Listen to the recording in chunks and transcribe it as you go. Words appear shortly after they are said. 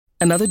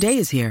Another day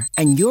is here,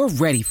 and you're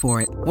ready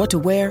for it. What to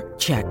wear?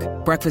 Check.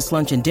 Breakfast,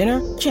 lunch, and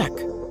dinner? Check.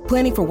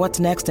 Planning for what's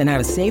next and how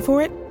to save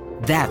for it?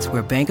 That's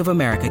where Bank of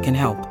America can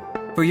help.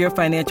 For your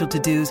financial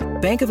to-dos,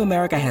 Bank of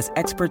America has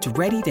experts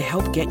ready to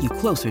help get you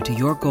closer to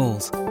your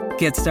goals.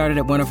 Get started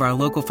at one of our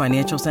local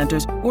financial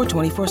centers or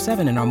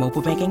 24/7 in our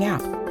mobile banking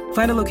app.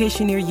 Find a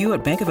location near you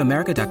at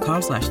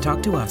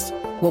bankofamerica.com/talktous.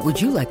 What would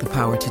you like the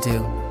power to do?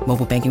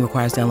 Mobile banking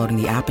requires downloading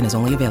the app and is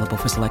only available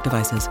for select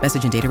devices.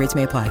 Message and data rates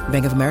may apply.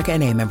 Bank of America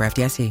N.A., member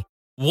FDIC.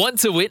 Want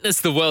to witness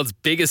the world's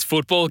biggest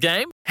football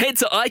game? Head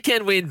to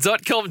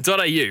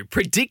iCanWin.com.au,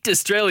 predict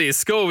Australia's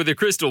score with a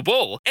crystal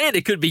ball, and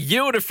it could be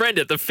you and a friend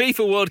at the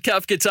FIFA World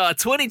Cup Qatar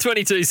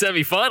 2022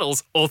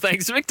 semi-finals, all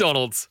thanks to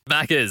McDonald's.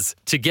 Maccas,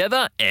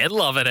 together and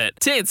loving it.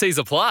 TNCs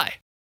apply.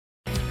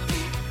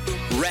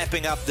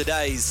 Wrapping up the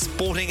day's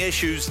sporting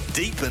issues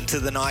deep into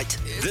the night,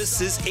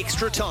 this is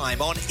Extra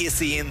Time on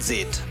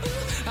SENZ.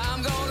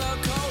 I'm gonna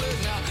call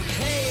it now.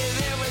 Hey,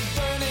 there was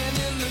burning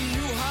in the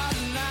new hot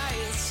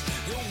nights.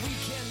 The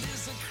weekend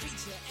is a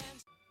creature and...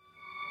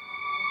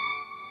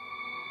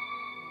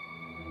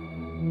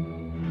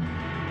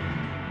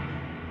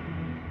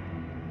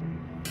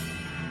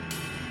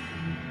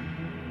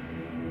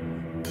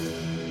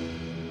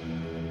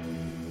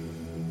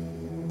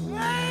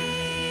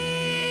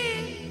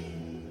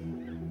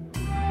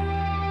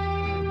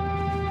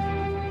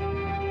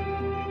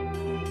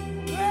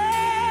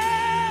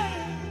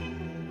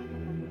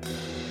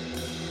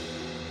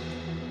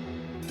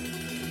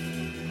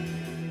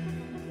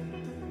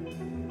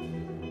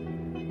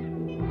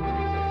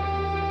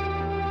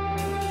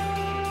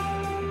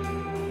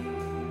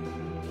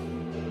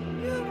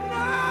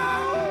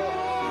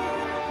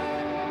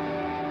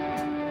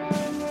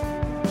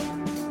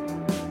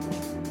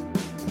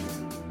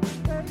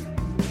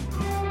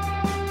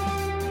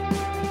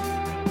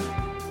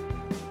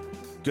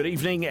 Good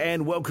evening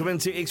and welcome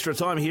into Extra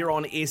Time here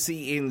on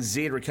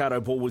SENZ. Ricardo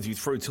Ball with you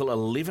through till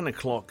 11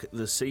 o'clock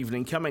this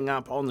evening. Coming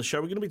up on the show,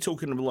 we're going to be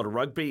talking a lot of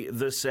rugby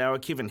this hour.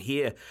 Kevin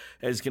Hare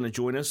is going to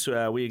join us.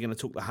 We're going to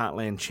talk the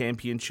Heartland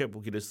Championship.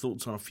 We'll get his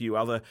thoughts on a few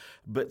other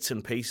bits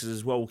and pieces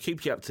as well. We'll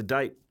keep you up to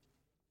date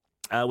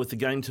with the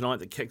game tonight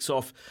that kicks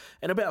off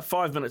in about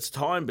 5 minutes'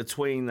 time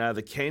between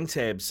the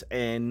Cantabs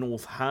and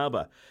North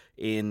Harbour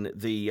in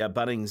the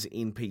Bunnings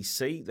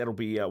NPC. That'll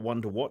be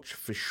one to watch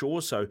for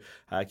sure, so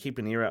keep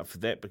an ear out for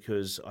that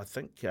because I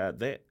think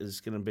that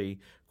is going to be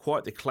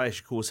quite the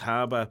clash. Of course,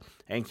 Harbour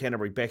and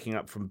Canterbury backing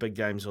up from big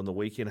games on the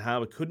weekend.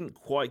 Harbour couldn't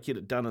quite get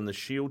it done in the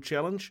Shield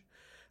Challenge,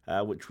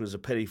 which was a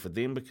pity for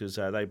them because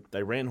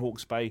they ran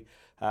Hawke's Bay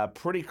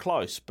pretty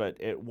close, but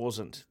it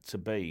wasn't to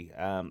be.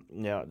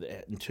 Now,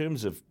 in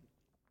terms of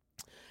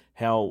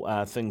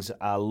how things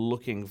are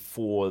looking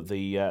for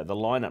the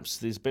lineups,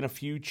 there's been a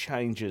few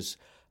changes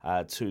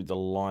to the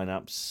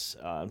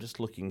lineups. I'm just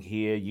looking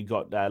here. You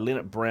got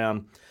Leonard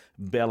Brown,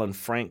 Bell and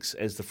Franks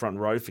as the front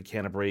row for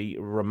Canterbury.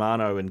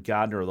 Romano and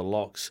Gardner are the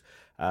locks.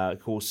 Of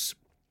course,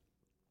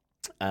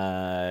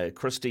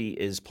 Christie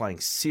is playing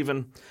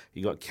 7.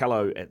 You got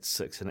Callow at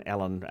 6 and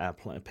Allen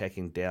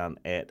packing down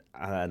at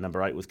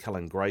number 8 with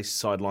Cullen Grace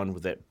sidelined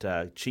with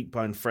that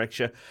cheekbone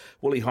fracture.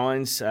 Wooly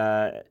Hines,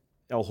 Al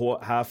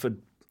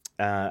Harford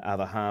are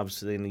the halves.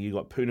 Then you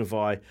got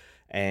Punavai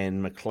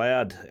and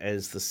McLeod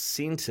as the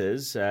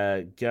centres.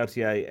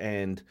 Gautier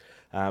and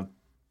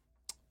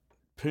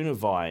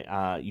Punavai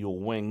are your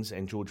wings,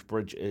 and George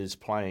Bridge is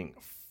playing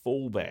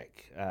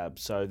fullback.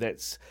 So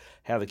that's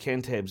how the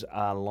Cantabs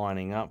are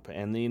lining up.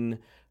 And then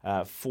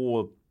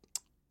for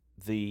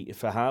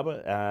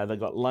Harbour, they've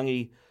got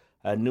Lungi,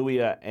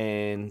 Nuia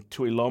and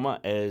Tuiloma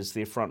as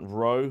their front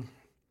row.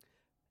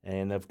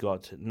 And they've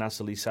got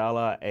Nasali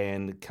Sala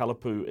and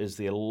Kalapu as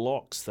their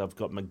locks. They've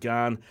got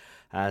McGann,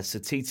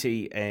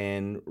 Satiti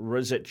and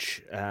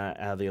Rizic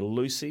are their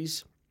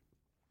loosies.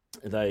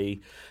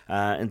 They,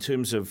 in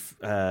terms of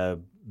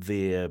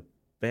their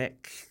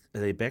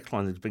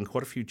backline, there's been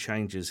quite a few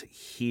changes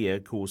here.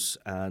 Of course,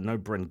 no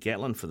Bryn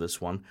Gatlin for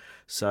this one.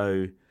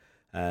 So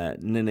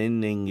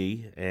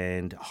Ninengi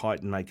and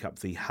Heighton make up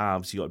the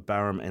halves. You got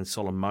Barham and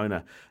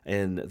Solomona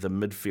in the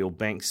midfield,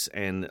 Banks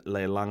and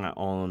Leilanga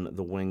on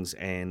the wings,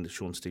 and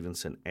Sean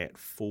Stevenson at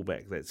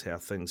fullback. That's how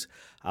things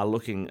are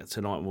looking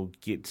tonight. We'll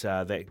get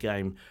that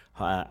game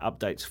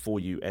updates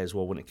for you as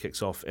well when it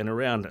kicks off in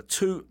around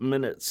 2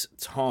 minutes'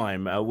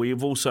 time.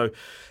 We've also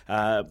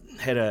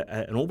had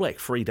an All Black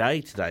free day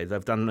today.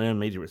 They've done no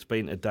media. It's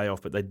been a day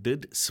off, but they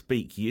did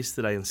speak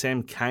yesterday, and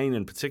Sam Cane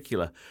in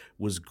particular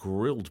was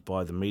grilled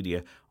by the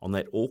media on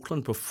that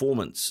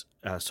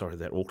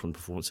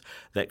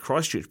that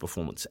Christchurch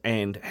performance,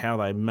 and how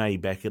they may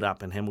back it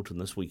up in Hamilton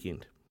this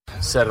weekend.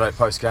 Saturday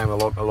post game, a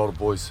lot of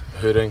boys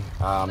hurting.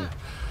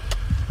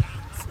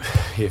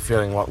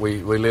 Feeling like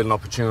we let an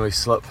opportunity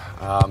slip,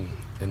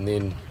 and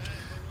then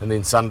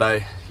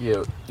Sunday,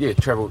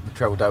 travel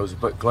day was a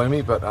bit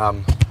gloomy, but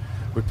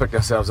we picked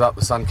ourselves up.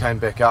 The sun came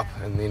back up,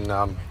 and then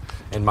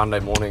and Monday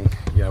morning,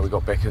 we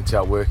got back into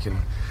our work and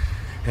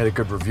had a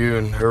good review.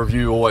 And a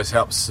review always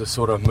helps to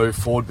sort of move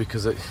forward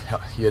because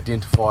you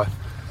identify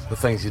the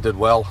things you did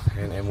well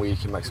and where you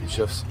can make some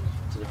shifts.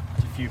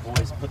 a few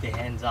boys put their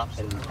hands up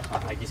and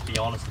I guess be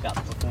honest about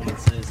the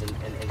performances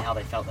and how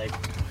they felt they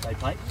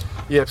played?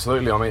 Yeah,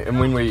 absolutely. I mean, and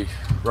when we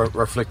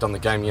reflect on the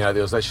game, there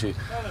was actually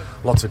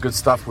lots of good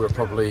stuff. We were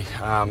probably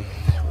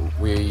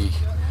we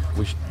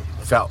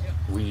felt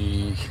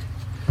we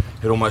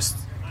had almost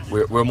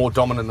we were more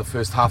dominant in the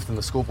first half than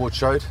the scoreboard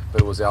showed,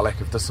 but it was our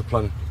lack of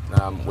discipline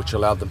which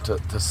allowed them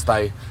to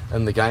stay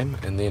in the game.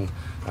 And then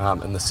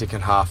in the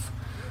second half,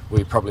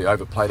 we probably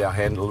overplayed our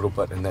hand a little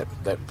bit, and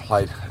that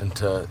played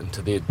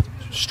into their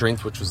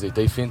strength, which was their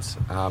defence.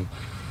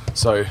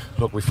 So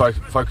look, we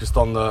focused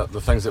on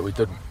the things that we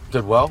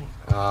did well,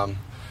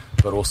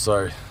 but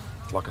also,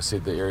 like I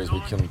said, the areas we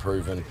can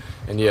improve.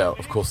 And yeah,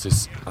 of course,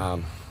 there's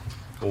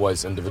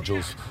always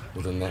individuals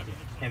within that.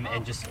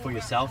 And just for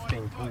yourself,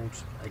 being pulled,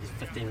 I guess,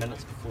 15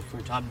 minutes before full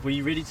time, were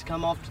you ready to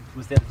come off?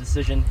 Was that a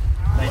decision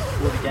made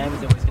before the game?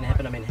 Was that what's going to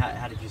happen? I mean,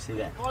 how did you see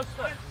that?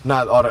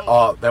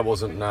 No, that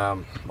wasn't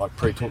like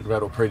pre-talked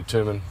about or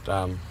predetermined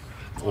or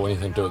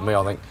anything to do with me,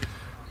 I think.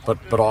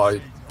 But I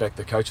back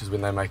the coaches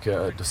when they make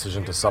a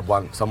decision to sub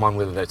someone,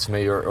 whether that's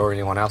me or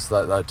anyone else.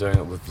 They're doing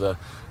it with the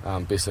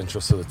best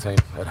interests of the team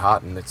at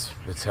heart, and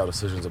that's how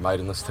decisions are made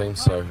in this team.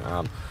 So.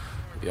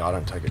 Yeah, I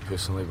don't take it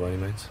personally by any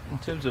means. In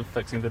terms of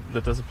fixing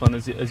the discipline,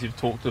 as you've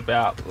talked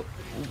about,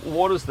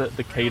 what is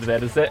the key to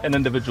that? Is that an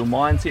individual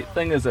mindset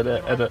thing? Is it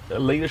a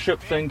leadership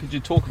thing? Could you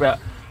talk about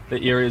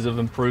the areas of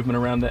improvement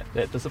around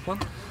that discipline?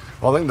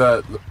 Well, I think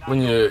that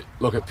when you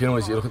look at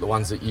penalties, you look at the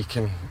ones that you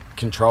can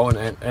control,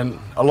 and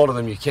a lot of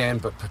them you can,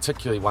 but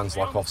particularly ones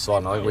like offside.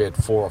 And I think we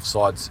had 4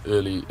 offsides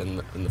early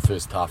in the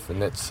first half,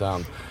 and that's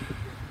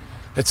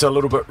it's a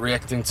little bit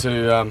reacting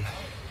to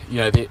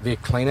their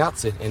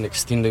clean-outs and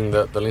extending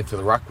the length of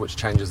the ruck, which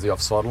changes the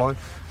offside line.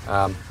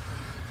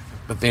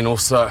 But then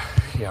also,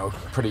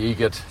 pretty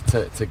eager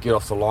to get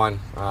off the line,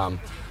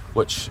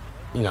 which,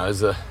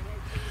 is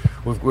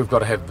we've got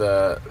to have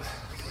the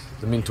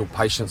mental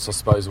patience, I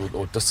suppose,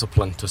 or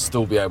discipline to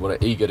still be able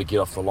to eager to get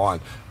off the line,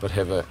 but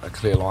have a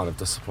clear line of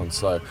discipline.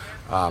 So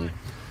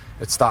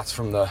it starts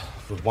from the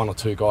 1 or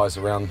 2 guys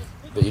around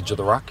the edge of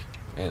the ruck,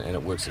 and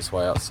it works its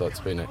way out. So it's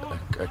been a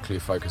clear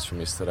focus from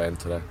yesterday and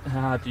today.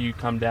 How hard do you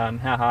come down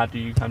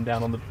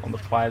on the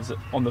players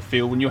on the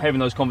field when you're having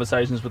those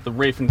conversations with the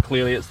ref, and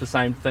clearly it's the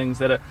same things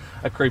that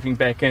are creeping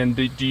back in?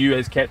 Do you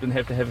as captain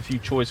have to have a few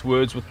choice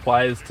words with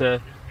players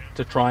to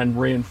try and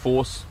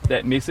reinforce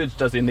that message?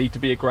 Does there need to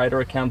be a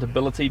greater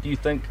accountability, do you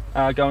think,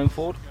 going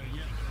forward?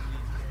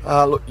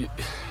 Look,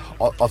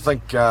 I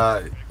think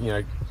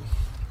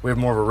we have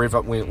more of a rev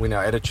up when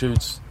our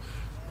attitudes,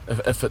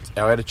 if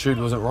our attitude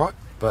wasn't right.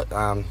 But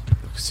like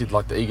I said,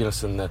 like the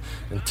eagerness and the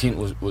intent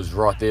was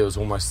right there. It was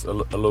almost a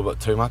little bit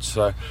too much.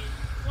 So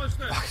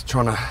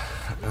trying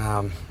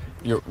to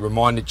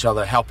remind each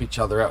other, help each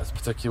other out,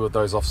 particularly with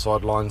those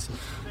offside lines.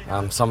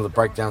 Some of the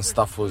breakdown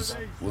stuff was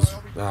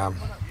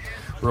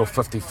real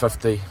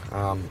 50-50.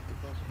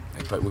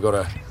 But we've got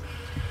to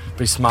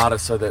be smarter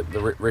so that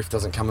the ref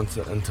doesn't come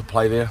into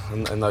play there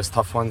in those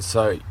tough ones.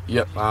 So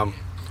yep,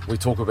 we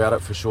talk about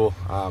it for sure,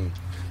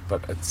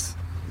 but it's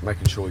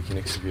making sure we can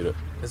execute it.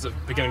 Is it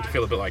beginning to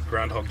feel a bit like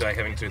Groundhog Day,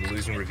 having to do the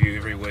lose and review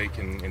every week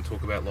and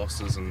talk about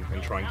losses and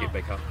try and get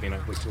back up,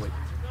 week to week?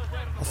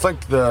 I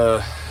think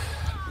the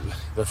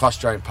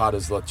frustrating part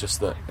is like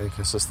just the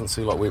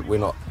inconsistency. Like we're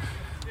not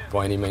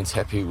by any means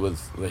happy with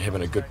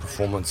having a good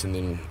performance and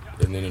then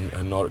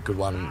not a good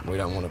one. We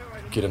don't want to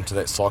get into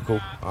that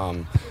cycle.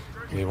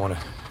 We want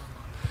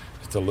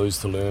to lose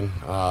to learn.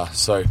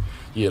 So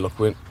yeah, look,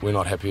 we're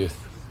not happy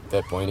with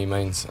that by any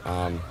means.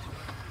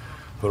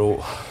 But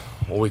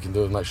all we can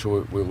do is make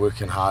sure we're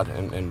working hard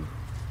and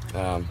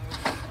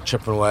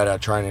chipping away at our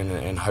training,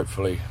 and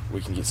hopefully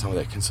we can get some of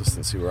that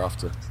consistency we're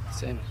after.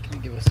 Sam, can you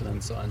give us an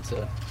insight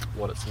into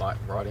what it's like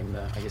riding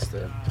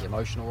the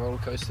emotional roller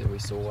coaster we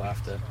saw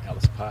after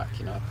Ellis Park?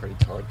 A pretty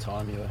torrid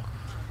time. You were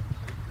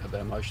a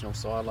bit emotional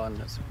sideline.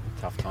 It's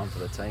a tough time for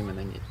the team, and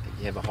then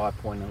you have a high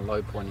point and a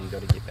low point, and you've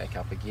got to get back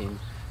up again.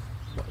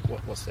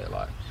 What's that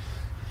like?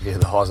 Yeah,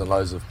 the highs and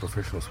lows of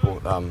professional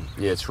sport.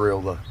 Yeah, it's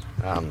real.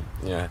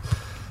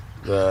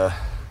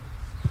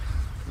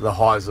 The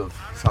highs of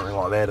something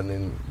like that, and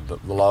then the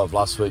low of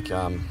last week.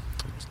 I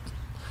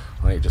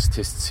think it just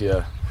tests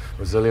your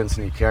resilience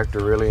and your character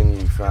really, and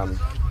you've got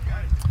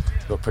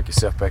to pick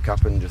yourself back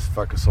up and just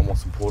focus on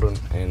what's important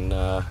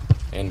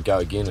and go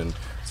again. And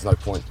there's no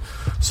point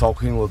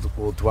sulking or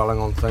dwelling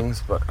on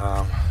things, but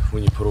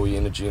when you put all your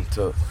energy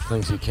into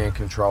things you can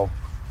control,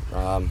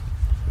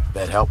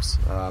 that helps.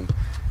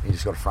 You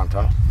just got to front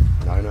up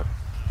and own it.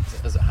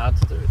 Is it hard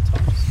to do at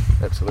times?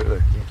 Absolutely.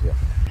 Yeah.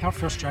 How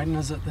frustrating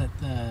is it that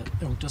the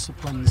ill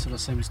discipline sort of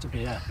seems to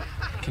be a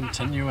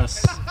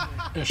continuous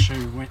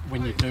issue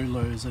when you do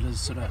lose? It is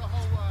sort of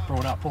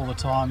brought up all the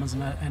time,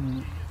 isn't it?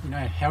 And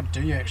how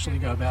do you actually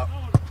go about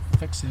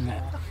fixing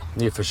that?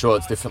 Yeah, for sure.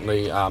 It's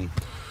definitely a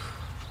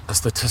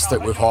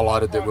statistic we've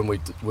highlighted that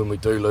when we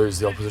do lose,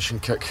 the opposition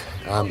kick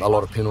a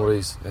lot of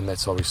penalties, and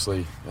that's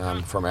obviously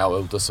from our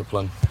ill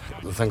discipline.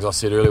 The things I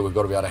said earlier, we've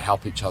got to be able to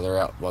help each other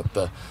out. Like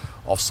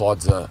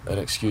offsides are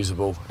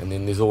inexcusable, and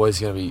then there's always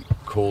going to be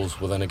calls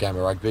within a game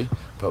of rugby,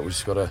 but we've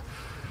just got to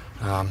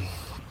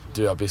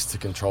do our best to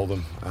control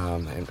them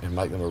and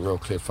make them a real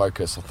clear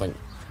focus. I think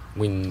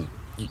when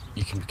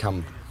you can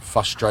become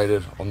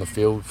frustrated on the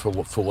field for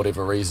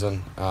whatever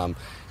reason,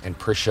 and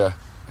pressure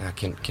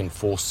can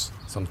force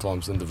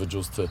sometimes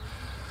individuals to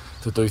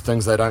do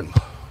things they don't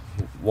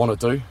want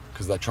to do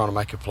because they're trying to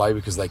make a play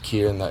because they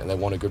care and they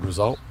want a good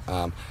result.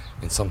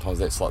 And sometimes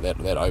that's like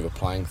that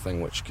overplaying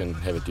thing, which can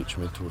have a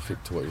detrimental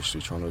effect to what you're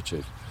actually trying to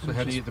achieve. So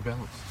how do you get the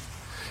balance?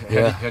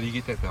 How do you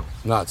get that balance?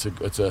 No,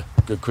 it's a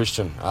good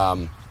question.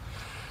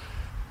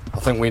 I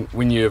think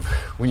when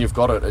you've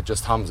got it, it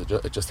just hums.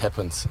 It just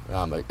happens.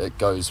 It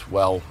goes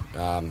well.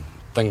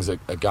 Things are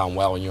going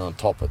well, and you're on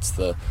top. It's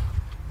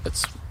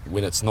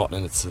when it's not,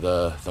 and it's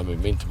the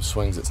momentum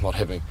swings. It's not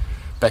having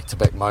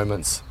back-to-back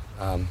moments.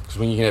 Because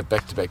when you can have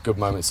back-to-back good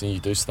moments, and you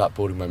do start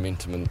building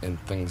momentum and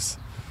things,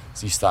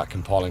 so you start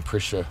compiling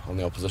pressure on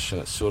the opposition.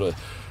 It's sort of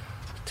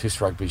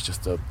Test rugby is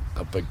just a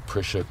big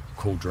pressure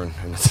cauldron,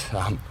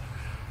 and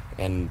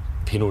and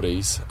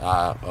penalties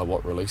are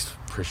what release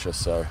pressure.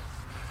 So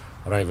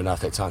I don't even know if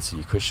that's answered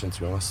your question,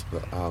 to be honest.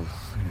 But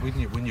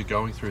when you're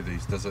going through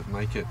these, does it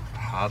make it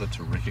harder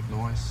to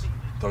recognise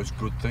those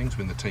good things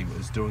when the team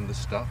is doing this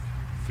stuff?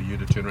 For you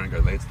to turn around and go,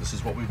 lads, this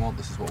is what we want.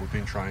 This is what we've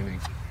been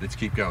training. Let's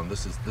keep going.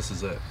 This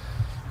is it.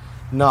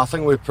 No, I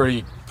think we're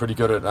pretty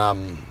good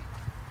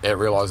at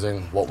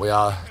realising what we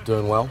are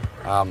doing well,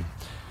 and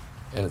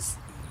it's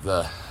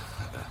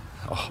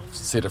I've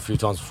said a few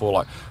times before,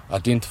 like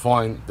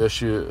identifying the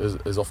issue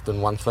is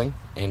often one thing,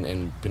 and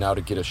being able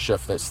to get a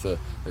shift, that's the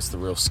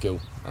real skill.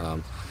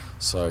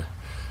 So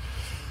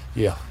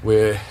yeah,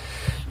 we're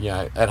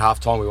at half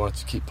time we wanted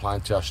to keep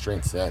playing to our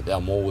strengths.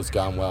 Our maul was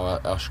going well,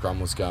 our scrum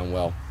was going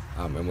well,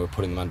 and we were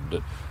putting them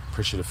under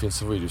pressure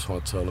defensively. We just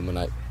wanted to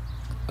eliminate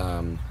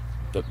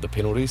the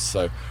penalties.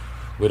 So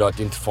we'd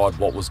identified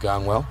what was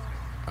going well,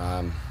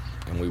 and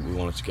we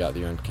wanted to go out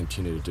there and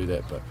continue to do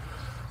that, but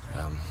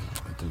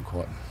it didn't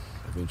quite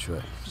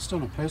eventuate. Just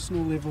on a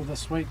personal level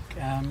this week,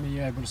 are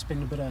you able to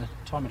spend a bit of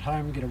time at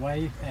home, get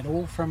away at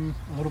all from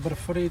a little bit of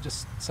footy,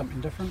 just something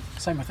different?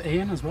 Same with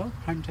Ian as well,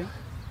 hometown?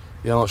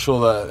 Yeah, I'm not sure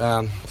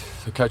that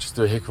the coaches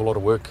do a heck of a lot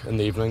of work in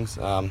the evenings.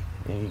 I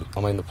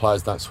mean, the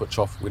players don't switch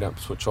off. We don't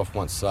switch off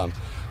once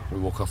we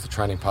walk off the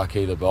training park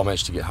either, but I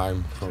managed to get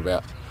home from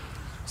about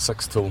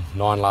 6 till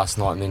 9 last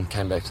night and then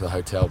came back to the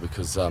hotel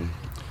because I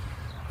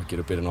get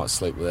a better night's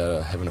sleep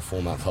without having a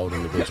 4-month-old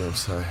in the bedroom,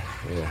 so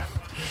yeah.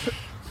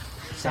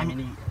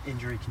 Any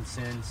injury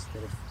concerns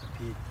that have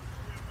appeared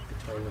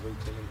between the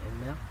weekend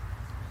and now?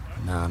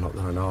 Nah, not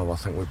that I know of. I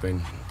think we've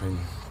been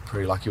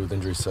pretty lucky with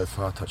injuries so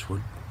far, touch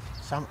wood.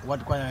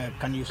 What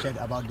can you say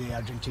about the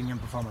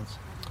Argentinian performance?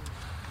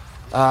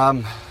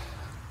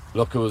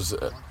 Look, it was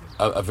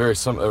a very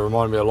similar. It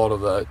reminded me a lot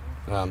of the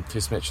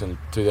Test match in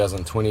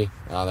 2020.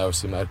 They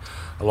obviously made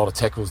a lot of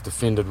tackles,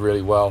 defended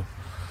really well,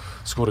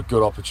 scored a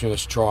good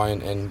opportunist try,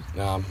 and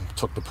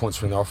took the points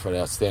from the offer.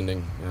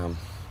 Outstanding.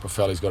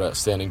 Boffelli's got an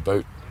outstanding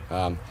boot.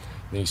 Then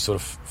he sort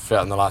of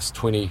felt in the last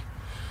 20,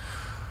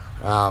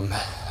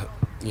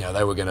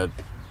 they were going to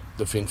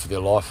defend for their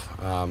life.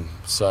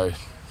 So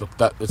look,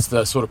 it's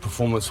the sort of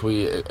performance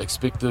we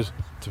expected,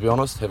 to be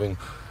honest, having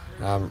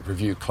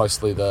reviewed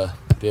closely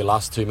their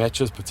last 2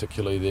 matches,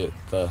 particularly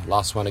the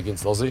last one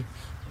against Aussie.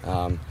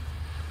 And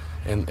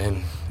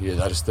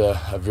they're just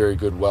a very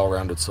good,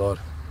 well-rounded side.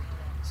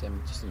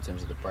 Sam, just in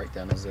terms of the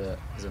breakdown, is it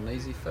an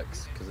easy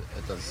fix? Because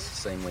it does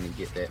seem when you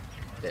get that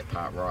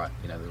part right,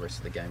 the rest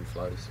of the game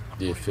flows.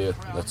 Yeah, fair.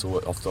 That's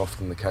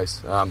often the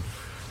case.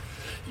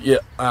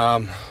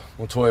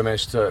 Montoya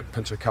managed to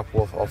pinch a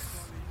couple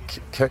of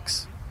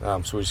kicks,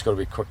 so we just got to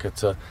be quicker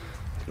to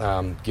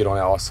get on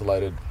our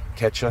isolated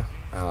catcher,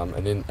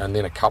 and then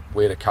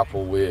we had a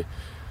couple where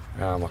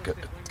like a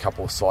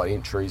couple of side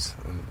entries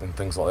and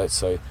things like that.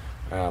 So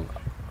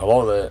a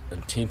lot of the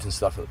intent and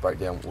stuff at the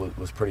breakdown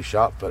was pretty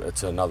sharp, but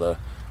it's another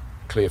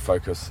clear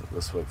focus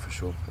this week for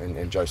sure.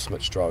 And Joe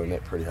Smith's driving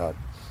that pretty hard.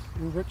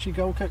 Will Richie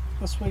goal kick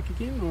this week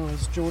again, or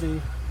is Geordie,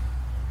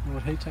 or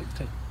would he take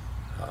the tee?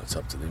 It's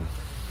up to them.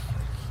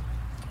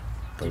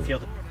 Do you feel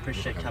the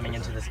pressure coming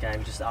into this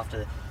game just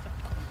after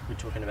we're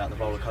talking about the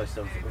roller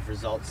coaster of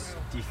results?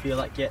 Do you feel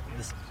like you're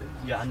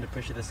under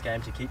pressure this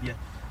game to keep your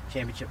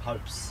championship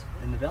hopes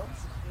in the balance?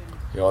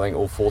 Yeah, I think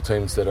all 4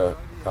 teams that are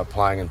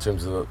playing in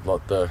terms of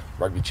the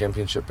rugby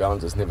championship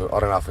balance, I don't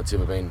know if it's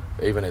ever been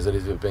even as it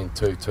has ever been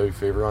 2-2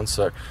 for everyone.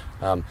 So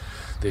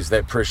there's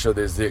that pressure,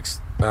 there's the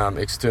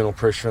external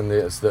pressure, and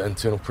there's the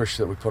internal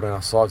pressure that we put on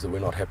our sides that we're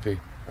not happy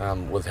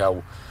with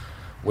how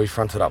we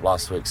fronted up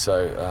last week.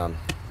 So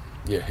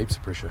heaps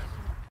of pressure.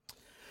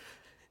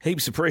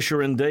 Heaps of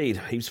pressure indeed.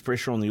 Heaps of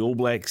pressure on the All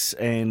Blacks,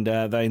 and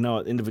they know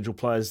it. Individual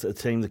players, the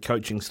team, the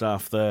coaching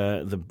staff,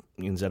 the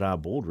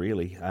NZR board,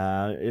 really.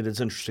 It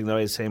is interesting, though,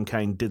 as Sam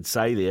Cane did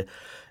say there,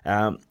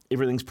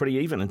 everything's pretty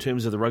even in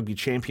terms of the Rugby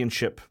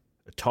Championship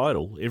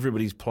title.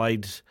 Everybody's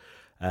played,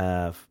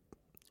 3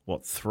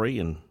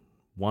 and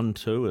 1,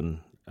 2, and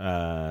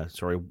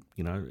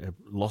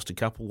Lost a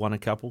couple, won a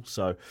couple.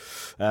 So,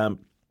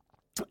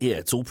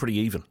 it's all pretty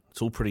even.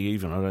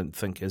 I don't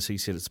think, as he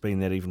said, it's been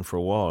that even for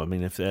a while. I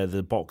mean, if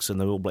the Box and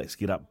the All Blacks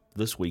get up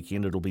this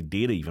weekend, it'll be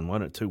dead even,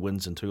 won't it? 2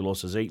 wins and 2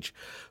 losses each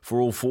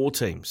for all 4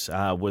 teams,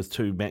 with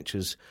 2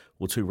 matches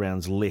or 2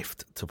 rounds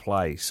left to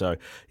play. So,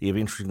 it'll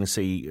be interesting to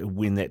see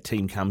when that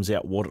team comes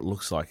out, what it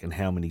looks like and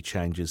how many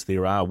changes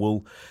there are.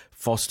 Will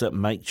Foster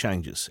make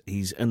changes?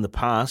 He's in the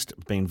past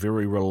been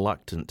very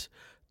reluctant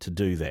to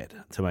do that,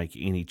 to make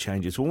any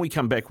changes. When we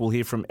come back, we'll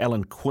hear from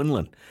Alan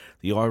Quinlan,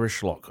 the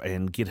Irish lock,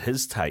 and get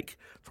his take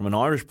from an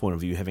Irish point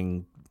of view,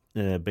 having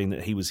been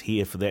that he was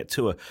here for that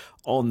tour,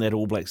 on that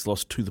All Blacks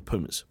loss to the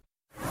Pumas.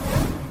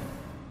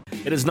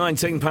 It is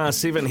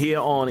 7:19 here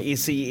on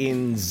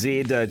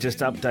SENZ, just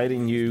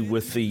updating you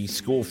with the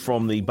score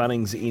from the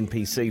Bunnings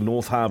NPC.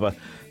 North Harbour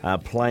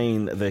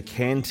playing the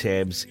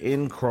Cantabs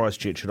in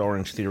Christchurch at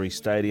Orange Theory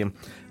Stadium.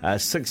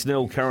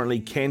 6-0 currently,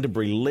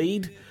 Canterbury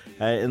lead.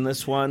 In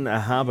this one,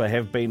 Harbour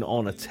have been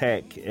on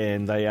attack,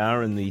 and they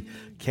are in the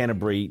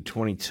Canterbury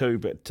 22,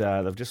 but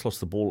they've just lost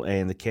the ball,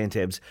 and the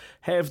Cantabs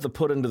have the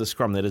put into the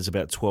scrum. That is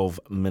about 12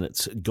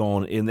 minutes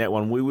gone in that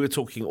one. We were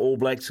talking All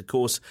Blacks, of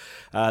course,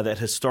 that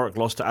historic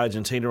loss to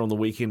Argentina on the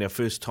weekend, our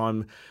first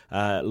time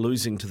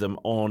losing to them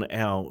on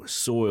our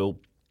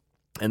soil.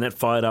 And that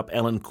fired up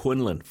Alan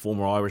Quinlan,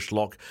 former Irish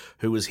lock,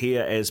 who was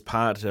here as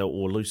part,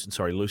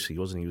 Lucy,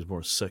 wasn't he? He was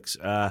more a 6.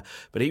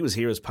 But he was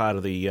here as part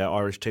of the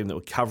Irish team that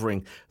were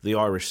covering the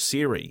Irish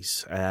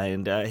series.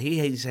 And he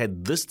has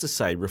had this to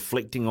say,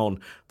 reflecting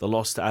on the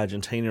loss to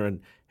Argentina and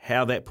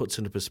how that puts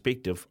into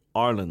perspective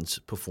Ireland's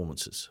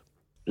performances.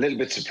 A little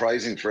bit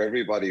surprising for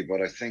everybody,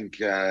 but I think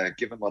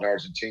given what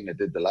Argentina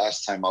did the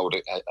last time out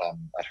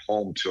at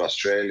home to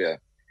Australia,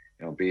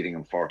 beating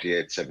them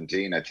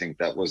 48-17, I think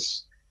that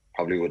was...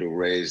 probably would have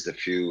raised a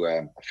few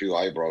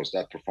eyebrows,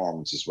 that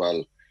performance as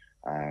well.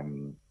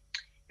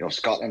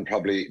 Scotland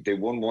they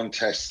won 1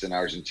 test in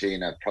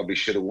Argentina, probably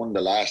should have won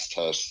the last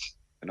test.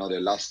 They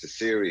lost the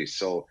series.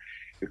 So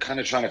you're kind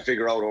of trying to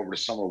figure out over the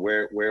summer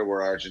where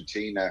were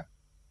Argentina,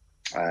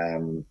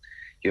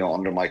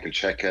 under Michael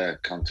Cheika,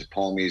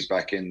 Contepomi's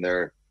back in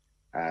there.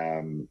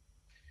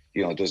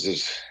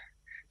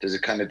 Does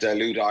it kind of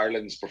dilute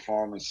Ireland's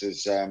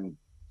performances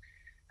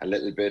a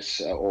little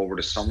bit over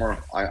the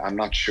summer? I'm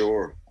not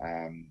sure,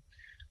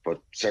 but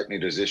certainly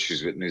there's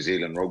issues with New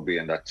Zealand rugby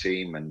and that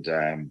team, and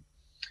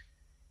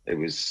it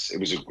was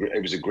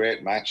a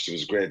great match. It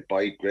was a great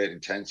bite, great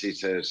intensity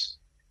to it,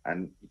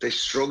 and they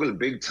struggled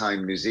big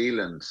time, New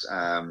Zealand,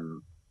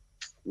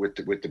 with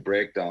the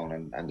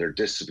breakdown and their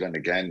discipline.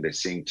 Again, they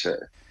seem to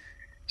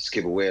just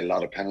give away a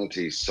lot of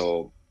penalties.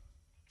 So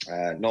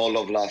no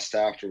love lost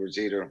afterwards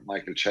either.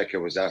 Michael Cheika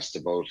was asked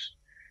about.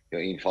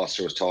 Ian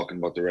Foster was talking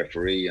about the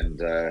referee, and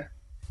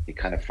he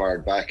kind of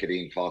fired back at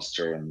Ian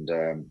Foster, and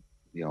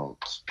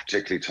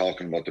particularly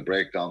talking about the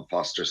breakdown.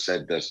 Foster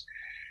said that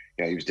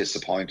he was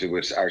disappointed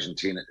with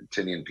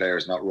Argentinian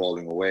players not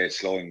rolling away,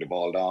 slowing the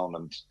ball down,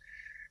 and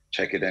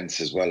Cheika then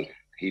says, well,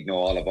 he'd know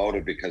all about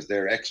it because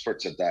they're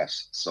experts at that.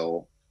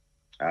 So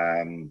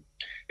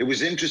it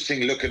was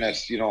interesting looking at,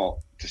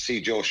 to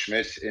see Joe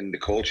Schmidt in the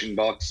coaching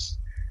box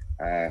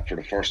for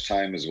the first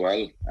time as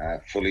well,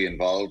 fully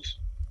involved.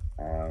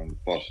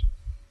 But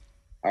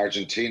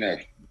Argentina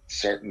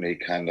certainly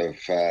kind of,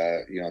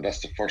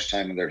 that's the first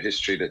time in their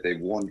history that they've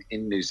won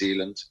in New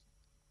Zealand,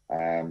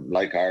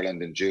 like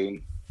Ireland in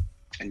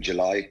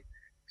July.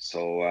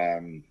 So,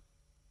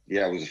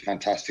 it was a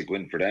fantastic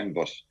win for them,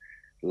 but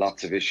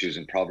lots of issues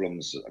and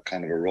problems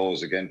kind of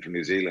arose again for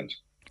New Zealand.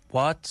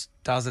 What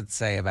does it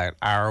say about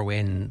our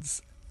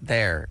wins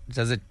there?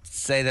 Does it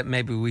say that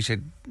maybe we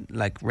should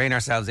rein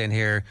ourselves in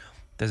here?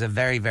 There's a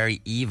very,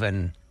 very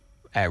even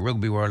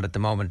rugby world at the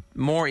moment,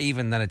 more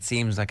even than it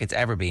seems like it's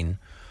ever been,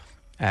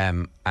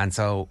 and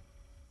so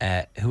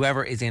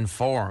whoever is in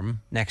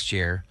form next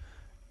year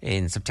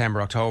in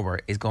September,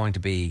 October is going to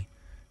be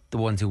the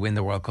ones who win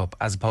the World Cup,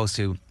 as opposed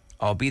to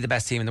be the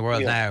best team in the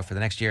world now for the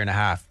next year and a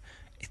half.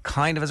 It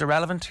kind of is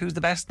irrelevant who's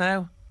the best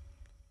now.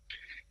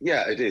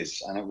 Yeah, it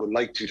is, and it would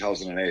like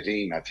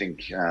 2018. I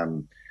think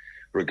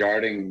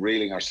regarding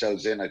reeling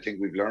ourselves in, I think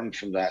we've learned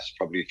from that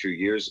probably a few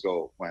years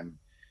ago when.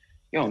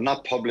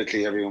 Not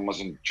publicly, everyone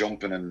wasn't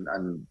jumping,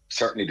 and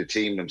certainly the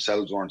team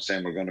themselves weren't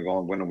saying we're going to go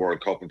and win a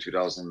World Cup in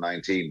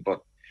 2019.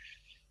 But,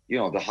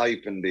 the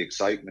hype and the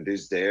excitement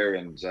is there,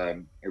 and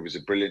it was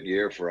a brilliant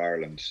year for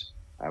Ireland.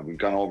 We've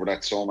gone over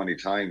that so many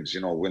times,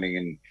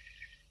 winning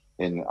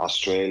in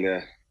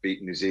Australia,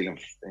 beating New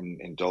Zealand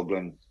in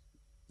Dublin,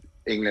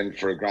 England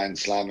for a Grand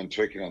Slam in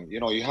Twickenham.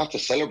 You have to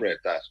celebrate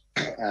that.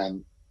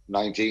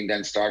 19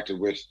 then started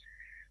with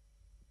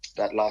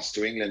that loss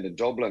to England in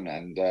Dublin,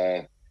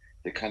 and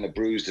they kind of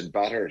bruised and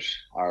battered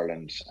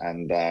Ireland,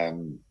 and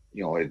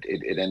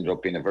it ended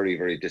up being a very,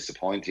 very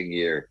disappointing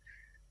year.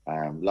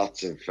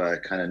 Lots of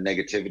kind of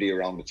negativity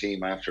around the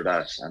team after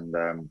that, and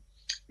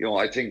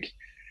I think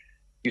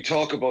you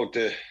talk about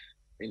the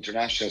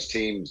international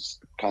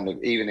teams kind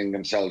of evening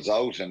themselves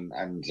out,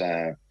 and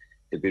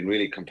they've been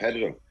really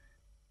competitive.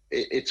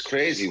 it's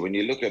crazy when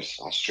you look at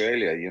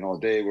Australia. You know,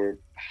 they were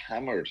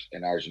hammered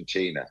in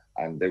Argentina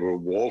and they were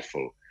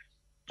woeful.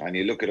 And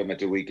you look at them at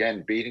the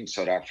weekend beating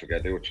South Africa.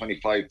 They were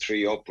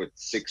 25-3 up with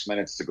 6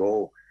 minutes to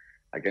go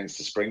against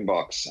the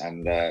Springboks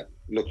and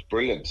looked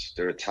brilliant.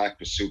 Their attack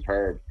was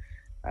superb.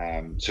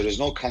 So there's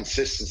no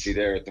consistency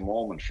there at the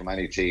moment from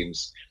any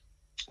teams.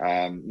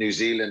 New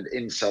Zealand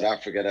in South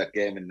Africa, that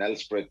game in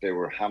Nelspruit, they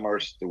were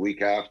hammered. The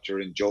week after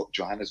in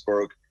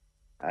Johannesburg,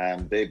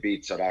 they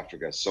beat South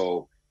Africa.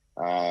 So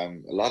a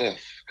lot of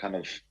kind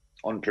of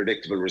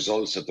unpredictable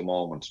results at the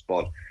moment.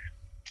 But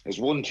there's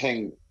one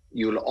thing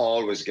you'll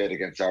always get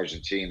against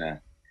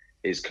Argentina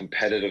is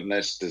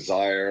competitiveness,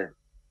 desire,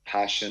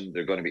 passion.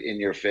 They're going to be in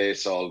your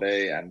face all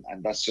day. And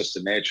that's just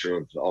the nature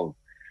of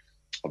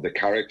the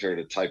character,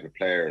 the type of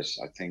players.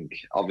 I think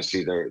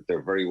obviously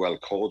they're very well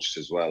coached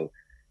as well.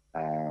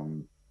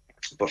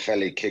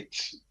 Boffelli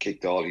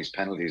kicked all his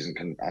penalties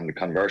and the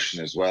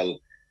conversion as well,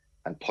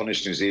 and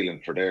punished New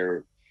Zealand for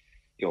their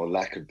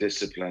lack of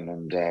discipline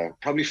and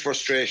probably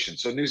frustration.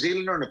 So New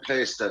Zealand are in a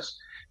place that,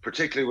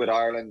 particularly with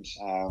Ireland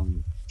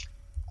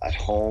at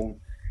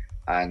home,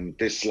 and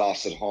this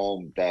loss at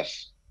home, that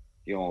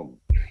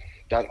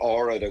that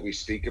aura that we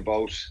speak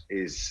about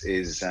is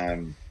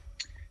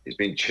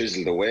being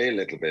chiseled away a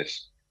little bit.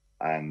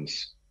 And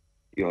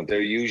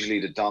they're usually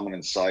the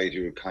dominant side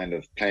who are kind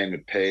of playing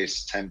with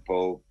pace,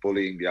 tempo,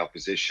 bullying the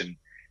opposition,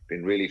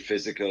 being really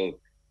physical.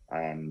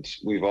 And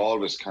we've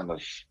always kind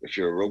of, if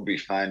you're a rugby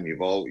fan,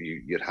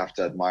 you'd have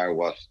to admire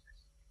what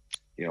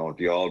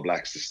the All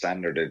Blacks, the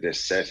standard that they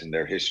set in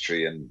their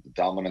history and the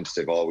dominance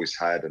they've always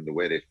had and the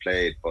way they've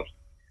played. But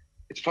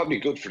it's probably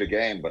good for the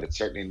game, but it's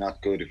certainly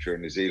not good if you're a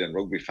New Zealand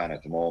rugby fan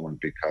at the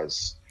moment,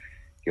 because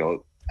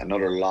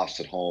another loss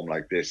at home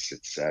like this,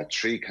 it's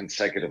 3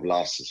 consecutive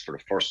losses for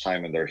the first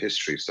time in their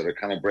history. So they're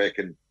kind of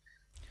breaking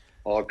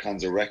all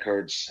kinds of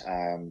records.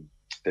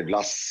 They've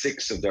lost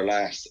 6 of their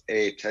last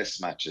 8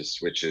 test matches,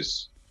 which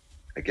is,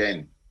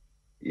 again,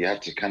 you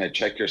have to kind of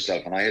check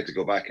yourself. And I had to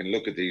go back and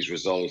look at these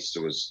results.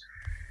 There was,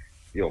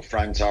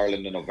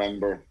 France-Ireland in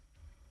November,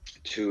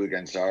 2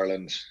 against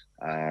Ireland.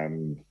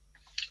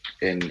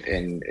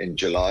 In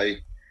July,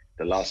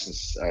 the loss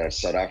in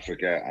South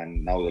Africa,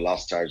 and now the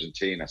loss to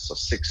Argentina. So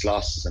 6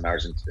 losses in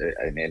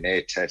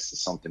 8 tests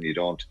is something you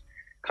don't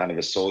kind of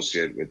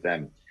associate with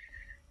them.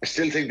 I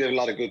still think they have a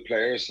lot of good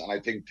players, and I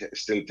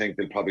still think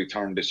they'll probably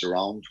turn this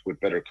around with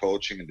better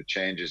coaching and the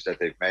changes that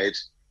they've made.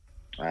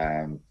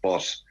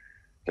 But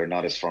they're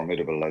not as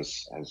formidable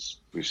as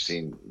we've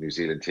seen New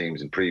Zealand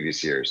teams in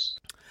previous years.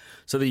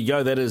 So there you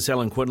go. That is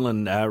Alan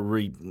Quinlan,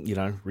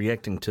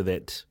 reacting to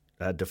that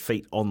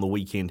defeat on the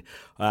weekend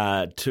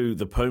to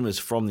the Pumas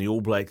from the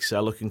All Blacks.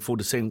 Looking forward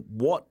to seeing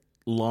what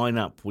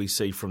lineup we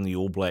see from the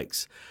All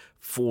Blacks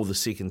for the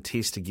second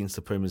test against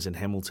the Pumas in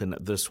Hamilton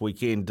this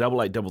weekend.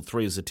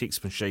 8833 is the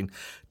text machine,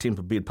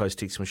 Temper Bedpost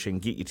text machine.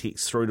 Get your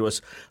text through to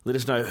us. Let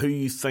us know who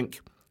you think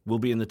will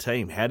be in the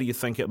team. How do you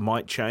think it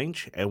might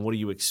change, and what are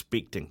you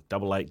expecting?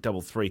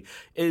 8833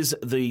 is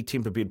the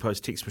Temper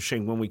Bedpost text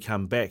machine. When we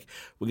come back,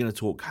 we're going to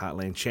talk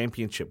Heartland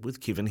Championship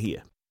with Kevin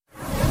here.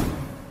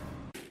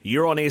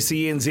 You're on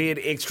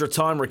SENZ Extra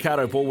Time.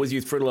 Ricardo Ball with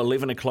you through till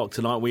 11 o'clock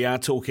tonight. We are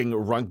talking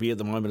rugby at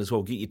the moment as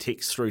well. Get your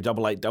text through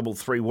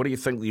 8833. What do you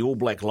think the All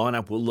Black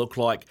lineup will look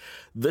like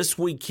this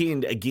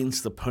weekend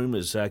against the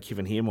Pumas?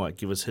 Kevin here might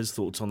give us his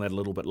thoughts on that a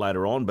little bit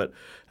later on, but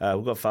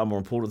we've got far more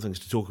important things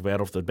to talk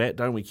about off the bat,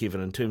 don't we, Kevin,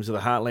 in terms of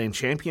the Heartland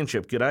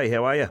Championship? G'day,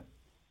 how are you?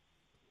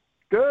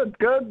 Good,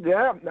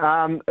 yeah.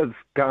 It's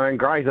going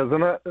great,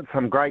 isn't it?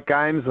 Some great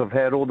games. We've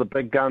had all the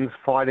big guns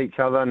fight each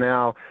other.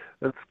 Now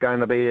it's going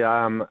to be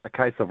a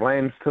case of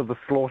lambs to the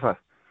slaughter.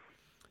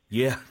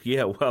 Yeah.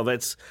 Well,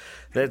 that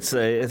is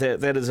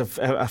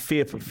a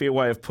fair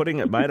way of putting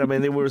it, mate. I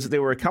mean, there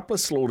were a couple of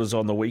slaughters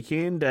on the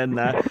weekend, and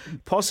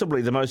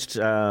possibly the most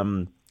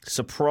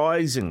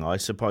surprising, I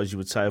suppose you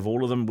would say, of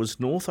all of them was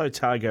North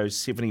Otago's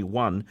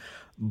 71,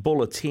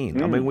 Buller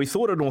 10. I mean, we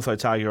thought North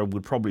Otago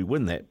would probably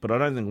win that, but I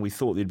don't think we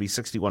thought there'd be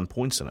 61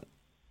 points in it.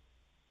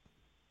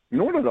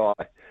 Nor did I.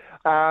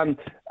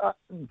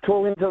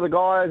 Talking to the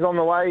guys on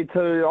the way to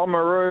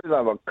Oamaru, they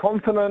were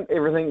confident.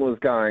 Everything was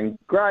going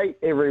great.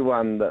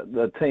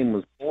 The team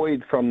was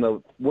buoyed from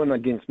the win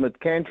against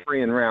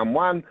Mid-Canterbury in round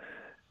 1,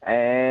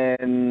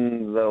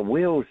 and the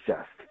wheels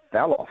just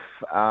fell off.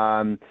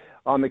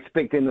 I'm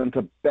expecting them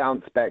to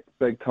bounce back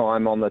big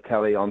time on the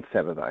tally on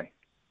Saturday.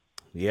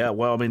 Yeah,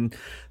 well, I mean,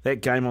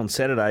 that game on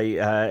Saturday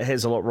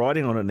has a lot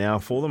riding on it now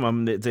for them. I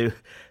mean,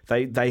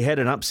 they had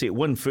an upset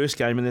win first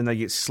game, and then they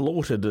get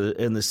slaughtered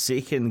in the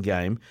second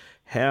game.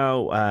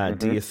 How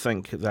do you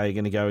think they're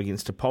going to go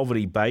against a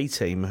Poverty Bay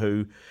team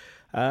who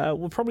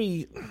will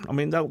probably, I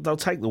mean, they'll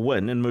take the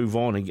win and move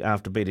on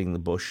after beating the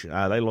Bush.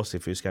 They lost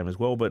their first game as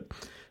well, but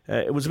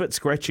it was a bit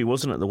scratchy,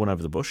 wasn't it, the win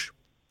over the Bush?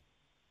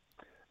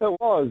 It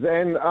was,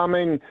 and I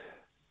mean,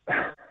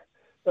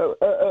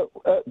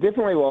 it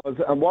definitely was.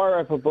 And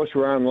Wairarapa Bush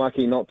were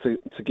unlucky not to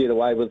get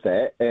away with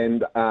that,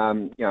 and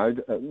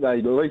they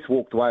at least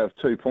walked away with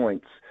 2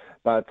 points.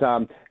 But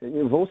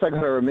you've also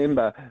got to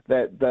remember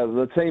that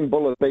the team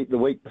Bullers beat the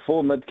week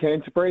before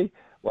Mid-Canterbury,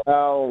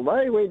 well,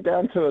 they went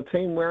down to a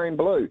team wearing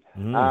blue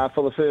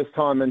for the first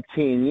time in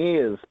 10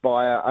 years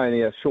by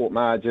only a short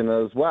margin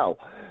as well.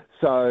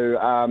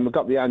 So we've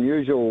got the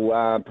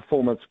unusual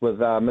performance with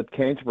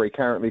Mid-Canterbury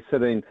currently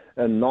sitting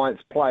in 9th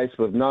place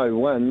with no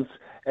wins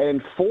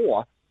and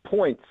 4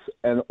 points,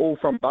 and all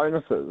from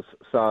bonuses.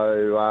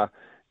 So,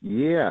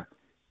 yeah.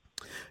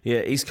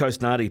 Yeah, East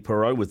Coast Ngāti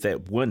Porou with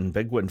that win,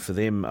 big win for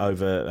them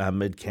over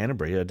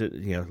Mid-Canterbury.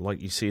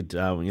 Like you said,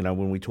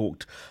 when we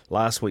talked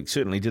last week,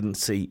 certainly didn't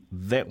see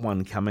that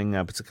one coming,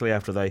 particularly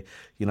after they,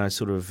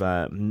 sort of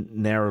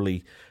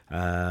narrowly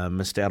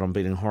missed out on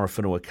beating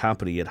Horowhenua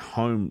Kapiti at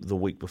home the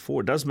week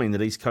before. It does mean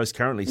that East Coast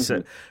currently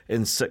sit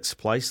in 6th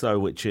place, though,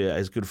 which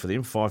is good for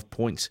them, 5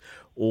 points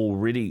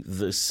already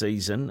this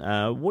season.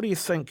 What do you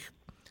think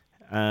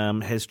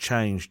has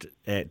changed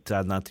at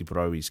Ngāti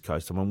Porou East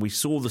Coast? I mean, we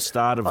saw the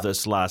start of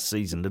this last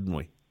season, didn't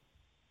we?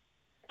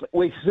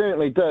 We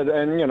certainly did,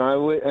 and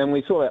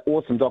we saw that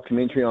awesome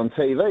documentary on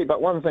TV.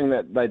 But one thing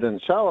that they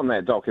didn't show on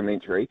that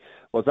documentary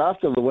was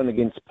after the win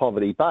against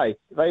Poverty Bay,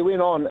 they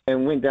went on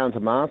and went down to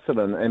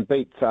Masterton and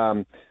beat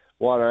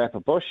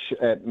Wairarapa Bush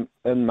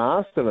in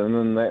Masterton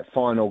in that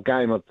final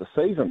game of the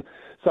season.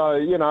 So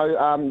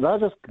they're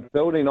just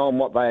building on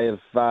what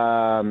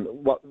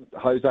what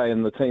Jose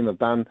and the team have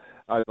done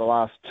over the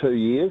last 2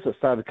 years. It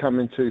started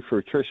coming to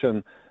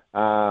fruition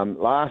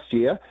last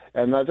year,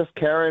 and they're just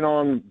carrying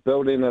on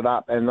building it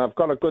up, and they've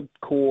got a good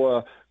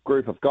core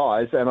group of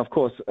guys. And of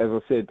course, as I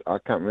said, I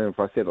can't remember if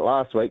I said it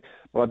last week,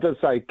 but I did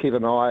say keep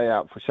an eye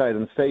out for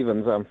Shaden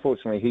Stevens.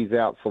 Unfortunately, he's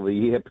out for the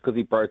year because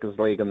he broke his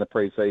leg in the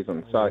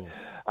pre-season. So,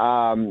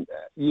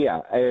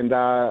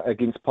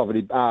 against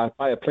Poverty Bay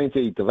of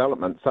Plenty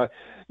development. So,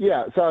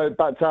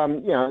 but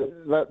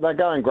they're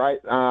going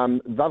great.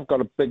 They've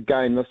got a big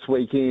game this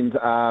weekend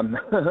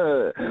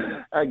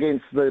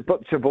against the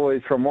Butcher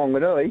Boys from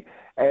Wanganui,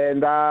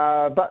 and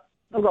but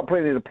they've got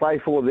plenty to play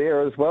for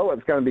there as well.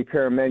 It's going to be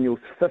Per Emanuel's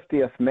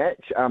 50th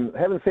match.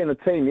 Haven't seen the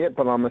team yet,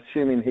 but I'm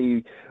assuming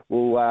he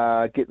will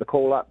get the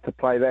call up to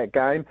play that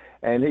game.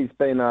 And he's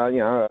been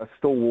a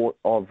stalwart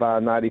of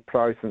Ngāti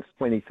Porou since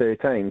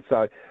 2013.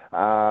 So,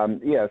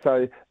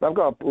 so they've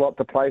got a lot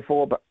to play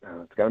for, but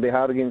it's going to be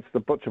hard against the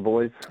Butcher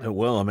Boys.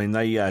 Well, I mean,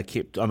 they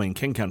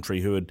King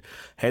Country, who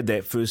had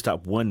that first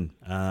up win.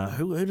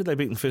 Who did they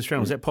beat in the first round?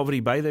 Was that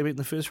Poverty Bay they beat in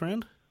the first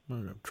round?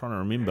 I'm trying to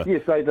remember.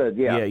 Yes, they did.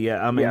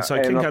 Yeah. I mean, so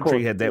King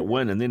Country had that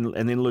win, and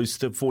then lose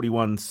to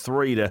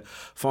 41-3 to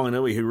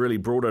Whanganui, who really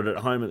brought it at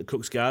home at the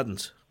Cook's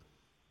Gardens.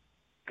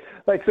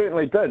 They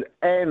certainly did,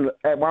 and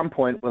at one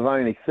point with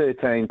only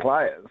 13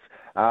 players.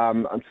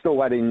 I'm still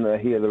waiting to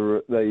hear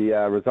the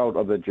result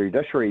of the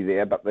judiciary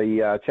there, but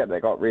the chap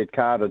that got red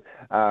carded,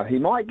 he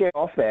might get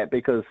off that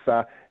because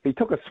he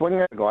took a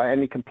swing at the guy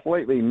and he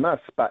completely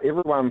missed, but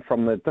everyone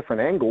from the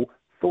different angle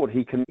thought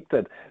he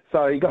connected,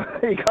 so he got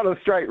a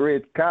straight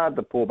red card,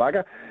 the poor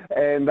bugger,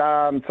 and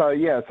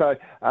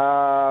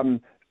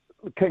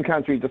King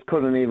Country just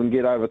couldn't even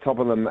get over top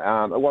of them.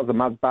 It was a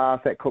mud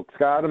bath at Cook's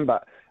Garden,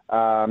 but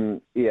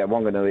Wanganui,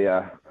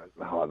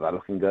 they're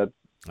looking good.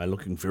 They're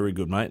looking very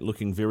good, mate.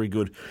 Looking very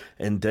good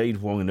indeed,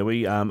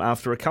 Wanganui.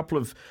 After a couple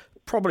of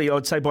probably,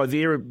 I'd say by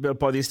their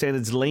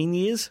standards, lean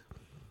years.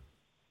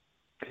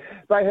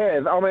 They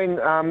have. I mean,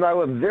 they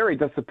were very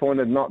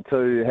disappointed not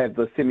to have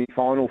the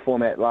semi-final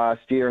format last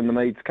year in the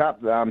Meads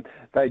Cup.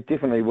 They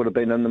definitely would have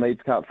been in the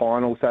Meads Cup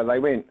final, so they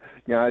went,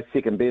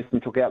 second best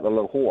and took out the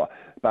Lahore.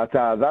 But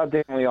they're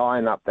definitely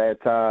eyeing up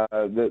that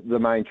the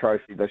main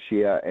trophy this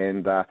year,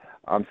 and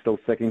I'm still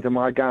sticking to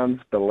my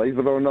guns, believe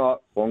it or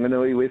not.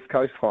 Wanganui West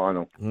Coast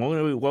final.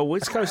 Well,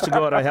 West Coast have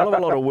got a hell of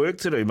a lot of work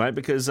to do, mate,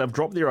 because they've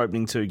dropped their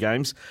opening 2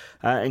 games,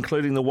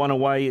 including the one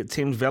away at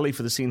Thames Valley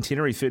for the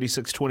Centenary,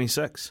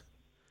 36-26.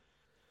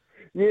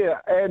 Yeah,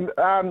 and,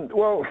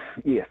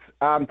 yes.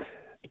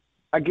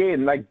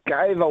 Again, they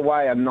gave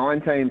away a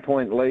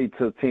 19-point lead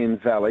to Thames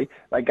Valley.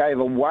 They gave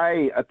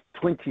away a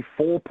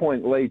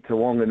 24-point lead to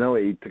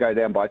Wanganui to go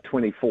down by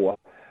 24.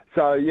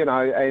 So,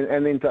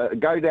 and then to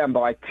go down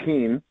by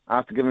 10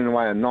 after giving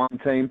away a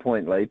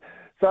 19-point lead.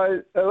 So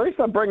at least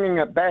they're bringing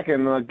it back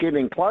and they're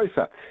getting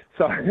closer.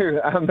 So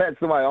that's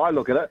the way I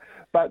look at it.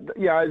 But,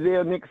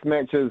 their next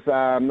matches,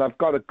 they've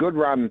got a good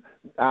run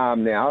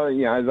now,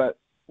 that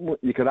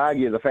you could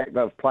argue the fact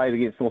they've played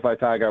against North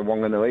Otago and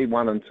Wanganui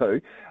 1 and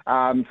 2.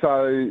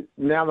 So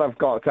now they've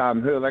got,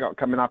 who have they got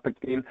coming up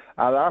again?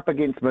 They're up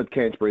against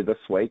Mid-Canterbury this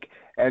week.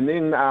 And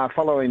then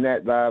following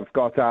that, they've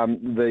got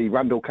the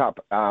Rundle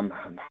Cup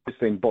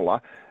hosting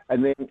Buller.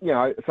 And then,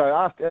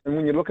 so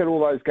when you look at all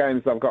those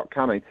games they've got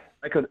coming,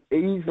 they could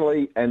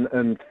easily, and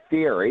in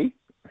theory,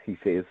 he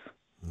says,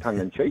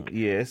 tongue-in-cheek,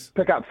 yes,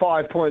 pick up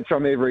 5 points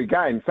from every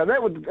game. So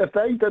that would, if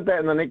they did that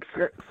in the next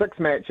 6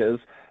 matches,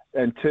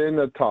 and turn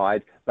the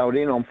tide, they would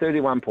end on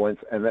 31 points,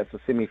 and that's the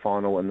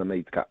semi-final in the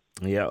Meads Cup.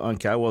 Yeah,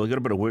 okay, well, they've got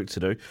a bit of work to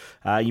do.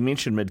 You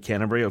mentioned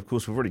Mid-Canterbury. Of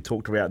course, we've already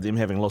talked about them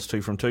having lost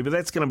 2 from 2, but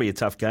that's going to be a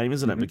tough game,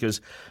 isn't it?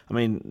 Because, I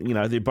mean,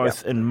 they're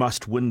both in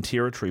must-win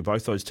territory,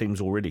 both those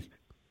teams already.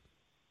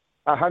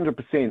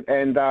 100%.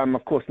 And,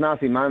 of course,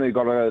 Nasi Manu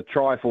got a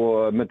try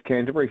for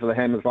Mid-Canterbury for the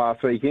Hammers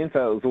last weekend,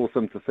 so it was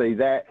awesome to see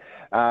that.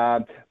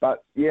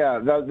 But, yeah,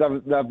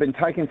 they've been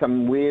taking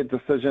some weird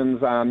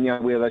decisions,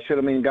 where they should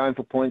have been going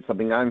for points. They've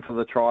been going for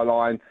the try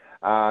line,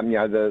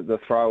 the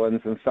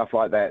throw-ins and stuff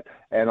like that.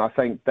 And I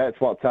think that's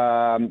what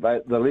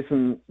the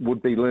lesson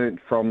would be learnt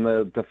from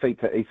the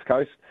defeat to East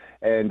Coast.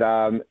 And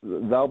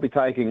they'll be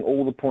taking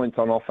all the points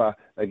on offer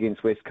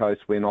against West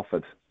Coast when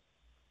offered.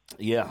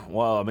 Yeah,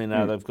 well, I mean,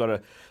 they've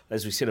got,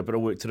 as we said, a bit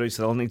of work to do,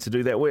 so they'll need to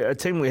do that. A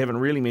team we haven't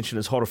really mentioned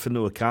is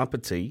Horowhenua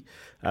Kapiti.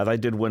 They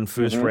did win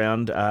first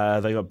round.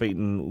 They got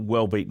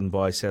well beaten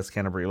by South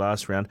Canterbury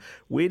last round.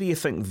 Where do you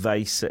think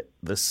they sit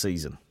this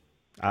season?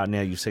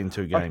 Now you've seen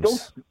 2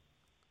 games.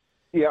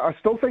 I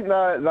still think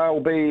they'll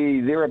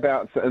be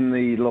thereabouts in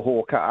the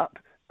Lahore Cup.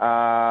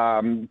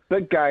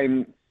 Big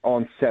game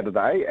on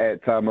Saturday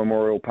at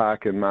Memorial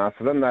Park in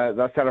Masterton.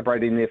 They're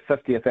celebrating their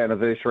 50th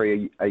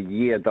anniversary, a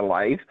year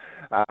delayed,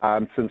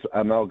 since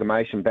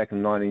amalgamation back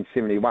in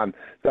 1971.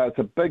 So it's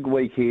a big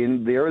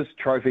weekend. There is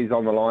trophies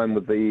on the line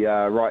with the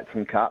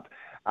Wrightson Cup.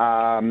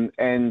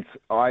 And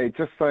I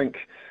just think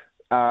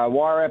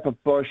Wairarapa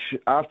Bush,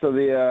 after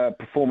their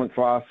performance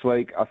last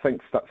week, I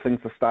think things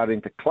are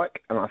starting to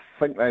click, and I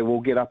think they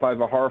will get up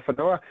over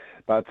Horowhenua.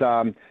 But,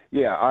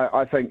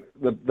 I think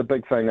the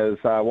big thing is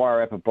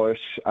Wairarapa Bush,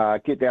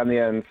 get down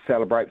there and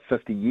celebrate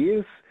 50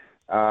 years.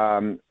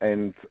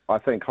 And I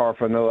think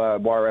Horowhenua,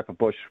 Wairarapa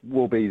Bush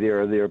will be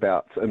there or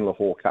thereabouts in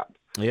Lahore Cup.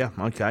 Yeah,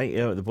 okay.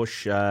 Yeah, the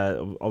Bush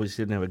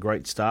obviously didn't have a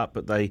great start,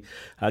 but they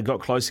got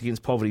close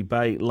against Poverty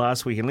Bay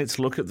last week. And let's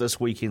look at this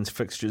weekend's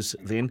fixtures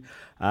then.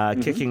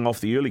 Kicking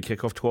off the early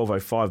kickoff,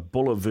 12:05,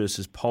 Buller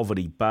versus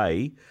Poverty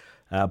Bay.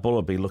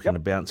 Buller be looking to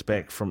bounce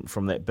back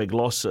from that big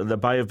loss. The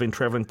Bay have been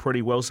travelling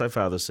pretty well so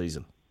far this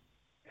season.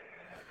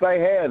 They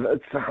have.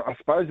 I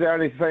suppose the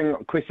only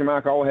question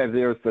mark I'll have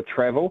there is the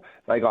travel.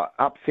 They got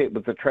upset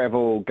with the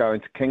travel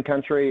going to King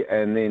Country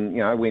and then,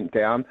 went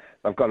down.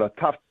 They've got a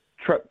tough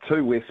trip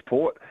to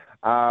Westport.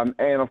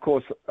 And, of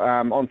course,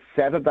 on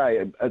Saturday,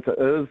 it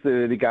is the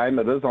early game.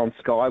 It is on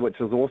Sky, which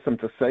is awesome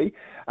to see.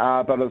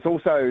 But it's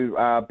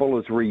also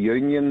Buller's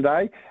reunion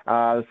day,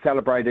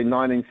 celebrating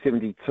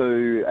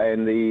 1972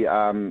 and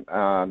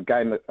the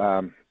game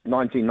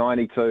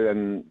 1992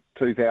 and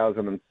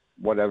 2000 and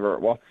whatever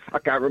it was. I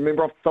can't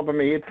remember off the top of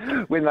my head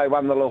when they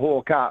won the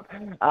Lahore Cup.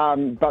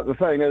 But the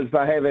thing is,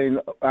 they're having,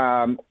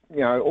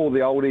 all the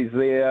oldies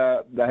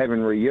there. They're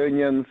having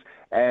reunions.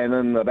 And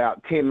in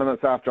about 10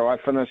 minutes after I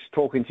finish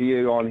talking to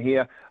you on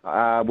here,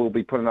 we'll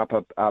be putting up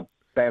a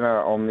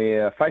banner on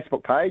their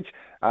Facebook page.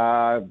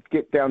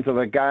 Get down to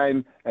the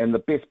game, and the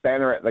best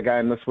banner at the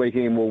game this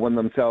weekend will win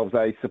themselves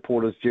a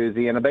supporter's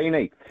jersey and a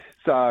beanie.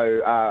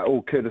 So,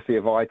 all courtesy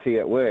of IT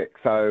at work.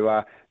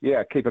 So,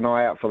 keep an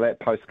eye out for that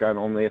post going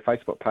on their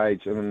Facebook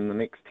page in the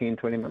next 10,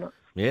 20 minutes.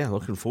 Yeah,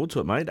 looking forward to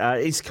it, mate.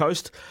 East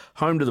Coast,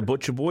 home to the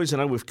Butcher Boys. I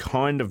know we've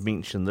kind of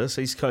mentioned this.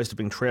 East Coast have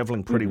been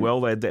travelling pretty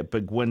well. They had that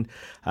big win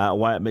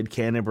away at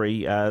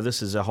Mid-Canterbury.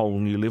 This is a whole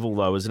new level,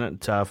 though,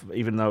 isn't it?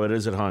 Even though it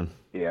is at home.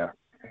 Yeah.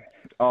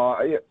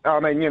 I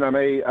mean, you know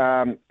me,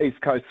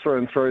 East Coast through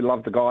and through.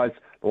 Love the guys.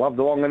 Love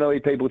the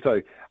Wanganui people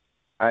too.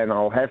 And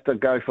I'll have to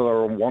go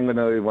for the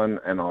Wanganui one,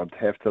 and I'd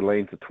have to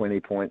lean to 20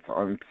 points.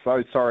 I'm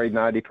so sorry,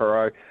 Nadi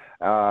Perot.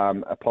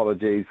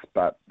 Apologies,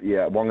 but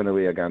yeah,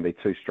 Wanganui are going to be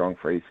too strong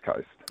for East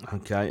Coast.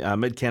 Okay,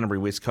 Mid-Canterbury,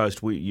 West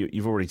Coast,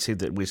 you've already said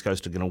that West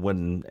Coast are going to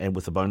win and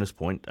with a bonus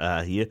point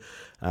here.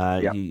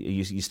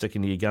 You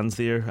sticking to your guns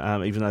there,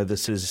 even though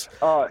this is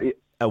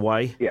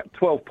away? Yeah,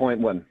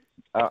 12-point win.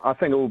 I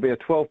think it will be a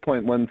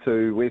 12-point win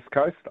to West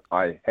Coast.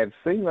 I have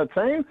seen the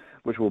team,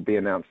 which will be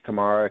announced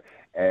tomorrow,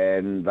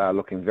 and they're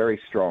looking very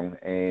strong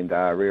and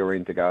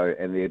rearing to go,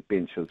 and their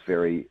bench is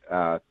very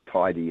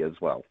tidy as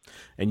well.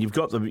 And you've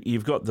got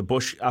the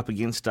Bush up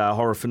against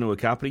Horowhenua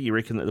Kapiti. You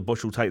reckon that the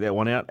Bush will take that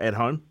one out at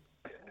home?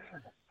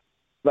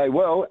 They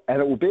will,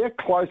 and it will be a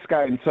close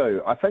game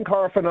too. I think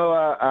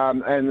Horowhenua,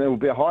 and it will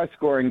be a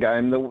high-scoring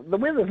game. The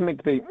weather's meant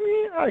to be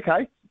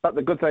okay, but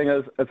the good thing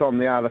is it's on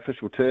the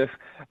artificial turf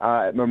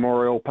at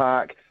Memorial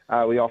Park.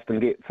 We often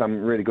get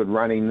some really good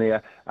running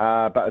there.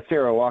 But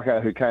Sarah Waka,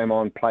 who came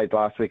on, played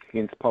last week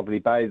against Poverty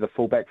Bay, the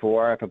fullback for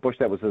Wairarapa Bush.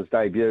 That was his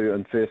debut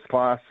in first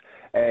class.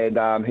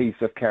 And he's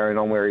just carrying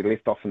on where he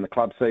left off in the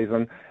club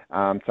season.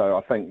 So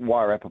I think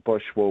Wairarapa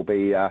Bush will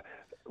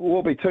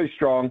be too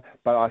strong,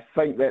 but I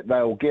think that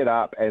they'll get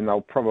up and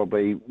they'll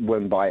probably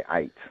win by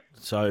 8.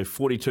 So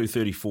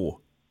 42-34.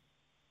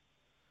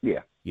 Yeah.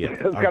 Yeah,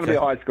 it's going to be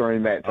a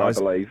high-scoring match, I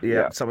believe.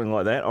 Yeah, something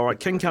like that. All right,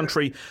 King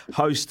Country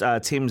host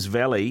Thames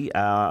Valley.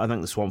 I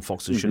think the Swamp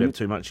Foxes should have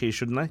too much here,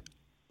 shouldn't they?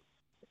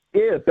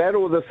 Yeah,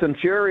 Battle of the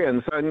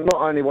Centurions. So not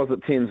only was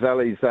it Thames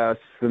Valley's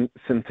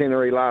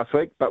centenary last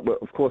week, but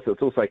of course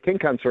it's also King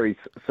Country's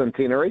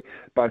centenary,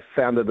 both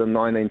founded in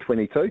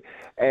 1922.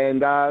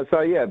 And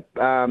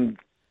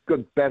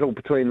good battle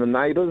between the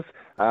neighbours.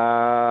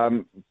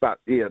 But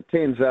yeah,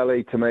 Thames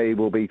Valley to me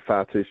will be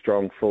far too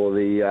strong for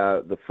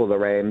the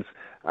Rams.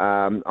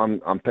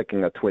 I'm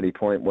picking a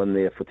 20-point win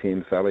there for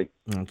Thames Valley.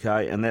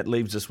 Okay, and that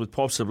leaves us with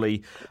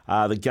possibly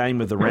the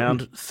game of the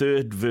round,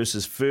 third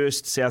versus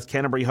first. South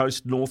Canterbury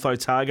host North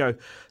Otago.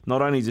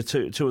 Not only the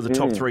two of the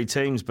top three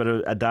teams, but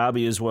a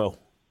derby as well.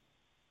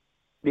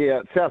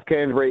 Yeah, South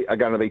Canterbury are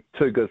going to be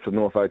too good for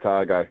North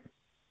Otago.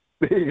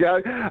 There you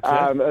go.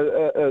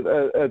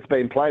 It's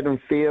been played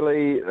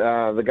unfairly.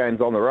 The game's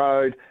on the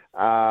road.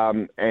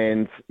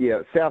 And,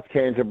 yeah, South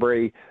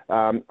Canterbury,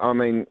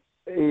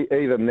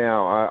 even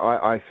now,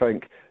 I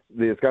think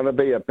there's going to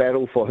be a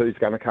battle for who's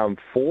going to come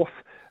fourth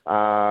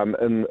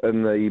in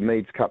the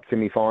Meads Cup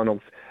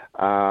semi-finals.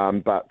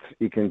 But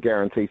you can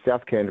guarantee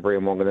South Canterbury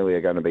and Wanganui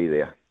are going to be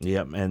there.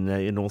 Yeah, and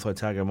North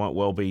Otago might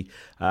well be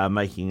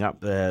making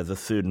up the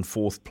third and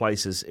fourth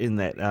places in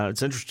that.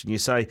 It's interesting you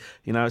say,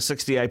 a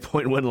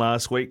 68-point win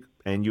last week,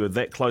 and you were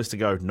that close to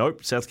go,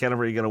 nope, South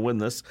Canterbury are going to win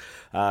this.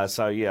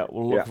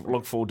 We'll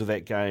look forward to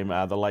that game,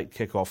 the late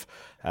kickoff,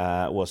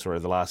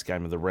 the last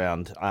game of the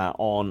round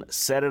on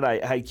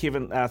Saturday. Hey,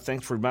 Kevin,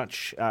 thanks very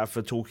much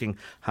for talking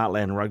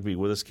Heartland Rugby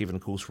with us. Kevin,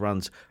 of course,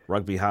 runs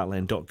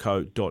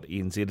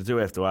rugbyheartland.co.nz. I do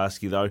have to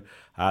ask you, though,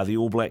 the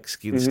All Blacks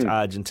against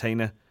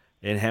Argentina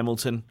in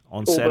Hamilton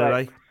on All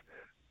Saturday.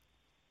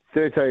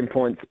 Blacks, 13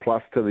 points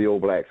plus to the All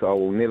Blacks. I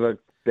will never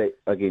bet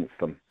against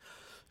them.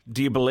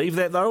 Do you believe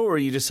that, though, or are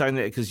you just saying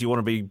that because you want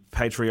to be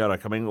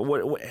patriotic? I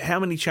mean, how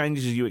many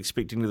changes are you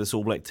expecting to this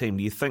All Black team?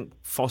 Do you think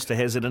Foster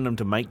has it in him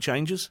to make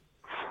changes?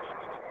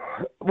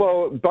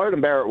 Well,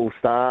 Bowden Barrett will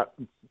start.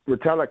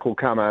 Retallick will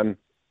come in.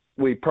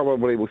 We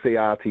probably will see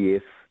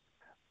RTS,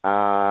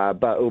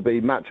 but it will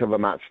be much of a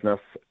muchness.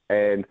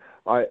 And,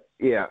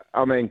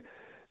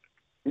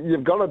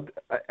 you've got to,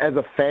 as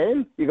a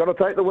fan, you've got to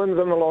take the wins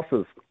and the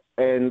losses.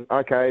 And,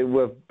 okay,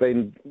 we've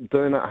been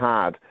doing it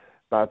hard.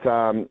 But,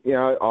 I'll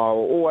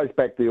always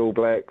back the All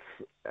Blacks,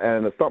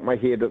 and it's not my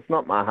head, it's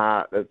not my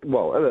heart. It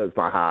is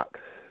my heart.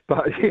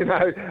 But,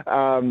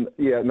 I'll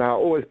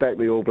always back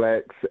the All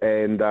Blacks,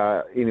 and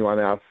anyone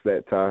else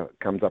that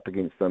comes up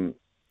against them,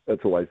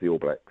 it's always the All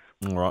Blacks.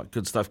 All right,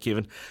 good stuff,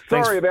 Kevin.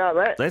 Sorry about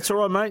that. That's all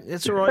right, mate.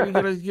 That's all right. You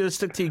got to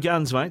stick to your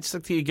guns, mate.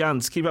 Stick to your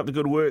guns. Keep up the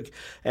good work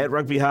at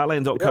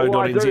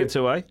rugbyheartland.co.nz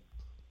too, eh?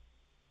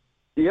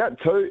 Yeah,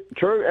 true.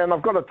 And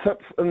I've got a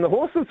tip in the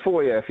horses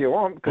for you if you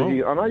want, because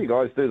I know you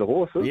guys do the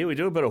horses. Yeah, we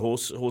do a bit of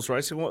horse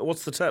racing.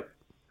 What's the tip?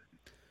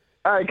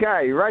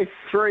 Okay, race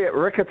 3 at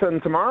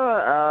Riccarton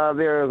tomorrow.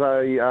 There is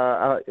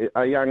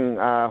a young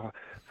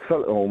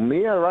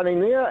mare running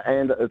there,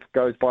 and it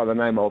goes by the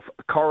name of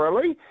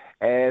Coralie,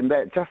 and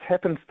that just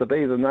happens to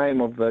be the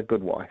name of the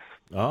good wife.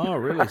 Oh,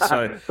 really?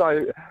 So,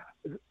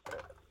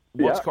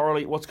 what's yeah.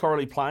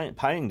 Coralie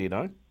paying? Do you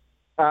know?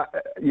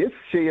 Yes,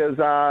 she is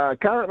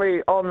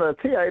currently on the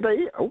TAB.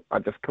 Oh, I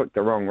just clicked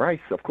the wrong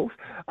race, of course.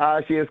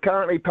 She is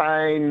currently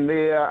paying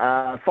there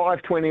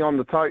 $5.20 on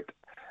the tote,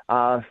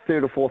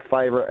 third or fourth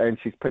favourite, and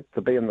she's picked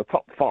to be in the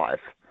top 5.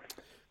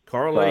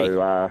 Coralie.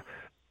 So,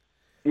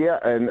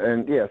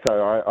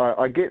 so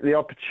I get the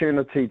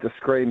opportunity to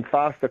scream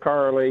faster,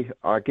 Coralie.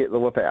 I get the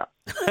whip out.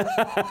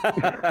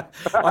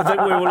 I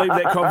think we will leave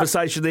that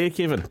conversation there,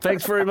 Kevin.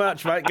 Thanks very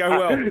much, mate. Go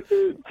well.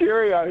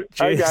 Cheerio.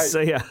 Cheers. Okay.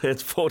 See ya.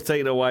 It's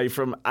 14 away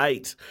from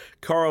 8.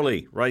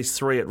 Coralie, race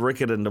 3 at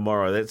Riccarton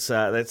tomorrow. That's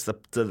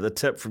the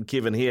tip from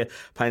Kevin here.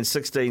 Paying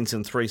 16s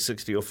and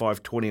 $3.60 or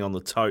 $5.20 on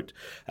the tote.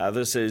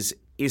 This is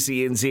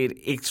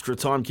SENZ Extra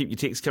Time. Keep your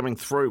texts coming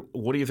through.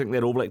 What do you think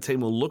that All Black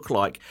team will look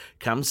like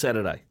come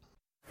Saturday?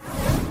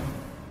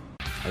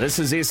 This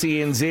is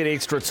SENZ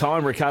Extra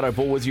Time. Ricardo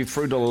Ball with you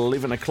through to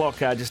 11 o'clock.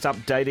 Just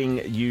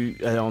updating you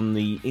on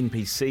the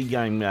NPC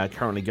game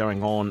currently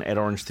going on at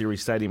Orange Theory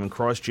Stadium in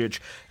Christchurch.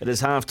 It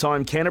is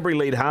half-time. Canterbury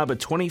lead Harbour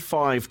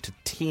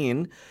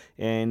 25-10,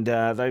 and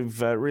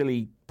they've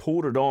really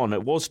poured it on.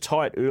 It was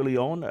tight early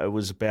on. It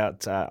was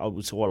about, it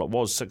was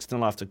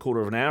 6-0 after a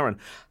quarter of an hour, and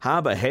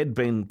Harbour had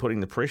been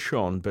putting the pressure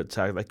on, but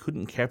they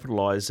couldn't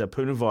capitalise.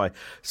 Punavai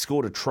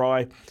scored a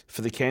try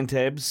for the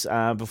Cantabs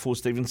before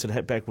Stevenson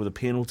hit back with a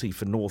penalty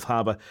for North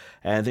Harbour,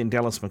 and then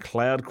Dallas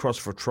McLeod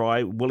crossed for a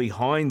try. Willie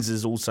Hines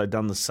has also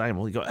done the same.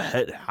 Well, he got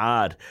hit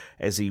hard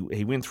as he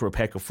went through a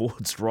pack of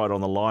forwards right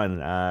on the line,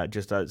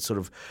 just sort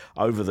of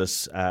over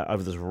this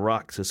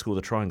ruck to score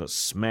the try, and got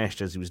smashed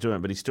as he was doing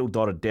it, but he still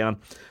dotted down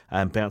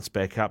and bounced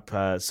back up.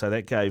 So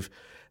that gave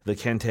the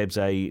Cantabs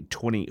a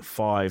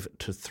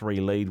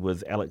 25-3 lead,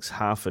 with Alex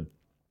Harford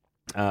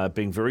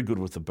being very good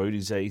with the boot.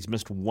 He's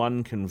missed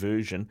one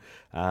conversion,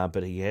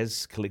 but he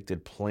has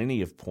collected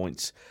plenty of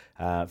points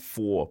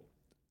for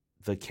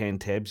the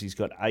Cantabs. He's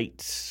got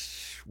 8.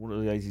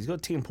 He's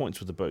got 10 points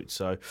with the boot,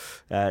 so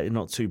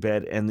not too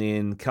bad. And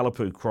then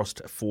Kalapu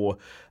crossed for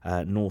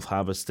North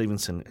Harbour.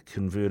 Stevenson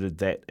converted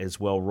that as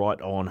well right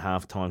on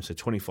half-time, so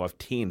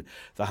 25-10,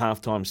 the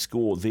half-time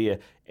score there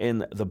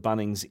in the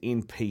Bunnings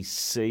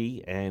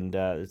NPC, and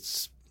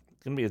it's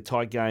going to be a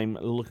tight game.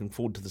 Looking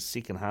forward to the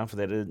second half of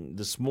that.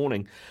 This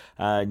morning,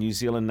 New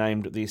Zealand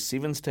named their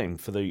sevens team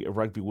for the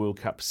Rugby World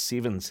Cup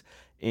Sevens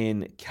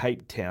in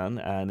Cape Town.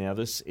 Now,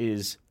 this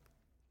is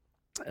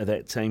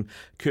that team.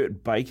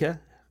 Kurt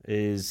Baker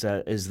is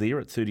there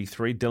at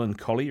 33. Dylan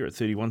Collier at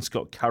 31.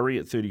 Scott Curry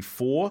at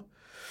 34.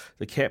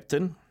 The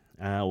captain,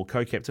 or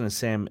co-captain, is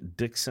Sam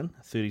Dixon,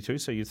 32.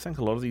 So you'd think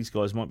a lot of these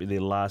guys might be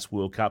their last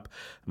World Cup.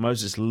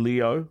 Moses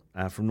Leo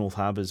from North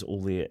Harbour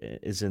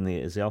is in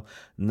there as well.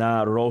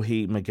 Ngā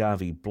Rohi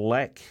Magavi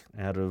Black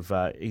out of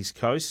East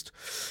Coast.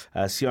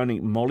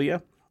 Sione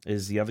Molia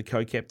is the other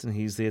co-captain.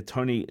 He's there.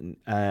 Tony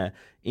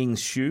Ing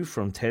Shu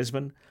from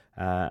Tasman.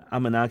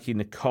 Amanaki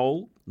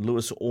Nicole,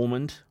 Lewis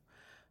Ormond,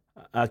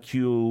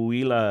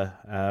 Akuila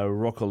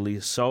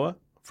Rokolisoa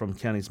from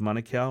Counties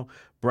Manukau,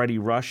 Brady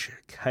Rush,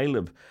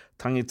 Caleb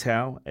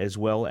Tangitau as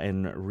well,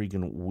 and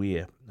Regan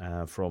Ware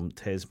from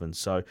Tasman.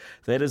 So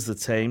that is the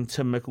team.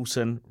 Tim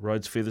Mickelson,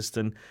 Rhodes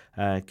Featherston,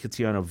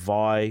 Kitiona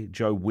Vai,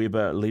 Joe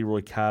Webber,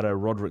 Leroy Carter,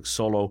 Roderick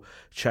Solo,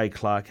 Shay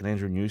Clark and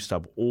Andrew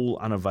Newstub, all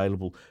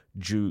unavailable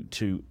due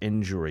to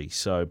injury.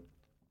 So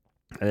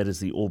that is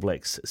the All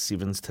Blacks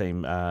Sevens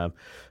team.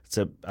 It's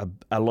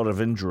a lot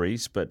of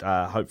injuries, but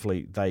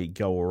hopefully they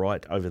go all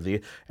right over there.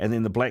 And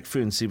then the Black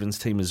Fern Sevens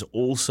team has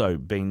also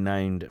been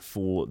named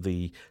for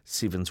the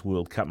Sevens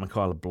World Cup.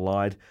 Michaela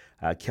Blyde,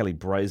 Kelly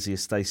Brazier,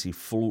 Stacey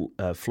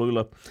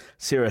Flula,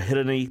 Sarah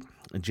Hiddeny,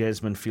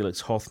 Jasmine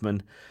Felix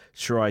Hoffman,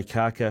 Shirai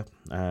Kaka,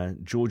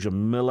 Georgia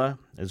Miller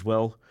as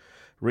well,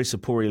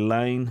 Resapori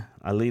Lane,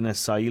 Alina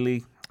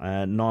Saili,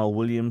 Niall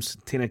Williams,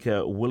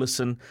 Tenika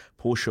Willison,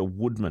 Portia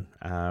Woodman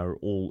are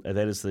all.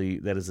 That is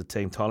the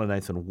team. Tyler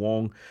Nathan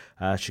Wong,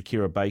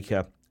 Shakira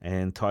Baker,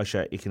 and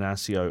Taisha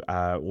Ignaccio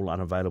are all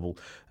unavailable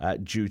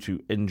due to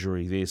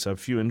injury there. So a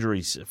few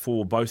injuries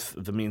for both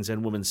the men's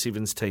and women's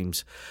sevens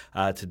teams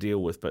to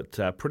deal with,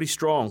 but pretty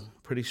strong.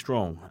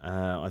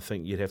 I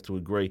think you'd have to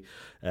agree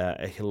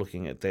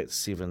looking at that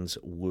Sevens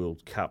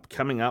World Cup.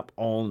 Coming up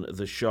on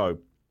the show,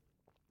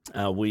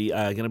 we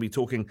are going to be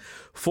talking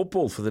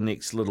football for the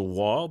next little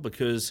while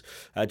because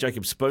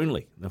Jacob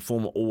Spoonley, the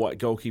former All-White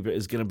goalkeeper,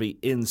 is going to be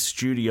in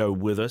studio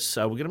with us.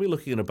 We're going to be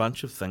looking at a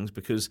bunch of things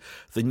because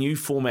the new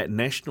format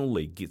National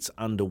League gets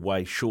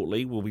underway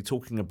shortly. We'll be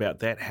talking about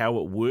that, how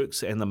it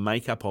works and the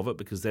makeup of it,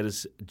 because that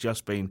has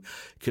just been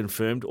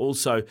confirmed.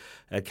 Also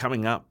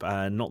coming up,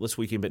 not this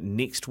weekend but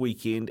next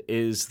weekend,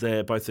 is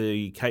both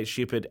the Kate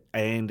Shepherd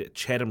and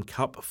Chatham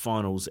Cup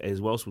finals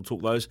as well. So we'll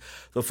talk those.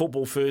 The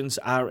Football Ferns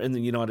are in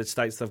the United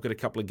States. They've got a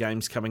couple of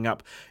games coming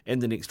up in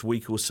the next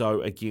week or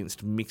so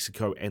against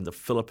Mexico and the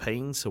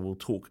Philippines, so we'll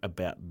talk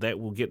about that.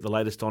 We'll get the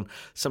latest on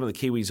some of the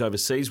Kiwis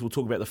overseas. We'll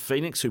talk about the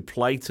Phoenix, who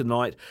play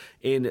tonight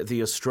in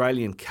the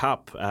Australian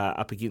Cup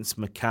up against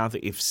Macarthur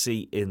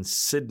FC in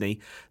Sydney.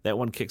 That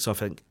one kicks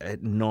off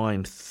at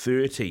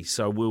 9:30,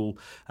 so we'll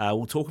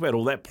talk about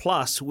all that.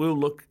 Plus, we'll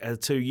look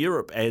to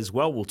Europe as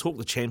well. We'll talk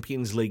the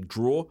Champions League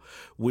draw.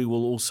 We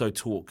will also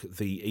talk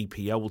the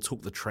EPL. We'll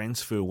talk the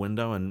transfer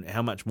window and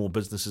how much more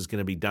business is going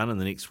to be done in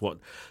the next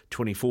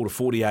 24 to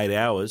 48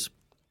 hours.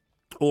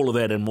 All of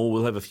that and more.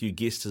 We'll have a few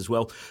guests as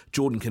well.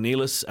 Jordan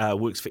Cornelis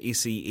works for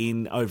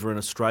SEN over in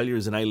Australia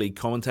as an A-League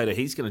commentator.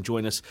 He's going to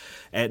join us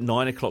at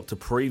 9 o'clock to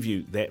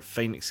preview that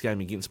Phoenix game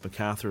against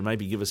Macarthur and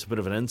maybe give us a bit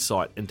of an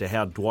insight into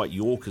how Dwight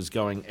York is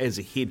going as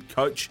a head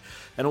coach.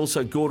 And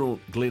also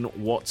Glenn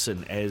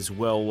Watson as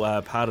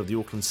well, part of the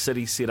Auckland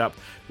City setup.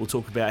 We'll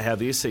talk about how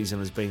their season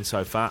has been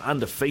so far,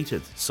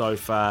 undefeated so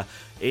far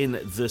in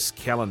this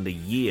calendar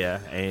year,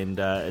 and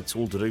it's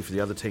all to do for the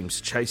other teams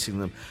chasing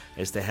them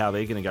as to how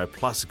they're going to go.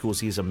 Plus, of course,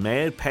 he's a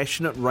mad,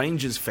 passionate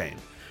Rangers fan,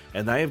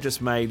 and they have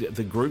just made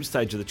the group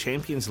stage of the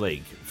Champions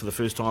League for the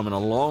first time in a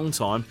long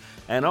time.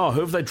 And who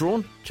have they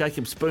drawn?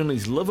 Jacob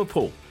Spoonley's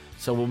Liverpool.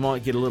 So we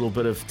might get a little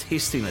bit of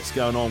testiness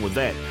going on with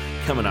that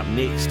coming up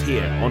next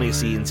here on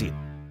SENZ.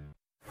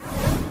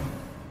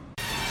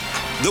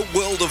 The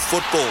world of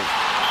football,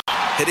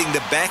 hitting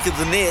the back of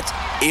the net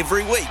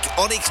every week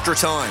on Extra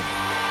Time.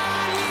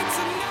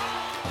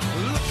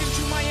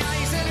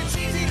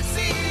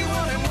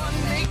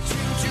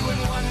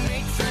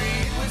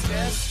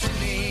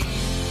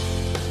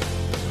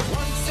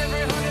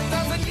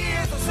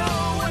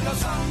 The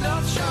sun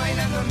doth shine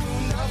and the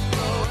moon doth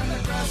glow and the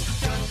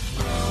grass doth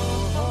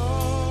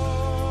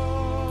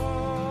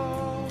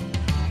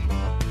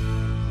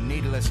grow.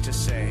 Needless to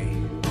say,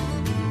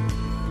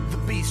 the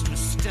beast was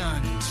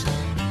stunned.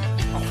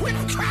 A whip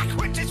crack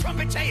went his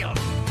trumpet tail,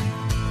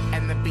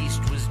 and the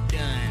beast was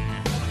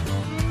done.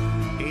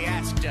 He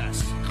asked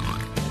us,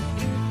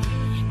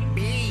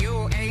 "Be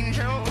you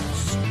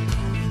angels?"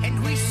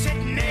 And we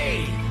said,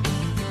 "Nay,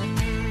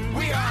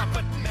 we are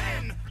but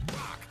men."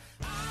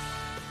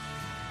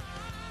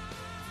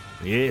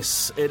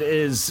 Yes, it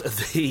is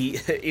the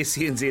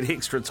SENZ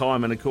Extra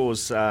Time, and of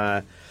course,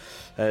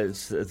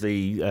 it's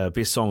the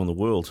best song in the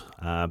world,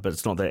 but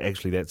it's not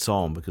actually that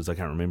song because I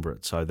can't remember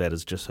it. So that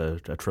is just a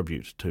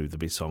tribute to the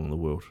best song in the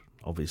world.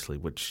 obviously,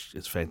 which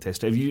is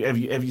fantastic. Have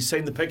you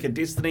seen the pick of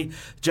Destiny,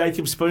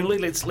 Jacob Spoonley?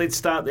 Let's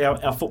start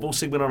our football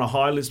segment on a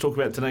high. Let's talk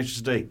about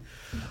Tenacious D.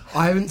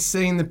 I haven't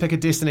seen the pick of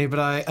Destiny, but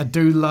I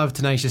do love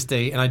Tenacious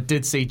D, and I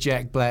did see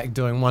Jack Black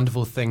doing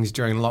wonderful things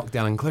during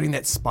lockdown, including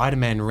that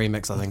Spider-Man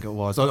remix, I think it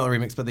was. Oh, not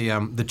remix, but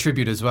the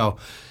tribute as well.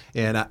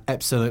 Yeah, an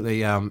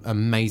absolutely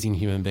amazing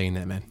human being,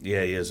 that man.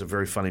 Yeah, he is a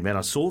very funny man.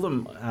 I saw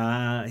them.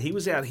 He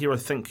was out here, I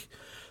think,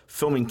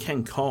 filming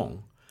King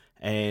Kong.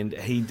 And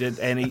he did,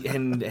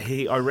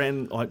 I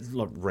ran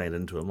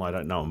into him. I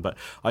don't know him, but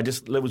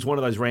it was one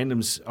of those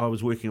randoms. I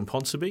was working in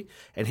Ponsonby,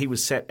 and he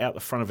was sat out the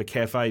front of a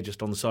cafe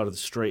just on the side of the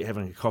street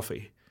having a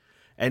coffee.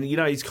 And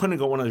he's kind of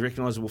got one of those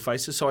recognisable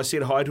faces. So I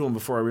said hi to him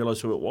before I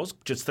realised who it was,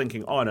 just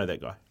thinking, I know that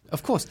guy.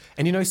 Of course,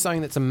 and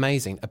something that's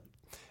amazing.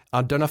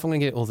 I don't know if I'm going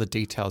to get all the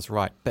details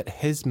right, but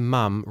his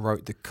mum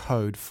wrote the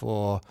code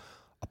for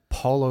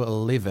Apollo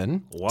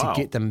 11 to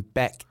get them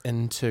back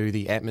into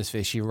the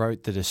atmosphere. She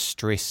wrote the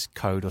distress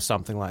code or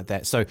something like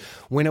that. So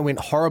when it went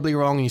horribly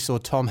wrong and you saw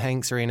Tom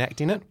Hanks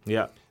reenacting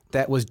it,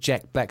 that was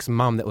Jack Black's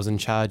mum that was in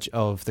charge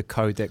of the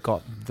code that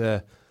got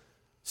the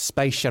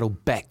space shuttle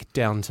back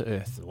down to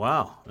Earth.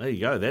 Wow, there you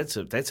go. That's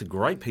a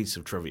great piece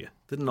of trivia.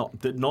 Did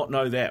not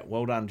know that.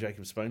 Well done,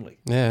 Jacob Spoonley.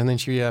 Yeah, and then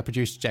she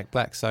produced Jack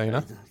Black, so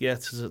Yeah,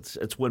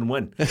 it's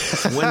win-win.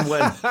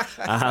 Win-win.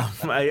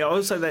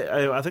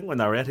 I think when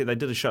they were out here, they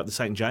did a show at the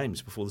St.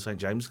 James before the St.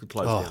 James could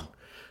close down.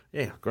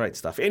 Yeah, great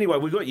stuff. Anyway,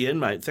 we got you in,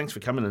 mate. Thanks for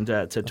coming in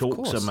to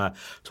talk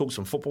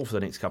some football for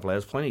the next couple of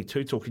hours. Plenty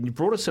to talk. And you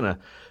brought us in a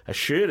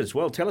shirt as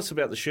well. Tell us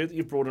about the shirt that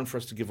you brought in for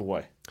us to give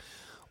away.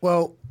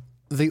 Well,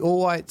 the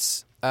All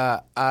Whites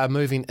are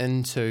moving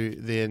into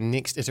their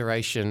next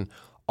iteration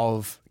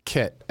of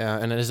kit,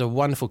 and it is a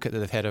wonderful kit that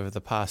they've had over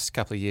the past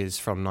couple of years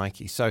from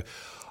Nike. So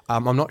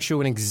I'm not sure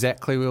when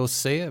exactly we'll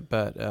see it,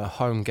 but a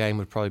home game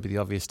would probably be the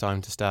obvious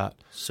time to start.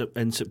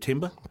 In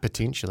September?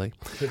 Potentially.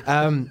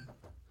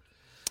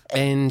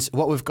 And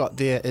what we've got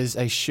there is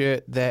a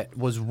shirt that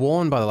was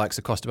worn by the likes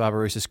of Costa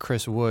Barbarousa's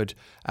Chris Wood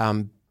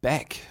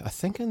back, I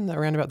think,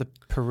 around about the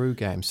Peru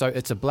game. So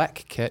it's a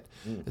black kit.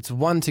 It's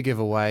one to give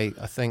away.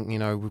 I think,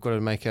 we've got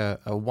to make a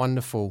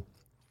wonderful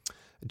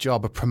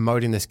job of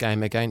promoting this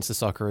game against the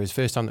Socceroos.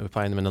 First time that we're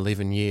playing them in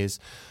 11 years.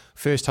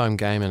 First home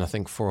game in, I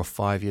think, 4 or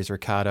 5 years,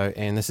 Ricardo.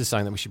 And this is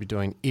something that we should be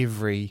doing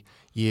every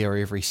year or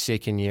every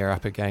second year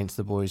up against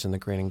the boys in the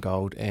green and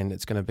gold. And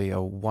it's going to be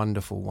a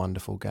wonderful,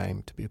 wonderful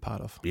game to be a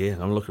part of. Yeah,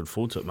 I'm looking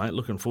forward to it, mate.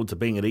 Looking forward to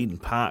being at Eden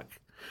Park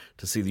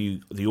to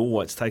see the All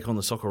Whites take on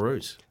the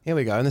Socceroos. Here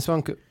we go. And this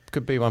one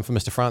could be one for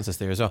Mr. Francis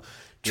there as well.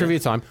 Trivia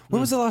time.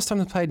 When was the last time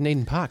they played in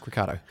Eden Park,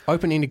 Ricardo?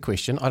 Open-ended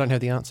question. I don't have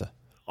the answer.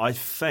 I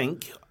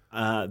think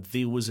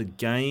there was a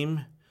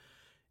game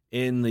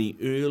in the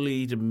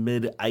early to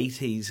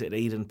mid-'80s at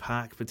Eden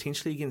Park,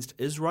 potentially against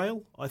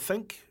Israel, I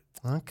think.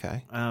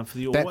 Okay. For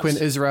the All Back Whites.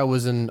 when Israel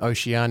was in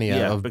Oceania.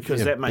 Yeah,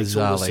 because that makes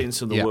all the bizarrely.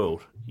 sense in the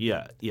world.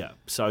 Yeah.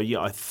 So,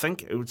 I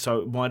think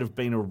it might have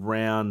been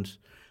around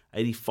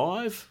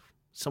 85,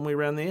 somewhere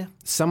around there.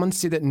 Someone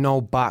said that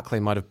Noel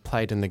Barkley might have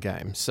played in the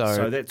game.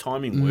 So that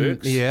timing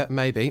works. Yeah,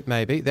 maybe.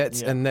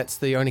 And that's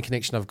the only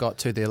connection I've got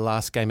to their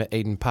last game at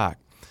Eden Park.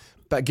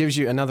 But it gives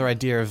you another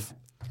idea of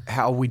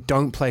how we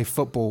don't play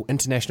football,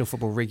 international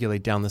football, regularly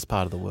down this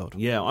part of the world.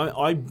 Yeah,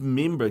 I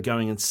remember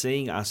going and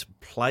seeing us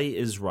play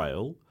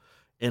Israel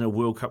in a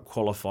World Cup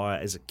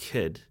qualifier as a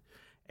kid,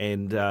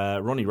 and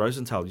Ronnie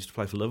Rosenthal used to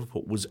play for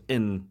Liverpool, was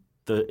in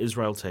the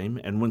Israel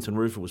team, and Winton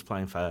Rufer was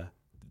playing for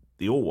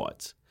the All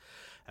Whites.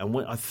 And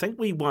I think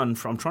we won,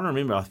 I'm trying to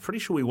remember, I'm pretty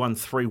sure we won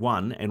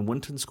 3-1, and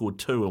Winton scored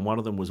 2, and one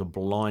of them was a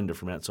blinder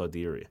from outside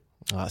the area.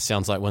 Oh, it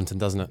sounds like Winton,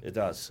 doesn't it? It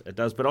does.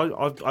 But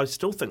I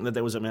still think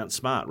that was at Mount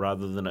Smart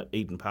rather than at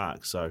Eden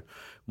Park, so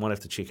might have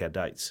to check our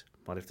dates.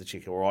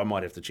 Or I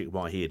might have to check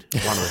my head.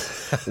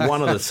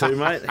 One of the two,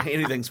 mate.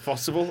 Anything's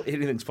possible.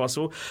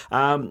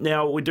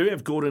 Now, we do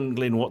have Gordon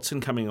Glenn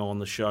Watson coming on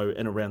the show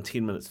in around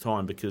 10 minutes'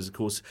 time because, of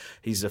course,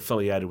 he's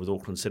affiliated with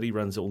Auckland City,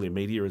 runs all their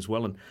media as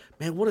well. And,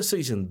 man, what a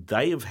season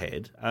they have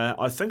had.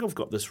 I think I've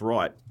got this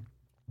right.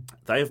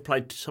 They have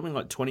played something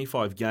like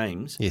 25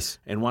 games. Yes.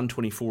 And won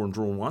 24 and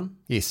drawn 1.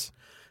 Yes.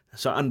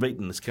 So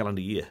unbeaten this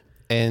calendar year.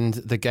 And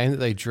the game that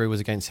they drew was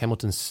against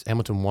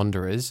Hamilton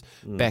Wanderers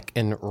back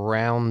in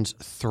round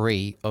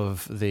 3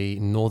 of the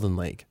Northern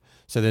League.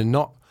 So they're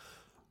not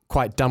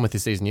quite done with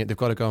this season yet. They've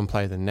got to go and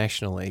play the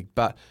National League.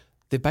 But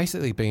they've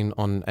basically been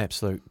on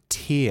absolute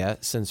tear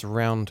since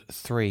round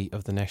 3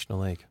 of the National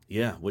League.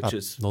 Yeah, which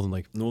is Northern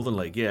League. Northern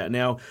League, yeah.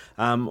 Now,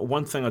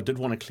 one thing I did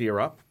want to clear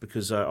up,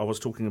 because I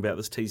was talking about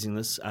this, teasing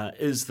this,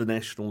 is the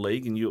National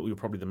League, and you're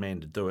probably the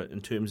man to do it,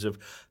 in terms of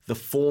the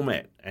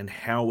format and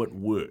how it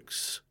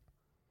works.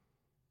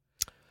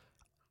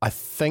 I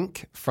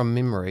think, from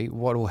memory,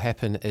 what will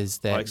happen is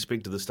that... I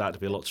expected the start to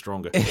be a lot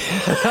stronger.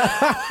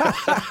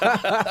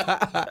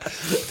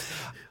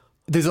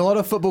 There's a lot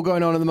of football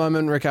going on at the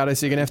moment, Ricardo,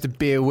 so you're going to have to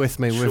bear with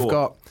me. Sure. We've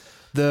got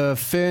The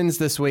Ferns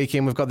this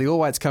weekend, we've got the All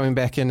Whites coming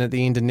back in at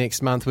the end of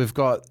next month. We've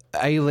got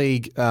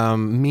A-League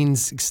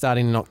men's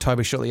starting in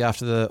October shortly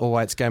after the All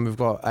Whites game. We've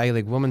got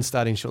A-League women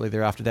starting shortly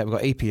thereafter that. We've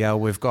got EPL.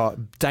 We've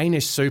got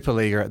Danish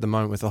Superliga at the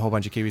moment with a whole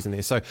bunch of Kiwis in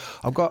there. So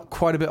I've got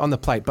quite a bit on the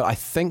plate. But I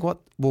think what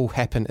will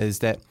happen is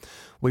that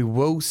we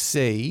will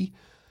see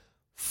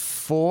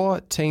 4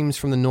 teams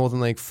from the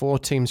Northern League, 4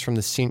 teams from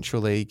the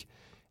Central League,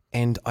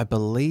 and I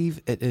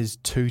believe it is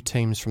 2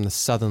 teams from the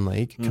Southern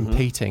League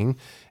competing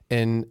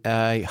in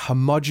a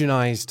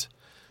homogenised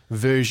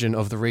version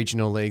of the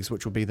regional leagues,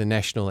 which will be the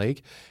National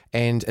League.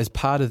 And as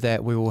part of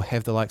that, we will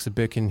have the likes of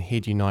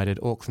Birkenhead United,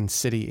 Auckland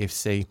City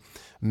FC,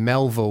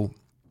 Melville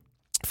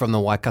from the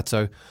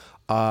Waikato,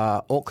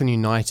 Auckland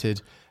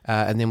United,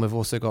 and then we've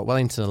also got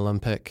Wellington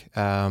Olympic,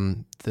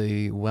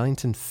 the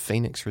Wellington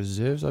Phoenix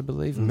Reserves, I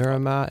believe,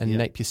 Miramar and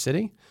Napier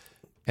City,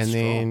 and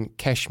then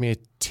Kashmir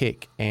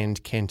Tech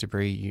and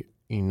Canterbury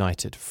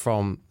United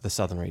from the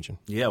Southern region.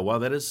 Yeah,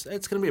 well, it's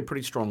going to be a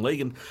pretty strong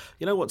league. And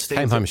you know what stands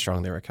Came home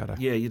strong there, Ricardo.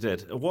 Yeah, you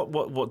did.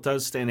 What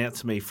does stand out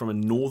to me from a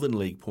Northern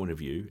League point of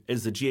view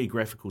is the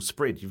geographical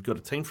spread. You've got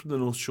a team from the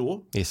North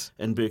Shore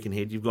in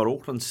Birkenhead. You've got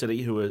Auckland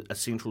City, who are a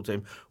central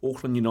team,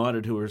 Auckland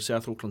United, who are a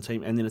South Auckland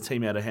team, and then a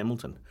team out of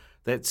Hamilton.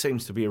 That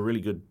seems to be a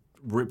really good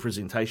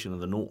representation of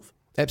the North.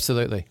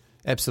 Absolutely.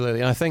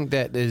 And I think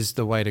that is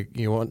the way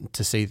you want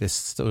to see this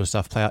sort of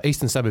stuff play out.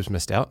 Eastern Suburbs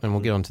missed out, and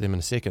we'll get on to them in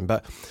a second.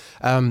 But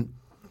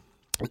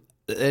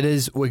it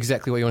is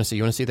exactly what you want to see.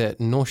 You want to see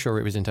that North Shore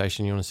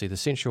representation, you want to see the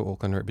Central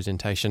Auckland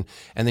representation,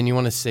 and then you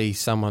want to see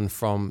someone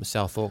from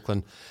South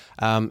Auckland.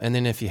 And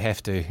then if you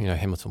have to,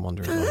 Hamilton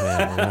Wanderers.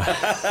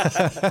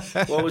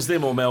 Well, it was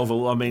them or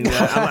Melville. I mean,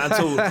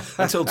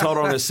 until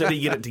Tauranga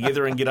City get it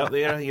together and get up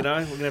there, we're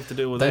going to have to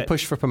deal with that. They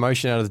pushed for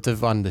promotion out of the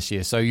Div 1 this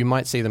year, so you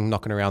might see them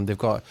knocking around. They've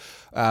got...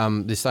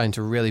 they're starting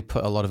to really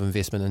put a lot of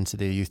investment into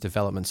their youth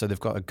development, so they've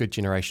got a good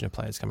generation of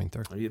players coming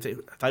through.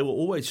 They were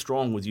always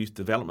strong with youth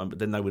development, but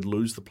then they would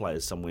lose the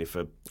players somewhere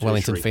for tertiary.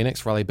 Wellington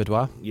Phoenix, Raleigh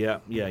Boudoir. Yeah.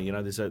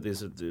 There's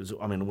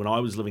I mean, when I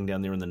was living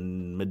down there in the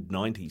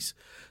mid-90s,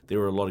 there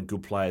were a lot of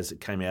good players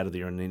that came out of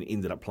there and then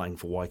ended up playing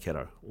for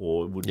Waikato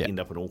or would end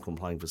up in Auckland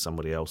playing for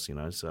somebody else.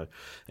 So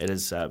it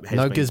is.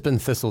 No Gisborne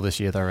Thistle this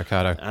year, though,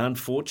 Ricardo.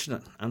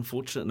 Unfortunate.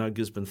 No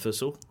Gisborne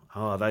Thistle.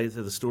 Oh, they're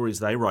the stories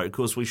they wrote. Of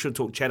course, we should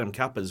talk Chatham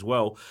Cup as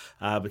well,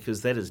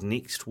 because that is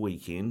next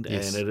weekend,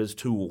 and it is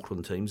 2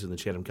 Auckland teams in the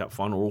Chatham Cup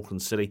final,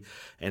 Auckland City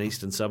and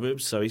Eastern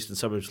Suburbs. So Eastern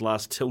Suburbs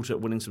last tilt at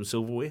winning some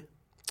silverware.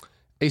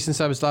 Eastern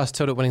Suburbs last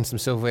tilt at winning some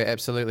silverware,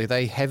 absolutely.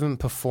 They haven't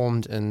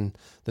performed in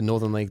the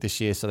Northern League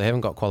this year, so they haven't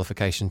got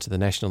qualification to the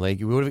National League.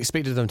 We would have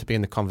expected them to be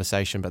in the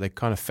conversation, but they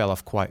kind of fell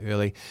off quite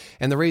early.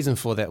 And the reason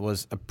for that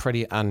was a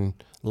pretty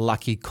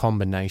unlucky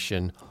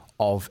combination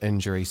of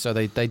injuries. So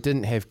they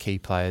didn't have key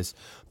players.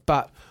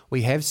 But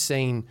we have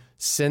seen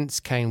since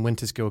Kane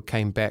Wintersgill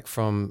came back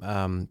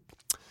from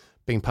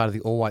being part of the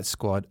All White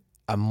squad,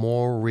 a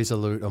more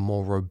resolute, a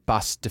more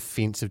robust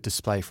defensive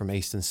display from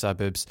Eastern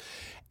Suburbs.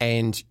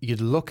 And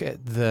you'd look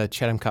at the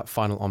Chatham Cup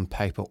final on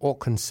paper,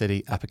 Auckland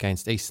City up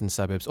against Eastern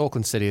Suburbs.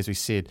 Auckland City, as we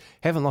said,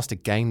 haven't lost a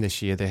game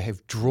this year. They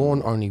have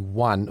drawn only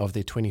 1 of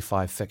their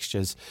 25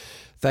 fixtures.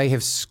 They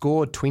have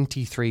scored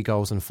 23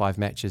 goals in 5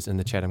 matches in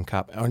the Chatham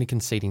Cup, only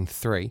conceding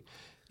 3.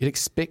 You'd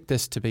expect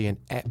this to be an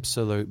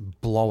absolute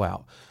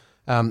blowout.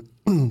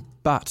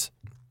 But,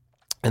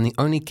 and the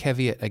only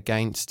caveat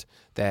against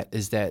that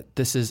is that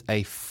this is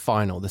a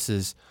final. This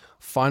is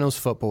finals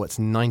football. It's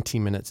 90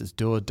 minutes. It's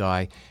do or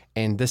die.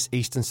 And this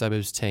Eastern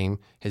Suburbs team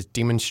has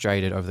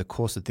demonstrated over the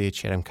course of their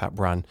Chatham Cup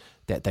run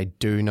that they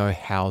do know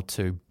how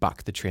to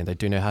buck the trend. They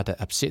do know how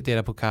to upset the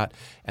apple cart,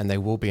 and they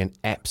will be an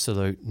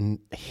absolute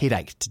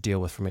headache to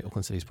deal with from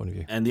Auckland City's point of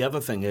view. And the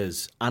other thing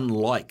is,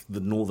 unlike the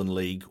Northern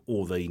League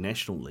or the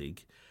National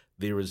League,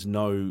 there is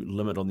no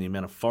limit on the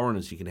amount of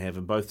foreigners you can have,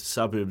 and both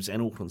Suburbs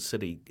and Auckland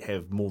City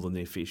have more than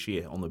their fair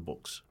share on their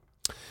books.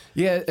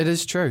 Yeah, it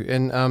is true.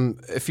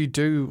 And if you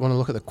do want to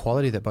look at the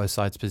quality that both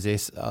sides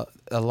possess,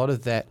 a lot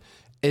of that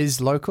is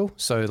local.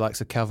 So like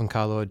Calvin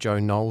Carlo, Joe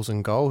Knowles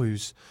in goal,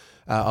 who's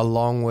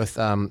along with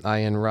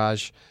Ayan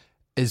Raj,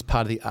 is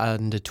part of the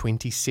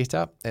under-20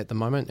 setup at the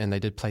moment, and they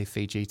did play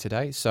Fiji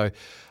today. So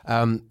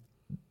it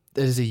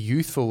is a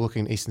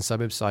youthful-looking Eastern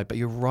Suburbs side, but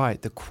you're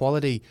right, the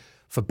quality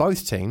for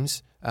both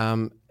teams,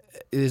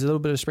 there's a little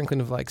bit of sprinkling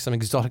of like some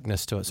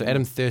exoticness to it. So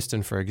Adam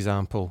Thurston, for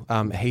example,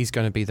 he's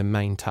going to be the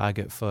main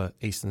target for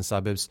Eastern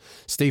Suburbs.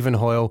 Stephen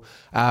Hoyle,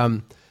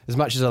 as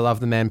much as I love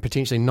the man,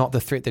 potentially not the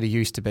threat that he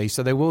used to be.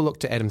 So they will look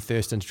to Adam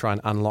Thurston to try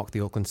and unlock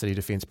the Auckland City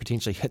defence,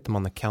 potentially hit them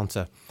on the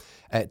counter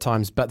at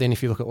times. But then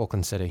if you look at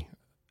Auckland City,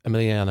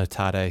 Emiliano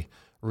Tade,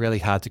 really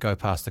hard to go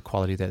past the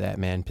quality that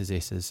man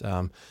possesses.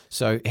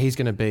 So he's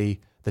going to be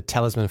the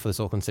talisman for this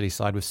Auckland City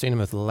side. We've seen him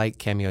with late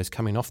cameos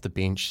coming off the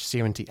bench,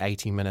 70,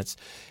 80 minutes.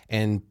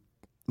 And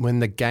when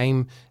the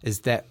game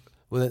is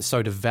when it's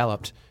so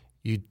developed,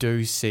 you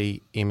do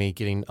see Emmy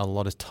getting a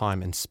lot of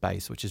time and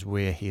space, which is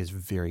where he is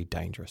very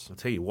dangerous. I'll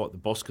tell you what, the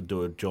boss could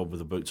do a job with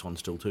the boots on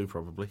still too,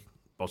 probably.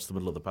 Boss the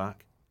middle of the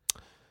park.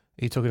 Are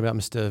you talking about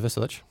Mr.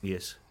 Visilic?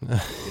 Yes.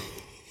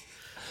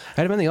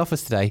 Had him in the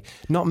office today,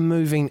 not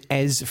moving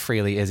as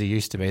freely as he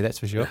used to be, that's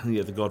for sure.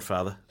 Yeah, the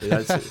Godfather.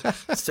 Yeah,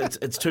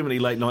 it's too many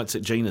late nights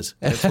at Gina's.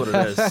 That's what it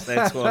is.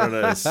 That's what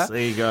it is. There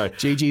you go.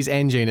 GG's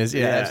and Gina's,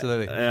 yeah,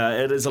 absolutely.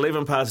 It is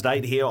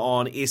 11:08 here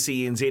on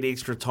SENZ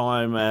Extra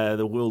Time,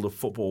 the world of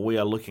football. We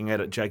are looking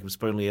at it, Jacob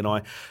Spoonley and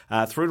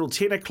I, through till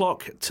 10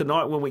 o'clock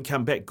tonight. When we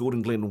come back,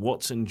 Gordon Glenn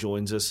Watson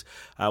joins us.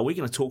 We're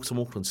going to talk some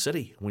Auckland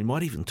City. We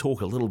might even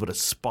talk a little bit of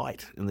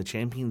spite in the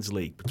Champions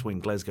League between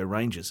Glasgow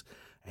Rangers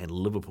and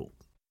Liverpool.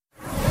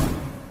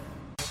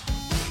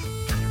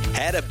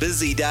 Had a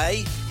busy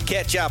day?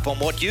 Catch up on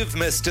what you've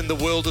missed in the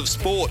world of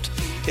sport.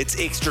 It's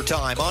Extra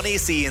Time on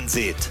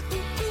SENZ.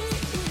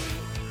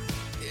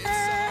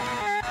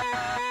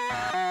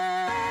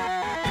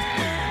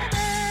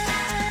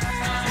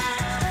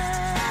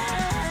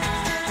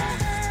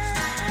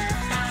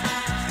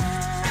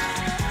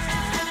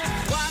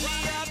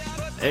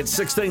 It's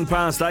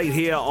 8:16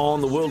 here on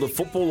the world of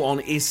football on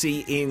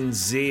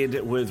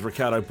SENZ with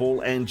Ricardo Ball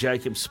and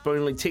Jacob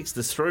Spoonley. Text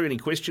us through any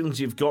questions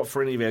you've got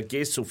for any of our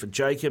guests or for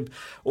Jacob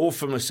or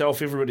for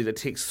myself. Everybody that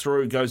texts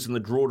through goes in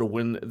the draw to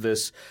win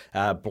this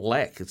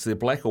black. It's their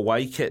black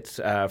away kit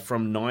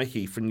from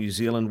Nike for New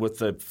Zealand with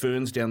the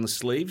ferns down the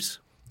sleeves.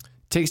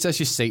 Text us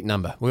your seat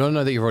number. We all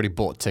know that you've already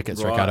bought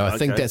tickets, Right, Ricardo. I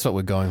think okay. that's what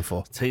we're going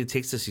for.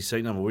 Text us your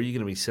seat number. Where are you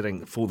going to be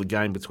sitting for the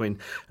game between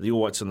the All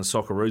Whites and the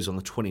Socceroos on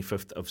the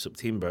 25th of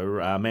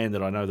September? A man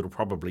that I know that will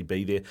probably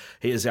be there.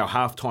 He is our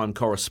halftime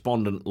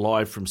correspondent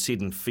live from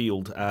Seddon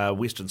Field,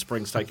 Western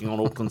Springs taking on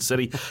Auckland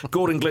City.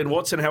 Gordon Glenn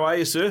Watson, how are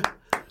you, sir?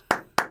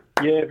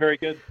 Yeah, very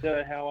good.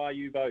 How are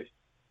you both?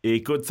 Yeah,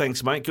 good,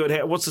 thanks, mate.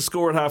 Good. What's the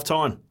score at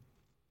halftime?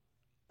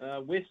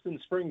 Western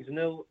Springs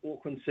 0,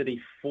 Auckland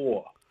City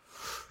 4.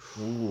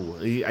 Ooh,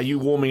 are you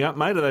warming up,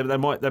 mate? Or they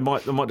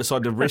might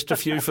decide to rest a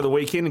few for the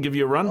weekend and give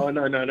you a run. Oh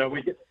no.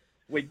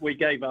 We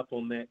gave up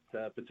on that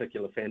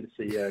particular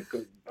fantasy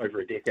over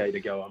a decade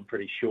ago, I'm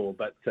pretty sure.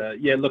 But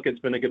yeah, look, it's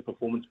been a good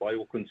performance by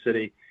Auckland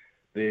City.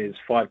 There's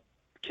 5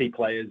 key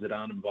players that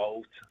aren't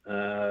involved.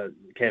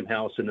 Cam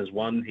Howson is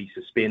one. He's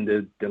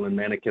suspended. Dylan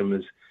Manicum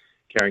is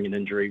carrying an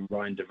injury.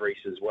 Ryan De Vries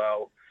as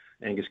well.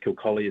 Angus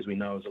Kilcolly, as we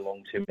know, is a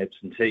long-term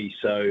absentee.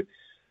 So.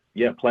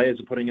 Yeah, players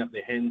are putting up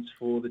their hands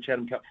for the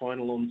Chatham Cup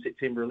final on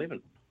September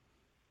 11.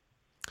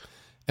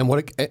 And what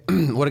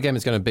a game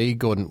it's going to be,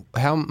 Gordon.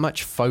 How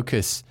much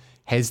focus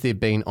has there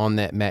been on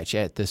that match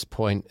at this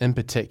point, in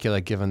particular,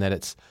 given that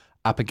it's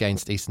up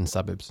against Eastern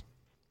Suburbs?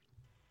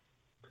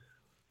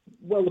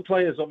 Well, the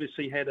players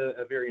obviously had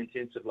a very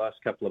intensive last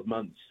couple of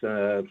months,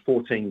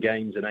 14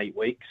 games in 8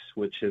 weeks,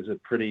 which is a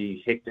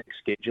pretty hectic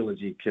schedule, as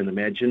you can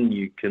imagine.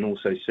 You can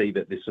also see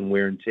that there's some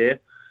wear and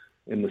tear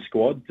in the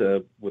squad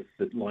with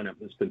the lineup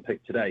that's been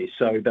picked today.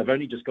 So they've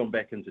only just gone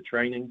back into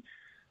training.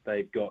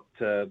 They've got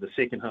the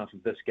second half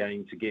of this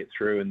game to get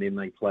through, and then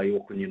they play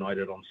Auckland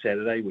United on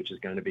Saturday, which is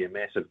going to be a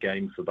massive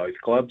game for both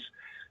clubs.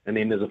 And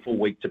then there's a full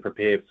week to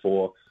prepare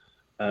for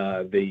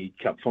the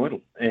Cup final.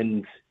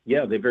 And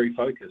yeah, they're very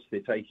focused. They're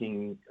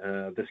taking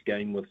this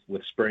game with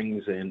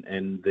Springs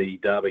and the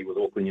derby with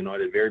Auckland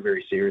United very,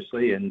 very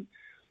seriously. And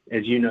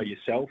as you know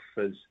yourself,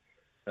 as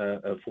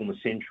a former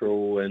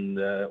Central and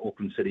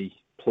Auckland City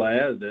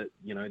player, that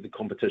the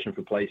competition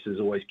for places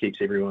always keeps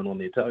everyone on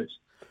their toes.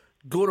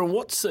 Gordon,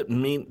 what's it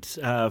meant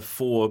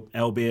for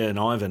Albert and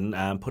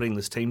Ivan putting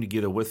this team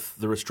together with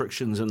the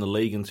restrictions in the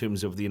league in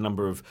terms of the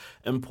number of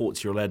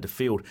imports you're allowed to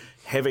field,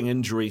 having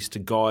injuries to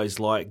guys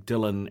like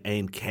Dylan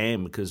and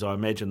Cam, because I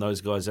imagine those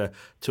guys are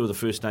two of the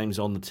first names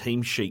on the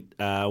team sheet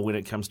when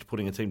it comes to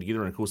putting a team together,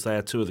 and of course they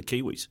are two of the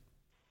Kiwis.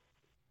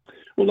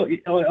 Well, look,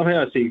 I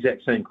asked the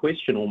exact same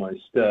question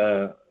almost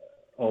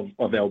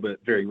of Albert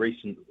very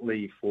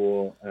recently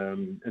for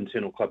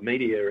internal club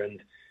media,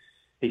 and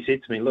he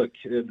said to me, look,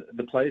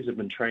 the players have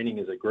been training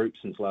as a group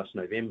since last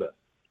November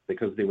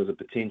because there was a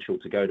potential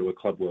to go to a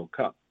Club World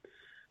Cup.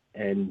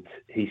 And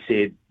he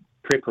said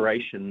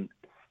preparation,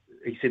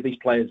 he said these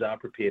players are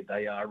prepared,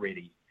 they are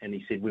ready. And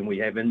he said when we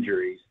have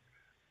injuries,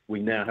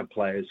 we now have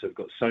players who've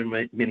got so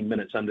many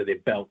minutes under their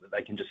belt that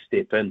they can just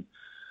step in.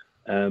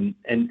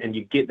 And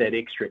you get that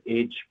extra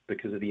edge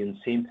because of the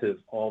incentive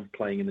of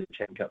playing in the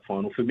Chatham Cup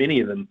final. For many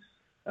of them,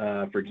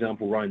 for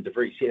example, Ryan De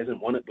Vries, he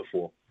hasn't won it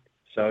before.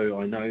 So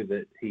I know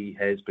that he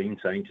has been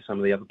saying to some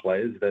of the other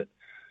players that,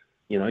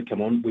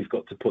 come on, we've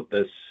got to put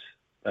this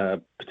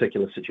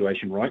particular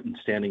situation right, and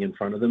standing in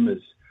front of them is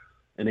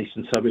an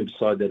Eastern Suburbs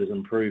side that has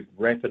improved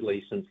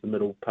rapidly since the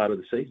middle part of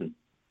the season.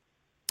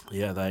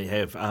 Yeah, they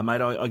have. Mate,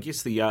 I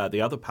guess the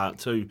other part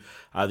too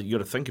that you've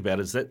got to think about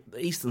is that the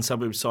Eastern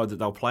Suburbs side that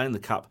they'll play in the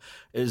Cup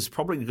is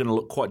probably going to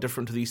look quite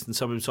different to the Eastern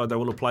Suburbs side they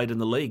will have played in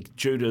the league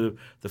due to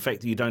the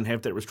fact that you don't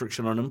have that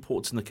restriction on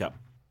imports in the Cup.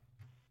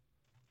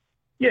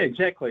 Yeah,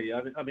 exactly.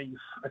 I mean,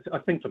 I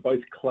think for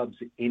both clubs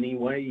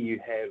anyway, you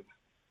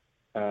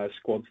have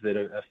squads that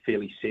are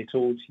fairly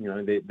settled.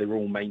 They're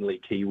all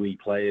mainly Kiwi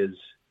players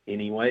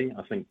anyway.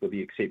 I think with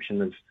the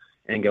exception of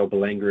Angel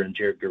Belanga and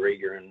Jared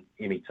Garriga and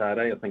Emi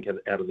Tade, I think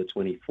out of the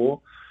 24.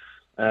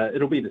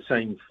 It'll be the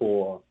same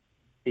for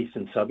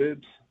Eastern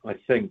Suburbs. I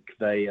think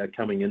they are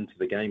coming into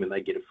the game and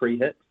they get a free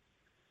hit.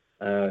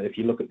 If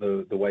you look at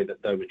the way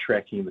that they were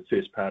tracking in the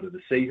first part of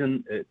the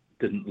season, it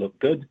didn't look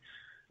good.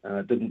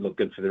 Didn't look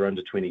good for their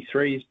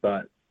under-23s,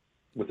 but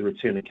with the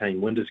return of Kane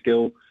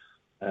Winterskill,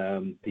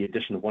 the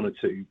addition of one or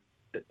two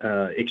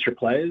extra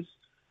players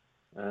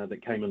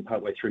that came in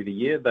partway through the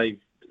year, they've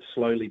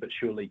slowly but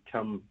surely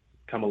come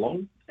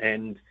along.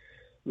 And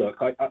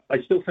look,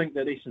 I still think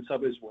that Eastern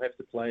Suburbs will have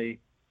to play,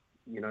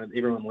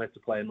 everyone will have to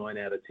play a 9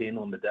 out of 10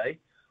 on the day,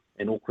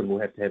 and Auckland will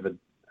have to have an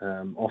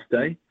off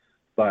day.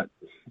 But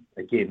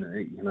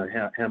again,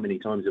 how many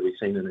times have we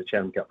seen in a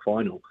Chatham Cup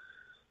final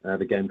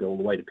the game go all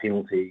the way to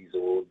penalties,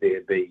 or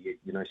there be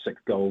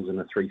 6 goals in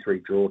a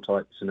 3-3 draw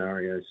type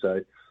scenario?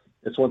 So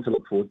it's one to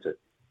look forward to.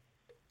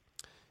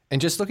 And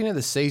just looking at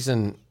the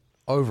season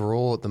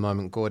overall at the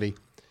moment, Gordy,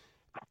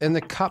 in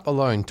the Cup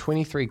alone,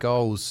 23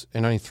 goals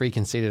and only 3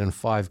 conceded in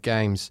 5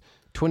 games,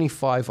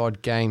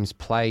 25-odd games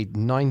played,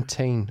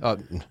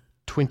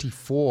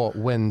 24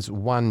 wins,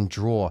 1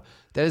 draw.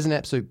 That is an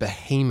absolute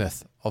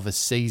behemoth of a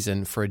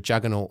season for a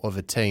juggernaut of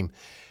a team.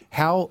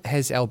 How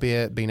has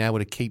Albert been able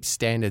to keep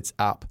standards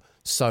up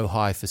so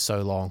high for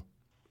so long?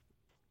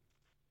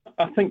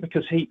 I think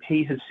because he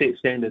has set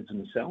standards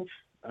himself.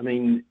 I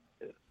mean,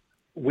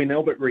 when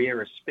Albert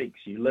Riera speaks,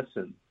 you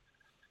listen.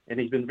 And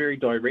he's been very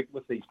direct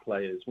with these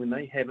players. When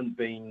they haven't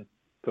been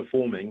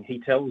performing, he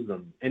tells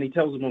them. And he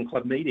tells them on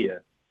club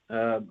media.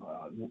 I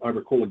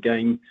recall a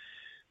game,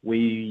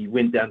 we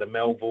went down to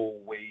Melville.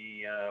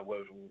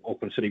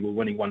 Auckland City were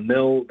winning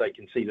 1-0. They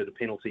conceded a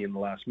penalty in the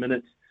last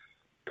minute.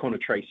 Connor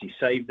Tracy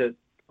saved it.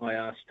 I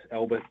asked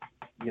Albert,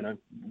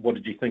 what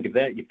did you think of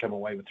that? You've come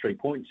away with 3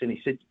 points. And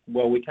he said,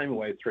 well, we came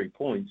away with 3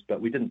 points,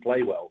 but we didn't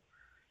play well.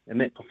 And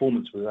that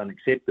performance was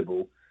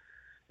unacceptable.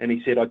 And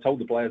he said, I told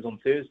the players on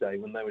Thursday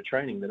when they were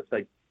training that if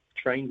they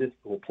trained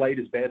or played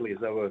as badly as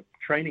they were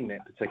training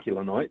that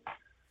particular night,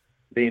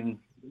 then,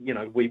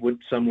 we would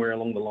somewhere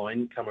along the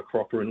line come a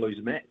cropper and lose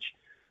a match.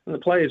 And the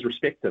players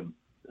respect him.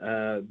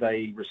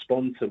 They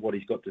respond to what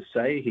he's got to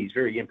say. He's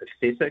very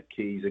empathetic.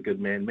 He's a good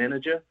man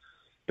manager,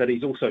 but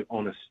he's also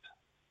honest.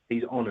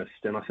 He's honest,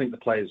 and I think the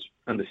players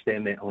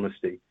understand that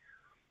honesty,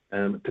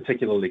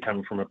 particularly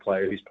coming from a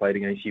player who's played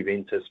against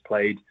Juventus,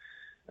 played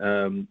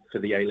for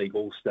the A-League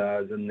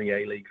All-Stars and the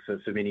A-League for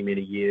many,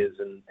 many years,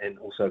 and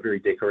also a very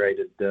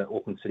decorated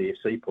Auckland City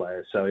FC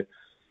player. So,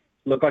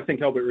 look, I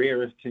think Albert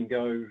Riera can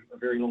go a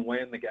very long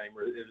way in the game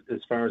as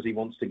far as he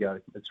wants to go.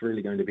 It's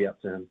really going to be up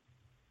to him.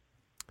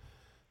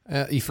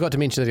 You forgot to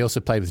mention that he also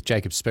played with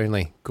Jacob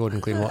Spoonley,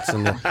 Gordon Glenn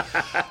Watson.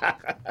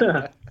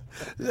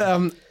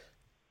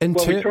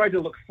 We tried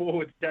to look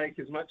forward, Jake,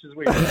 as much as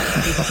we did.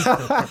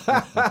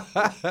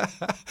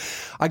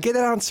 I get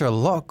that answer a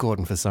lot,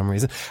 Gordon, for some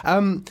reason.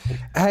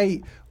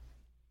 Hey,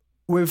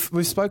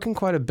 we've spoken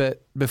quite a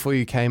bit before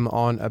you came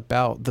on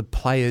about the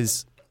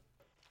players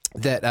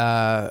that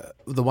are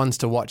the ones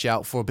to watch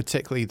out for,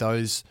 particularly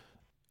those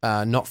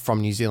not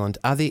from New Zealand.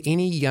 Are there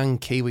any young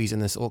Kiwis in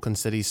this Auckland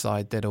City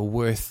side that are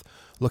worth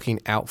looking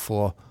out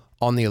for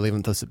on the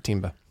 11th of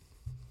September?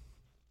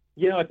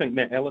 Yeah, I think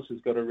Matt Ellis has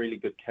got a really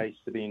good case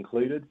to be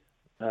included.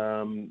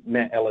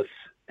 Matt Ellis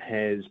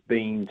has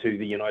been to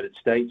the United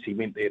States. He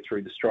went there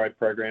through the Strive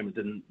program. It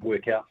didn't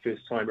work out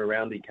first time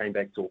around. He came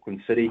back to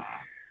Auckland City.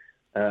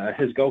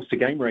 His goals to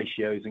game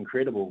ratio is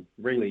incredible,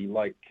 really.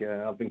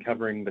 I've been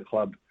covering the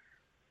club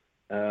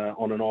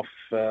on and off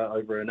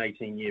over an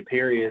 18-year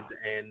period,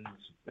 and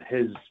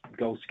his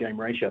goals to game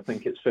ratio, I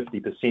think it's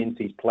 50%.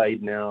 He's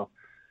played now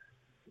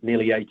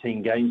nearly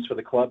 18 games for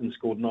the club and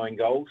scored 9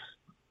 goals.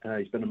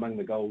 He's been among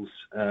the goals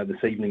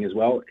this evening as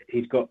well.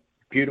 He's got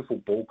beautiful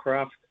ball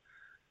craft.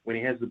 When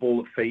he has the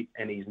ball at feet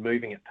and he's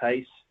moving at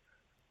pace,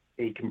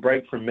 he can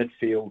break from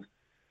midfield,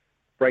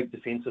 break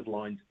defensive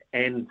lines,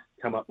 and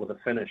come up with a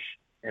finish.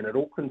 And at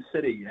Auckland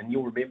City, and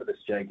you'll remember this,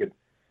 Jacob,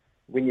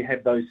 when you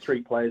have those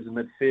 3 players in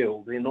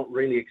midfield, they're not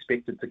really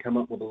expected to come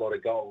up with a lot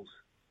of goals.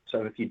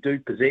 So if you do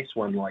possess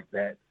one like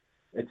that,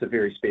 it's a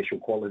very special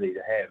quality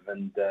to have.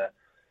 And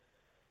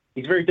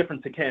he's very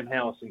different to Cam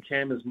House, and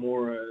Cam is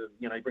more,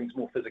 he brings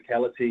more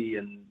physicality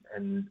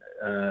and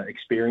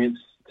experience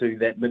to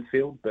that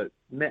midfield. But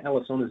Matt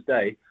Ellis on his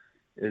day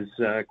is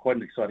quite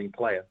an exciting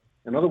player.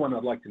 Another one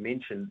I'd like to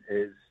mention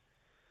is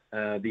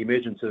the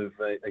emergence of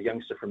a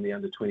youngster from the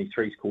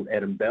under-23s called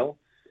Adam Bell.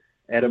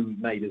 Adam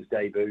made his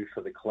debut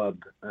for the club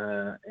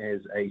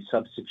as a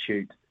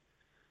substitute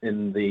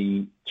in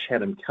the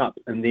Chatham Cup,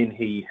 and then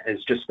he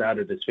has just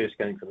started his first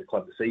game for the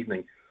club this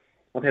evening.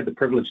 I've had the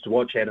privilege to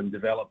watch Adam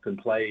develop and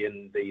play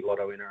in the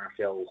Lotto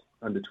NRFL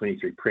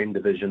under-23 Prem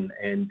division,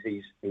 and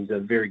he's a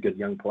very good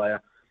young player.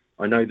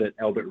 I know that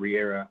Albert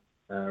Riera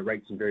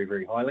rates him very,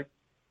 very highly.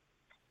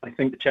 I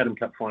think the Chatham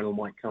Cup final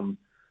might come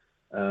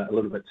a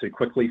little bit too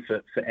quickly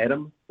for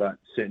Adam, but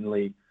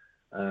certainly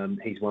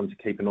he's one to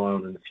keep an eye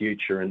on in the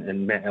future.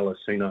 And Matt Ellis,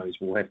 who knows?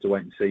 We'll have to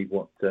wait and see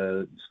what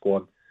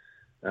squad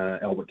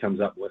Albert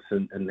comes up with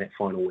in that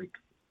final week.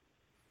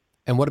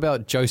 And what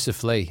about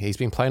Joseph Lee? He's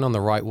been playing on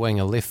the right wing,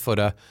 a left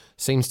footer.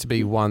 Seems to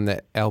be one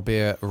that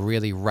Albert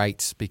really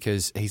rates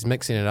because he's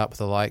mixing it up with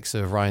the likes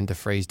of Ryan De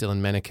Vries, Dylan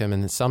Manicum,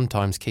 and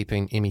sometimes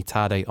keeping Emi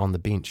Tade on the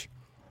bench.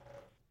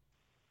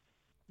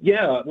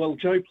 Yeah, well,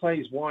 Joe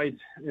plays wide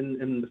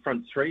in the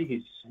front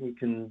three. He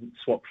can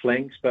swap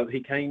flanks, but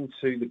he came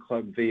to the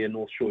club via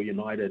North Shore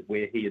United,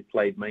 where he had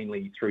played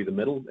mainly through the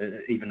middle,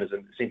 even as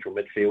a central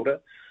midfielder.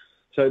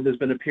 So there's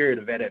been a period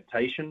of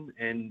adaptation,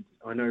 and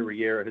I know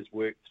Riera has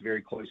worked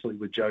very closely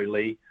with Joe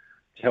Lee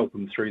to help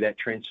him through that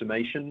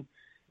transformation.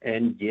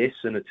 And yes,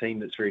 in a team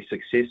that's very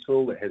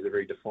successful, that has a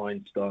very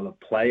defined style of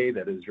play,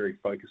 that is very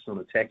focused on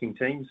attacking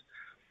teams,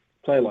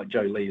 a player like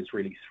Joe Lee has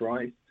really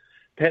thrived.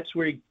 Perhaps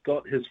where he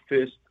got his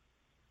first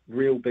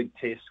real big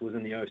test was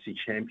in the OFC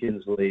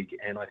Champions League,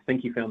 and I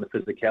think he found the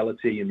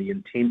physicality and the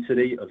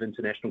intensity of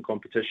international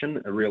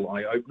competition a real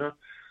eye-opener.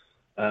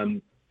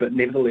 But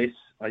nevertheless,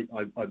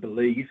 I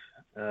believe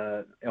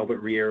Albert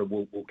Riera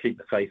will keep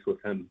the faith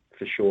with him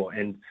for sure.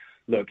 And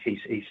look,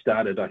 he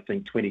started, I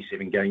think,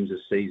 27 games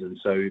this season,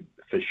 so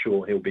for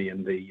sure he'll be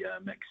in the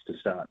mix to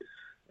start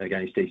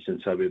against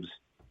Eastern Suburbs.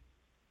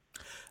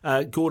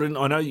 Gordon,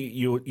 I know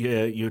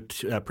you're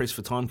pressed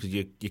for time because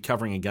you're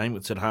covering a game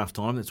that's at half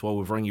time. That's why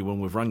we've rung you when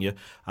we've rung you.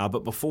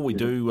 But before we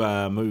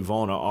do move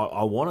on,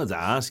 I wanted to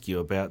ask you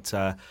about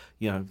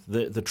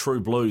the true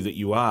blue that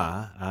you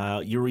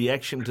are. Your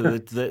reaction to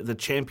the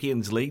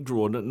Champions League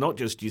draw, not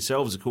just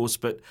yourselves, of course,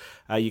 but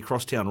your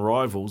crosstown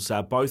rivals,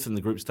 both in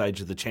the group stage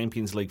of the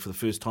Champions League for the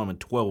first time in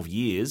 12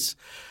 years,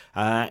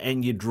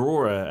 and you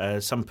draw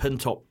some tin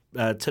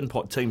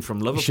pot team from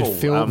Liverpool. You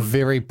should feel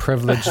very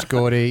privileged,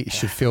 Gordy. You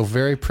should feel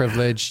very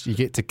privileged. You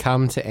get to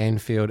come to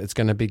Anfield. It's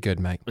going to be good,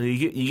 mate.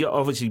 You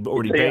obviously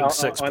already bagged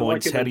 6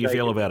 points. How do you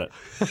feel about it?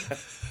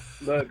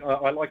 Look,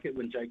 I like it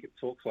when Jacob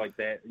talks like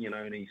that,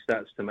 and he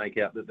starts to make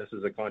out that this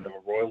is a kind of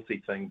a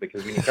royalty thing,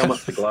 because when you come up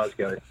to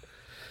Glasgow,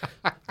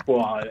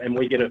 and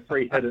we get a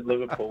free hit at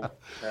Liverpool,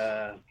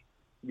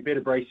 you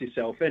better brace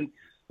yourself. And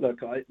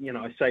look, I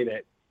say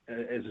that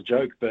as a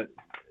joke, but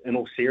in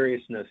all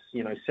seriousness,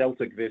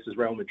 Celtic versus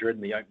Real Madrid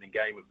in the opening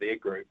game of their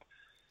group,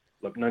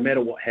 look, no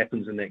matter what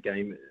happens in that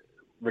game,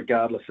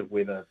 regardless of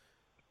whether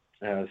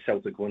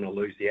Celtic win or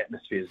lose, the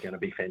atmosphere is going to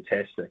be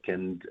fantastic.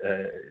 And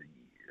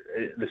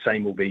the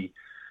same will be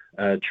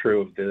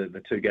true of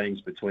the 2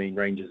 games between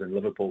Rangers and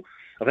Liverpool.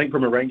 I think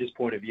from a Rangers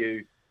point of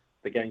view,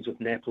 the games with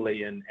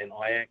Napoli and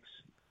Ajax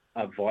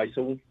are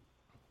vital.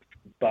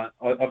 But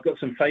I've got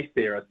some faith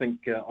there. I think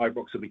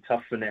Ibrox will be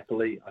tough for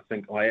Napoli. I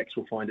think Ajax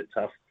will find it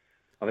tough.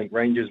 I think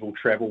Rangers will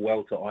travel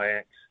well to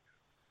Ajax.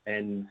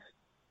 And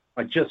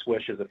I just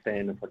wish, as a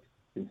fan, if I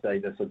can say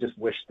this, I just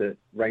wish that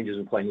Rangers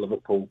were playing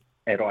Liverpool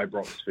at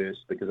Ibrox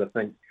first, because I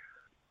think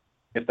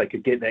if they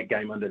could get that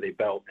game under their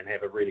belt and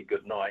have a really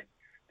good night,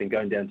 then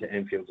going down to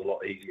Anfield's a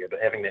lot easier.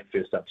 But having that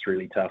first up's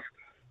really tough.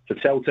 For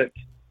Celtic,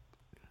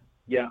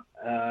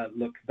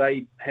 look,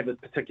 they have a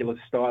particular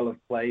style of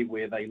play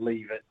where they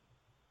leave it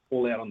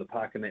all out on the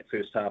park in that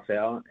first half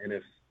hour, and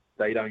if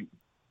they don't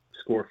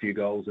score a few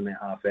goals in that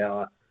half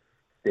hour,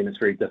 then it's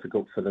very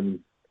difficult for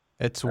them.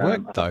 It's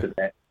worked though,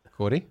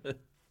 Gordy.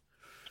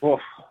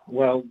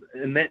 Well,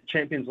 in that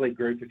Champions League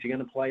group, if you're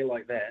going to play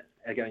like that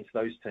against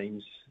those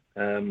teams,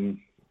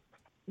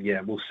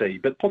 we'll see.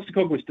 But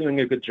Postecoglou's doing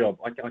a good job.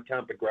 I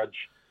can't begrudge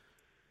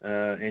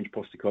Ange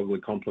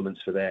Postecoglou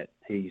compliments for that.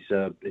 He's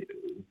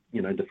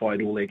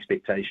defied all the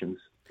expectations.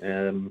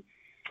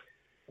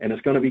 And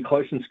it's going to be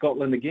close in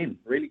Scotland again,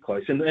 really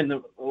close. And I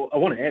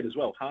want to add as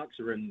well, Hearts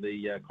are in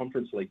the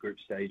Conference League group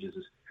stages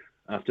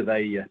after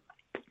they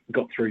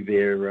got through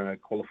their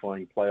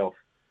qualifying playoff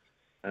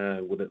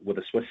with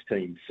a Swiss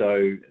team.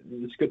 So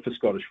it's good for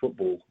Scottish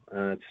football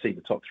to see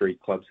the top 3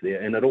 clubs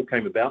there. And it all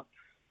came about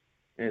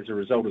as a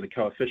result of the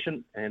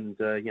coefficient, and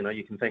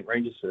you can thank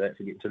Rangers for that,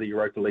 for getting to the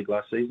Europa League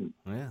last season.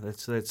 Yeah,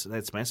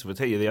 that's massive. I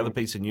tell you, the other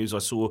piece of news I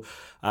saw,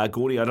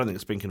 Gordy, I don't think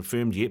it's been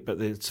confirmed yet, but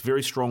it's a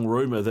very strong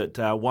rumour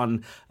that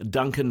one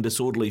Duncan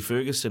Disorderly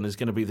Ferguson is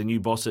going to be the new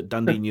boss at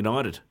Dundee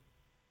United.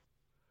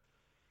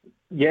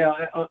 Yeah,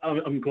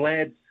 I'm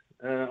glad.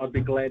 I'd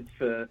be glad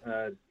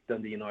for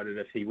Dundee United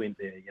if he went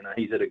there.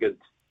 He's at a good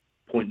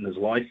point in his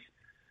life,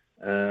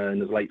 in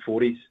his late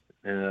 40s.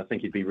 I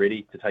think he'd be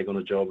ready to take on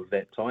a job of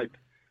that type.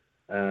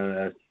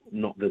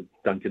 Not the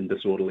Duncan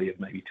Disorderly of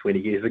maybe 20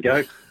 years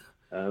ago.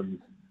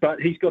 But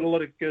he's got a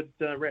lot of good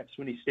raps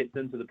when he stepped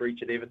into the breach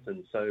at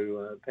Everton.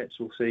 So perhaps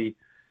we'll see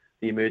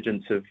the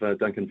emergence of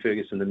Duncan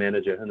Ferguson, the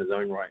manager, in his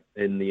own right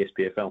in the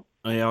SPFL.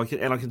 Yeah, I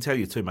can tell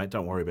you too, mate,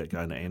 don't worry about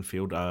going to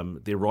Anfield.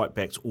 Their right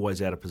back's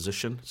always out of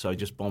position, so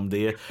just bomb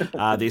there.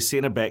 Their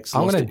centre backs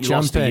I'm going to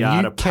jump in.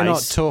 You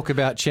cannot talk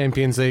about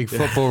Champions League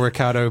football,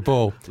 Ricardo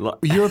Ball.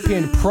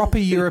 Proper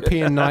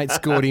European nights,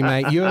 Gordy,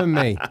 mate. You and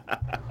me.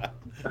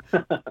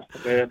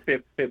 Yeah,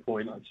 fair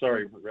point. I'm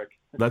sorry, Rick.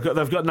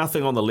 They've got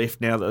nothing on the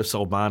left now that they've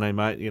sold Mane,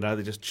 mate.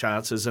 They're just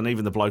chances, and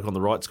even the bloke on the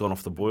right's gone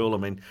off the boil. I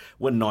mean,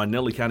 win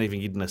 9-0, he can't even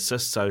get an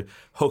assist, so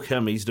hook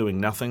him, he's doing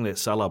nothing, that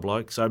Salah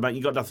bloke. So, mate,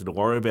 you got nothing to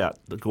worry about.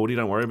 Gordy,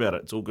 don't worry about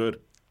it. It's all good.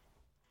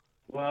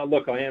 Well,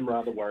 look, I am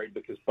rather worried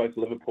because both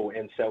Liverpool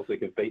and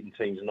Celtic have beaten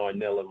teams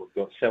 9-0, and we've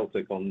got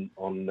Celtic on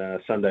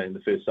Sunday in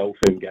the first Old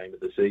Firm game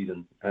of the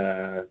season.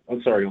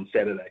 On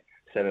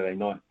Saturday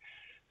night.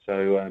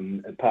 So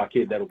at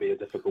Parkhead, that'll be a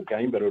difficult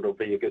game, but it'll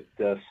be a good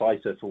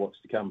fighter for what's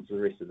to come for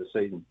the rest of the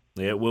season.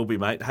 Yeah, it will be,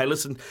 mate. Hey,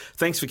 listen,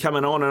 thanks for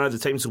coming on. I know the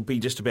teams will be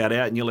just about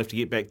out and you'll have to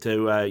get back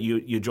to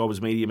your job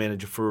as media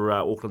manager for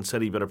Auckland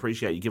City, but I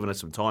appreciate you giving us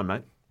some time,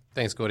 mate.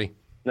 Thanks, Gordy.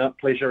 No,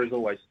 pleasure as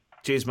always.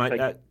 Cheers,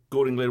 mate.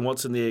 Gordon Glenn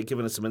Watson there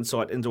giving us some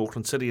insight into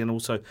Auckland City and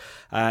also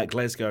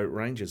Glasgow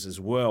Rangers as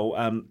well.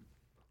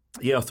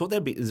 Yeah, I thought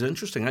that was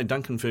interesting. Hey,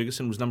 Duncan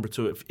Ferguson was number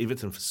 2 at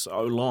Everton for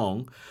so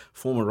long,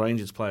 former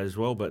Rangers player as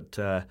well, but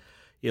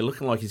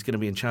looking like he's going to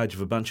be in charge of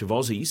a bunch of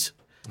Aussies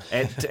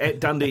at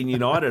Dundee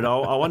United.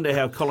 I wonder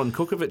how Colin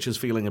Kukovic is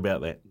feeling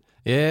about that.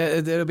 Yeah,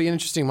 it'll be an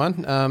interesting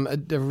one.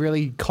 A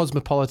really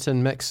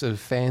cosmopolitan mix of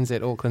fans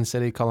at Auckland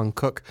City. Colin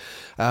Cook,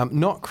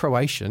 not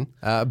Croatian,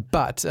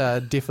 but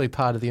definitely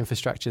part of the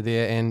infrastructure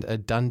there and a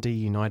Dundee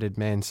United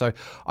man. So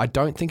I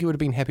don't think he would have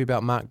been happy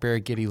about Mark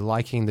Berighetti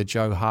liking the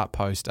Joe Hart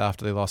post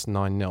after they lost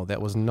 9-0. That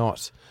was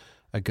not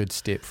a good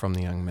step from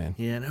the young man.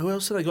 Yeah, and who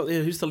else have they got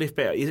there? Who's the left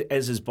back?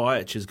 As is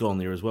Bajic has gone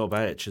there as well.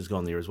 Bajic has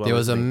gone there as well. There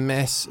was a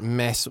mass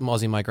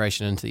Aussie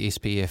migration into the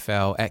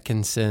SPFL.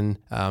 Atkinson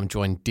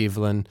joined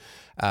Devlin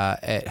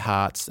at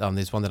Hearts.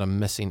 There's one that I'm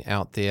missing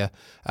out there.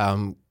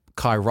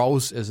 Kai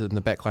Rolls is in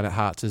the backline at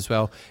Hearts as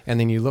well. And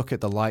then you look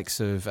at the likes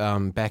of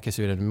Bacchus,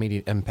 who had an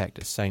immediate impact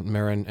at St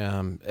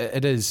Mirren.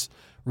 It is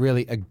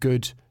really a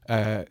good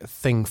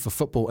thing for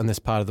football in this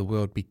part of the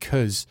world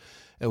because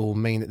it will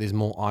mean that there's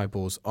more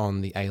eyeballs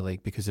on the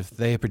A-League, because if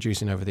they're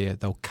producing over there,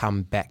 they'll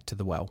come back to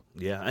the well.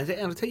 Yeah, and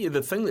I'll tell you,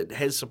 the thing that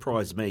has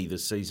surprised me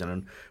this season,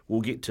 and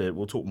we'll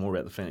talk more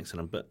about the Phoenix in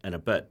a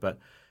bit, but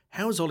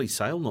how is Ollie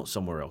Sale not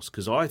somewhere else?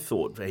 Because I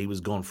thought he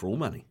was gone for all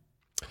money.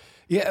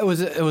 Yeah, it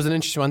was an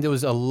interesting one. There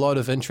was a lot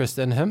of interest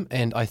in him,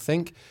 and I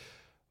think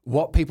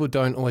what people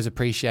don't always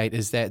appreciate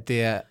is that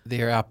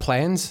there are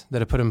plans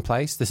that are put in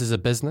place. This is a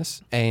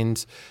business,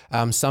 and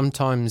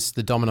sometimes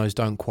the dominoes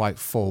don't quite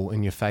fall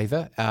in your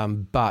favour,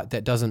 but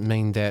that doesn't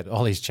mean that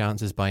Ollie's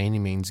chances by any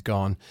means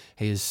gone.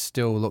 He is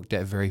still looked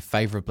at very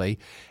favourably,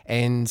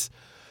 and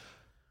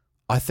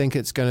I think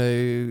it's going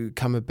to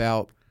come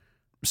about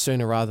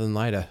sooner rather than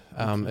later.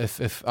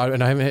 If I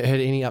haven't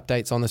heard any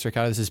updates on this,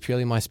 Ricardo, this is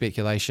purely my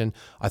speculation.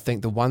 I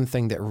think the one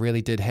thing that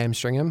really did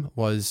hamstring him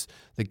was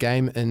the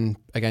game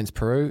against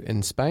Peru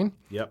in Spain.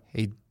 Yep.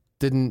 He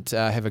didn't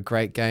have a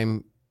great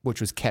game, which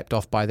was capped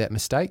off by that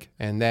mistake,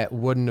 and that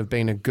wouldn't have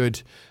been a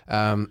good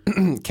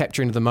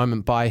capturing of the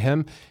moment by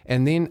him.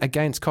 And then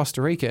against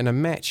Costa Rica in a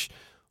match,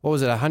 what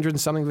was it, 100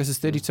 and something versus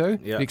 32?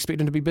 Yep. You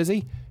expect him to be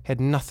busy? Had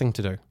nothing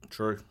to do.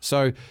 True.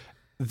 So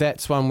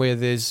that's one where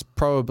there's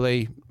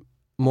probably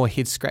more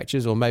head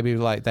scratches, or maybe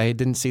like they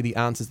didn't see the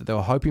answers that they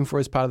were hoping for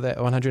as part of that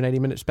 180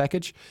 minutes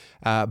package.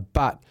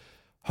 But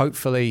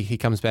hopefully he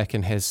comes back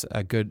and has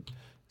a good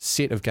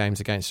set of games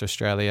against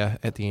Australia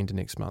at the end of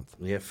next month.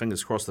 Yeah,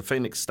 fingers crossed. The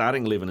Phoenix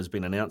starting 11 has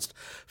been announced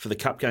for the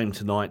Cup game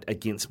tonight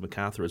against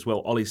MacArthur as well.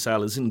 Ollie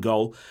Sale is in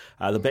goal.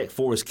 The back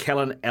four is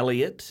Callan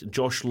Elliott,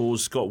 Josh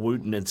Laws, Scott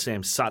Wooten and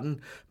Sam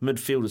Sutton.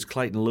 Midfield is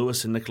Clayton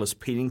Lewis and Nicholas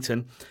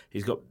Pennington.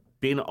 He's got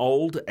Ben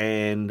Old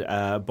and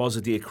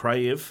Bozadir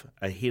Krayev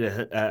ahead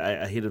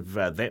of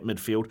that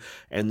midfield.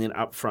 And then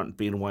up front,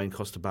 Ben Wayne,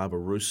 Costa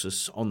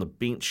Barbarousis. On the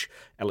bench,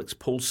 Alex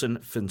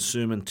Poulsen, Finn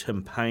Surman,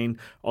 Tim Payne,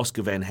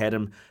 Oscar Van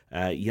Haddam,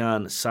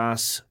 Jan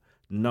Saas,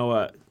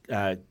 Noah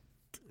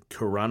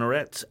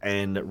Kuranarat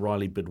and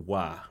Riley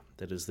Bidouar.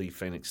 That is the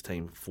Phoenix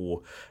team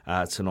for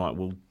tonight.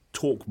 We'll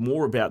talk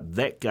more about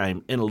that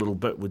game in a little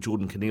bit with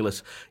Jordan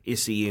Cornelis,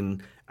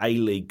 SEN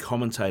A-League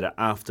commentator,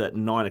 after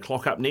 9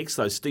 o'clock. Up next,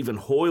 though, Stephen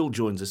Hoyle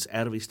joins us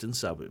out of Eastern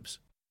Suburbs.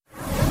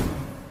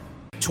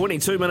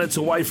 22 minutes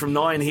away from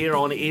 9 here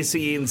on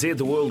SENZ,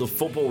 the world of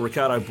football.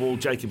 Ricardo Ball,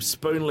 Jacob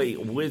Spoonley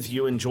with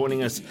you, and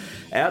joining us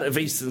out of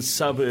Eastern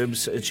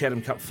Suburbs,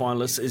 Chatham Cup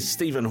finalist, is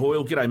Stephen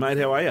Hoyle. G'day, mate.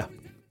 How are you?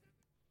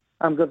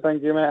 I'm good,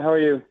 thank you, mate. How are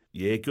you?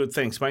 Yeah, good,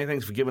 thanks, mate.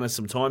 Thanks for giving us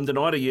some time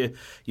tonight. You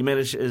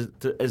managed?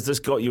 Has this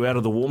got you out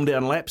of the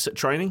warm-down laps at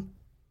training?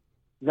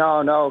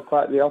 No,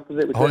 quite the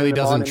opposite. Hoyle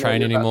doesn't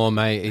train anymore,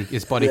 mate.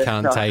 His body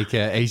can't take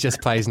it. He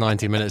just plays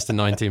 90 minutes to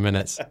 90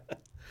 minutes.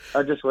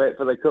 I just wait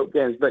for the cup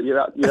games, but you're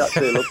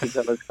actually lucky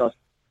to us, because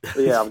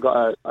yeah, I've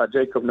got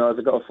Jacob knows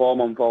I've got a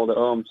 4-month-old at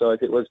home, so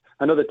if it was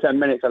another 10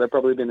 minutes, I'd have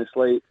probably been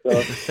asleep. So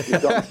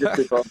you've got just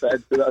before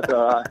bed, so that's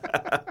all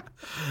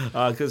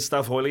right. Good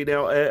stuff, Hoyley.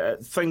 Now,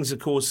 things, of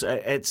course,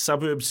 at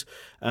Suburbs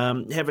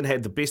haven't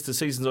had the best of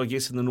seasons, I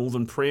guess, in the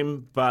Northern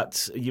Prem,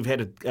 but you've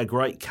had a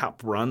great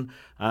cup run.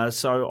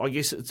 So I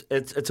guess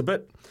it's a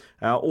bit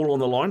all on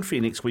the line for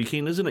you next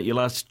weekend, isn't it? Your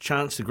last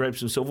chance to grab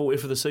some silverware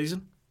for the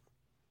season?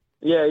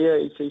 Yeah,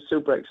 it's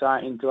super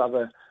exciting to have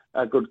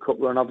a good cup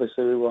run.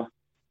 Obviously, we were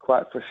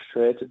quite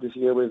frustrated this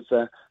year with,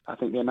 I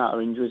think, the amount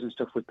of injuries and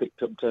stuff we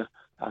picked up to,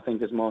 I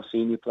think, as more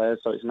senior players.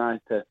 So it's nice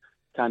to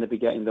kind of be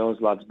getting those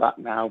lads back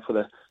now for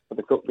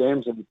the cup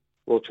games, and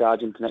we'll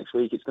charge into next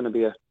week. It's going to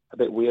be a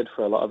bit weird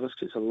for a lot of us,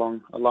 because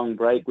it's a long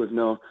break with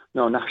no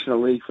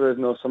National League for us,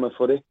 no summer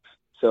footy.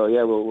 So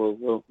yeah,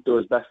 we'll do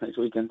our best next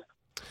weekend.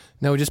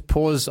 Now we'll just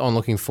pause on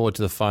looking forward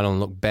to the final and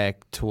look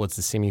back towards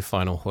the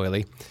semi-final,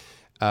 Hoyley.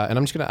 and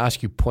I'm just going to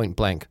ask you point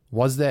blank,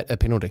 was that a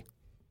penalty?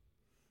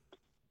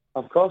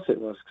 Of course it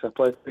was, because I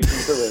played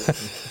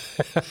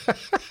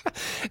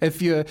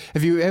 3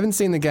 If you haven't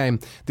seen the game,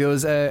 there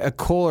was a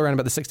call around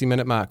about the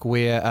 60-minute mark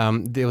where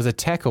there was a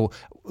tackle,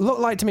 looked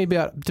like to me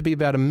to be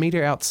about a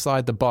metre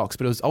outside the box,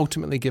 but it was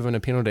ultimately given a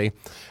penalty.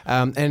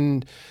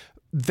 And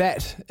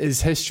that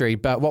is history.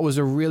 But what was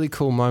a really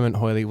cool moment,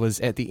 Hoyley,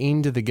 was at the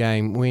end of the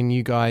game when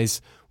you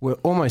guys were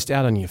almost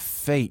out on your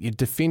feet. You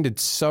defended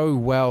so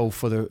well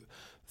for the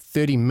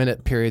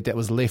 30-minute period that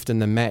was left in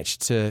the match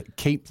to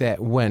keep that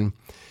win.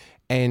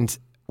 And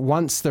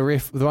once the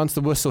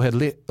whistle had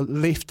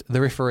left the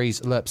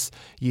referee's lips,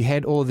 you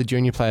had all the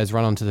junior players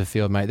run onto the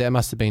field, mate. That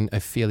must have been a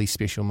fairly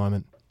special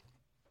moment.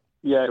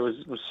 Yeah, it was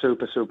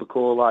super, super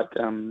cool. Like,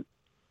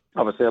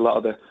 obviously a lot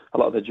of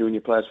the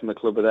junior players from the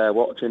club were there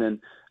watching, and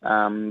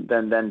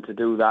then to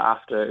do that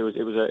after, it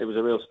was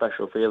a real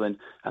special feeling.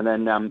 And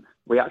then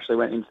we actually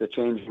went into the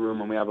changing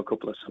room, and we have a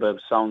couple of sort of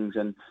songs,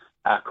 and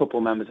a couple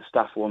of members of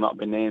staff will not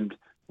be named.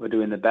 We're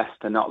doing the best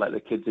to not let the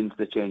kids into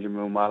the changing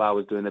room, while I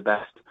was doing the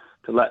best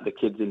to let the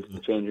kids into the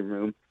changing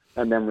room.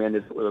 And then we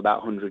ended up with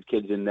about 100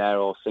 kids in there,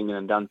 all singing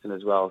and dancing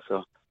as well.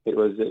 So it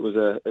was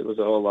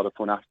a whole lot of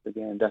fun after the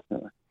game,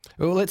 definitely.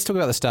 Well, let's talk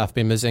about the staff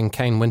members and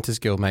Kane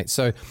Wintersgill, mate.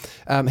 So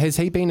has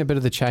he been a bit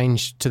of the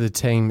change to the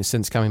team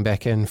since coming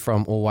back in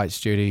from All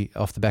Whites duty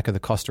off the back of the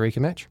Costa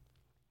Rica match?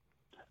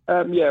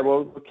 Yeah,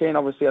 well, Kane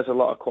obviously has a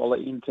lot of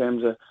quality in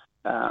terms of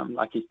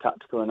like his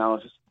tactical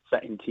analysis,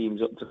 setting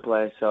teams up to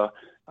play. So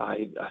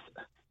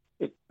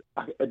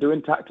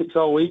doing tactics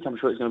all week, I'm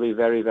sure it's going to be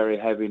very, very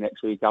heavy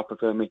next week. I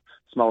prefer me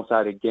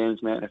small-sided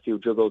games, mate, and a few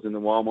juggles in the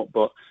warm-up.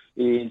 But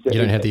you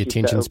don't have the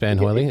attention span,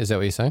 Hoyley? Is that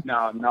what you're saying?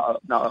 No,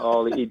 not at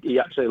all. He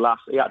actually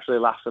laughs. He actually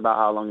laughs about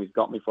how long he's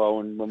got me for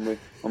when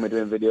we're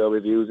doing video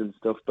reviews and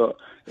stuff. But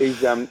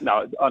he's in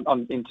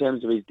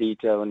terms of his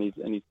detail and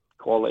his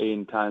quality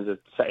in terms of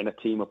setting a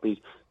team up,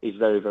 he's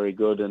very, very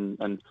good.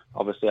 And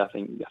obviously, I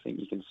think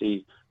you can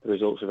see the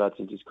results we've had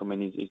since he's come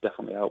in. He's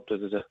definitely helped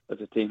us as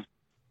a team.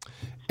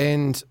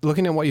 And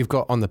looking at what you've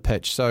got on the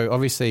pitch, so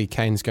obviously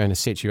Kane's going to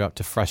set you up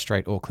to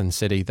frustrate Auckland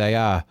City. They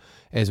are,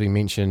 as we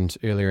mentioned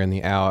earlier in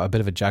the hour, a bit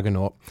of a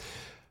juggernaut.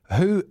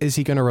 Who is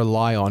he going to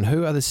rely on?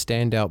 Who are the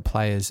standout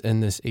players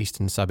in this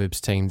Eastern Suburbs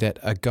team that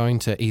are going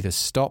to either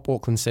stop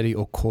Auckland City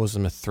or cause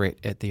them a threat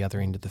at the other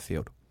end of the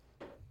field?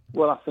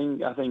 Well, I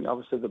think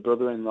obviously the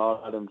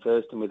brother-in-law, Adam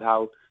Thurston, with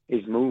how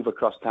his move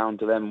across town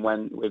to them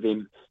went, with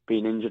him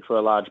being injured for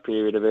a large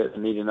period of it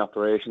and needing an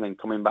operation and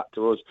coming back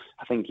to us,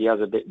 I think he has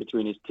a bit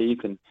between his teeth,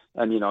 and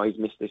you know, he's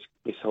missed this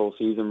whole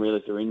season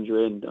really through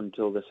injury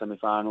until the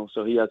semi-final.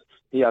 So he has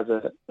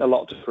a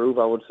lot to prove,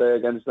 I would say,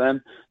 against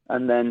them.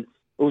 And then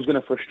who's going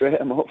to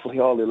frustrate him? Hopefully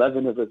all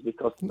 11 of us,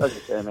 because as I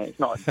say, mate,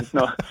 it's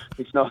no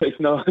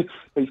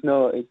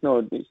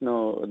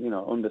you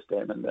know,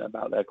 understatement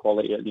about their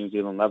quality at New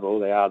Zealand level.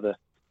 They are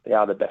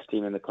the best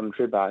team in the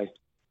country by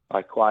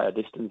quite a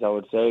distance, I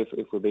would say,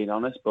 if we're being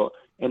honest. But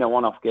in a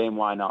one-off game,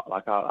 why not?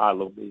 Like, I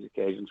love these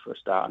occasions for a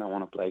start, and I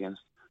want to play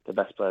against the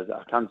best players that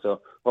I can. So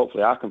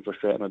hopefully I can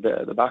frustrate them a bit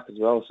at the back as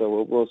well.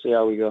 So we'll see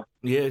how we go.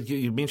 Yeah,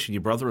 you mentioned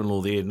your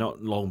brother-in-law there,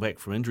 not long back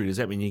from injury. Does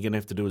that mean you're going to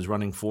have to do his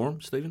running for him,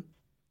 Stephen?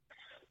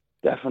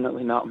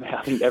 Definitely not, mate.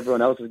 I think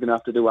everyone else is going to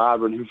have to do our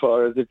running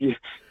for us. If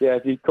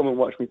you come and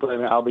watch me play,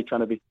 mate, I'll be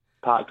trying to be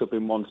parked up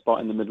in one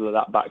spot in the middle of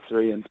that back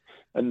three and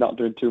not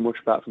doing too much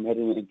apart from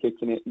heading it and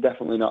kicking it.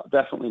 Definitely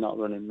not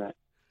running, mate.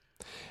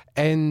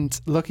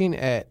 And looking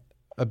at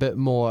a bit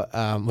more,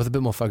 with a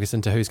bit more focus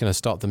into who's going to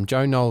stop them,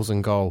 Joe Knowles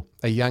in goal,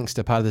 a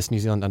youngster, part of this New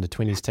Zealand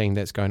under-20s team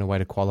that's going away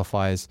to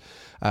qualifiers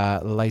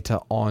later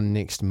on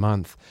next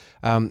month.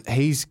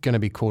 He's going to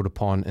be called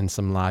upon in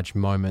some large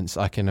moments.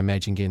 I can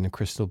imagine getting the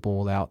crystal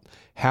ball out.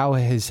 How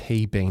has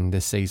he been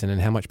this season,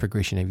 and how much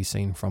progression have you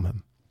seen from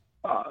him?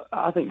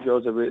 I think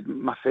Joe's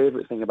my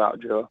favourite thing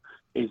about Joe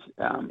is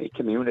he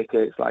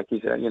communicates like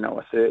he's a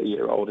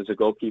 30-year-old as a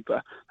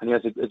goalkeeper, and he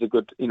has a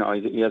good, he's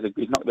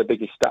not the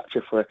biggest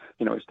stature for,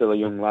 he's still a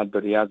young lad,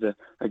 but he has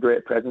a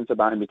great presence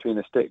about him between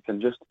the sticks,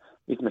 and just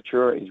his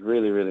maturity is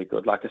really, really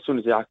good. Like, as soon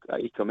as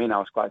he come in, I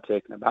was quite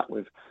taken aback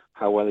with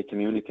how well he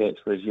communicates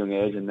for his young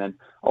age, and then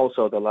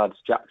also the lads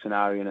Jackson,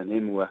 Arian and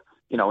him were,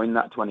 in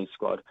that 20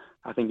 squad.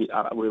 I think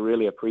we're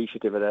really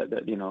appreciative of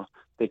that,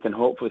 they can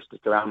hopefully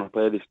stick around and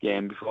play this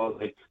game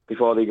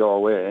before they go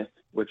away,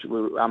 which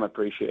I'm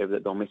appreciative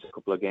that they'll miss a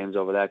couple of games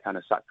over there, kind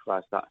of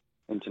sacrifice that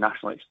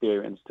international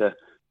experience to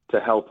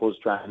help us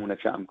try and win a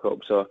Chatham Cup.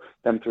 So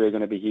them three are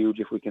going to be huge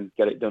if we can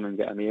get it done and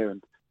get them here,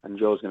 and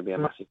Joe's going to be a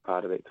massive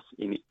part of it.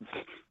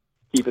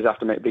 Keepers have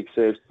to make big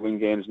saves to win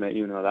games, mate,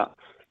 you know that.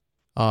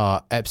 Oh,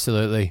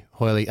 absolutely,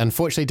 Hoyley.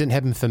 Unfortunately, it didn't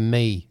happen for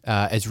me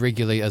as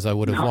regularly as I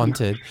would have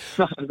wanted.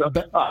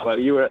 Well,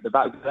 you were at the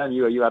back then.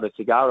 You had a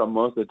cigar on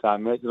most of the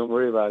time, mate. So don't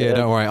worry about it. Yeah,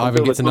 don't worry.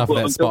 Ivan gets enough of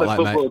that spotlight,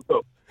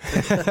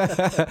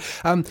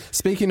 mate.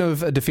 Speaking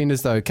of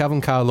defenders, though, Calvin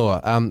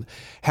Kailua,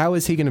 how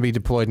is he going to be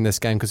deployed in this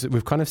game? Because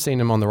we've kind of seen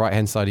him on the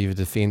right-hand side of your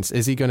defence.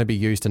 Is he going to be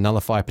used to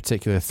nullify a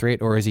particular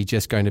threat, or is he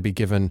just going to be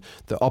given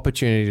the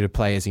opportunity to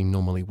play as he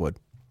normally would?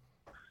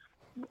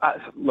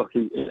 Look,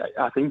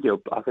 I think he'll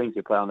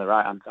play on the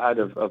right hand side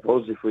of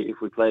us if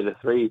we play the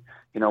three.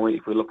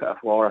 If we look at a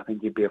floor, I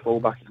think he'd be a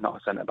fullback. He's not a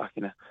centre back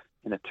in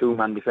a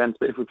two-man defence.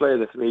 But if we play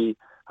the three,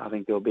 I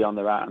think he'll be on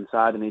the right hand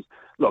side. And if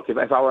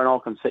I were an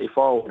Auckland City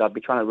forward, I'd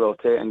be trying to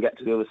rotate and get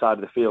to the other side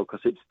of the field,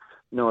 because it's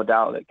no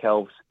doubt that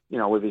Kelv's,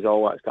 with his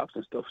All Whites caps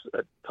and stuff,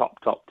 a top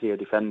tier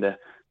defender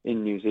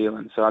in New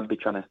Zealand. So I'd be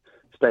trying to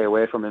stay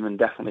away from him and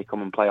definitely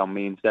come and play on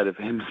me instead of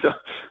him. So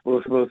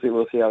we'll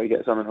see how he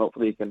gets on, and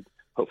hopefully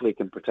he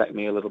can protect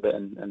me a little bit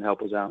and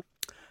help us out.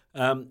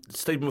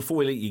 Stephen, before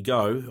we let you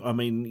go, I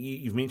mean,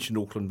 you've mentioned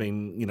Auckland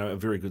being, a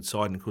very good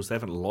side, and of course they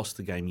haven't lost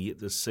the game yet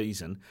this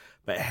season.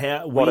 But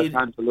what a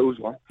time to lose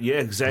one! Yeah,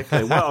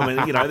 exactly. Well, I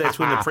mean, that's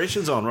when the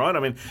pressure's on, right? I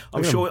mean,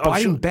 I'm sure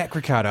back,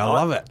 Ricardo. I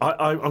love it.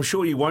 I'm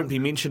sure you won't be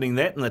mentioning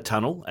that in the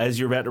tunnel as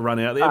you're about to run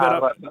out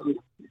there.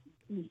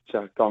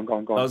 So, go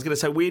on. I was going to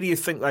say, where do you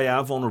think they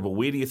are vulnerable?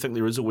 Where do you think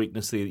there is a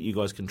weakness there that you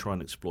guys can try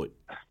and exploit?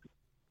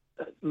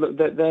 Look,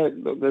 I've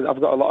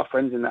got a lot of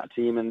friends in that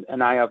team,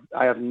 and I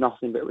have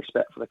nothing but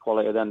respect for the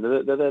quality of them.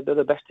 They're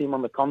the best team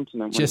on the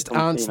continent. Just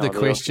answer the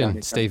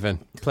question, Stephen,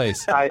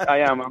 please. I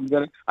am. I'm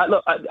gonna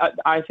look.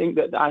 I think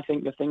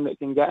the thing that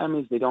can get them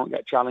is they don't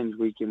get challenged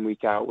week in,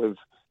 week out with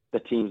the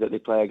teams that they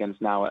play against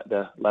now at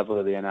the level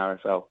of the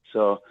NRFL.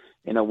 So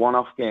in a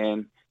one-off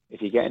game,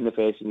 if you get in the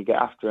face and you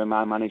get after them,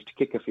 I manage to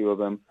kick a few of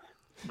them.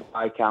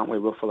 Why can't we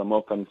ruffle them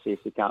up and see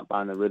if they can't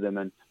find the rhythm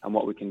and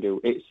what we can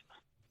do? It's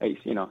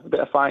a bit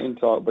of fighting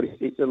talk, but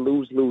it's a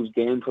lose-lose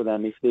game for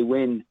them. If they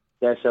win,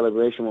 their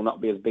celebration will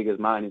not be as big as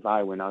mine if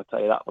I win. I'll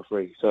tell you that for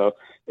free. So,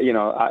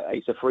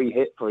 it's a free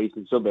hit for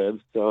Eastern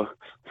Suburbs. So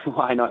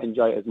why not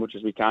enjoy it as much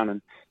as we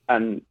can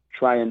and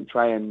try and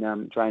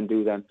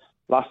do them.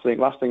 Last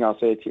thing I'll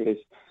say to you is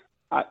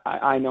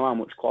I know how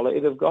much quality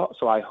they've got.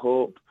 So I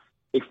hope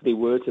if they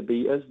were to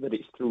beat us, that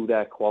it's through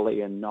their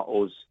quality and not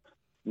us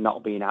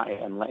not being at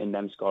it and letting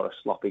them score a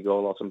sloppy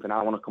goal or something.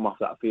 I want to come off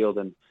that field,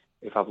 and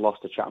if I've lost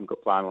a Chatham Cup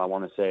final, I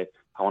want to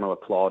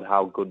applaud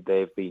how good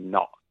they've been,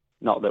 not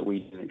that we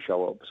didn't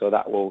show up. So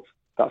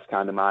that's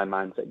kind of my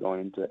mindset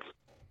going into it.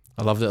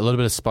 I loved it. A little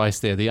bit of spice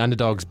there. The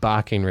underdogs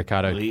barking,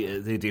 Ricardo.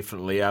 They're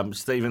definitely.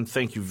 Stephen,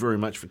 thank you very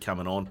much for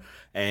coming on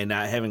and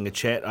having a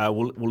chat.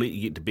 We'll let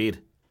you get to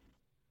bed.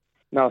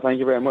 No, thank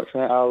you very much,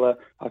 mate. I'll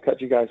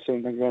catch you guys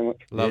soon. Thank you very much.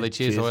 Lovely.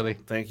 Cheers, Oily.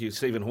 Thank you.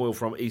 Stephen Hoyle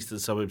from Eastern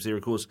Suburbs there.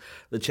 Of course,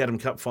 the Chatham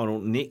Cup final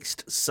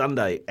next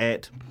Sunday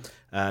at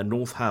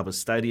North Harbour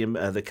Stadium.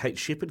 The Kate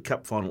Shepherd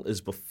Cup final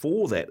is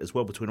before that as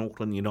well, between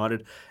Auckland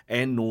United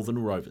and Northern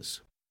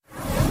Rovers.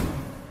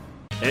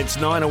 It's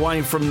 9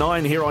 away from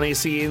 9 here on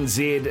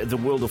SENZ, the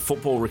world of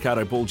football.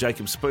 Ricardo Ball,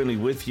 Jacob Spoonley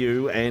with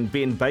you, and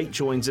Ben Bate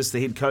joins us,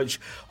 the head coach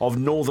of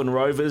Northern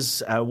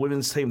Rovers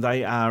women's team.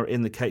 They are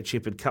in the Kate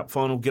Shepherd Cup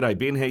final. G'day,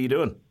 Ben. How you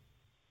doing?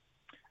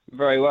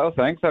 Very well,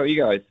 thanks. How are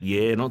you guys?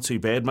 Yeah, not too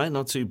bad, mate.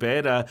 Not too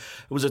bad. It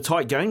was a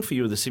tight game for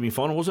you in the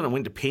semi-final, wasn't it? It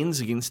went to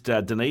pens against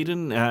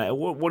Dunedin.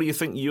 What do you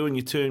think you and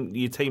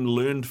your team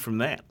learned from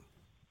that?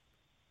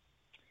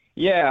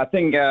 Yeah, I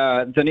think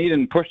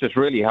Dunedin pushed us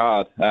really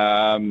hard.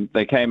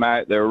 They came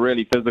out, they were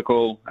really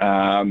physical,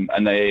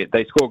 and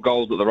they scored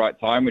goals at the right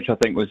time, which I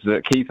think was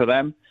the key for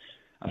them.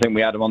 I think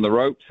we had them on the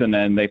ropes, and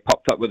then they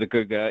popped up with a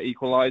good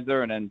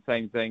equaliser, and then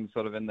same thing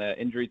sort of in the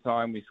injury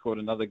time. We scored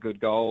another good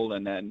goal,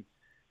 and then,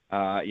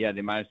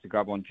 they managed to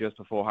grab one just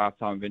before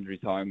half-time of extra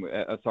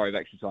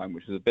time,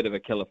 which was a bit of a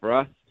killer for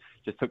us.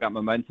 Just took that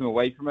momentum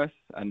away from us,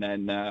 and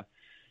then,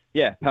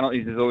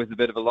 penalties is always a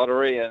bit of a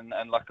lottery, and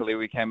luckily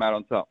we came out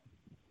on top.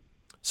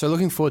 So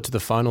looking forward to the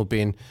final,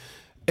 Ben,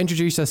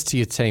 introduce us to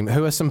your team.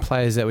 Who are some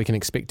players that we can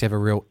expect to have a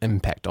real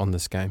impact on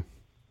this game?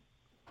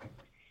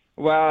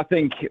 Well, I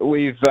think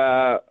we've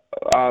our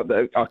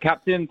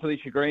captain,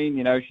 Felicia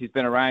Green, she's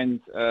been around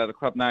the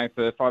club now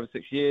for 5 or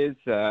 6 years.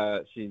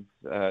 She's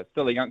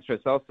still a youngster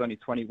herself, only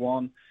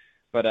 21,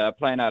 but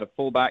playing out of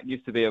fullback,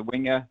 used to be a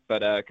winger,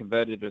 but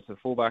converted as a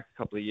fullback a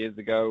couple of years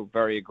ago.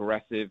 Very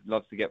aggressive,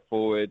 loves to get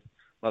forward,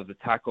 loves to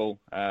tackle,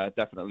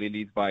 definitely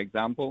leads by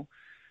example.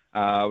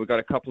 We've got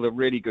a couple of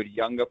really good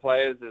younger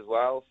players as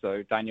well.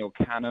 So Daniel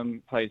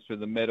Canham plays through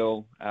the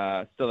middle,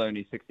 still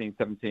only 16,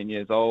 17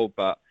 years old,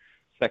 but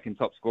second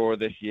top scorer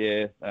this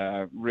year.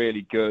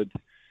 Really good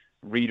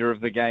reader of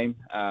the game,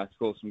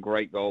 scored some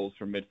great goals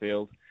from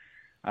midfield.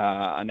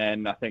 And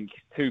then I think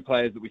 2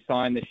 players that we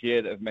signed this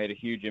year that have made a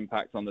huge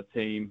impact on the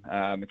team.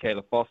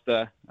 Michaela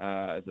Foster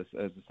as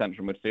a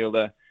central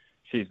midfielder.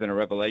 She's been a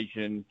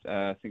revelation.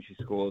 I think she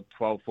scored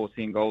 12,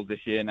 14 goals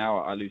this year now.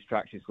 I lose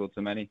track. She scored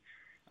so many.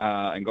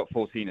 And got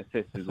 14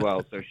 assists as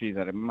well. So she's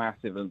had a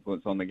massive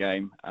influence on the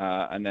game.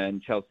 And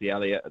then Chelsea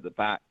Elliott at the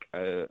back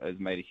has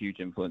made a huge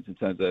influence in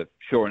terms of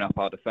shoring up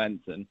our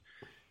defence and,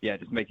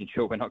 just making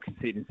sure we're not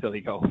conceding silly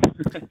goals.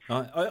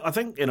 I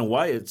think in a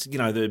way it's,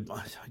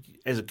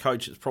 as a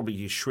coach, it's probably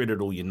you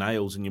shredded all your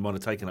nails and you might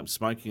have taken up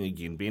smoking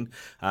again, Ben,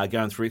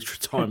 going through extra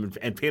time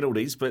and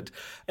penalties. But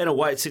in a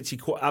way it sets you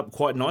up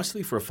quite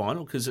nicely for a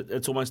final because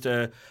it's almost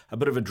a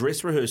bit of a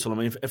dress rehearsal. I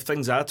mean, if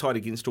things are tight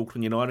against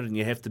Auckland United and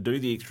you have to do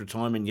the extra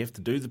time and you have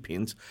to do the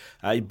pens,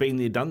 you've been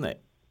there, done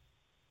that.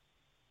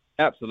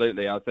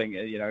 Absolutely. I think,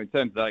 in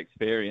terms of that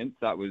experience,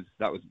 that was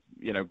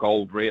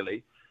gold,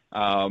 really.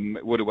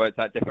 It would have worked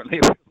out differently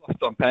if we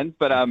lost on pens.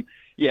 But,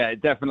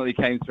 it definitely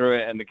came through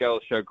it, and the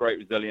girls showed great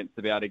resilience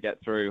to be able to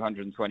get through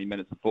 120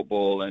 minutes of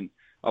football and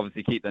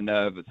obviously keep the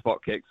nerve at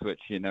spot kicks, which,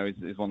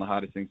 is one of the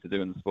hardest things to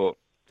do in the sport.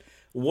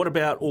 What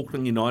about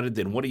Auckland United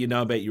then? What do you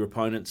know about your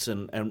opponents,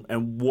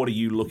 and what are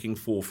you looking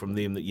for from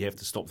them that you have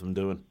to stop them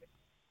doing?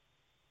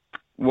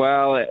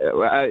 Well,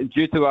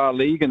 due to our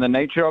league and the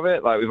nature of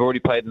it, we've already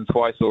played them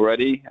twice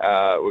already.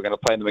 We're going to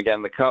play them again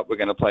in the Cup. We're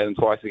going to play them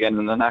twice again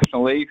in the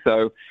National League.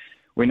 So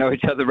we know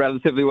each other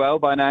relatively well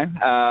by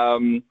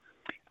now.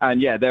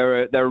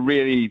 They're a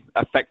really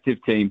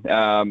effective team.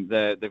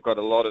 They've got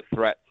a lot of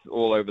threats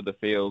all over the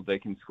field. They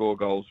can score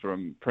goals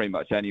from pretty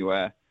much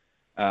anywhere.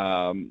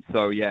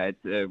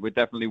 We're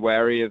definitely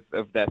wary of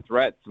their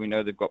threats. We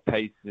know they've got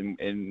pace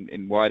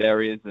in wide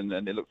areas, and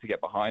they look to get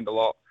behind a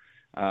lot.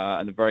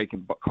 And they're very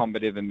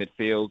combative in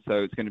midfield,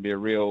 so it's going to be a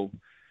real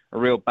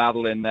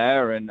battle in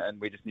there, and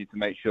we just need to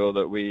make sure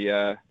that we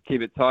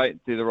keep it tight,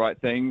 do the right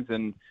things,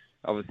 and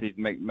obviously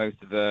make most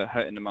of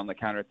hurting them on the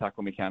counter-attack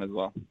when we can as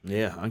well.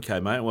 Yeah, okay,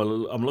 mate.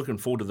 Well, I'm looking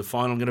forward to the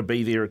final. I'm going to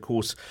be there, of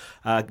course,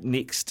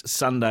 next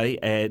Sunday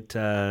at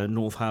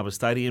North Harbour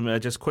Stadium.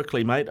 Just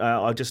quickly, mate,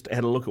 I just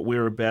had a look at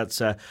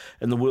whereabouts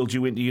in the world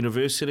you went to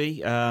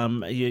university.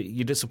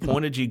 You're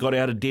disappointed you got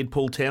out of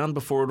Deadpool Town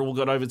before it all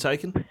got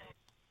overtaken?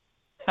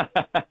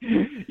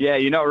 Yeah,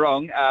 you're not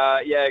wrong.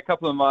 A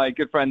couple of my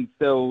good friends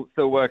still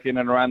working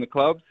and around the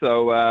club,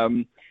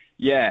 so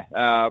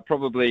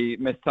probably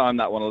mistimed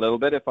that one a little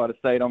bit. If I'd have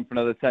stayed on for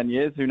another 10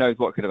 years, who knows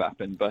what could have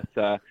happened. But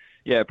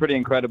pretty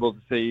incredible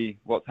to see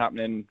what's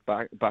happening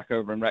back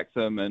over in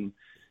Wrexham, and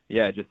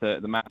just the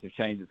massive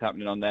change that's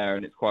happening on there,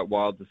 and it's quite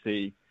wild to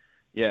see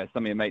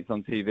some of your mates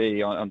on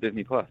TV on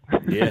Disney+.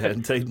 Yeah,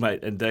 indeed,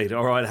 mate, indeed.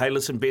 All right, hey,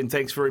 listen, Ben,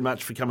 thanks very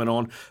much for coming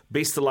on.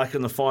 Best of luck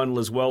in the final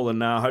as well,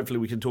 and hopefully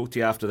we can talk to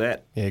you after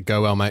that. Yeah,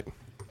 go well, mate.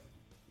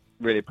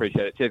 Really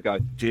appreciate it. Cheers,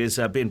 guys. Cheers.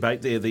 Ben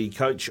Bate there, the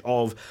coach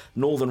of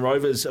Northern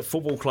Rovers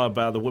Football Club,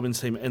 the women's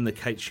team in the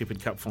Kate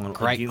Shepherd Cup final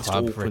against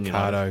Auckland.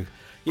 Ricardo.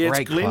 Yeah,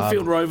 Great it's Glenfield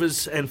club.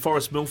 Rovers and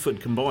Forest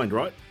Milford combined,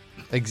 right?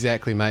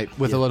 Exactly, mate,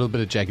 with a little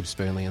bit of Jacob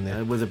Spoonley in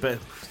there. With a bit,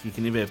 you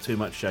can never have too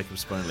much Jacob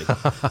Spoonley.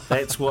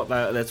 That's what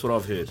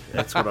I've heard.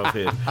 That's what I've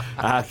heard.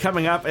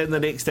 Coming up in the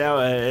next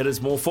hour, it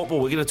is more football.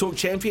 We're going to talk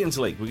Champions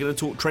League. We're going to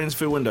talk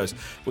transfer windows.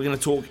 We're going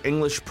to talk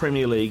English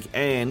Premier League,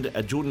 and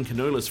Jordan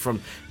Canulis from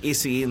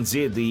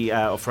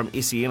SENZ, from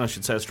SEN, I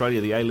should say,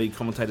 Australia, the A-League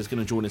commentator, is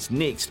going to join us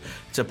next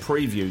to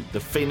preview the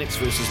Phoenix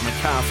versus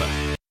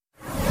Macarthur.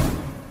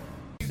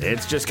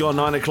 It's just gone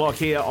 9 o'clock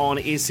here on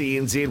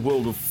SENZ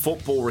World of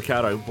Football.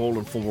 Ricardo Ball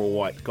and former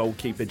white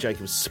goalkeeper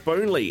Jacob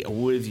Spoonley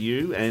with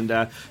you.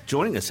 And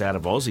joining us out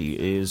of Aussie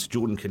is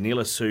Jordan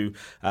Canulis, who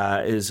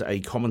is a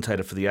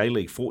commentator for the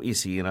A-League for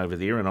SEN over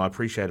there. And I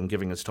appreciate him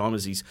giving us time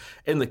as he's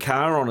in the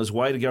car on his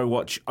way to go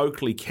watch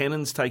Oakley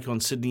Cannons take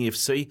on Sydney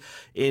FC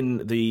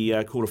in the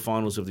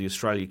quarterfinals of the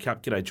Australia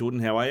Cup. G'day,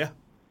 Jordan. How are you?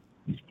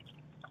 Are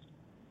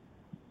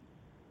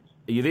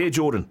you there,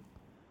 Jordan?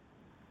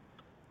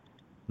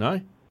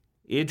 No?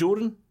 Air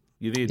Jordan?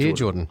 You there, Jordan? Air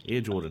Jordan.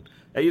 Air Jordan.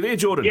 Are you there,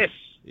 Jordan? Yes.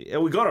 Yeah,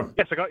 we got him.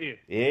 Yes, I got you.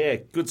 Yeah,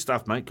 good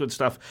stuff, mate. Good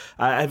stuff.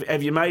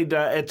 Have you made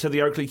it to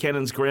the Oakley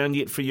Cannons ground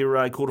yet for your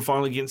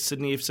quarterfinal against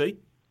Sydney FC?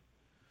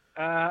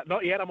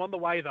 Not yet. I'm on the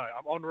way, though.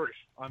 I'm en route.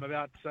 I'm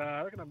about,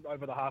 I reckon I'm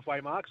over the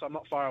halfway mark, so I'm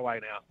not far away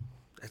now.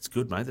 That's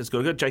good, mate. That's good.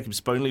 I've got Jacob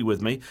Spoonley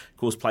with me. Of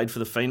course, played for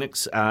the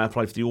Phoenix, played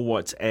for the All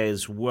Whites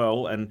as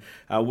well. And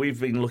we've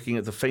been looking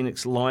at the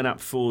Phoenix lineup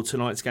for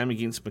tonight's game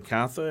against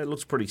Macarthur. It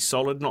looks pretty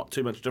solid, not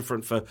too much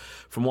different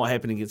from what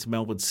happened against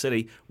Melbourne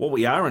City. What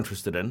we are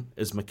interested in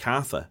is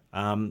Macarthur,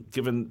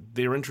 given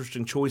their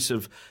interesting choice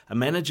of a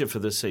manager for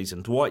this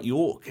season, Dwight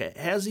York.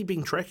 How's he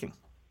been tracking?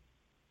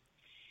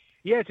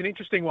 Yeah, it's an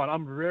interesting one.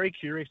 I'm very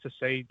curious to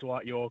see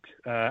Dwight York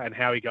and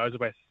how he goes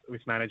with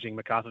managing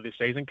Macarthur this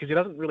season, because he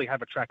doesn't really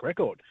have a track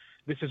record.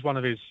 This is one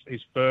of his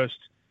first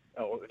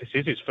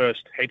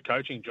head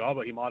coaching job,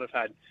 or he might have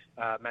had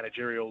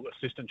managerial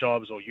assistant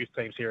jobs or youth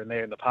teams here and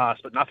there in the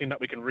past, but nothing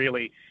that we can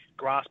really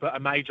grasp a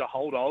major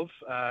hold of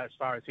as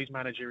far as his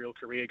managerial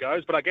career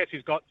goes. But I guess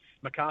he's got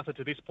Macarthur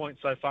to this point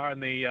so far in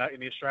the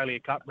Australia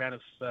Cup round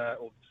of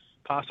or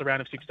past the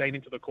round of 16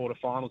 into the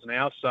quarterfinals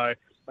now. So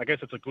I guess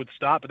it's a good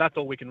start, but that's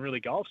all we can really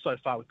go off so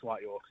far with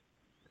Dwight York.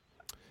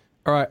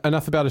 All right,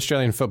 enough about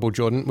Australian football,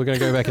 Jordan. We're going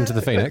to go back into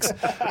the Phoenix.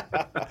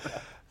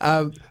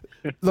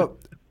 Look,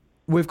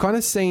 we've kind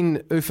of seen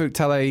Ufuk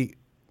Talay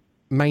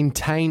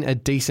maintain a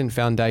decent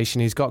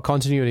foundation. He's got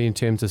continuity in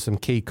terms of some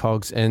key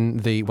cogs in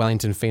the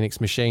Wellington Phoenix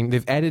machine.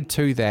 They've added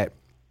to that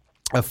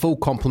a full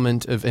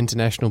complement of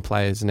international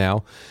players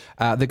now.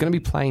 They're going to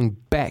be playing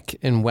back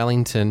in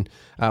Wellington,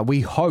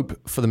 we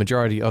hope, for the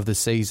majority of the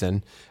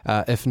season,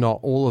 if not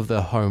all of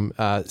the home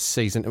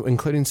season,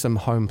 including some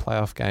home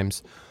playoff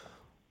games.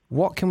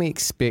 What can we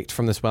expect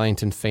from this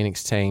Wellington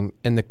Phoenix team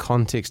in the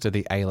context of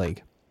the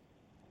A-League?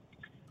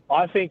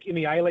 I think in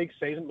the A-League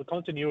season, the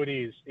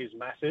continuity is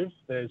massive.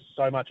 There's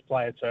so much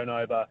player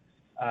turnover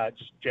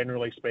just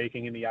generally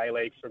speaking, in the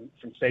A-League from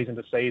season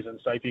to season.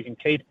 So if you can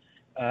keep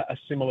a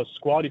similar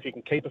squad, if you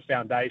can keep a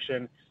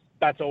foundation,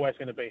 that's always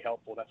going to be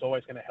helpful. That's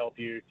always going to help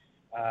you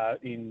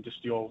in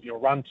just your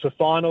run to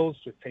finals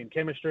with team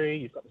chemistry.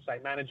 You've got the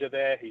same manager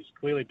there. He's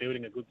clearly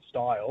building a good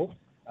style.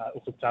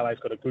 Ufuk-Talei's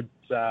got a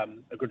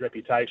good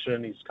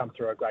reputation. He's come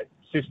through a great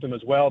system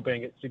as well,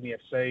 being at Sydney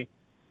FC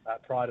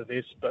prior to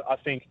this. But I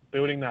think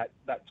building that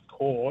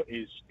core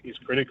is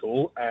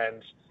critical,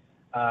 and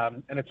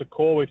it's a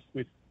core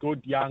with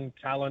good young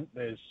talent.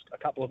 There's a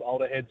couple of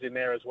older heads in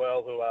there as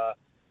well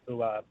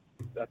who are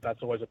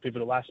that's always a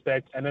pivotal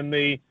aspect. And then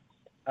the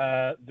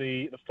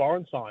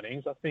foreign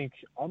signings, I think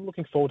I'm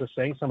looking forward to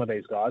seeing some of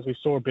these guys. We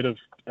saw a bit of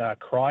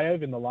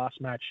Kryev in the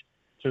last match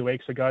 2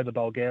 weeks ago, the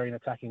Bulgarian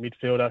attacking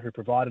midfielder who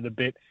provided a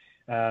bit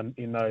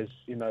in those.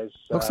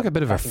 Looks like a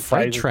bit of a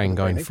freight train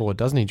going forward,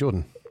 doesn't he,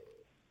 Jordan?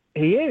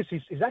 He is.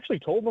 He's actually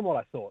taller than what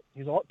I thought.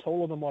 He's a lot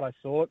taller than what I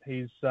thought.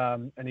 He's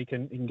and he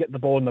can get the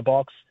ball in the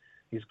box.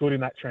 He's good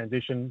in that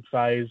transition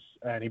phase,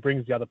 and he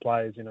brings the other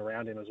players in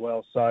around him as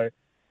well. So,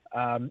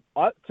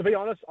 to be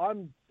honest,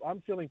 I'm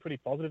feeling pretty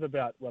positive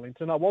about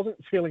Wellington. I wasn't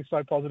feeling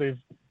so positive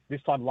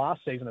this time last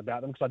season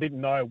about them because I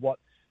didn't know what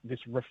this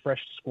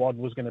refreshed squad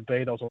was going to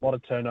be. There was a lot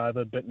of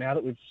turnover, but now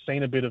that we've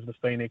seen a bit of the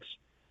Phoenix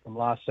from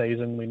last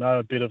season, we know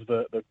a bit of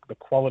the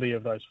quality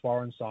of those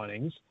foreign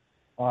signings.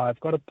 I've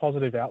got a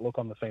positive outlook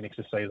on the Phoenix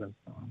this season.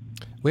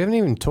 We haven't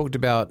even talked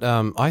about,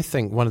 I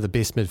think, one of the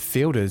best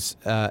midfielders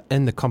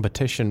in the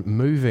competition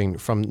moving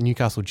from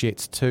Newcastle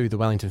Jets to the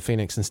Wellington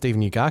Phoenix, and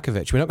Steven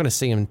Ugarkovic. We're not going to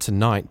see him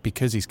tonight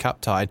because he's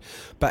cup-tied,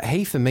 but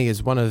he, for me,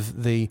 is one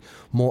of the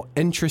more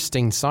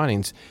interesting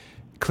signings.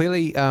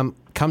 Clearly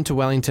come to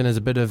Wellington as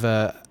a bit of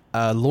a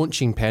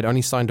launching pad,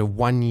 only signed a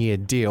 1-year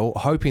deal,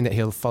 hoping that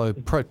he'll follow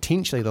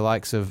potentially the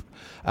likes of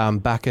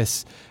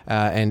Bacchus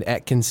and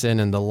Atkinson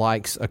and the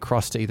likes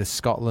across to either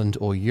Scotland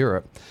or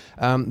Europe.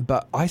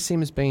 But I see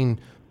him as being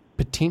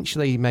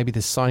potentially maybe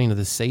the signing of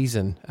the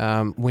season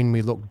when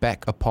we look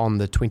back upon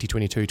the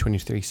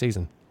 2022-23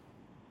 season.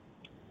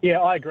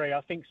 Yeah, I agree.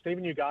 I think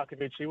Steven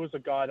Ugarkovic, he was a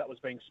guy that was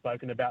being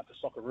spoken about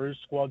for Socceroos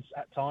squads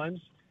at times.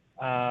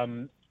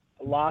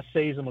 Last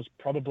season was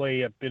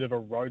probably a bit of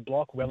a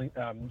roadblock.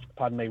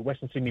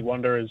 Western Sydney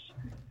Wanderers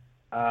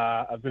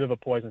a bit of a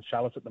poison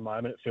chalice at the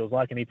moment. It feels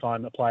like any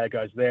time a player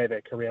goes there,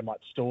 their career might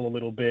stall a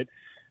little bit.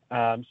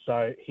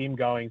 So him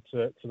going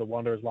to the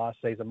Wanderers last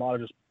season might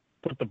have just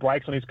put the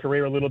brakes on his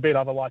career a little bit.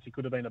 Otherwise, he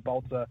could have been a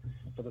bolter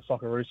for the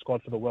Socceroos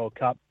squad for the World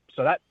Cup.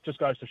 So that just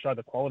goes to show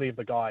the quality of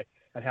the guy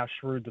and how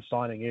shrewd the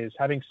signing is.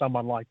 Having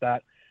someone like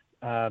that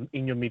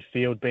in your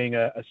midfield, being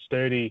a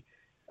sturdy,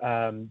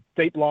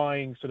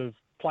 deep-lying sort of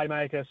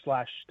playmaker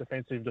 /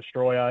 defensive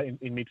destroyer in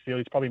midfield.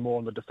 He's probably more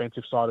on the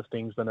defensive side of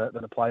things than a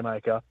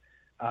playmaker.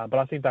 But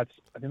I think that's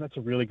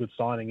a really good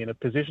signing in a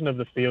position of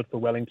the field for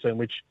Wellington,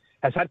 which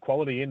has had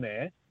quality in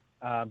there.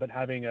 But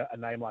having a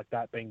name like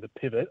that being the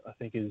pivot, I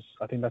think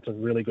that's a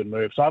really good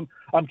move. So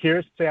I'm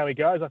curious to see how he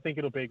goes. I think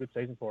it'll be a good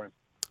season for him.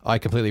 I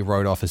completely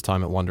wrote off his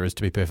time at Wanderers,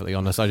 to be perfectly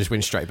honest. I just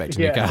went straight back to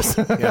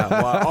Newcastle. Yeah,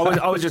 well,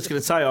 I was just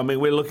going to say, I mean,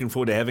 we're looking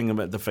forward to having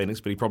him at the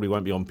Phoenix, but he probably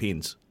won't be on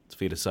pens. It's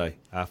fair to say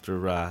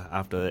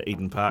after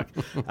Eden Park.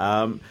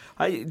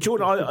 Hey,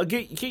 Jordan, I'll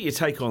get your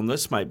take on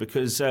this, mate,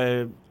 because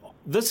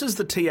this is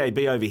the TAB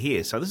over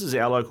here. So this is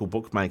our local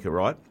bookmaker,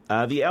 right?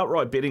 The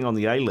outright betting on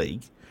the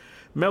A-League.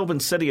 Melbourne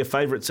City are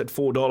favourites at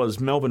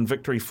 $4. Melbourne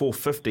Victory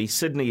 $4.50.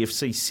 Sydney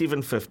FC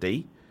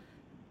 $7.50.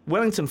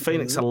 Wellington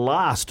Phoenix are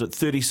last at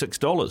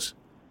 $36.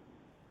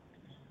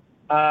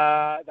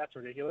 That's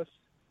ridiculous.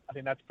 I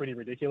think that's pretty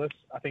ridiculous.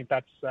 I think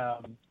that's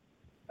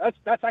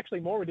actually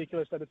more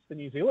ridiculous that it's the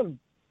New Zealand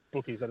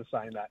bookies that are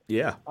saying that.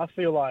 Yeah. I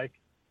feel like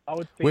I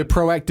would think... We're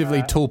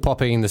proactively tool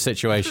popping the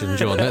situation,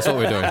 Jordan. That's what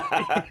we're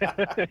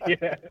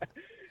doing.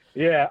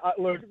 Yeah.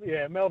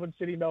 Melbourne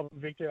City, Melbourne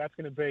Victory,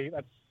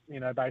 that's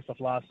based off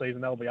last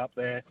season. They'll be up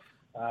there.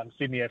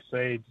 Sydney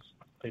FC,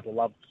 people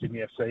love Sydney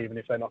FC, even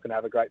if they're not going to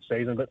have a great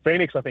season. But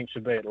Phoenix, I think,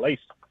 should be at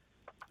least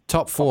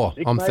top 4,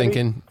 I'm maybe.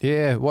 thinking.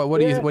 Yeah.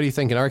 What are you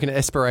thinking? I reckon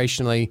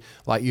aspirationally,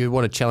 like you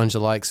want to challenge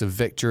the likes of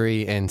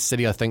Victory and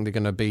City. I think they're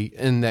going to be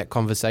in that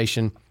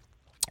conversation.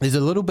 There's a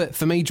little bit,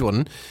 for me,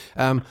 Jordan,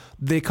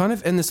 they're kind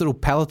of in this little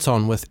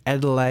peloton with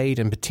Adelaide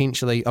and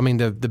potentially, I mean,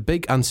 the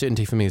big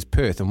uncertainty for me is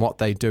Perth and what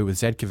they do with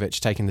Zadkovic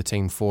taking the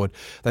team forward.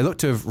 They look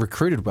to have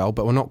recruited well,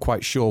 but we're not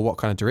quite sure what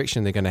kind of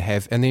direction they're going to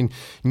have. And then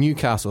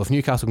Newcastle, if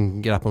Newcastle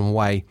can get up and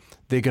away,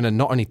 they're going to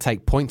not only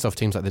take points off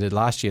teams like they did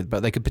last year,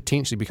 but they could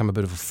potentially become a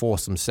bit of a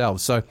force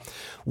themselves. So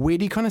where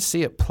do you kind of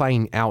see it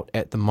playing out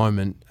at the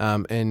moment,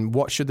 and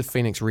what should the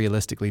Phoenix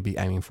realistically be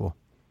aiming for?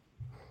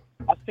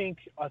 I think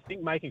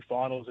making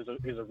finals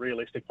is a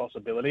realistic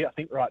possibility. I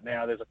think right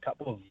now there's a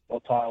couple of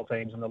volatile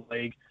teams in the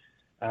league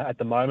at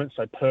the moment.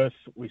 So Perth,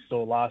 we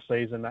saw last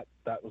season, that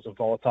was a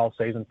volatile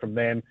season from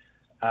them.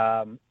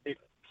 I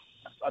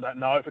don't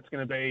know if it's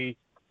going to be.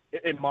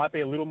 It might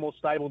be a little more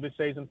stable this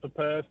season for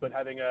Perth, but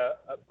having a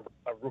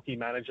rookie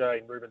manager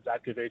in Ruben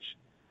Zadkovic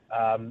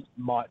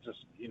might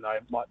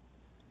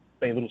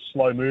been a little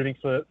slow moving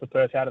for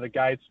Perth out of the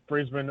gates.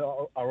 Brisbane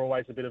are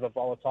always a bit of a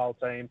volatile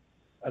team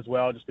as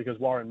well, just because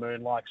Warren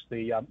Moon likes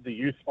the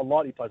youth a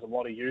lot. He plays a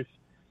lot of youth.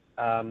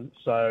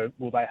 So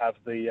will they have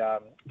the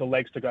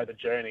legs to go the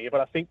journey?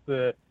 But I think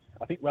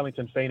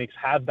Wellington Phoenix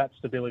have that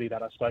stability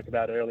that I spoke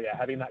about earlier,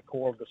 having that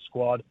core of the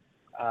squad.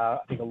 I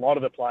think a lot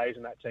of the players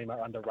in that team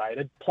are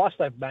underrated. Plus,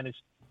 they've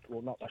managed,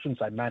 I shouldn't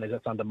say managed,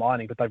 that's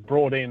undermining, but they've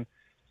brought in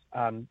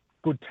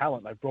good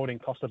talent. They've brought in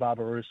Costa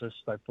Barbarouses.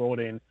 They've brought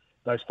in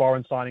those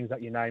foreign signings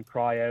that you named,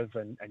 Praev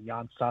and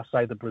Jan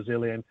Sase, the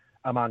Brazilian,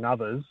 among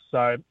others.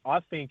 So I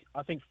think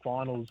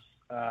finals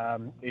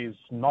is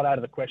not out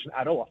of the question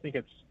at all. I think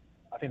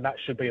that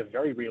should be a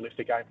very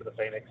realistic game for the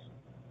Phoenix.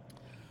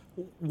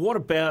 What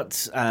about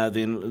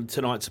then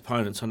tonight's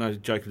opponents? I know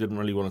Jacob didn't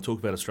really want to talk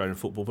about Australian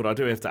football, but I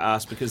do have to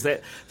ask because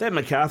that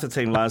MacArthur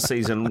team last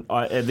season,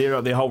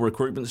 their whole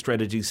recruitment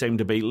strategy seemed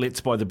to be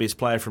let's buy the best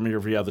player from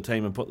every other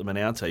team and put them in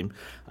our team,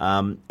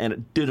 and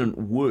it didn't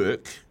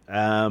work.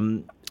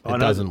 It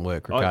doesn't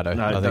work, Ricardo.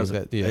 No, it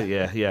doesn't.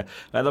 Yeah.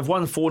 They've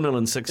won 4-0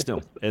 and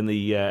 6-0 in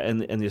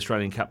the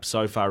Australian Cup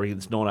so far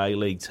against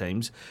non-A-League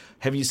teams.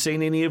 Have you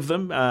seen any of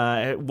them?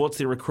 What's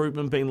their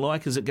recruitment been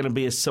like? Is it going to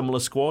be a similar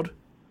squad?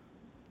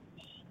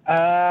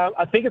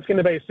 I think it's going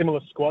to be a similar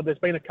squad. There's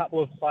been a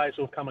couple of players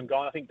who have come and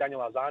gone. I think Daniel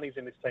Arzani's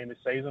in this team this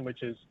season,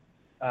 which is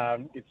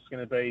it's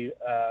going to be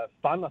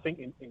fun. I think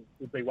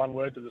would be one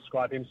word to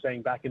describe him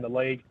seeing back in the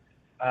league.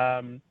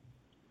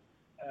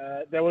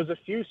 There was a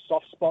few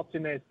soft spots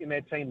in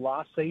their team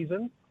last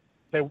season.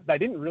 They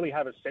didn't really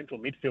have a central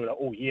midfielder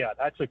all year.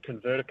 They had to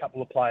convert a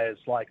couple of players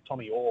like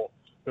Tommy Orr,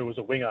 who was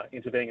a winger,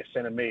 into being a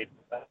centre mid.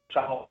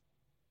 Charles.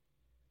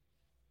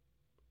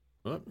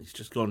 Oh, he's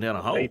just gone down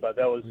a hole. But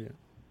there was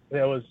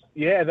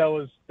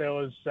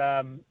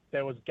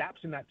gaps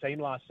in that team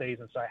last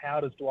season. So how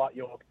does Dwight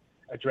Yorke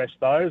address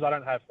those?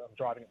 I'm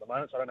driving at the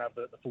moment, so I don't have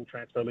the full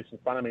transfer list in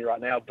front of me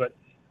right now. But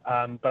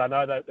I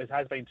know that there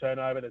has been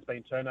turnover. There's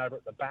been turnover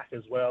at the back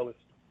as well with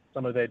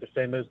some of their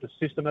defenders. The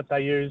system that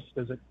they use,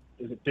 is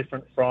it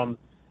different from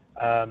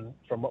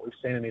what we've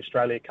seen in the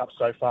Australia Cup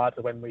so far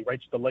to when we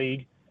reached the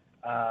league?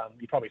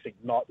 You probably think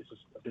not. This is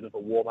a bit of a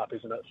warm-up,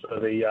 isn't it,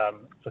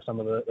 for some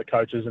of the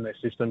coaches and their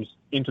systems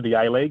into the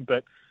A-League.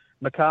 But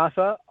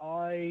MacArthur,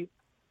 I'm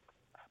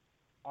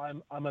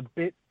a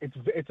bit.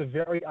 It's a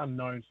very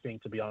unknown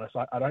thing, to be honest.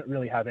 I don't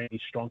really have any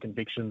strong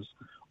convictions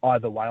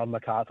either way on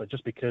MacArthur,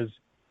 just because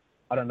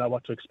I don't know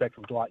what to expect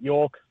from Dwight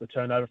Yorke. The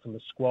turnover from the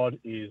squad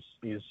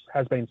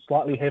has been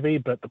slightly heavy,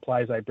 but the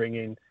players they bring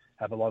in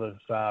have a lot of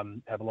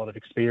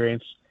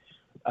experience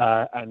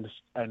and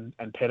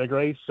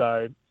pedigree.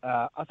 So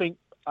I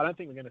don't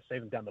think we're going to see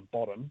them down the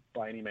bottom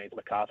by any means.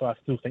 MacArthur, I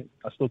still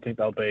think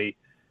they'll be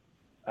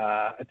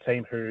a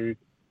team who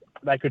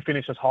they could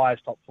finish as high as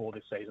top 4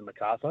 this season.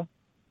 MacArthur.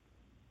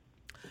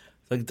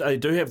 They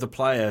do have the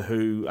player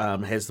who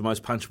has the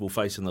most punchable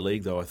face in the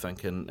league, though, I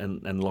think,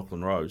 in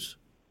Lachlan Rose.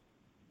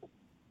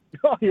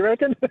 Oh, you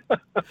reckon?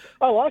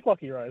 I like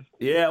Lockie Rose.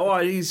 Yeah,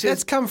 well,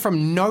 that's come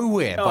from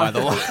nowhere, by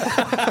the way.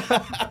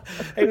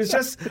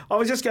 I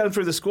was just going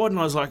through the squad, and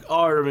I was like,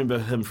 I remember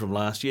him from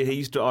last year.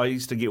 I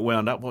used to get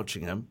wound up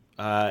watching him.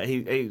 I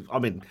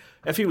mean,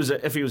 if he was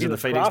in the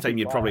Phoenix team,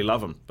 you'd probably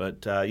love him.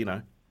 But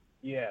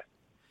Yeah.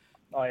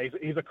 Oh,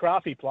 he's a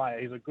crafty player.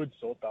 He's a good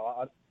sort,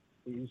 though.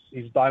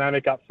 He's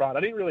dynamic up front.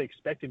 I didn't really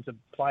expect him to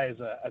play as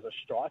a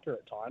striker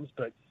at times,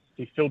 but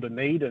he filled a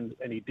need, and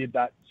he did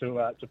that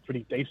to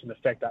pretty decent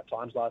effect at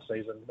times last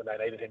season when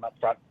they needed him up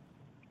front.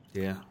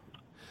 Yeah.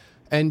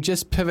 And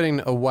just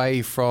pivoting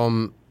away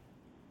from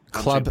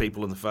club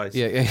people in the face.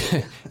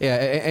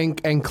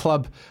 And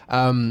club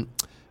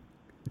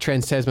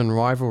Trans-Tasman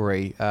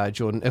rivalry,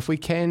 Jordan. If we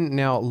can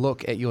now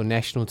look at your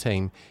national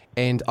team,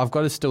 and I've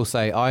got to still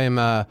say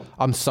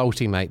I'm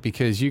salty, mate,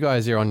 because you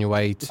guys are on your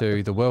way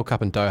to the World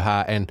Cup in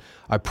Doha, and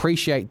I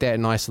appreciate that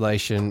in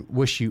isolation.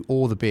 Wish you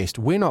all the best.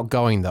 We're not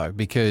going though,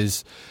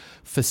 because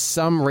for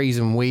some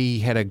reason we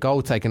had a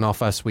goal taken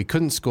off us. We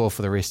couldn't score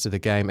for the rest of the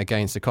game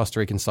against a Costa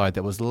Rican side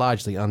that was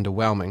largely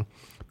underwhelming.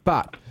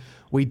 But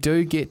we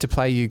do get to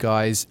play you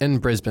guys in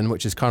Brisbane,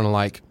 which is kind of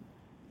like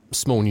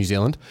small New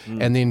Zealand,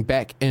 and then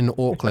back in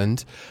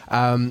Auckland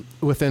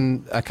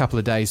within a couple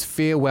of days.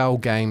 Farewell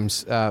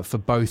games for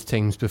both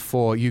teams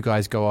before you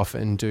guys go off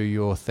and do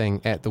your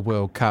thing at the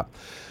World Cup.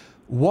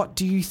 What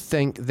do you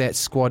think that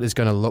squad is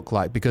going to look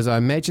like? Because I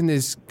imagine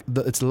it's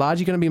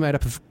largely going to be made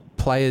up of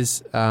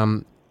players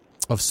of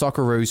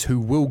Socceroos who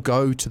will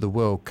go to the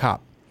World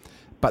Cup.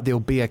 But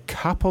there'll be a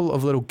couple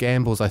of little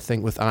gambles, I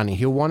think, with Arnie.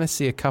 He'll want to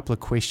see a couple of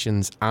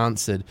questions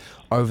answered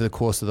over the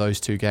course of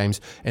those 2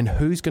 games. And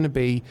who's going to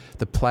be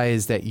the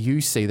players that you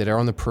see that are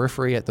on the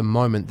periphery at the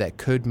moment that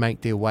could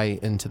make their way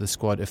into the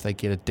squad if they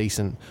get a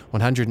decent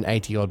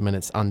 180-odd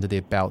minutes under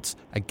their belts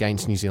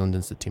against New Zealand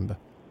in September?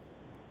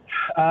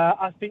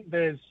 I think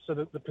there's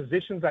the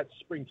positions that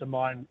spring to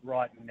mind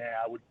right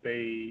now would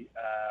be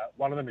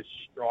one of them is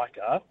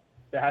striker.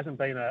 There hasn't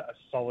been a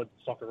solid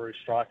Socceroo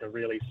striker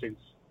really since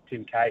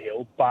Tim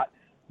Cahill, but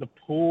the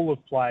pool of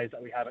players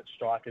that we have at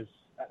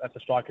the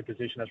striker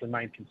position has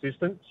remained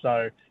consistent.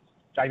 So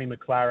Jamie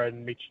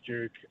McLaren, Mitch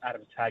Duke,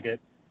 Adam Taggart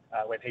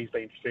when he's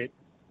been fit,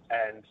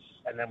 and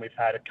then we've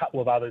had a couple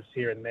of others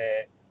here and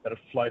there that have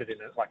floated in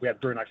it. Like we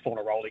had Bruno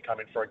Fornaroli come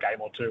in for a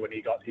game or two when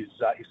he got his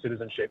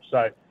citizenship.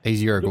 So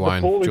he's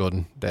Uruguayan,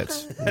 Jordan.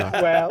 That's no.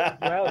 well.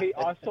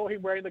 I saw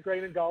him wearing the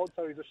green and gold,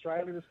 so he's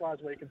Australian as far as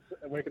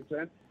we're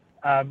concerned.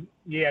 But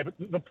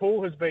the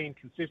pool has been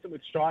consistent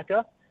with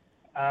striker.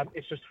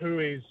 It's just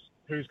who's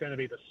going to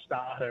be the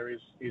starter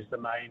is the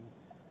main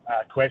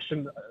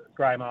question.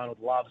 Graham Arnold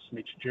loves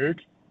Mitch Duke.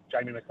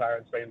 Jamie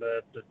McLaren's been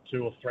the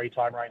 2 or 3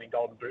 time reigning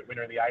Golden Boot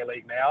winner in the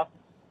A-League now.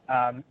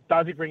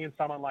 Does he bring in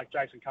someone like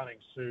Jason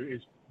Cummings, who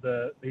is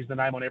he's the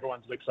name on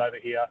everyone's lips over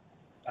here?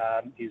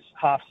 His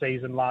half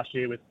season last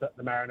year with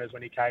the Mariners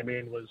when he came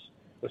in was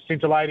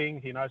scintillating.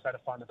 He knows how to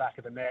find the back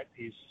of the net.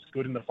 He's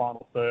good in the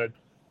final third.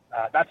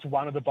 That's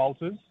one of the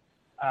bolters.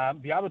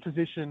 The other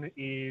position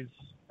is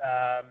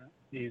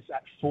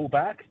at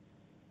fullback.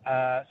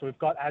 So we've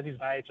got Aziz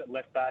Vage at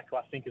left back, who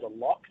I think is a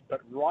lock,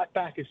 but right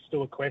back is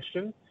still a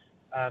question.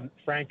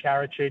 Frank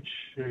Karacic,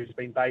 who's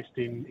been based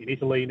in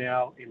Italy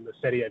now in the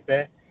Serie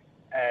B,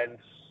 and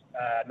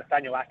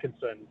Nathaniel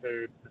Atkinson,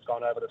 who has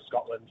gone over to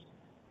Scotland.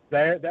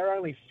 They're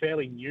only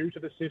fairly new to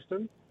the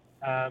system.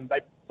 They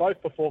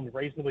both performed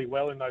reasonably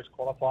well in those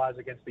qualifiers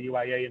against the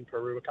UAE and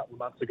Peru a couple of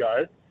months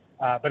ago,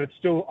 but it's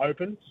still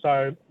open.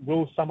 So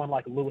will someone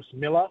like Lewis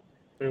Miller,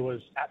 who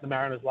was at the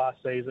Mariners last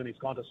season, he's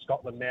gone to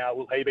Scotland now,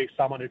 will he be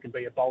someone who can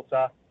be a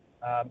bolter?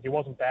 He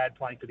wasn't bad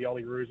playing for the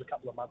Ollie Roos a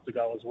couple of months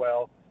ago as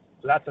well.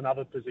 So that's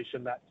another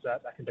position that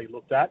can be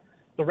looked at.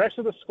 The rest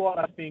of the squad,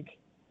 I think,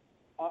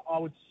 I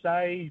would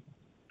say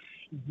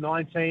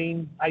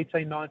 18,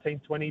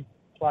 19, 20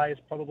 players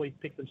probably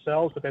pick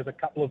themselves, but there's a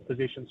couple of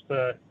positions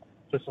for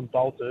some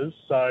bolters.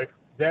 So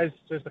there's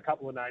just a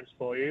couple of names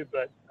for you,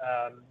 but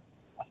I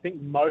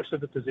think most of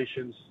the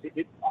positions,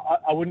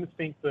 I wouldn't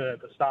think the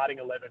starting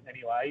 11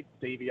 anyway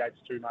deviates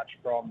too much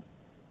from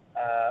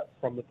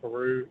the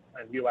Peru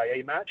and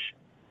UAE match.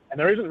 And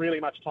there isn't really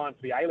much time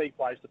for the A-League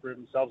players to prove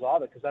themselves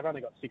either, because they've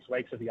only got 6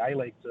 weeks of the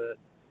A-League to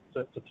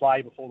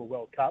play before the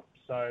World Cup.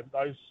 So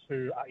those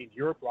who are in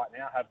Europe right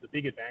now have the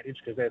big advantage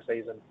because their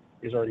season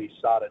is already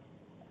started.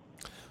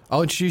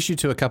 I'll introduce you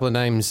to a couple of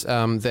names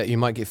that you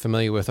might get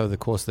familiar with over the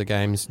course of the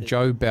games.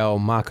 Joe Bell,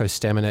 Marko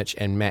Stamenic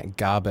and Matt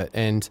Garbutt.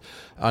 And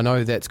I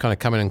know that's kind of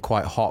coming in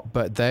quite hot,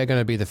 but they're going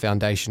to be the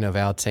foundation of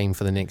our team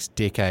for the next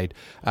decade.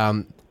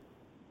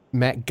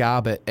 Matt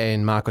Garbutt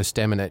and Marko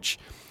Stamenic,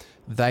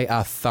 they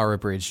are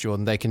thoroughbreds,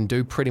 Jordan. They can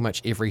do pretty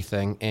much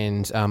everything.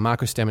 And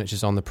Marko Stamenic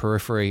is on the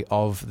periphery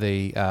of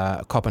the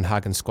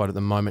Copenhagen squad at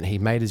the moment. He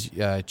made his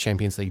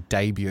Champions League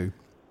debut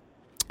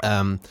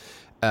in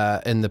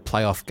the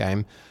playoff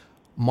game.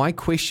 My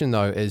question,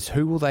 though, is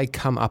who will they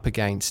come up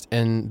against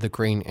in the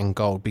green and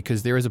gold?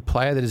 Because there is a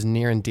player that is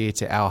near and dear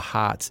to our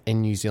hearts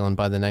in New Zealand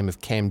by the name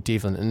of Cam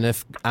Devlin. And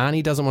if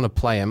Arnie doesn't want to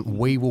play him,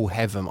 we will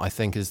have him, I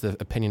think, is the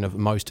opinion of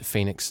most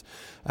Phoenix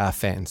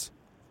fans.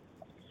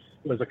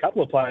 There's a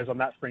couple of players on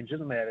that fringe,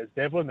 isn't there? There's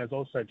Devlin. There's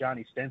also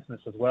Gianni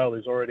Stensness as well,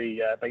 who's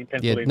already been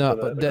penciled in for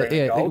the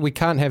green and gold. We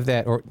can't have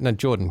that. Or no,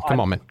 Jordan, come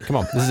on, man. Come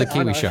on. This is a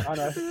Kiwi show. I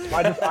know.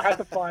 I had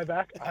to fire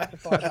back.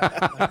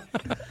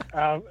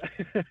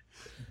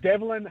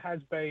 Devlin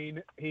has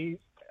been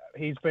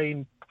he's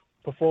been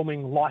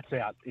performing lights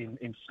out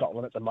in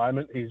Scotland at the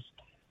moment. His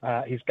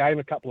game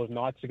a couple of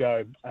nights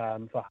ago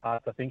for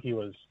Hearts, I think he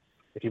was,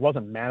 if he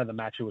wasn't man of the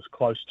match, he was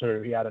close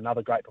to. He had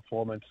another great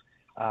performance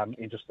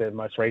in just their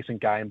most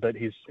recent game. But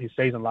his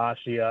season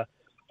last year,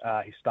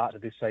 his start to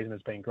this season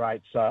has been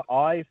great. So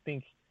I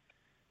think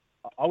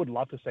I would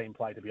love to see him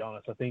play, to be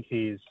honest. I think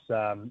he's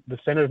the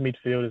centre of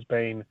midfield has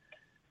been.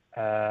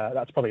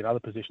 That's probably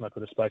another position I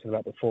could have spoken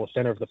about before.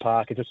 Centre of the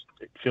park. It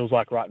feels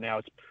like right now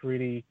it's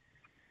pretty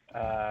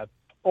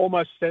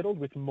almost settled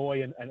with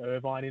Moy and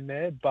Irvine in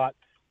there, but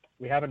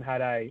we haven't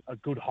had a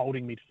good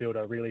holding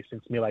midfielder really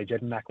since Mile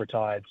Jedinak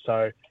retired.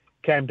 So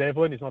Cam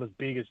Devlin is not as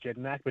big as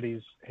Jedinak, but he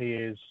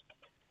is.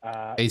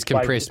 He's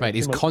compressed, mate.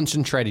 He's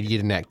concentrated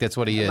Jedinak. That's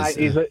what he is.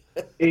 Mate,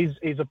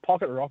 he's a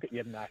pocket rocket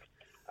Jedinak.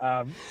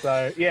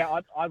 So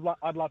yeah,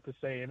 I'd love to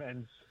see him,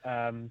 and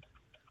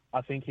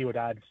I think he would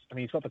add. I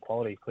mean, he's got the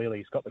quality. Clearly,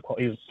 he's got the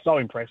quality. He was so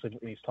impressive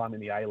in his time in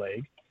the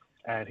A-League,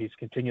 and he's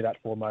continued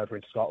that form over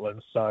in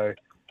Scotland. So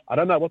I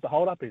don't know what the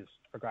hold-up is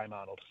for Graham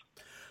Arnold.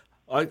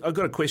 I've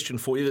got a question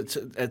for you. It's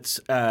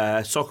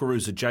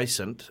Socceroos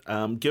adjacent.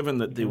 Given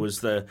that there was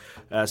the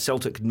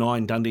Celtic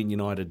 9, Dundee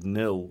United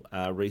 0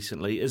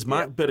 recently, is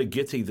Mark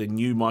Birighitti the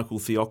new Michael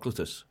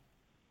Theocritus?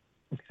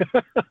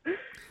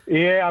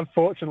 Yeah,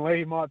 unfortunately,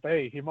 he might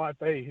be.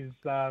 He's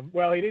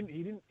well, he didn't.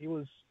 He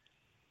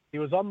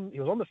was on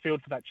the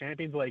field for that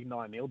Champions League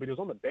 9-0, but he was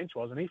on the bench,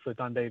 wasn't he, for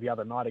Dundee the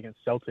other night against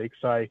Celtic?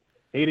 So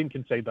he didn't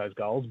concede those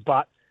goals,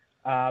 but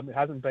it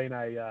hasn't been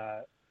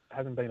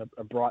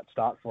a bright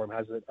start for him,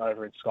 has it,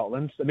 over in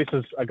Scotland? And this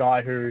is a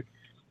guy who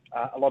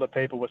a lot of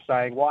people were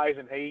saying, why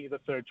isn't he the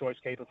third choice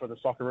keeper for the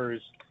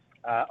Socceroos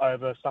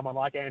over someone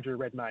like Andrew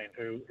Redmayne,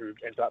 who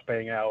ended up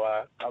being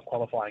our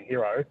qualifying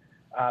hero?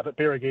 But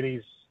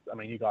Birigitti's I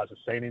mean, you guys have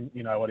seen him.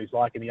 You know what he's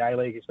like in the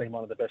A-League. He's been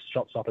one of the best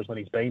shot stoppers when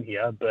he's been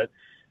here. But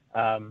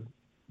I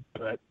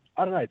don't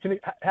know.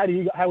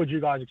 How would you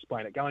guys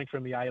explain it? Going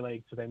from the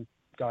A-League to then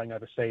going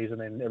overseas and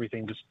then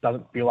everything just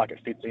doesn't feel like it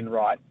fits in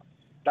right.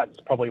 That's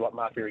probably what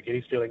Mark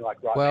Birigitti's feeling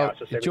like right now. It's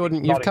just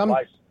Jordan,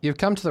 you've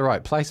come to the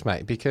right place,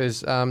 mate,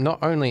 because not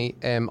only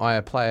am I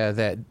a player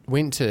that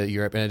went to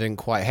Europe and it didn't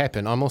quite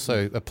happen, I'm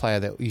also a player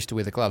that used to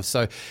wear the gloves.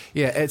 So,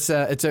 yeah, it's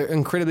an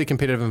incredibly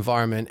competitive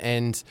environment,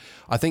 and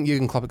I think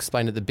Jurgen Klopp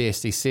explained it the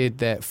best. He said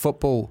that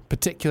football,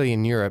 particularly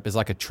in Europe, is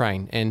like a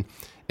train, and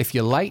if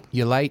you're late,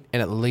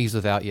 and it leaves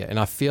without you. And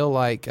I feel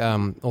like,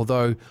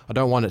 although I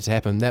don't want it to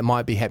happen, that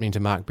might be happening to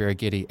Mark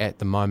Birigitti at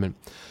the moment.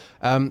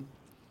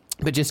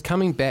 But just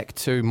coming back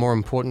to more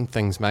important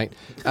things, mate.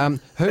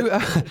 Who are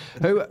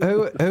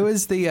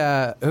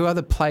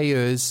the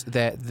players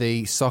that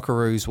the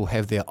Socceroos will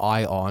have their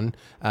eye on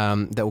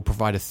that will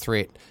provide a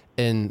threat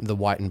in the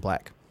white and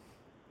black?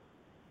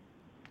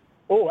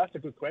 Oh, that's a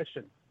good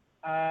question.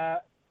 How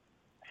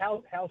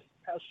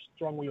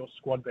strong will your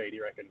squad be, do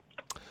you reckon?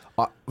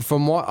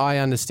 From what I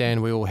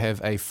understand, we will have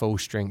a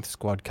full-strength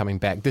squad coming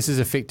back. This is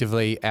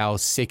effectively our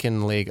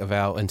second leg of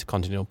our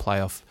Intercontinental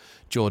playoff,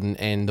 Jordan,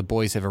 and the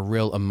boys have a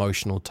real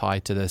emotional tie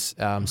to this,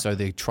 so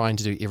they're trying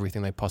to do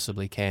everything they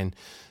possibly can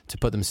to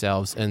put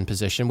themselves in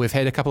position. We've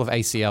had a couple of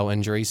ACL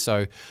injuries,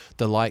 so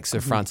the likes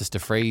of Francis de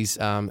Vries,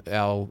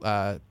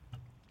 our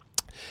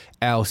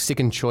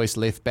second choice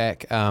left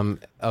back,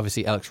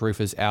 obviously Alex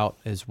Roof is out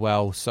as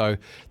well, so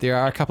there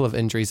are a couple of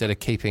injuries that are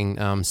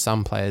keeping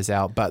some players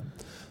out, but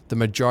the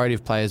majority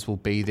of players will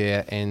be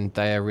there, and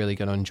they are really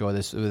going to enjoy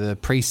this. The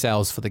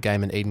pre-sales for the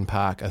game in Eden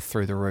Park are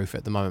through the roof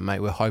at the moment, mate.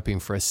 We're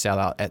hoping for a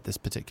sellout at this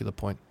particular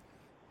point.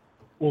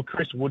 Will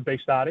Chris Wood be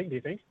starting, do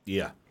you think?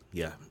 Yeah.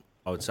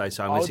 I would say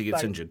so, unless he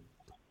gets injured.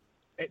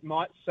 It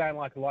might sound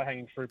like a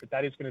low-hanging fruit, but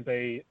that is going to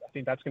be, I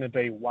think that's going to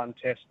be one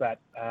test that,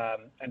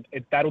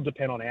 that'll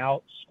depend on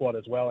our squad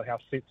as well and how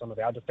fit some of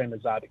our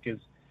defenders are, because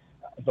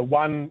the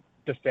one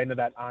defender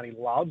that Arnie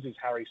loves is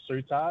Harry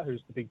Sutar,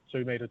 who's the big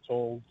 2 metre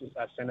tall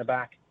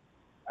centre-back,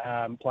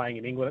 playing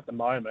in England at the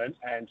moment,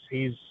 and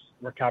he's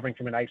recovering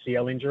from an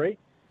ACL injury,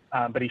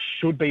 but he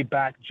should be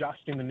back just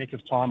in the nick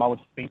of time, I would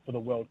think, for the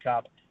World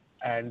Cup,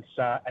 and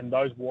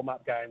those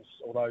warm-up games,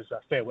 or those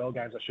farewell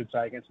games, I should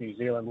say, against New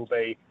Zealand will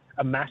be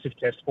a massive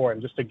test for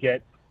him, just to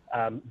get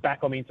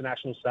back on the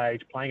international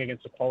stage, playing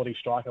against a quality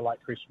striker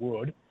like Chris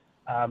Wood.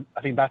 I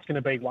think that's going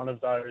to be one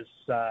of those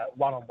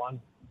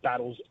one-on-one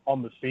battles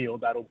on the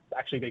field that'll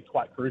actually be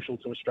quite crucial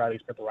to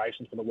Australia's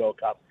preparations for the World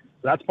Cup.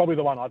 So that's probably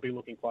the one I'd be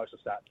looking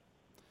closest at.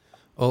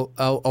 Well,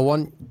 I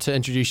want to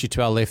introduce you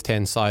to our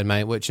left-hand side,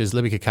 mate, which is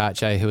Libby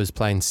Cacace, who is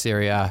playing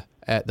Serie A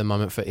at the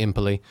moment for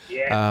Empoli.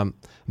 Yeah.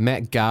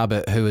 Matt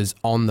Garbett, who is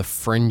on the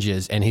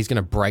fringes, and he's going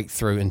to break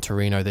through in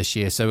Torino this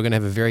year. So we're going to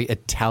have a very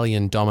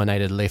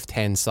Italian-dominated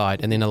left-hand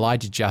side. And then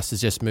Elijah Just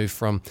has just moved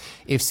from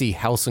FC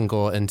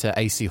Helsingør into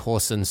AC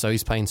Horsens, so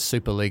he's playing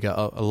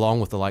Superliga along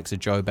with the likes of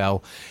Joe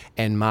Bell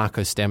and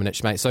Marko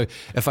Stamenic, mate. So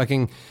if I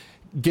can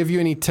give you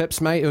any tips,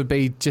 mate, it would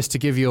be just to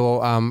give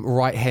your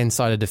right-hand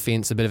side of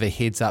defence a bit of a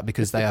heads up,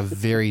 because they are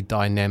very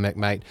dynamic,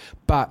 mate.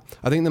 But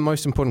I think the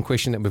most important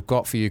question that we've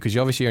got for you, because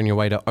you're obviously on your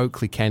way to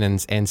Oakley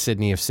Cannons and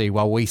Sydney FC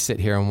while we sit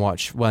here and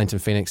watch Wellington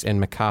Phoenix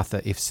and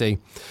Macarthur FC,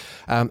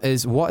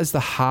 is what is the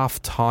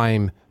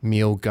halftime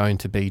meal going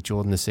to be,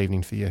 Jordan, this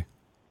evening for you?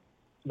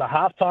 The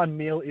halftime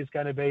meal is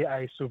going to be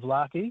a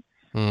souvlaki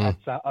at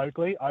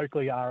Oakley.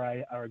 Oakley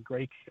are a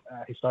Greek,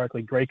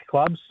 historically Greek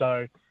club,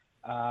 so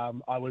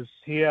I was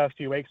here a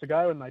few weeks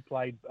ago and they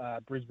played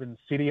Brisbane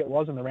City, it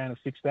was, in the round of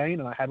 16,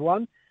 and I had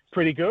one.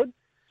 Pretty good.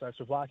 So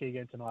souvlaki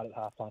again tonight at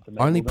halftime for me.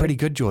 Only pretty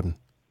good, Jordan.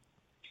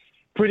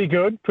 Pretty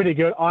good.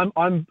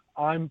 I'm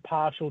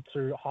partial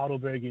to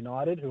Heidelberg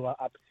United, who are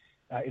up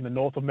in the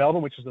north of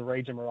Melbourne, which is the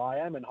region where I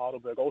am, and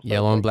Heidelberg also.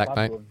 Yellow and black,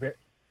 mate.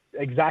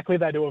 Exactly,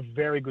 they do a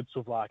very good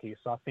souvlaki,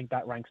 so I think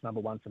that ranks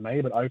number one for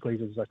me, but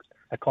Oakley's is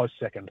a close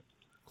second.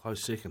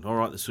 Close second. All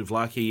right, the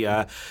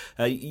souvlaki.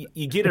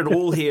 You get it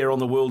all here on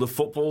the World of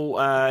Football.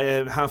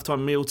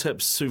 Halftime meal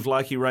tips,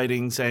 souvlaki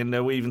ratings,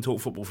 and we even talk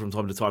football from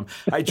time to time.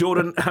 Hey,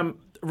 Jordan,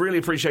 really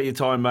appreciate your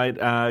time, mate.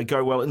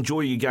 Go well.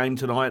 Enjoy your game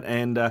tonight,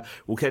 and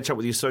we'll catch up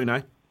with you soon,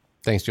 eh?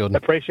 Thanks, Jordan.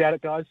 Appreciate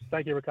it, guys.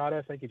 Thank you,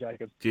 Ricardo. Thank you,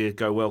 Jacob. Yeah,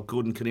 go well.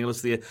 Gordon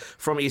Cornelis there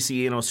from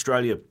SEN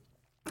Australia.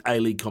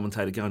 A-League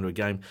commentator going to a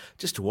game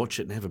just to watch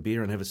it and have a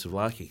beer and have a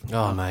souvlaki.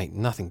 Oh, mate,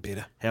 nothing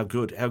better. How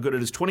good it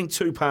is.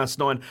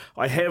 9:22.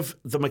 I have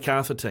the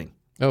Macarthur team.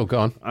 Oh, go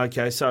on.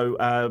 Okay, so,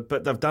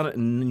 but they've done it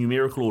in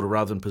numerical order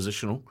rather than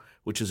positional,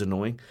 which is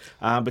annoying.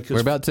 Because we're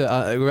about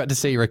to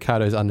see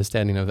Ricardo's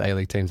understanding of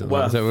A-League teams at the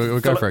moment, so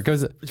we'll go for it.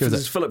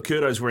 Philip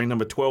Curto's wearing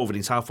number 12, and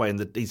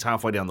he's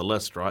halfway down the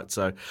list, right?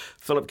 So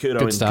Philip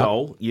Curto in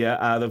goal.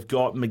 Yeah, they've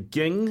got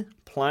McGing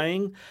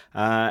playing,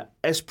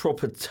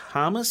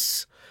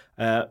 Aspropotamus,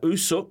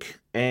 Usuk,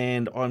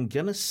 and I'm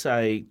going to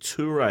say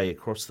Toure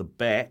across the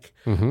back.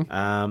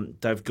 Mm-hmm.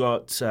 They've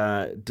got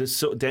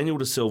Daniel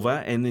De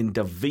Silva and then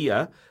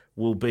Davia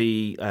will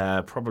be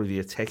probably the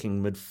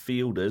attacking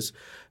midfielders.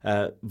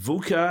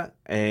 Vuka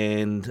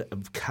and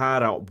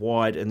Carter up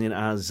wide, and then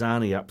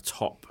Arzani up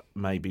top,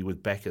 maybe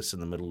with Bacchus in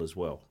the middle as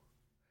well.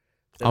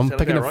 I'm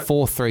picking a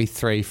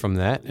 4-3-3 from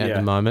that at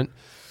the moment.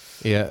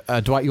 Yeah,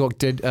 Dwight York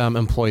did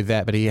employ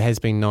that, but he has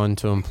been known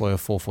to employ a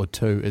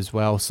 4-4-2 as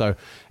well. So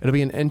it'll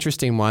be an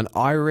interesting one.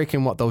 I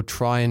reckon what they'll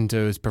try and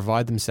do is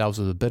provide themselves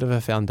with a bit of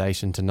a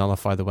foundation to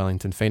nullify the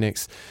Wellington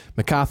Phoenix.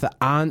 Macarthur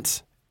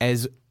aren't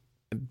as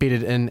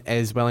bedded in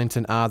as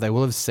Wellington are. They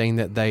will have seen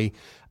that they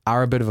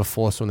are a bit of a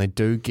force when they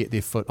do get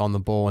their foot on the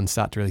ball and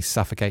start to really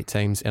suffocate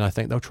teams, and I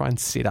think they'll try and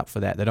set up for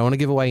that. They don't want to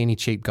give away any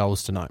cheap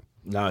goals tonight.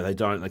 No, they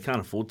don't. They can't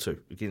afford to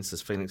against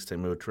this Phoenix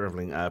team who are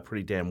travelling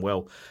pretty damn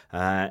well.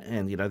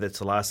 And, that's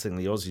the last thing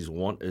the Aussies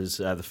want is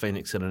the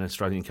Phoenix in an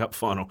Australian Cup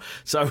final.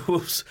 So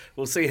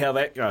we'll see how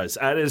that goes.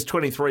 It is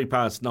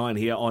 9:23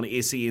 here on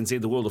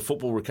SENZ, the World of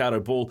Football. Ricardo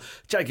Ball,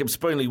 Jacob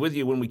Spoonley with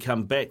you. When we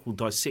come back, we'll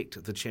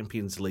dissect the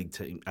Champions League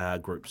team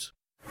groups.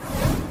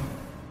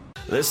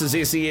 This is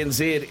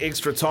SENZ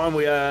Extra Time.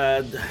 We are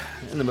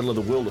in the middle of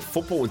the World of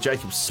Football with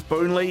Jacob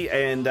Spoonley.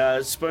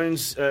 And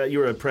Spoons,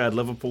 you're a proud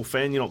Liverpool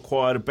fan. You're not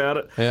quiet about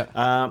it. Yeah.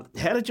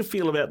 How did you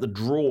feel about the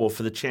draw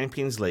for the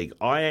Champions League?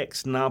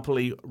 Ajax,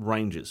 Napoli,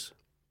 Rangers.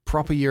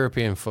 Proper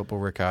European football,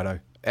 Ricardo.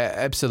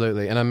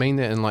 Absolutely. And I mean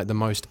that in like the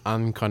most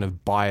unkind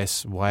of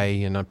biased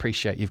way. And I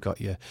appreciate you've got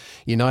your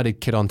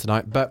United kit on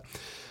tonight. But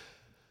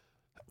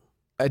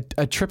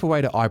a trip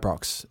away to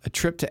Ibrox, a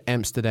trip to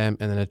Amsterdam,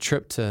 and then a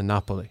trip to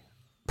Napoli.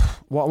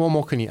 What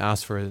more can you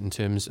ask for in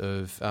terms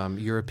of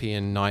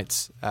European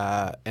nights?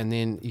 And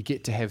then you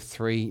get to have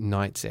 3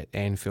 nights at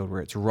Anfield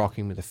where it's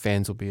rocking, where the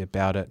fans will be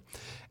about it.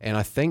 And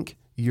I think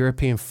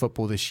European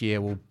football this year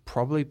will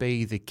probably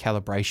be the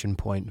calibration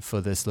point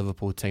for this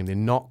Liverpool team. They're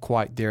not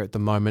quite there at the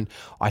moment.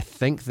 I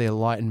think they're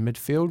light in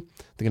midfield.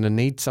 They're going to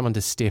need someone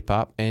to step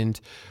up,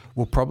 and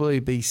we'll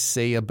probably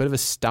see a bit of a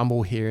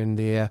stumble here and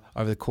there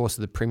over the course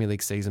of the Premier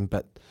League season,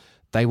 but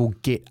they will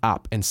get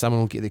up and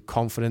someone will get their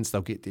confidence,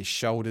 they'll get their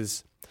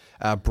shoulders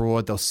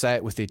broad, they'll say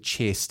it with their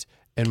chest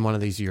in one of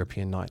these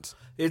European nights.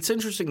 It's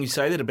interesting you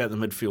say that about the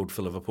midfield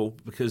for Liverpool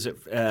because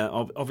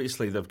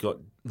obviously they've got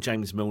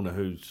James Milner,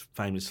 who's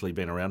famously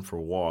been around for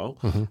a while,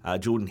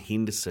 Jordan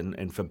Henderson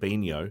and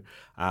Fabinho.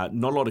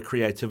 Not a lot of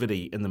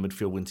creativity in the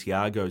midfield when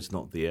Thiago's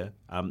not there.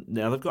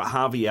 Now they've got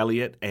Harvey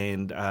Elliott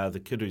and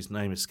the kid whose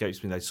name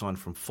escapes me, they signed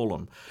from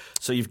Fulham.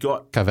 So you've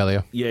got...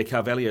 Carvalho. Yeah,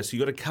 Carvalho. So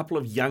you've got a couple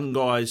of young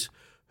guys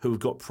who have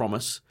got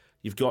promise.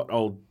 You've got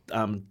old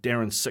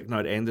Darren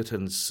Sicknote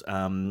Anderton's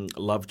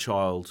love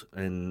child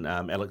and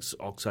Alex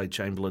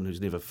Oxlade-Chamberlain, who's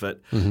never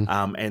fit.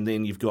 And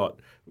then you've got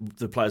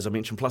the players I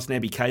mentioned, plus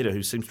Naby Keita,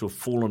 who seems to have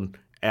fallen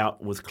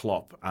out with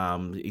Klopp.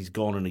 He's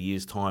gone in a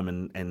year's time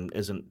and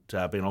isn't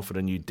been offered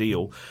a new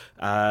deal.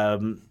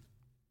 How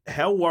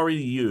worried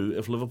are you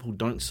if Liverpool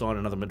don't sign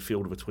another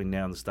midfielder between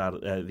now and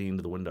the end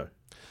of the window?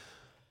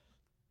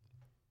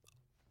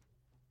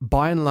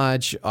 By and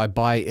large, I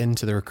buy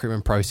into the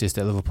recruitment process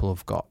that Liverpool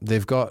have got.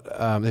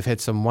 They've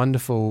had some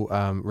wonderful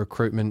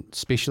recruitment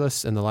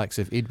specialists in the likes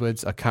of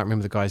Edwards. I can't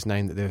remember the guy's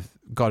name that they've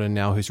got in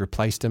now who's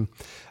replaced him.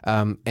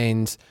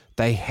 And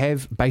they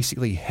have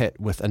basically hit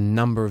with a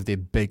number of their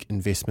big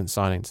investment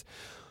signings.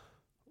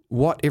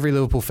 What every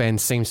Liverpool fan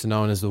seems to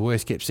know, and is the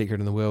worst kept secret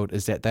in the world,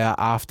 is that they are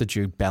after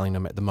Jude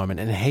Bellingham at the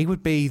moment. And he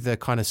would be the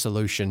kind of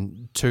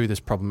solution to this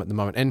problem at the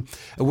moment. And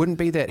it wouldn't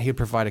be that he'd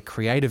provide a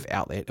creative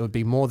outlet. It would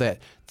be more that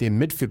their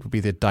midfield would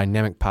be the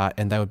dynamic part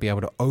and they would be able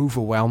to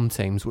overwhelm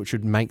teams, which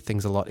would make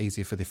things a lot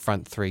easier for their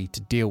front three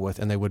to deal with.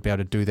 And they would be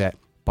able to do that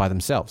by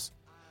themselves.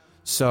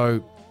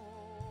 So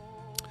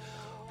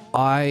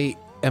I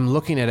am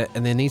looking at it,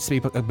 and there needs to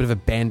be a bit of a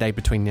band-aid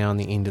between now and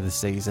the end of the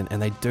season, and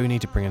they do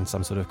need to bring in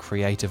some sort of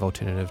creative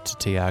alternative to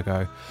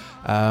Thiago.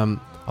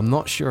 I'm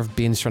not sure if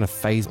Ben's trying to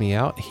phase me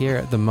out here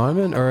at the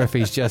moment, or if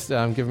he's just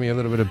giving me a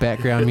little bit of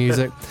background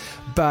music,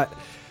 but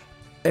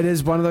it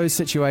is one of those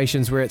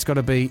situations where it's got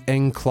to be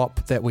in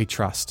Klopp that we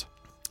trust.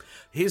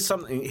 Here's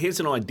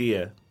an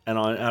idea. And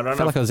I don't know. I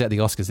felt like I was at the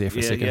Oscars there for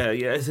a second.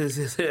 Yeah.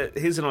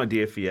 Here's an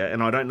idea for you,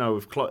 and I don't know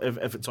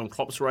if it's on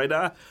Klopp's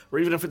radar or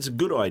even if it's a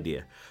good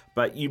idea.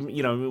 But you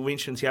we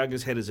mentioned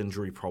Thiago's had his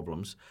injury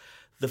problems.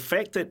 The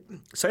fact that,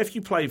 say, if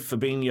you play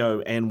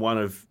Fabinho and one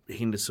of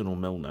Henderson or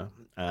Milner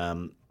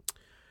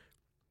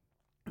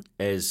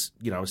as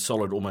a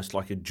solid, almost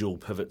like a dual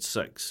pivot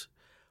 6,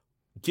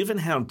 given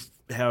how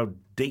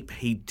deep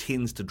he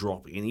tends to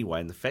drop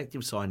anyway, and the fact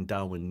you've signed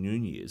Darwin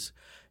Núñez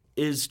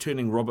is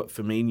turning Robert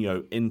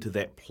Firmino into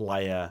that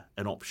player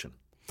an option.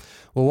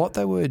 Well, what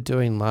they were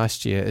doing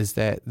last year is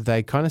that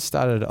they kind of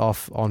started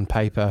off on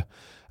paper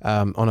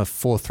on a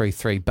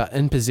 4-3-3, but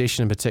in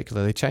possession in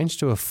particular, they changed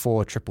to a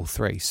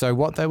 4-3-3. So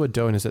what they were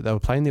doing is that they were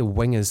playing their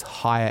wingers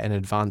higher in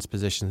advanced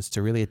positions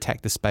to really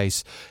attack the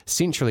space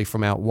centrally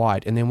from out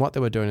wide. And then what they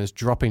were doing is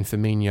dropping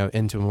Firmino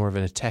into more of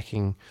an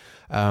attacking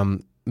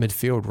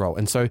midfield role.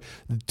 And so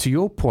to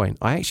your point,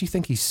 I actually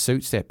think he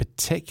suits that,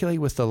 particularly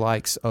with the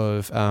likes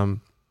of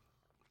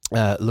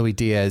Luis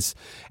Diaz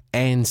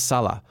and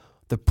Salah.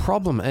 The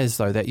problem is,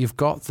 though, that you've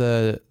got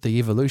the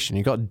evolution.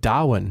 You've got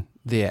Darwin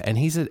there, and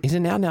he's an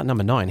out-and-out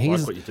number 9. I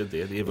like what you did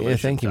there, the evolution. Yeah,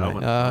 thank you,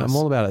 mate. I'm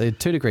all about it. There are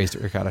 2 degrees,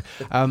 Ricardo.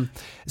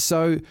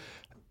 So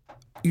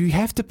you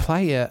have to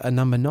play a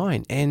number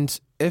 9, and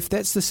if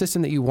that's the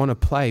system that you want to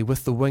play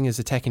with the wingers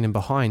attacking in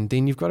behind,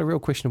 then you've got a real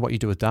question of what you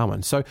do with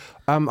Darwin. So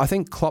I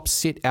think Klopp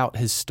set out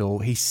his stall.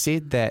 He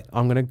said that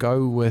I'm going to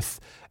go with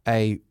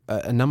a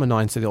number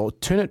 9, so the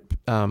alternate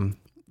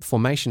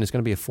formation is going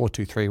to be a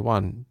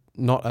 4-2-3-1,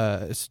 not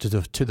to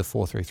the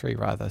 4-3-3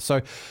 rather.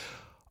 So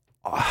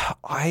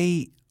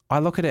I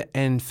look at it,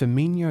 and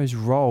Firmino's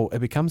role, it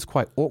becomes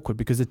quite awkward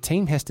because the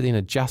team has to then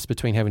adjust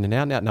between having an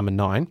out-and-out number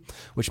 9,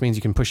 which means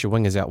you can push your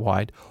wingers out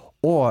wide,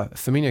 or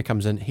Firmino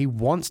comes in, he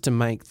wants to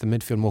make the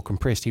midfield more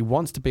compressed. He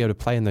wants to be able to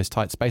play in those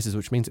tight spaces,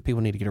 which means that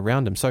people need to get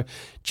around him. So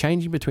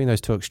changing between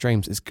those 2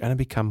 extremes is going to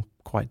become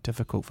quite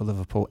difficult for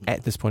Liverpool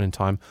at this point in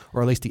time,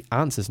 or at least the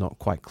answer's not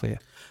quite clear.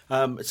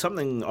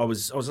 Something I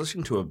was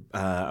listening to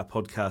a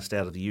podcast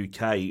out of the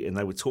UK, and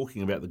they were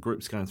talking about the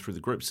groups, going through the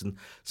groups, and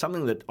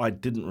something that I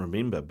didn't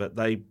remember, but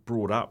they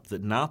brought up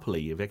that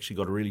Napoli have actually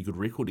got a really good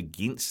record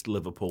against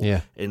Liverpool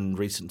in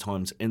recent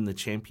times in the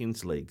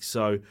Champions League.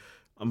 So,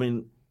 I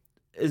mean,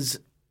 is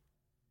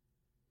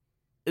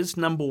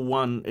number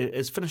 1,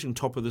 is finishing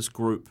top of this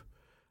group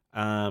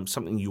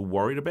something you're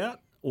worried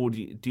about? Or do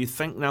you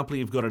think Napoli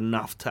have got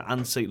enough to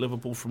unseat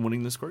Liverpool from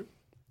winning this group?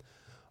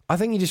 I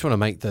think you just want to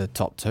make the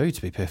top 2,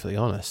 to be perfectly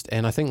honest.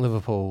 And I think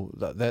Liverpool,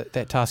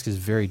 that task is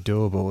very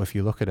doable if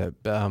you look at it.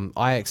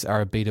 Ajax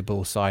are a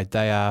beatable side.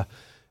 They are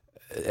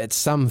at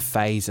some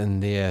phase in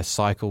their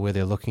cycle where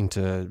they're looking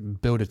to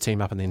build a team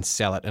up and then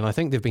sell it. And I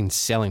think they've been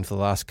selling for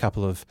the last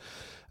couple of...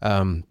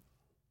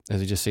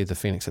 as you just see the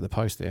Phoenix at the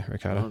post there,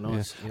 Ricardo. Oh,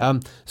 nice. Yeah.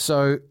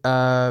 So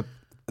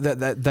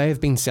they have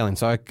been selling.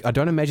 So I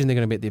don't imagine they're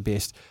going to be at their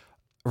best.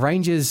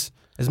 Rangers,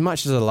 as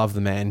much as I love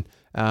the man,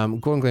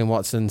 Gordon Glenn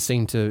Watson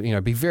seemed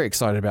to be very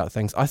excited about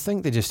things. I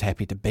think they're just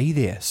happy to be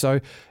there. So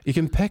you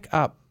can pick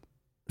up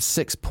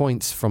 6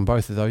 points from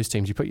both of those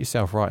teams. You put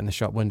yourself right in the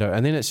shop window,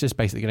 and then it's just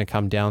basically going to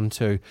come down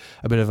to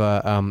a bit of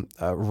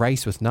a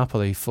race with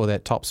Napoli for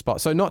that top spot.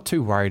 So not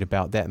too worried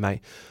about that,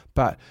 mate.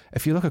 But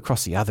if you look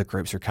across the other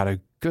groups, Ricardo,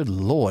 good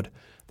Lord,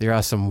 there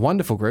are some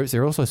wonderful groups.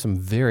 There are also some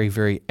very,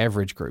 very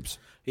average groups.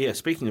 Yeah,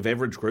 speaking of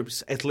average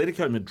groups,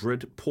 Atletico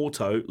Madrid,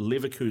 Porto,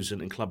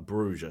 Leverkusen and Club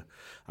Brugge.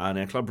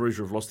 Now, Club Brugge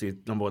have lost their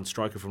number 1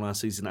 striker from last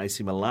season,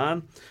 AC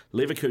Milan.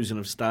 Leverkusen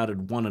have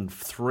started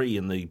 1-3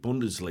 in the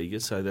Bundesliga,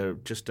 so they're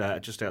just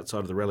outside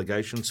of the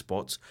relegation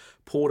spots.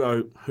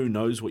 Porto, who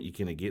knows what you're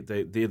going to get.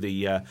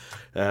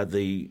 They're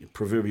the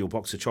proverbial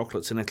box of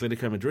chocolates, and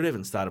Atletico Madrid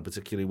haven't started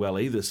particularly well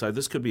either, so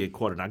this could be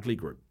quite an ugly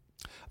group.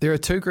 There are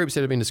 2 groups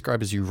that have been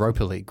described as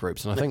Europa League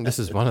groups, and I think this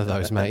is one of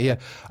those, mate. Yeah,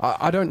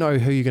 I don't know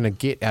who you're going to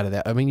get out of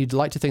that. I mean, you'd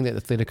like to think that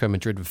Atletico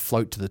Madrid would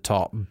float to the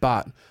top,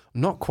 but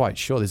I'm not quite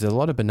sure. There's a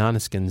lot of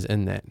banana skins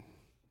in that.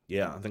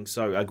 Yeah, I think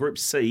so. Group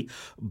C,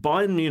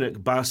 Bayern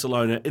Munich,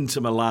 Barcelona,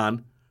 Inter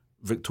Milan,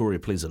 Victoria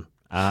Pleasant.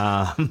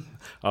 I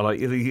like,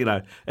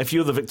 if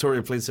you're the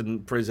Victoria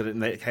Pleasant president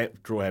and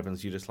that draw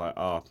happens, you're just like,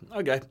 oh,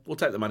 okay, we'll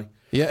take the money.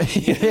 Yeah.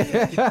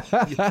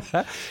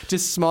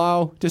 Just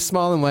smile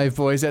and wave,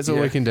 boys. That's all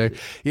we can do.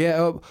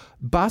 Yeah,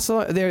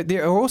 Barcelona.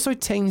 There are also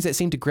teams that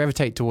seem to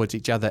gravitate towards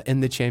each other in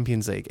the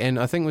Champions League, and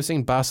I think we've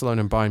seen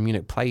Barcelona and Bayern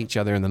Munich play each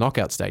other in the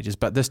knockout stages,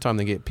 but this time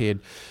they get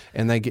paired,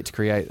 and they get to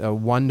create a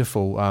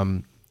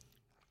wonderful.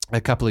 A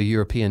couple of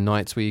European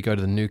nights where you go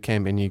to the Nou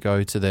Camp and you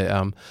go to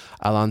the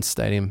Allianz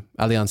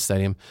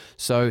Stadium.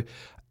 So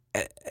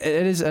it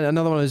is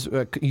another one of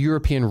those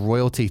European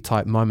royalty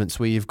type moments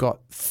where you've got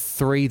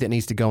 3 that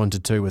needs to go into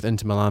 2 with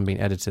Inter Milan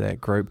being added to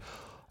that group.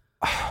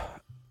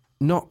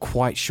 Not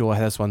quite sure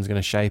how this one's going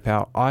to shape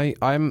out.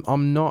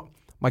 I'm not.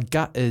 My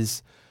gut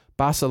is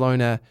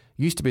Barcelona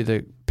used to be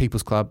the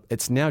people's club.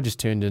 It's now just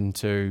turned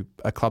into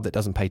a club that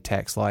doesn't pay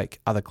tax like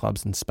other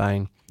clubs in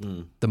Spain.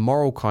 The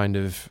moral kind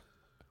of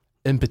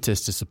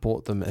impetus to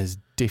support them is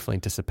definitely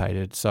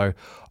dissipated. So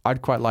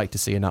I'd quite like to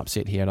see an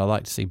upset here, and I'd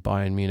like to see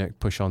Bayern Munich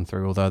push on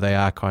through, although they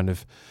are kind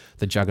of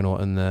the juggernaut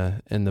in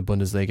the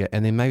Bundesliga,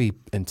 and then maybe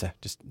Inter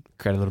just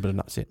create a little bit of an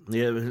upset.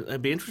 Yeah,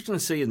 it'd be interesting to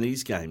see in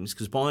these games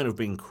because Bayern have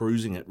been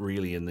cruising it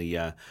really in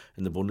the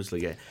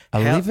Bundesliga.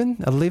 11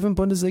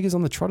 Bundesligas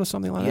on the trot or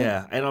something like that.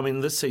 Yeah, and I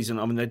mean this season,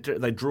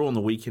 they draw on the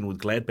weekend with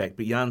Gladbach,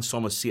 but Jan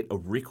Sommer set a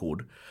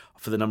record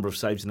for the number of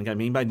saves in the game.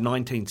 He made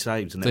 19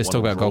 saves. In that Let's talk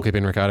about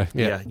goalkeeping, Ricardo.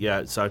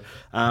 Yeah. So,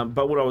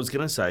 but what I was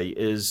going to say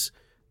is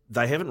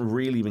they haven't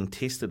really been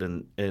tested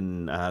in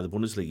the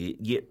Bundesliga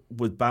yet.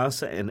 With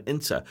Barca and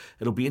Inter,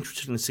 it'll be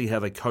interesting to see how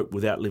they cope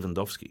without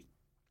Lewandowski.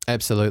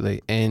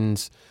 Absolutely.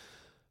 And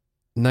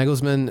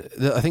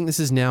Nagelsmann, I think this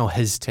is now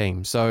his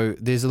team. So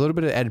there's a little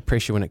bit of added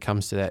pressure when it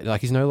comes to that. Like,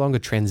 he's no longer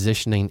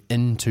transitioning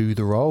into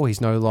the role. He's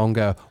no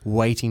longer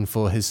waiting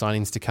for his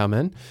signings to come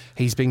in.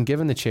 He's been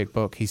given the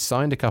checkbook. He's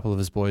signed a couple of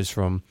his boys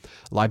from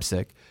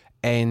Leipzig,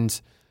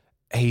 and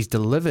he's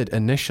delivered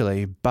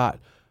initially, but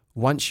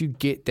once you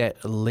get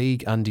that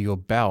league under your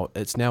belt,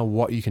 it's now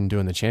what you can do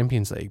in the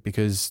Champions League,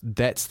 because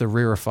that's the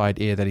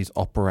rarefied air that he's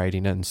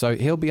operating in. So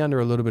he'll be under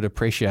a little bit of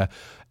pressure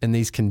in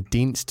these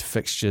condensed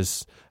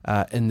fixtures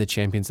in the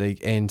Champions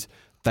League, and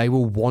they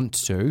will want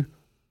to,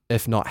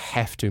 if not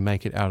have to,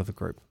 make it out of the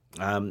group.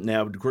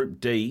 Now, Group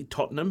D,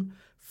 Tottenham,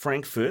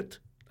 Frankfurt,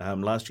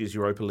 last year's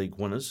Europa League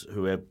winners,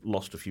 who have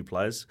lost a few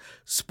players,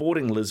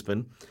 Sporting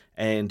Lisbon,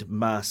 and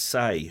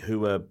Marseille,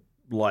 who are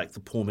like the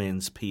poor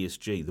man's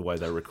PSG, the way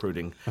they're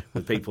recruiting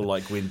with people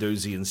like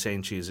Guendouzi and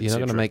Sanchez, etc. You're not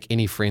going to make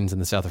any friends in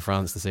the south of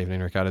France this evening,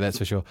 Ricardo, that's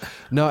for sure.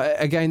 No,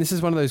 again, this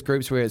is one of those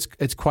groups where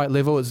it's quite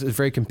level, it's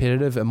very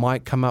competitive. It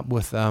might come up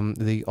with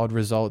the odd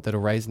result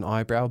that'll raise an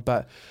eyebrow,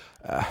 but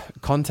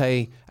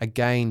Conte,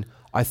 again,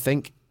 I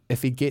think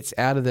if he gets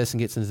out of this and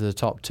gets into the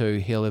top two,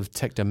 he'll have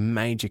ticked a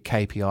major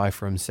KPI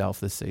for himself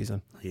this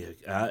season.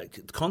 Yeah,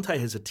 Conte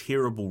has a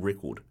terrible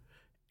record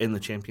in the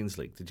Champions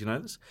League. Did you know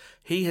this?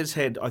 He has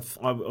had, I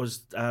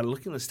was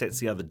looking at the stats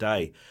the other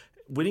day,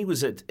 when he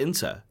was at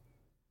Inter,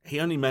 he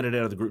only made it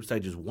out of the group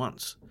stages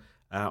once.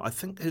 I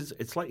think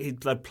it's like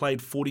they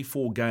played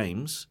 44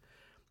 games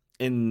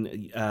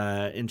in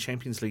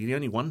Champions League, and he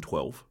only won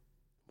 12.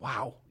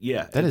 Wow.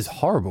 Yeah. That is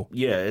horrible.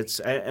 Yeah,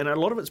 and a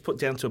lot of it's put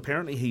down to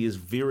apparently he is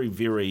very,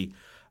 very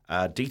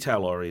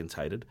detail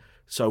orientated.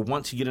 So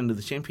once you get into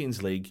the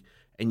Champions League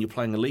and you're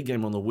playing a league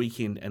game on the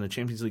weekend and a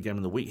Champions League game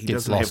in the week, he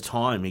doesn't have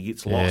time. He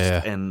gets lost.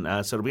 Yeah. And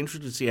so it'll be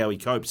interesting to see how he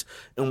copes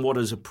in what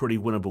is a pretty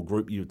winnable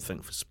group, you would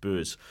think, for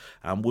Spurs.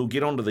 We'll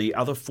get on to the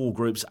other four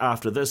groups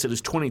after this. It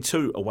is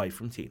 22 away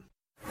from 10.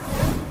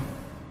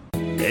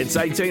 It's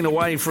 18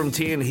 away from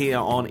 10 here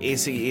on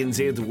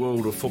SENZ, the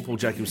world of football.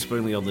 Jacob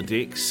Spoonley on the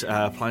decks,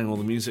 playing all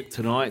the music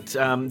tonight.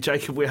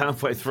 Jacob, we're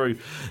halfway through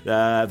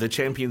the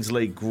Champions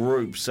League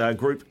groups.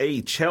 Group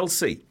E,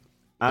 Chelsea,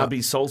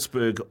 RB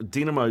Salzburg,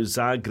 Dinamo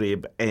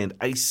Zagreb, and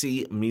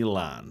AC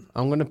Milan.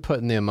 I'm going to put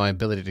in there my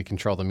ability to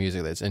control the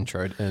music that's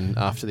introed in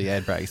after the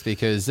ad breaks,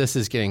 because this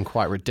is getting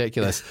quite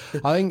ridiculous.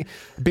 I think,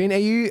 Ben, are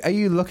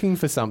you looking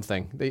for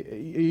something? Are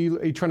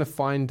you trying to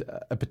find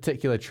a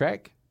particular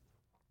track?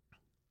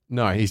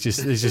 No, he's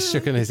just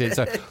shaking his head.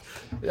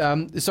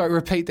 So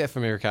repeat that for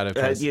me, Ricardo,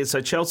 please. So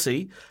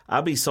Chelsea,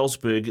 RB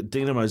Salzburg,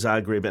 Dinamo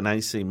Zagreb, and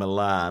AC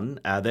Milan.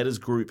 That is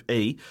Group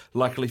E.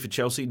 Luckily for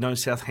Chelsea, no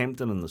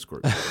Southampton in this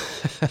group.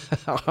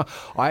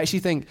 I actually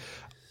think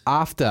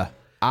after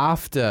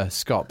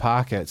Scott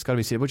Parker, it's got to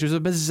be said, which was a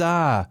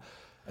bizarre.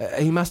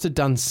 He must have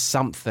done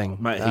something,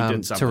 Mate, he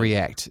did something to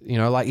react. You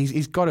know, like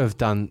he's got to have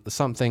done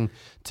something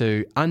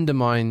to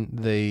undermine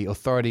the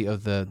authority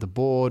of the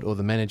board or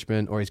the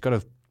management, or he's got to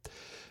have,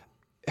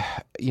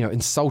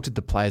 insulted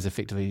the players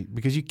effectively,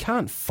 because you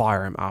can't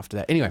fire him after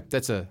that. Anyway,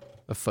 that's a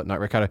footnote,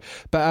 Ricardo.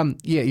 But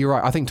you're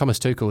right. I think Thomas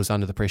Tuchel is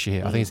under the pressure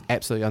here. I think he's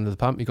absolutely under the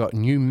pump. You've got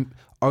new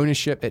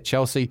ownership at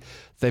Chelsea.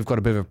 They've got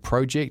a bit of a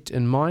project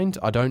in mind.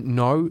 I don't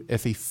know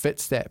if he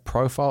fits that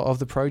profile of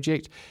the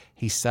project.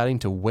 He's starting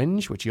to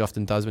whinge, which he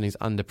often does when he's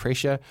under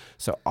pressure.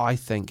 So I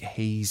think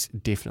he's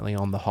definitely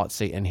on the hot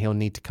seat, and he'll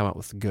need to come up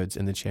with the goods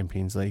in the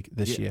Champions League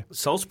this year.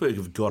 Salzburg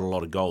have got a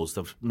lot of goals.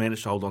 They've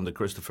managed to hold on to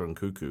Christopher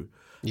Nkunku,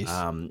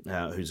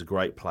 who's a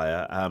great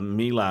player.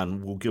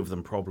 Milan will give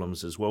them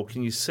problems as well.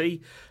 Can you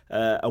see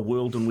a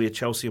world in where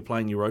Chelsea are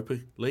playing Europa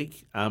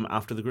League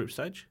after the group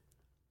stage?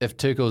 If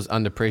Tuchel's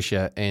under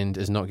pressure and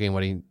is not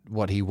getting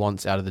what he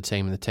wants out of the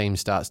team, and the team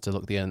starts to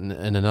look in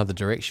another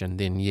direction,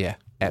 then yeah,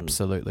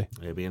 absolutely.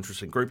 It'll be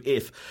interesting. Group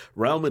F,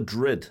 Real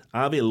Madrid,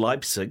 RB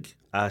Leipzig,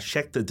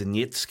 Shakhtar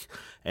Donetsk,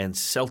 and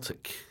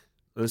Celtic.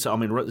 This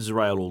is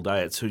Real all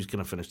day. It's who's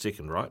going to finish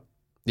second, right?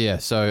 Yeah,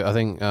 so I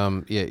think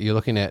you're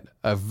looking at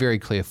a very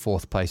clear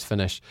fourth place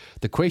finish.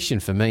 The question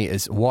for me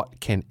is, what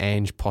can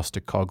Ange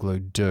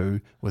Postecoglou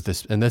do with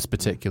this in this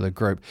particular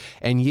group?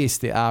 And yes,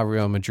 there are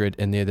Real Madrid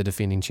and they're the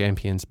defending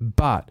champions,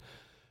 but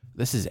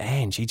this is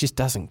Ange. He just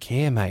doesn't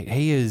care, mate.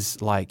 He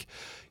is like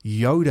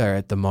Yoda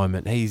at the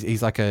moment.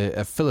 He's like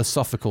a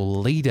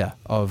philosophical leader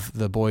of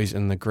the boys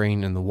in the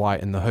green and the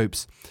white and the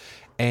hoops,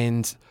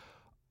 and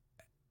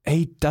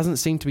he doesn't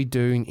seem to be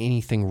doing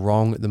anything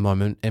wrong at the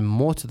moment, and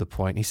more to the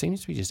point, he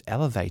seems to be just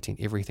elevating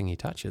everything he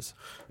touches.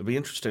 It'll be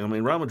interesting. I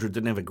mean, Real Madrid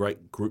didn't have a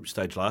great group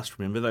stage last.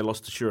 Remember, they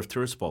lost to Sheriff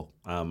Tiraspol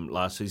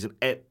last season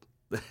at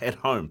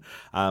home.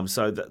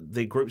 So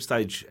their group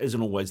stage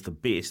isn't always the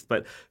best.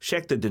 But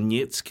Shakhtar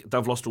Donetsk,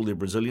 they've lost all their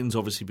Brazilians,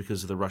 obviously,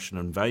 because of the Russian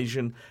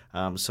invasion.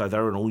 So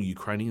they're an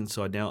all-Ukrainian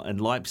side now.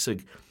 And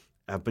Leipzig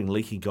have been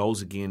leaking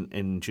goals again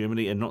in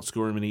Germany and not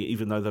scoring many,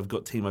 even though they've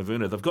got Timo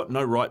Werner. They've got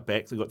no right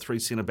back. They've got 3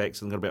 centre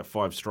backs and they've got about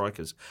 5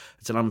 strikers.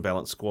 It's an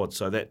unbalanced squad.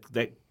 So that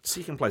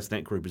second place in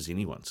that group is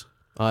anyone's.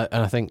 And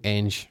I think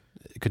Ange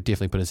could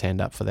definitely put his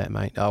hand up for that,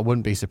 mate. I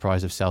wouldn't be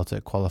surprised if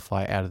Celtic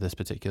qualify out of this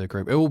particular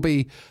group. It will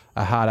be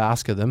a hard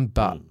ask of them,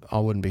 but I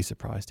wouldn't be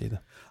surprised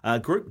either.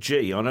 Group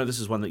G, I know this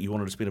is one that you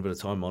wanted to spend a bit of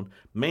time on.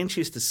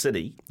 Manchester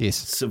City,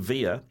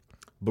 Sevilla,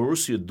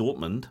 Borussia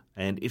Dortmund,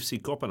 and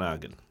FC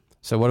Copenhagen.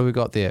 So what have we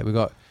got there? We've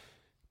got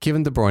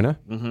Kevin De Bruyne,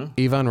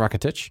 Ivan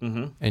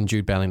Rakitic, and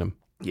Jude Bellingham.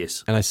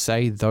 Yes. And I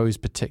say those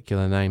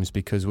particular names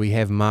because we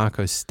have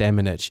Marko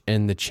Stamenic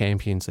in the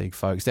Champions League,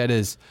 folks. That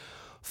is,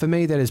 for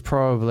me, that is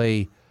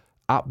probably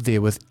up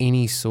there with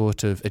any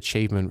sort of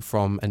achievement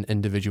from an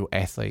individual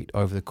athlete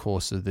over the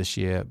course of this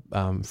year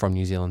from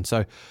New Zealand.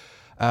 So,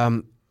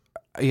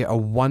 a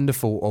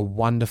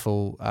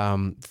wonderful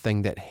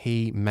thing that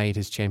he made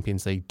his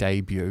Champions League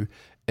debut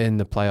in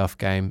the playoff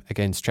game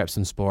against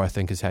Trabzonspor, I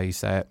think is how you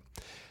say it.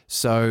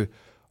 So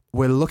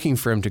we're looking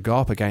for him to go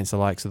up against the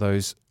likes of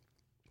those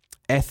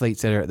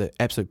athletes that are at the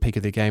absolute peak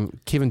of their game.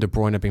 Kevin De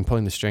Bruyne have been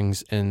pulling the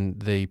strings in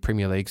the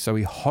Premier League, so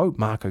we hope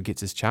Marko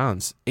gets his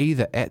chance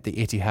either at the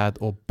Etihad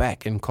or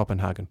back in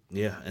Copenhagen.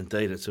 Yeah,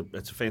 indeed. It's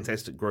a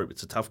fantastic group.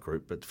 It's a tough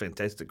group, but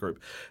fantastic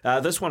group.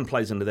 This one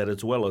plays into that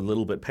as well a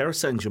little bit. Paris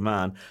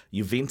Saint-Germain,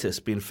 Juventus,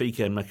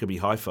 Benfica and Maccabi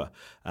Haifa.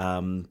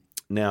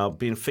 Now,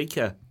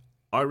 Benfica,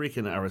 I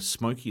reckon, are a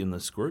smoky in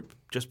this group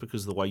just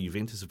because of the way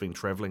Juventus have been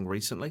travelling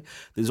recently.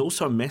 There's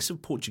also a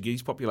massive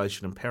Portuguese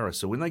population in Paris,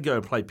 so when they go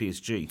and play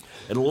PSG,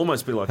 it'll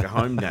almost be like a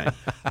home game.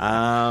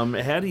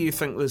 How do you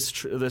think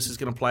this is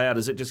going to play out?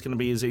 Is it just going to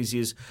be as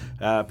easy as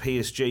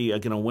PSG are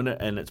going to win it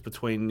and it's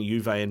between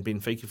Juve and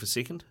Benfica for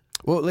second?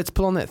 Well, let's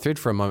pull on that thread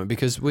for a moment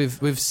because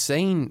we've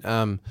seen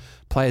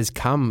players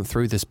come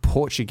through this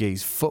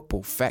Portuguese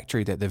football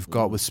factory that they've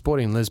got with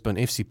Sporting Lisbon,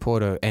 FC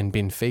Porto and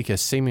Benfica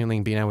seemingly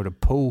being able to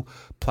pull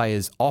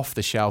players off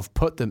the shelf,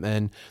 put them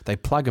in, they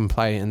plug and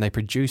play and they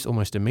produce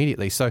almost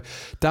immediately. So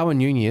Darwin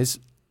Núñez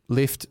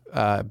left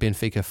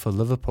Benfica for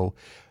Liverpool.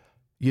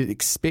 You'd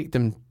expect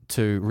them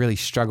to really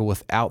struggle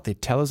without their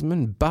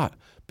talisman, but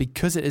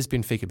because it is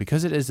Benfica,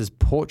 because it is this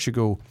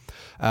Portugal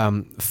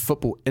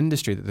football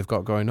industry that they've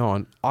got going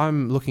on,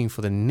 I'm looking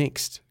for the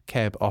next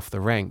cab off the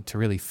rank to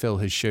really fill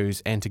his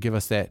shoes and to give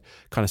us that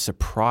kind of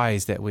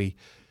surprise that we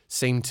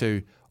seem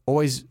to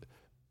always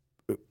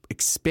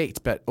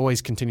expect, but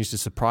always continues to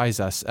surprise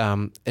us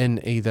in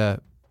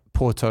either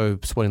Porto,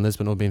 Sporting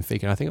Lisbon or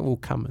Benfica. And I think it will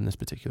come in this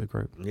particular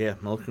group. Yeah,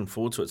 I'm looking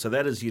forward to it. So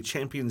that is your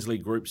Champions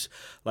League groups,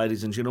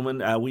 ladies and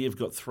gentlemen. We have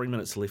got 3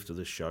 minutes left of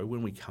this show.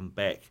 When we come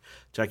back,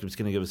 Jacob's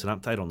going to give us an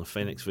update on the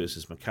Phoenix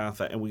versus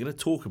Macarthur, and we're going to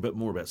talk a bit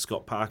more about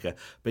Scott Parker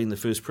being the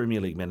first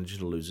Premier League manager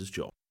to lose his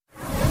job.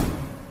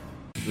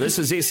 This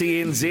is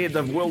SENZ,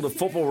 the world of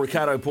football.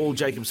 Ricardo Paul,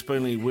 Jacob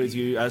Spoonley with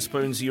you.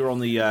 Spoons, you're on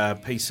the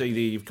PC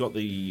there. You've got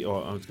the, I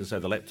was going to say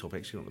the laptop,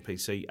 actually, not the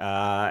PC.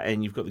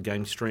 And you've got the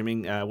game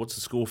streaming. What's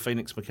the score,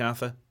 Phoenix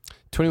Macarthur?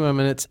 21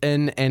 minutes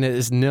in, and it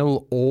is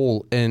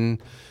 0-0 in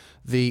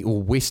the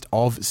west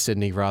of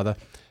Sydney, rather.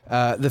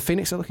 The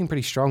Phoenix are looking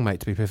pretty strong,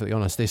 mate, to be perfectly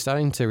honest. They're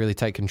starting to really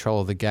take control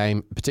of the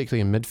game,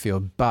 particularly in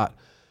midfield, but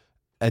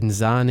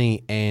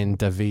Nzani and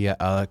Davia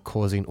are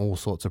causing all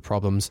sorts of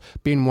problems.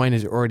 Ben Wayne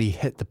has already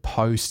hit the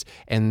post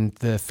and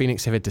the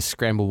Phoenix have had to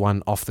scramble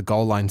one off the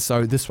goal line.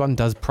 So this one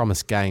does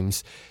promise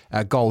goals,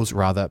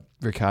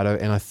 Ricardo,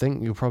 and I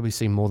think you'll probably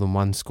see more than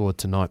one scored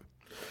tonight.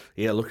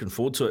 Yeah, looking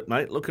forward to it,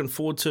 mate. Looking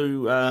forward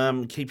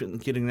to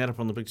getting that up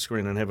on the big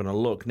screen and having a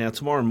look. Now,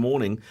 tomorrow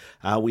morning,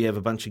 we have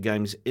a bunch of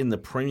games in the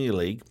Premier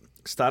League,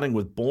 starting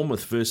with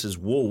Bournemouth versus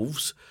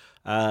Wolves.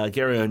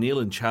 Gary O'Neill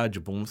in charge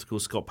of Bournemouth. Of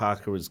course, Scott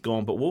Parker is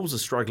gone, but Wolves are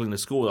struggling to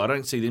score. I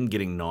don't see them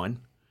getting 9.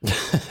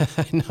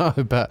 No,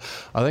 but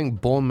I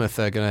think Bournemouth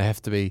are going to have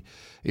to be,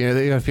 they're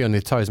going to be on their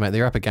toes, mate.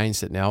 They're up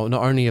against it now.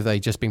 Not only have they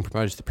just been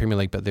promoted to the Premier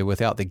League, but they're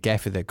without the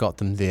gaffer that got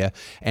them there,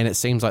 and it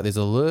seems like there's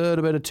a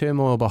little bit of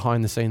turmoil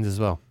behind the scenes as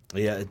well.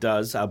 Yeah, it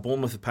does.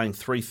 Bournemouth are paying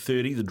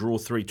 $3.30, the draw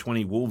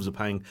 $3.20. Wolves are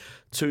paying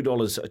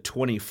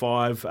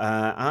 $2.25.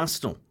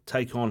 Arsenal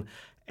take on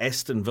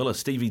Aston Villa.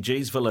 Stevie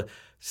G's Villa.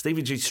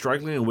 Stevie G's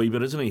struggling a wee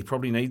bit, isn't he?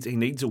 He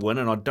needs a win,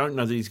 and I don't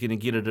know that he's going to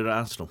get it at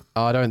Arsenal.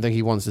 I don't think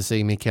he wants to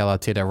see Mikel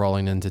Arteta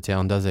rolling into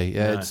town, does he?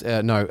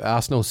 No.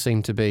 Arsenal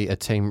seem to be a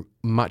team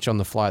much on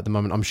the fly at the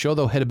moment. I'm sure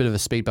they'll hit a bit of a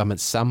speed bump at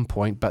some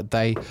point, but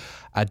they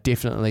are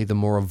definitely the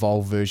more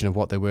evolved version of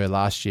what they were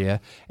last year,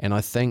 and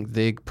I think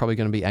they're probably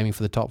going to be aiming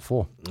for the top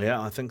 4.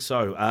 Yeah, I think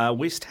so.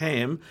 West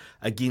Ham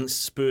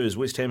against Spurs.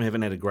 West Ham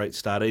haven't had a great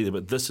start either,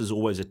 but this is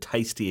always a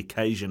tasty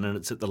occasion, and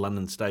it's at the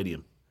London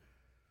Stadium.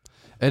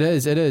 It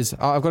is.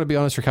 I've got to be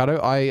honest, Ricardo.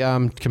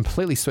 I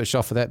completely switched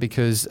off of that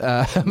because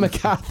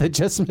Macarthur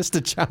just missed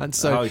a chance.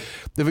 So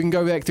if we can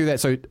go back through that.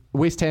 So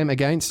West Ham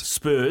against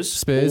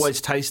Spurs.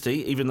 Always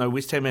tasty, even though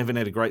West Ham haven't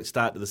had a great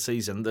start to the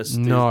season. This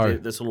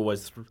will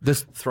always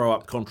throw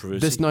up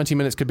controversy. This 90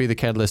 minutes could be the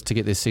catalyst to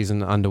get this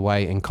season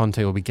underway, and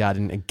Conte will be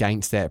guarding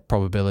against that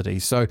probability.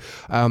 So,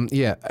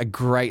 a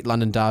great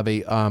London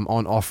derby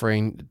on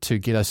offering to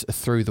get us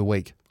through the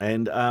week.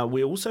 And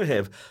we also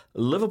have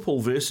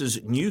Liverpool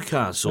versus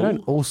Newcastle.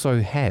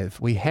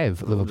 We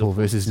have Liverpool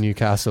versus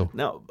Newcastle.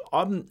 Now,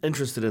 I'm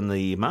interested in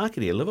the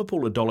market here. Liverpool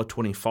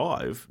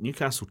 $1.25,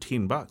 Newcastle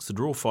 $10, the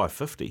draw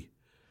 $5.50.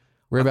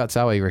 Whereabouts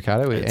are we,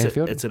 Ricardo?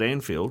 Anfield? It's at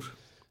Anfield.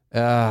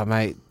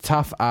 Mate,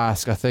 tough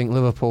ask. I think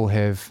Liverpool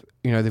have,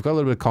 they've got a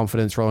little bit of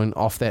confidence rolling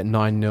off that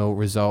 9-0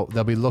 result.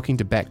 They'll be looking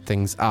to back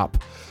things up,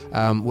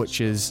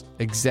 which is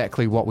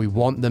exactly what we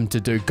want them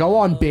to do. Go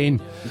on,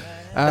 Ben.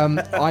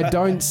 I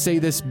don't see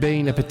this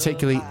being a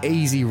particularly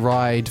easy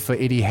ride for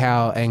Eddie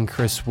Howe and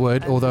Chris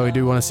Wood, although I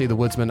do want to see the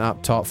Woodsman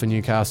up top for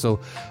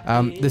Newcastle.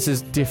 This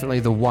is definitely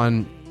the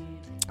one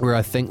where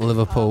I think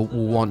Liverpool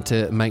will want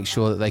to make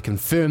sure that they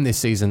confirm their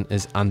season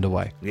is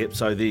underway. Yep,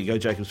 so there you go,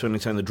 Jacob Swinley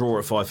saying the draw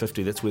at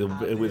 550, that's where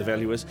the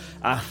value is.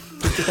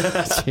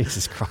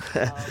 Jesus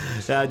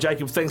Christ.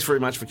 Jacob, thanks very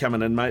much for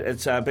coming in, mate.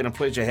 It's been a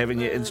pleasure having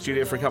you in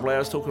studio for a couple of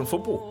hours talking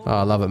football. Oh,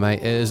 I love it,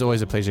 mate. It is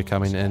always a pleasure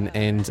coming in.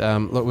 And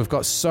look, we've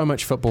got so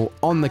much football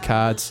on the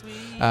cards,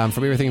 from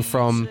everything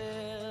from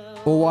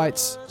All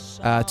Whites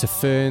to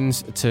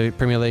Ferns to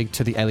Premier League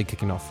to the A-League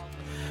kicking off.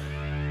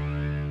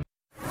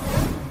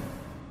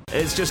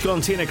 It's just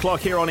gone 10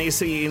 o'clock here on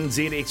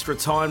SENZ Extra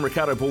Time.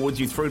 Ricardo Ball with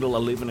you through till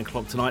 11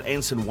 o'clock tonight.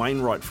 Anson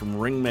Wainwright from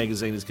Ring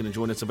Magazine is going to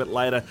join us a bit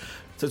later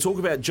to talk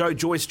about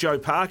Joe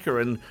Parker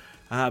and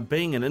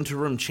being an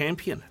interim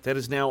champion. That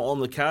is now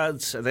on the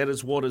cards. That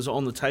is what is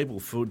on the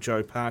table for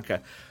Joe Parker.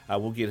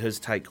 We'll get his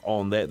take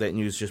on that. That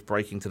news just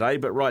breaking today.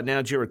 But right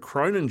now, Jared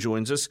Cronin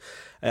joins us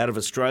out of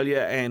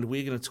Australia, and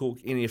we're going to talk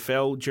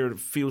NFL. Jared, it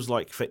feels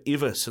like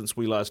forever since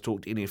we last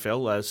talked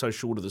NFL, so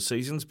short of the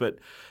seasons. But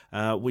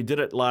we did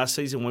it last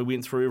season. We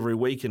went through every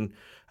week and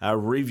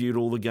reviewed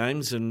all the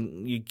games,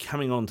 and you're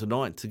coming on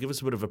tonight to give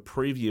us a bit of a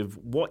preview of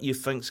what you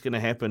think's going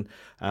to happen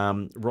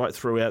right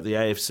throughout the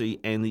AFC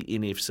and the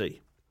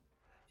NFC.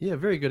 Yeah,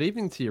 very good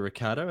evening to you,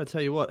 Ricardo. I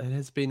tell you what, it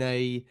has been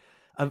a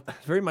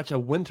very much a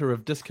winter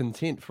of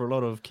discontent for a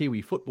lot of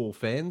Kiwi football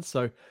fans.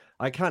 So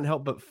I can't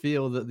help but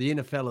feel that the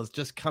NFL is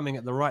just coming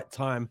at the right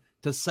time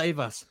to save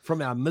us from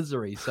our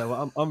misery.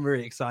 So I'm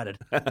very excited.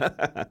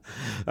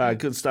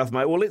 Good stuff,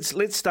 mate. Well,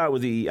 let's start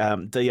with the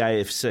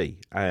AFC,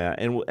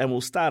 and we'll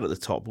start at the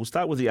top. We'll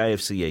start with the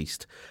AFC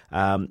East.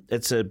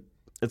 It's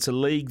a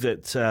league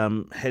that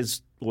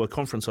a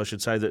conference, I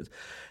should say, that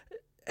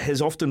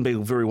has often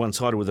been very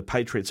one-sided with the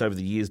Patriots over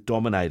the years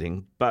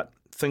dominating, but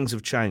things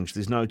have changed.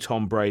 There's no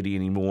Tom Brady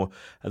anymore.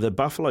 The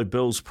Buffalo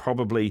Bills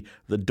probably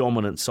the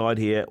dominant side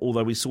here,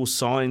 although we saw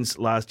signs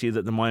last year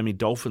that the Miami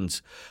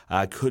Dolphins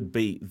could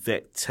be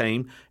that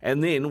team.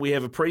 And then we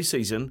have a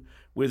preseason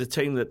where the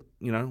team that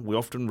we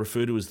often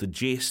refer to as the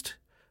Jest,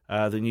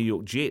 the New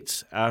York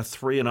Jets, are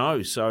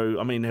 3-0. So,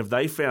 I mean, have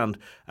they found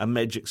a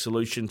magic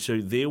solution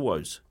to their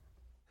woes?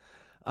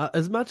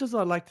 As much as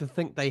I like to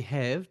think they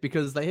have,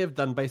 because they have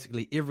done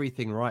basically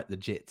everything right, the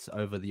Jets,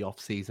 over the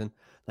off-season.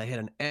 They had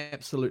an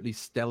absolutely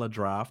stellar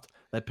draft.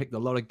 They picked a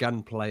lot of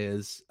gun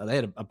players. They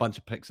had a bunch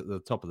of picks at the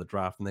top of the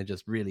draft, and they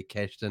just really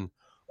cashed in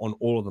on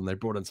all of them. They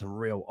brought in some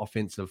real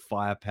offensive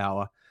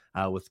firepower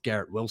with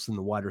Garrett Wilson,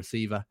 the wide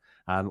receiver.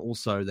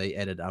 Also, they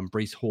added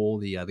Breece Hall,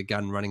 the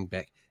gun running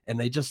back. And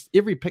they just,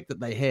 every pick that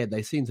they had,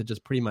 they seemed to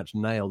just pretty much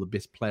nail the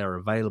best player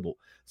available.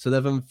 So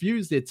they've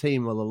infused their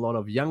team with a lot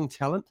of young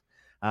talent.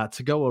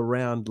 To go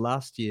around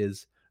last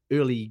year's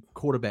early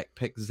quarterback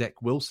pick,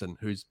 Zach Wilson,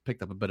 who's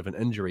picked up a bit of an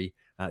injury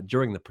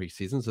during the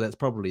preseason. So that's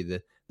probably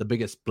the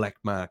biggest black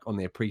mark on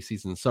their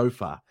preseason so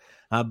far.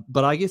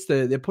 But I guess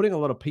they're putting a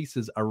lot of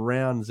pieces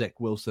around Zach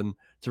Wilson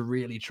to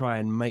really try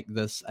and make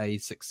this a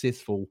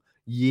successful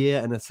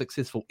year and a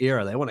successful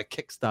era. They want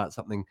to kickstart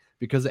something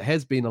because it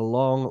has been a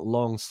long,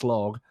 long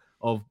slog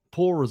of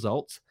poor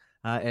results.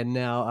 And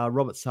now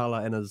Robert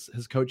Saleh and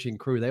his coaching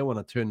crew, they want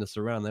to turn this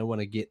around. They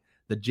want to get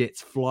the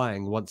Jets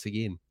flying once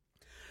again.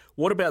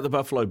 What about the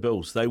Buffalo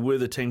Bills? They were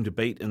the team to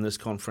beat in this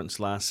conference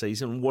last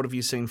season. What have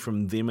you seen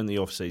from them in the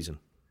off-season?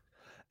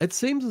 It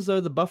seems as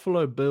though the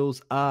Buffalo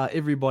Bills are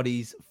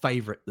everybody's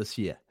favourite this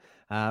year.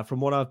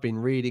 From what I've been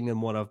reading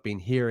and what I've been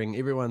hearing,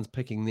 everyone's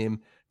picking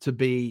them to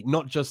be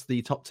not just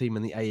the top team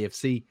in the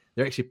AFC,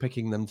 they're actually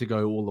picking them to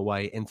go all the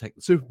way and take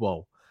the Super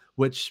Bowl,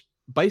 which,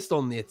 based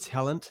on their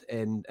talent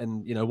and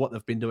what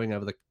they've been doing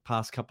over the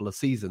past couple of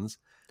seasons,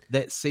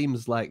 that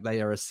seems like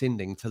they are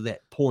ascending to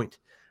that point.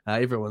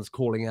 Everyone's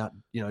calling out,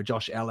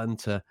 Josh Allen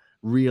to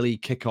really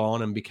kick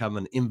on and become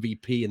an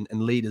MVP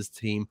and lead his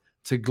team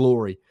to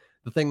glory.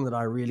 The thing that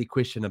I really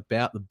question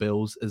about the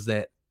Bills is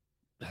that,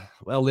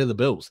 well, they're the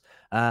Bills.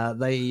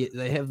 They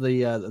have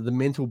the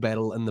mental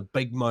battle in the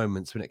big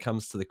moments when it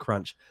comes to the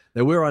crunch.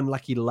 They were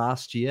unlucky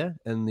last year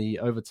in the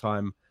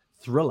overtime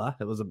thriller.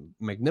 It was a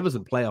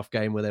magnificent playoff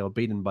game where they were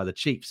beaten by the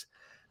Chiefs.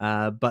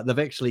 But they've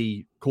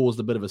actually caused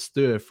a bit of a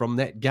stir from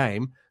that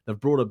game. They've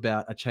brought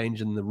about a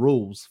change in the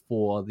rules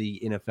for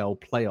the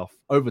NFL playoff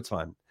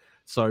overtime.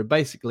 So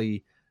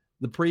basically,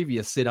 the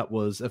previous setup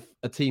was if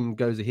a team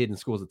goes ahead and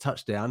scores a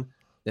touchdown,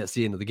 that's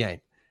the end of the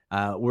game.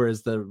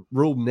 Whereas the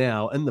rule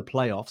now in the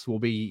playoffs will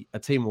be a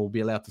team will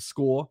be allowed to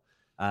score,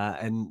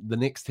 and the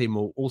next team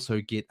will also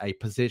get a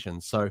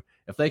possession. So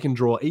if they can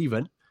draw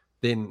even,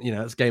 then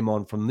it's game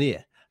on from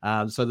there.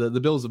 So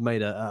the Bills have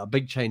made a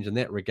big change in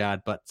that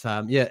regard. But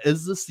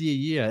is this the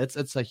year?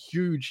 It's a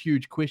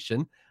huge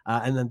question.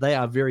 And then they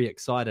are very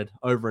excited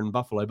over in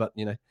Buffalo. But,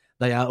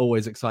 they are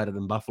always excited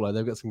in Buffalo.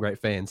 They've got some great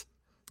fans.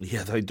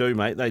 Yeah, they do,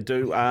 mate. They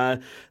do.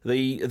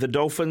 The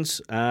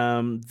Dolphins,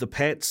 the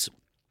Pats.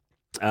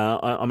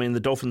 The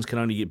Dolphins can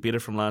only get better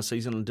from last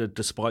season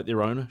despite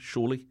their owner,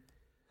 surely.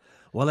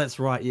 Well, that's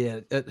right. Yeah,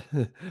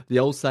 the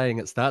old saying,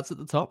 it starts at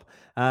the top.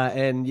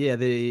 And yeah,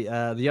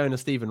 the owner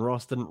Stephen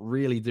Ross didn't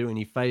really do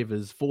any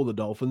favors for the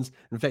Dolphins.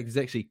 In fact, he's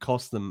actually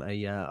cost them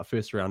a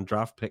first round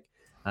draft pick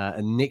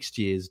in next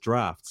year's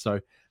draft. So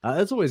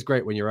it's always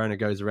great when your owner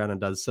goes around and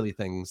does silly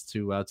things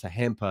to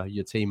hamper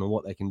your team and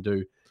what they can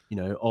do,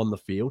 on the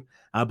field.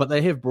 But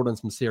they have brought in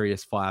some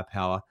serious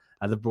firepower.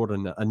 They've brought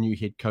in a new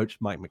head coach,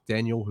 Mike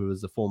McDaniel, who is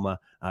the former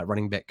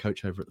running back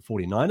coach over at the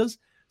 49ers.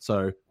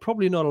 So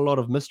probably not a lot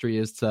of mystery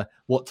as to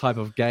what type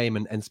of game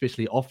and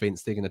especially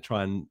offense they're going to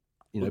try and,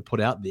 put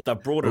out there.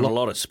 They've brought in a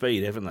lot of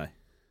speed, haven't they?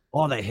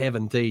 Oh, they have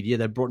indeed. Yeah,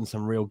 they've brought in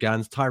some real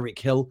guns. Tyreek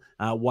Hill,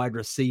 wide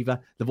receiver.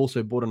 They've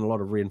also brought in a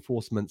lot of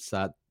reinforcements.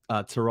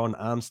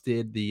 Teron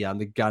Armstead,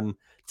 the gun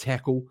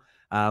tackle,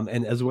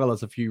 and as well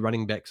as a few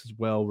running backs as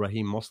well,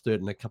 Raheem Mostert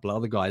and a couple of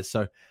other guys.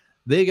 So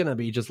they're going to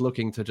be just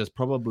looking to just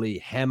probably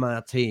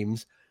hammer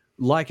teams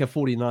like a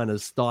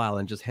 49ers style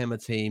and just hammer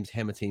teams,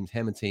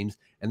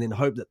 and then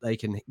hope that they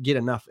can get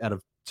enough out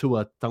of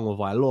Tua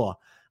Tagovailoa,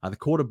 the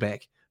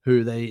quarterback,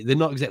 who they're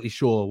not exactly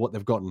sure what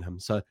they've got in him.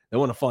 So they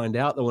want to find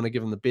out. They want to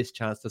give him the best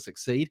chance to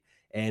succeed.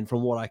 And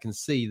from what I can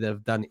see,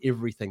 they've done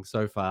everything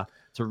so far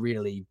to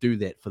really do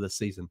that for this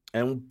season.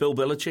 And Bill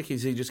Belichick,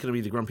 is he just going to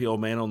be the grumpy old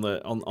man on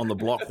the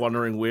block,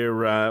 wondering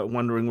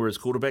where his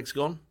quarterback's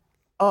gone?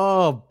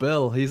 Oh,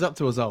 Bill, he's up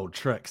to his old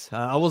tricks.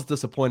 I was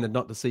disappointed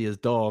not to see his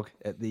dog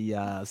at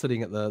the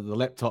sitting at the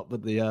laptop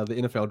at the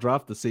NFL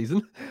draft this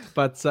season.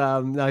 But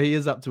no, he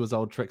is up to his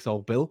old tricks,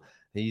 old Bill.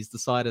 He's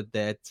decided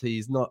that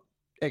he's not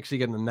actually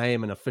going to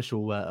name an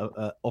official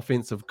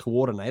offensive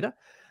coordinator.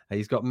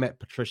 He's got Matt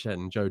Patricia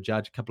and Joe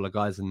Judge, a couple of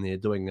guys in there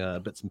doing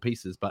bits and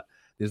pieces, but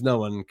there's no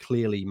one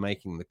clearly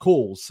making the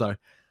calls. So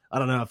I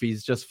don't know if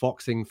he's just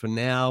foxing for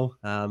now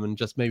and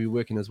just maybe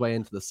working his way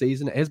into the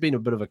season. It has been a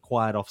bit of a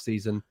quiet off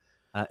season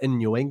in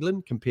New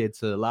England compared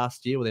to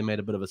last year, where they made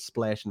a bit of a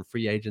splash in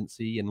free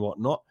agency and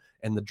whatnot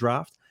and the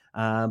draft.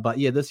 But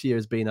yeah, this year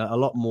has been a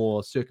lot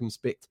more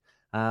circumspect.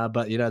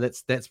 But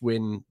that's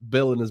when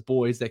Bill and his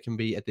boys, they can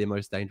be at their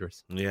most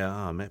dangerous.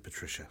 Yeah, Matt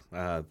Patricia,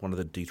 one of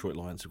the Detroit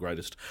Lions, the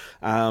greatest.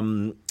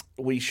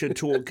 We should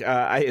talk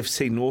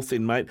AFC North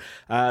then, mate.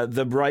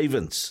 The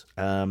Ravens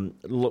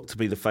look to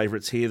be the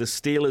favourites here. The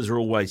Steelers are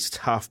always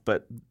tough,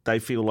 but they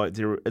feel like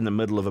they're in the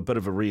middle of a bit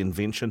of a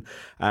reinvention.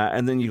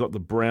 And then you got the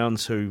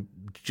Browns, who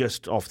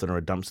just often are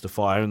a dumpster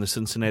fire, and the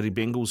Cincinnati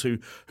Bengals,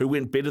 who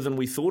went better than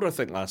we thought, I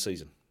think, last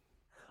season.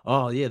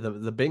 Oh, yeah,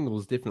 the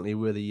Bengals definitely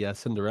were the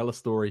Cinderella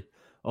story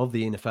of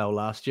the NFL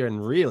last year,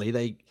 and really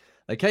they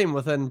came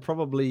within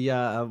probably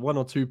one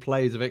or two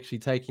plays of actually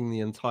taking the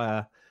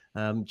entire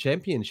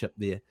championship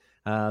there.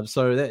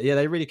 So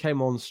they really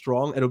came on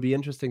strong. It'll be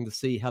interesting to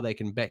see how they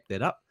can back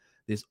that up.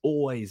 There's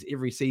always,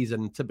 every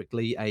season,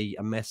 typically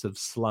a massive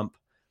slump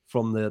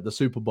from the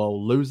Super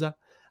Bowl loser.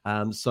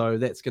 So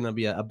that's going to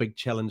be a big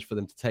challenge for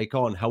them to take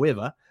on.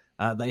 However,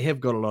 they have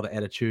got a lot of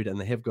attitude and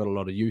they have got a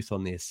lot of youth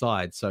on their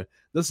side. So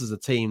this is a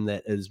team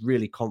that is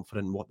really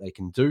confident in what they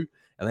can do,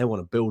 and they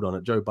want to build on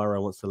it. Joe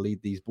Burrow wants to lead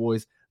these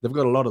boys. They've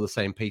got a lot of the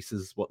same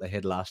pieces what they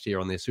had last year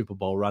on their Super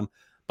Bowl run,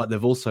 but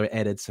they've also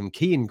added some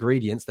key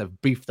ingredients.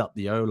 They've beefed up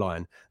the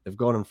O-line. They've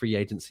gone on free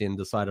agency and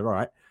decided, all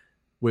right,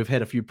 we've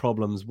had a few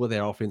problems with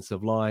our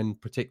offensive line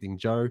protecting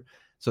Joe.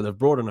 So they've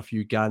brought in a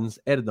few guns,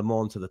 added them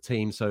on to the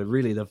team. So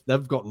really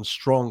they've gotten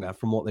stronger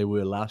from what they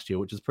were last year,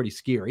 which is pretty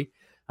scary.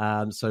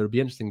 So it'll be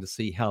interesting to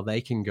see how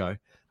they can go.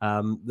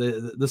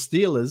 The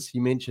Steelers,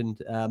 you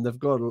mentioned, they've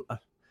got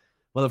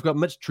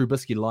Mitch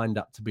Trubisky lined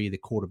up to be the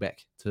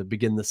quarterback to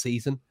begin the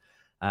season.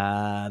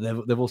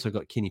 They've also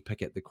got Kenny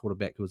Pickett, the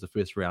quarterback, who was a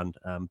first round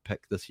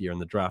pick this year in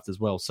the draft as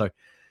well. So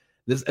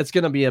it's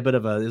going to be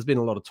there's been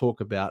a lot of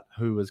talk about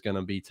who is going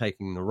to be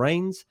taking the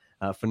reins.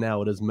 For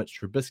now, it is Mitch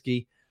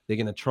Trubisky. They're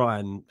going to try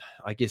and,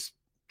 I guess,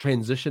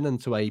 transition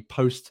into a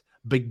post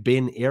Big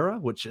Ben era,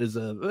 which is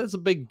a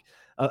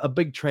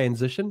big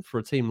transition for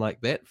a team like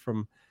that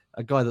from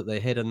a guy that they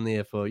had in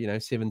there for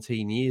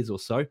 17 years or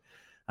so.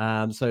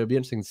 So it'll be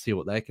interesting to see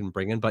what they can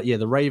bring in. But yeah,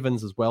 the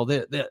Ravens as well.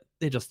 They're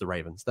just the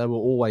Ravens.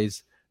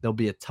 They'll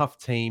be a tough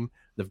team.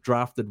 They've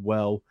drafted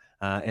well,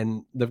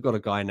 and they've got a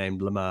guy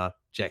named Lamar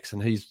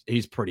Jackson.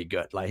 He's pretty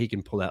good. Like, he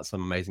can pull out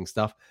some amazing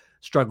stuff.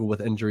 Struggled with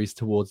injuries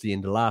towards the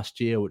end of last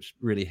year, which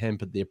really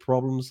hampered their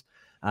problems.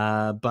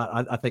 But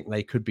I think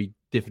they could be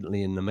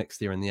definitely in the mix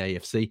there in the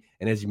AFC.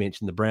 And as you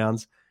mentioned, the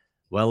Browns,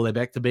 well, they're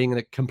back to being in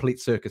a complete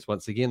circus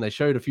once again. They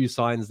showed a few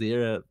signs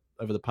there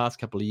over the past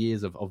couple of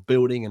years of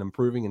building and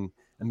improving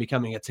and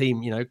becoming a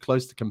team,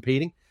 close to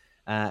competing.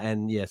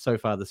 And yeah, so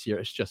far this year,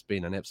 it's just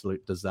been an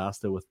absolute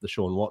disaster with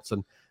Deshaun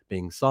Watson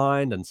being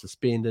signed and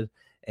suspended.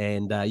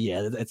 And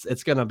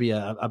it's going to be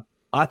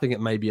I think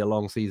it may be a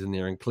long season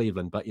there in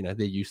Cleveland, but,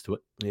 they're used to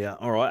it. Yeah,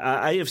 all right.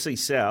 AFC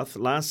South,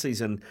 last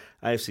season,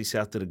 AFC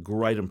South did a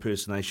great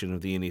impersonation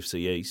of the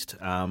NFC East,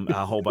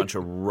 a whole bunch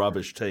of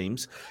rubbish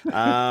teams.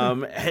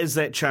 Has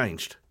that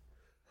changed?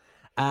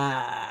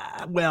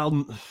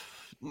 Well,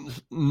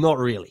 not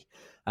really.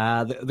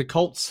 The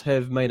Colts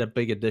have made a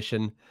big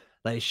addition.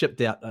 They shipped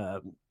out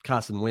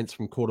Carson Wentz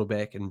from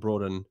quarterback and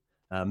brought in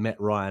Matt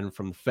Ryan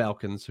from the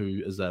Falcons,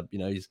 who is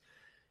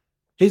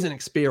he's an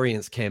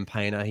experienced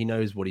campaigner. He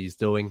knows what he's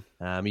doing.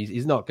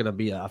 He's not going to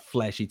be a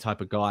flashy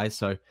type of guy,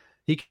 so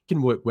he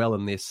can work well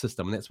in their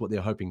system, and that's what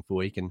they're hoping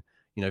for. He can,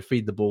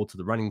 feed the ball to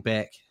the running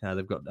back.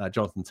 They've got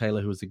Jonathan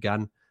Taylor, who is a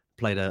gun,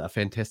 played a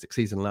fantastic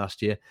season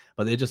last year,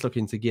 but they're just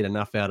looking to get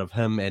enough out of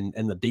him and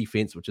the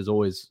defense, which is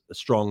always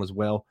strong as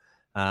well,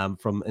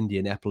 from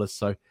Indianapolis.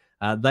 So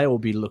they will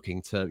be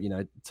looking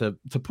to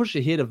push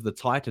ahead of the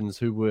Titans,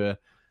 who were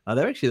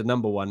they're actually the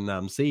number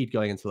one seed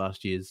going into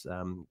last year's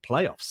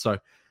playoffs. So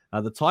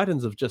the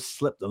Titans have just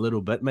slipped a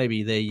little bit.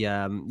 Maybe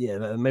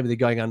maybe they're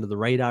going under the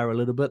radar a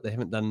little bit. They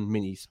haven't done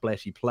many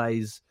splashy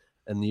plays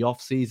in the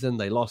off season.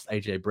 They lost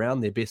AJ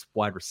Brown, their best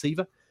wide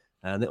receiver,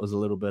 and that was a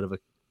little bit of an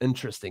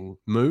interesting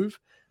move.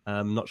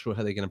 I'm not sure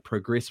how they're going to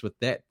progress with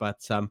that, but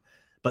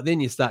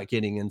then you start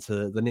getting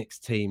into the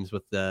next teams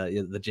with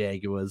the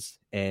Jaguars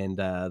and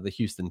the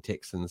Houston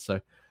Texans. So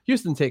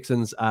Houston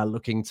Texans are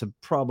looking to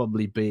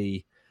probably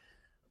be,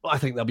 I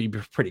think they'll be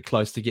pretty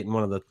close to getting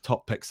one of the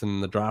top picks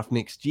in the draft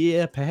next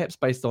year, perhaps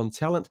based on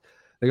talent.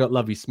 They got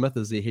Lovie Smith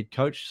as their head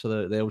coach,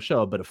 so they'll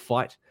show a bit of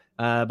fight.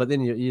 But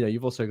then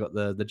you've also got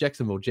the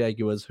Jacksonville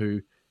Jaguars,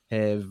 who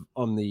have,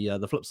 on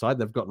the flip side,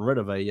 they've gotten rid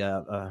of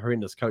a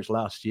horrendous coach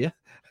last year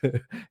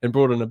and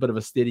brought in a bit of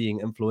a steadying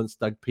influence,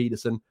 Doug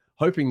Peterson,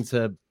 hoping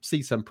to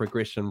see some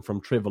progression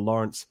from Trevor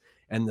Lawrence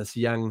and this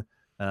young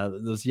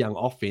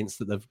offense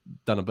that they've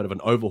done a bit of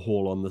an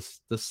overhaul on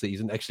this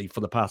season, actually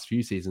for the past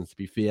few seasons, to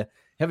be fair.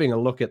 Having a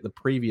look at the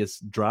previous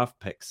draft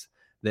picks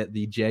that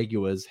the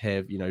Jaguars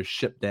have,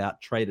 shipped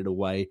out, traded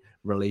away,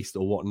 released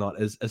or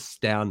whatnot is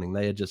astounding.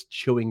 They are just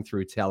chewing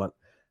through talent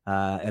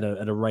at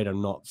a rate of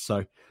knots.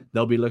 So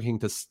they'll be looking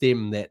to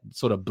stem that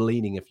sort of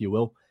bleeding, if you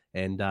will.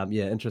 And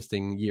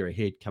interesting year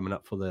ahead coming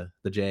up for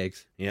the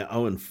Jags. Yeah,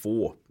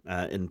 0-4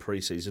 in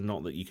preseason.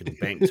 Not that you can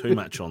bank too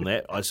much on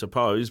that, I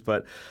suppose.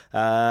 But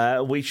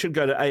we should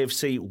go to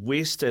AFC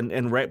West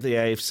and wrap the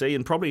AFC.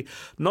 And probably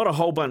not a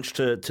whole bunch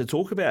to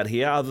talk about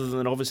here, other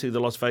than obviously the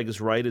Las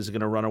Vegas Raiders are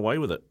going to run away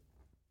with it.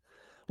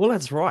 Well,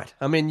 that's right.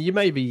 I mean, you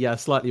may be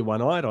slightly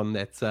one-eyed on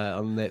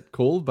that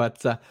call,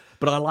 but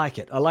I like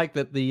it. I like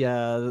that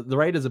the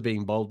Raiders are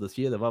being bold this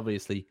year. They've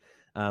obviously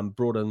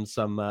brought in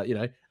some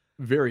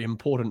very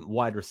important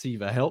wide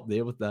receiver help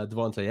there with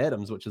Devontae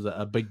Adams, which is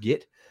a big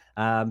get.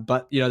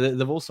 But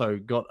they've also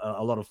got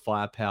a lot of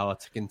firepower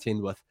to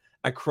contend with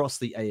across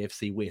the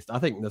AFC West. I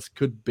think this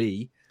could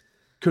be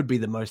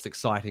the most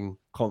exciting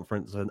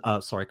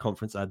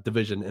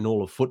division in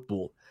all of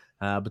football.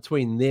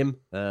 Between them,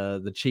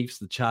 the Chiefs,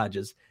 the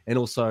Chargers, and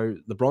also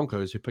the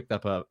Broncos, who picked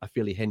up a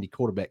fairly handy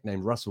quarterback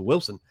named Russell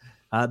Wilson.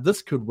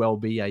 This could well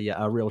be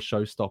a real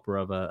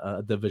showstopper of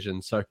a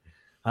division. So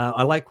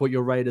I like what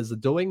your Raiders are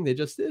doing. They're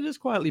just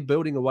quietly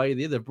building away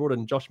there. They've brought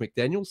in Josh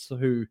McDaniels,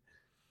 who,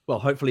 well,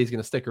 hopefully he's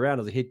going to stick around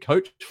as a head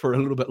coach for a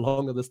little bit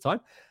longer this time.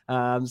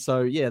 I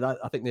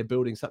think they're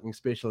building something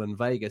special in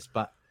Vegas.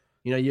 But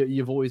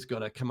you've always got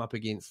to come up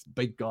against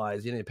big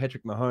guys.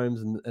 Patrick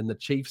Mahomes and the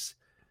Chiefs.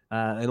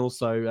 And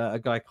also a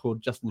guy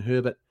called Justin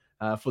Herbert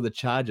for the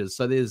Chargers.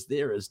 So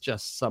there is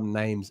just some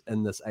names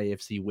in this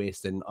AFC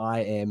West, and I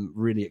am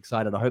really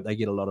excited. I hope they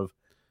get a lot of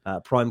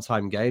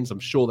primetime games. I'm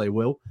sure they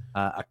will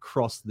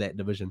across that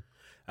division.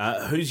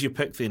 Who's your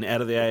pick then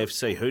out of the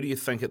AFC? Who do you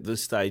think at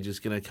this stage is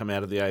going to come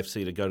out of the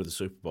AFC to go to the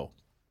Super Bowl?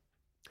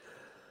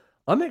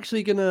 I'm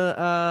actually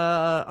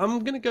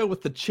gonna go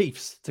with the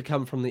Chiefs to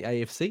come from the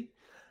AFC,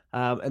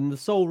 and the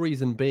sole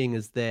reason being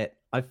is that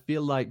I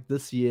feel like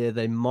this year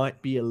they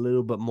might be a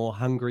little bit more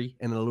hungry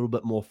and a little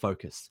bit more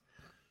focused.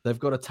 They've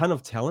got a ton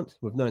of talent.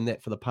 We've known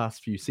that for the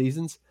past few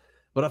seasons,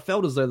 but I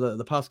felt as though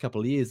the past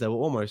couple of years they were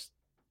almost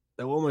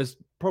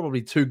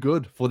probably too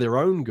good for their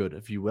own good,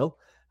 if you will.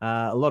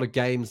 A lot of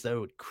games they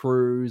would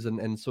cruise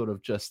and sort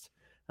of just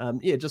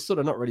sort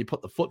of not really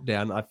put the foot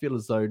down. I feel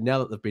as though now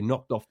that they've been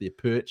knocked off their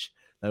perch,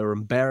 they were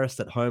embarrassed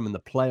at home in the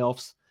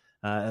playoffs.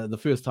 The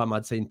first time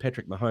I'd seen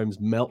Patrick Mahomes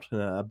melt in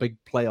a big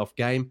playoff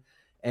game.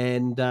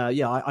 And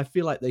I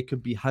feel like they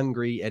could be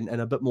hungry and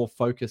a bit more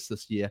focused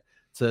this year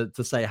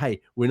to say, hey,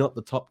 we're not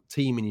the top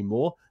team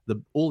anymore.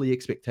 All the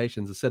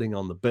expectations are sitting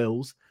on the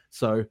Bills,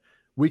 so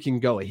we can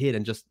go ahead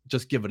and just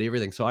give it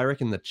everything. So I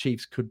reckon the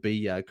Chiefs could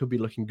be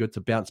looking good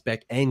to bounce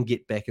back and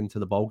get back into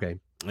the bowl game.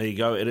 There you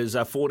go. It is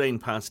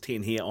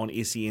 10:14 here on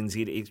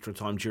SENZ Extra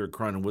Time. Jared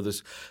Cronin with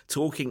us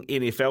talking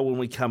NFL. When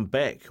we come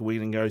back, we're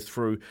going to go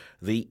through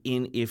the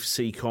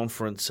NFC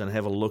conference and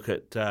have a look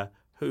at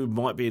who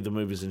might be the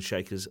movers and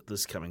shakers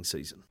this coming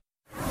season.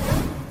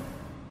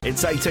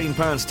 It's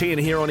 10:18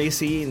 here on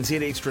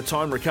SENZ Extra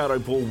Time. Ricardo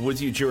Ball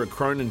with you, Jared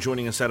Cronin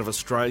joining us out of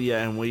Australia,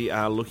 and we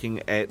are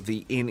looking at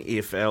the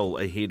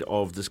NFL ahead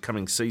of this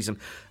coming season.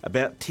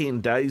 About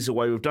 10 days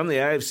away. We've done the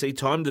AFC,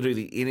 time to do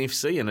the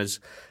NFC, and as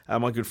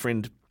my good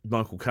friend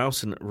Michael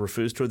Carlson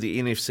refers to, the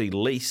NFC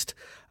least.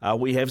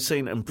 We have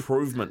seen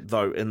improvement,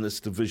 though, in this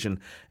division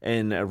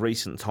in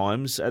recent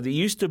times. There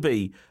used to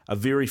be a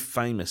very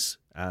famous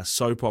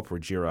soap opera,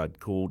 Gerard,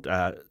 called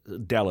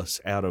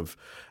Dallas out of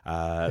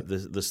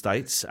the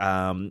States.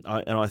 And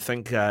I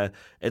think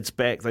it's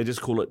back. They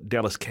just call it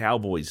Dallas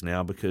Cowboys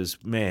now because,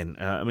 man,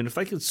 if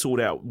they could sort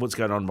out what's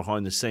going on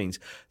behind the scenes,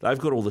 they've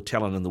got all the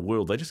talent in the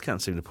world. They just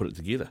can't seem to put it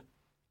together.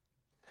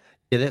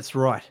 Yeah, that's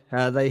right.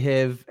 They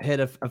have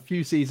had a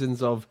few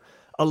seasons of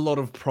a lot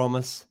of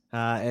promise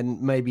and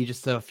maybe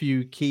just a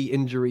few key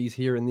injuries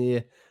here and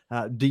there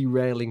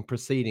derailing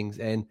proceedings.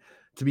 And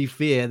to be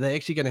fair, they're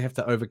actually going to have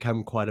to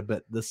overcome quite a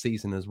bit this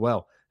season as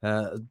well,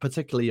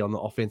 particularly on the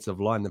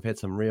offensive line. They've had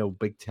some real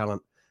big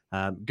talent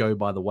go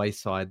by the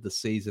wayside this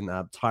season.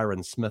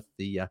 Tyron Smith,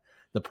 the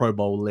Pro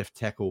Bowl left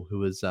tackle,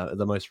 who is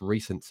the most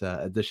recent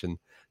addition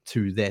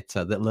to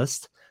that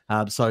list.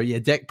 So yeah,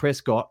 Dak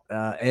Prescott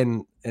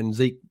and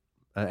Zeke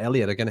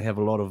Elliott are going to have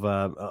a lot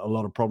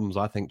of problems,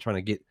 I think, trying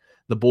to get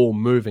the ball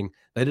moving.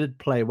 They did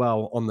play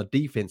well on the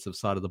defensive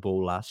side of the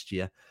ball last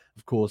year,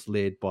 of course,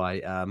 led by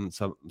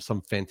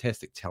some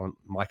fantastic talent,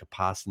 Micah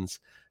Parsons,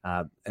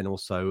 and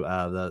also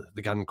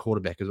the gun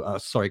cornerback,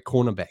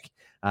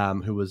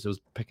 who was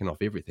picking off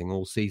everything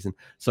all season.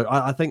 So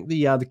I think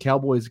the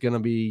Cowboys are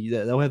going to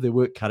they'll have their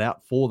work cut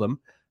out for them.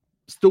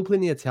 Still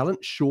plenty of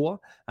talent, sure,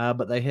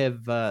 but they've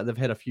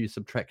had a few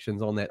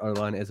subtractions on that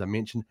O-line, as I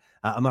mentioned.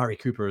 Amari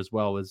Cooper as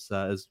well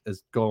has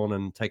gone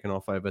and taken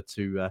off over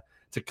to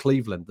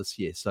Cleveland this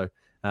year. So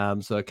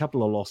a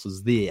couple of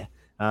losses there.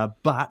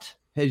 But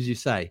as you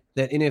say,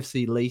 that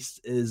NFC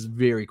least is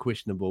very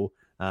questionable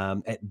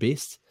at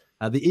best.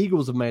 The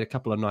Eagles have made a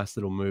couple of nice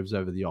little moves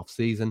over the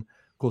offseason.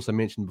 Of course, I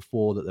mentioned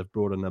before that they've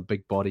brought in a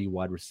big body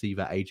wide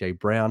receiver, A.J.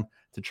 Brown,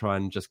 to try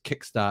and just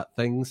kickstart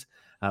things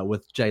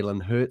with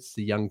Jalen Hurts,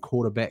 the young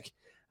quarterback,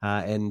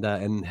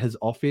 and his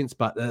offense.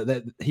 But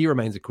he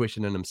remains a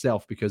question in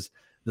himself because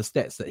the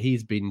stats that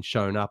he's been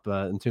shown up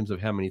in terms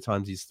of how many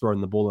times he's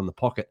thrown the ball in the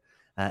pocket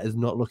is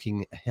not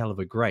looking a hell of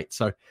a great.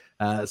 So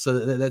that's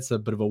a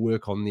bit of a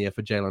work on there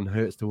for Jalen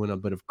Hurts to win a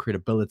bit of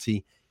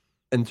credibility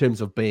in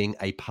terms of being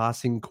a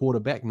passing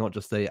quarterback, not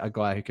just a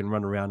guy who can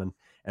run around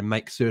and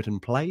make certain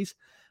plays.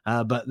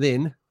 But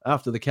then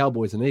after the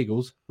Cowboys and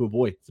Eagles, oh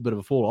boy, it's a bit of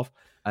a fall off.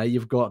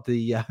 You've got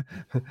the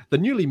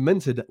newly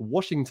minted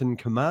Washington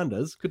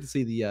Commanders. Good to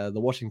see the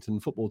Washington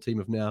football team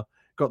have now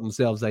got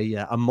themselves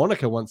a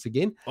moniker once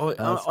again.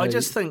 I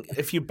just think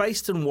if you're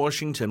based in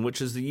Washington,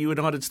 which is the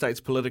United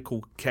States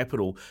political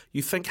capital,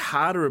 you think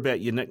harder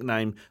about your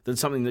nickname than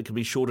something that can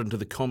be shortened to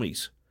the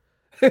commies.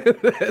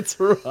 That's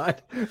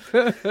right.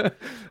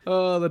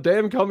 Oh, the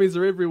damn commies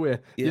are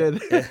everywhere. Yeah.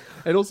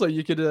 And also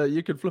you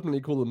could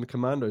flippantly call them the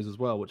Commandos as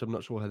well, which I'm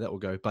not sure how that will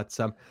go. But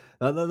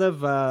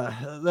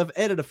they've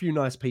added a few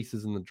nice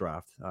pieces in the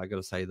draft. I got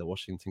to say, the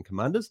Washington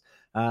Commanders,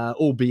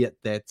 albeit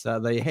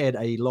that they had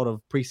a lot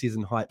of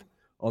preseason hype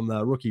on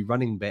the rookie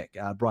running back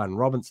Brian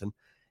Robinson,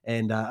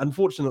 and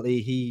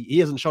unfortunately he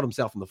hasn't shot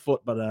himself in the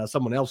foot, but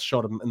someone else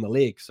shot him in the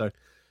leg. So.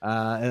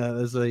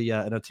 There's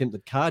an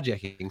attempted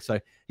carjacking.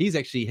 So he's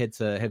actually had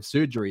to have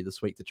surgery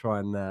this week to try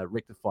and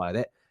rectify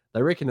that.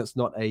 They reckon it's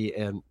not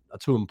a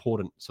too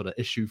important sort of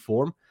issue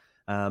for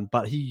him,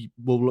 but he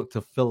will look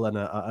to fill in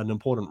an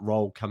important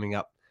role coming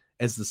up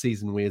as the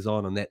season wears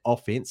on in that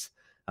offense.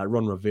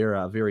 Ron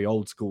Rivera, a very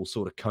old school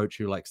sort of coach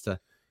who likes to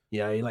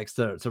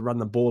run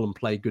the ball and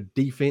play good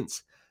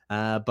defense.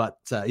 But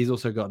he's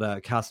also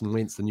got Carson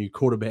Wentz, the new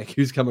quarterback,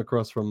 who's come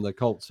across from the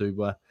Colts, who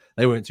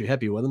they weren't too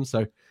happy with him.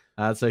 So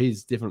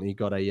he's definitely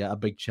got a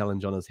big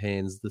challenge on his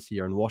hands this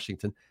year in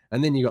Washington.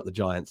 And then you got the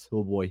Giants.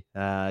 Oh boy,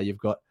 you've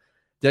got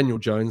Daniel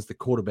Jones, the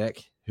quarterback,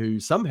 who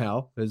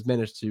somehow has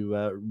managed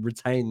to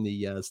retain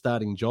the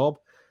starting job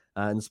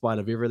in spite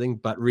of everything.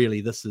 But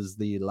really, this is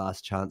the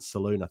last chance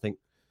saloon, I think,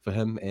 for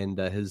him and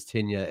his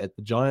tenure at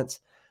the Giants.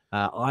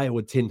 I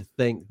would tend to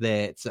think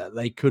that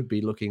they could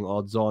be looking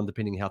odds on,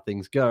 depending how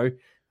things go.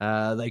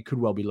 They could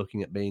well be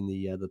looking at being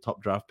the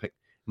top draft pick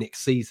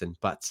next season,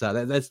 but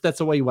that's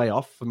a way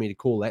off for me to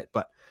call that.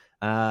 But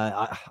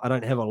I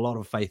don't have a lot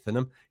of faith in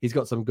him. He's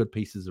got some good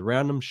pieces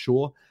around him,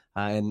 sure,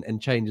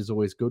 and change is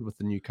always good with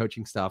the new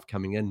coaching staff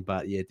coming in.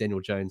 But yeah,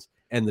 Daniel Jones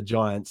and the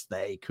Giants,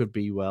 they could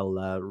be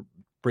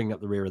bring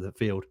up the rear of the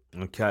field.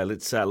 Okay,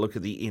 let's look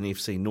at the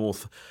NFC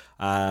North,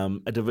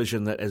 a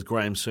division that, as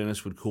Graham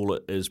Souness would call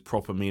it, is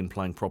proper men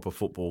playing proper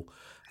football.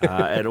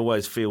 It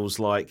always feels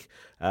like,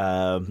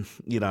 I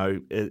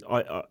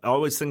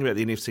always think about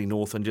the NFC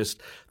North and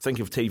just think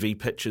of TV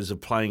pictures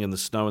of playing in the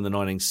snow in the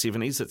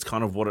 1970s. That's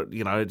kind of what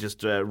it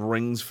just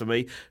rings for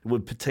me.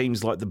 With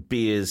teams like the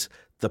Bears,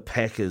 the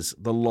Packers,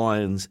 the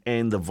Lions,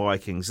 and the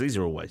Vikings. These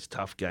are always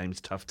tough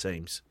games, tough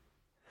teams.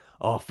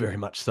 Oh, very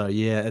much so.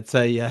 Yeah,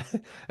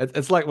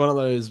 it's like one of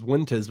those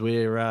winters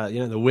where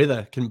the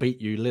weather can beat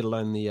you, let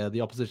alone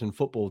the opposition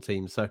football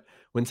team. So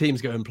when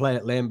teams go and play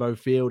at Lambeau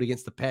Field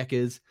against the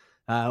Packers,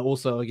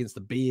 also against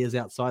the Bears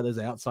outside those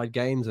outside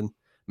games, and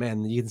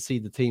man, you can see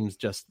the teams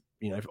just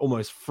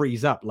almost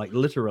freeze up, like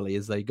literally,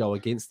 as they go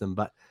against them.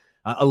 But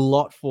a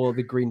lot for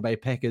the Green Bay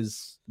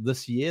Packers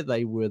this year.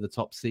 They were the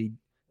top seed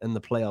in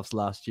the playoffs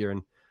last year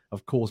and,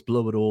 of course,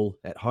 blew it all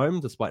at home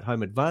despite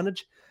home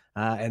advantage.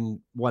 And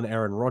one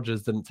Aaron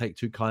Rodgers didn't take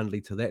too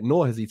kindly to that,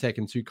 nor has he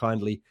taken too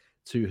kindly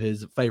to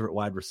his favorite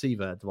wide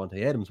receiver,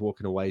 Devontae Adams,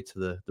 walking away to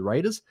the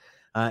Raiders.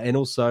 And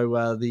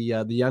also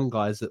the young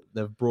guys that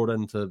they've brought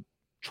in to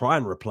try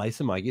and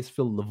replace him, I guess,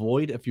 fill the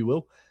void, if you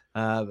will.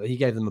 He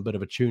gave them a bit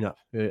of a tune-up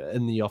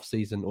in the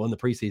off-season or in the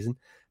preseason.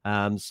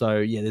 So,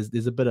 yeah,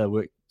 there's a bit of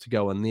work to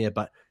go in there.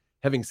 But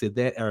having said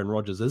that, Aaron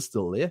Rodgers is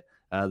still there.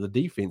 The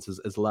defense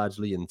is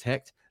largely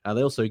intact.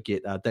 They also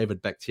get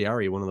David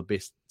Bakhtiari, one of the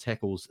best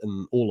tackles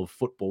in all of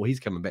football. He's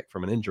coming back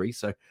from an injury,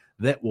 so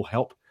that will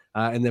help.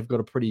 And they've got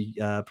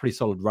a pretty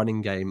solid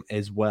running game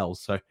as well.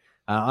 So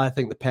I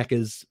think the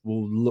Packers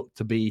will look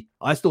to be,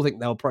 I still think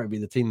they'll probably be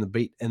the team to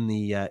beat in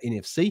the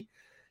NFC.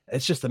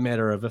 It's just a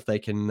matter of if they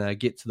can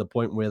get to the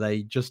point where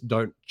they just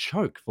don't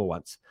choke for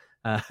once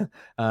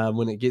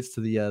when it gets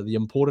to the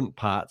important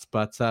parts.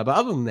 But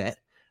other than that,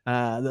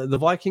 the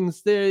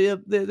Vikings, they're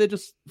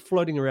just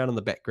floating around in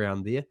the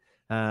background there.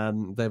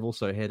 They've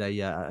also had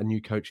a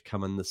new coach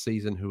come in this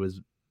season who has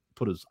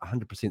put his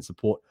 100%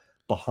 support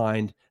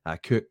behind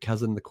Kirk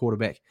Cousins, the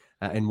quarterback,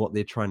 and what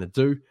they're trying to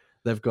do.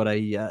 They've got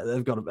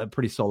a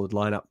pretty solid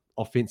lineup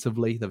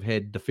offensively. They've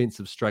had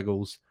defensive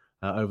struggles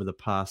over the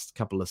past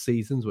couple of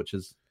seasons, which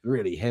has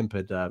really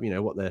hampered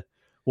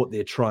what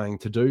they're trying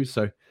to do.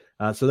 So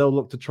they'll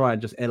look to try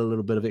and just add a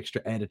little bit of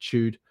extra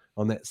attitude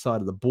on that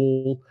side of the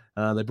ball.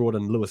 They brought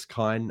in Lewis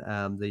Kine,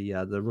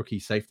 the rookie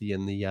safety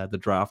in the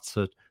draft,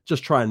 to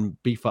just try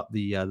and beef up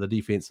the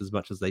defense as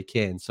much as they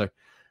can. So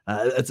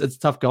it's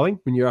tough going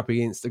when you're up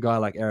against a guy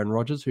like Aaron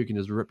Rodgers who can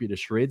just rip you to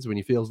shreds when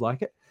he feels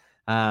like it.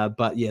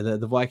 But yeah,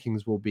 the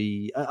Vikings will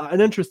be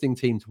an interesting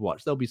team to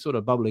watch. They'll be sort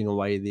of bubbling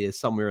away there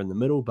somewhere in the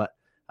middle, but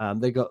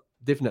they got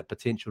definite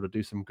potential to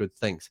do some good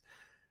things.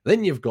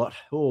 Then you've got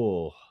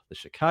the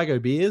Chicago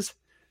Bears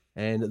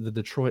and the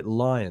Detroit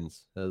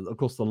Lions. Of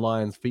course, the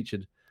Lions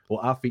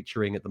are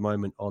featuring at the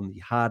moment on the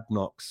Hard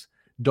Knocks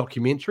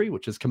documentary,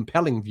 which is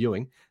compelling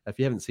viewing. If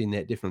you haven't seen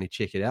that, definitely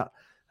check it out.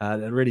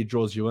 It really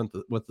draws you in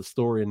with the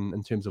story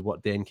in terms of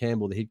what Dan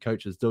Campbell, the head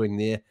coach, is doing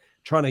there,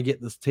 trying to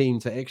get this team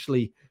to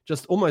actually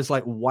just almost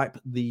like wipe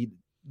the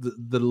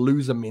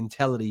loser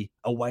mentality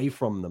away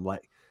from them.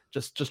 Like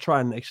just try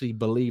and actually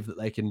believe that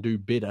they can do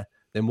better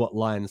than what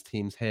Lions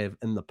teams have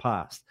in the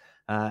past.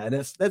 And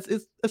it's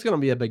going to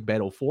be a big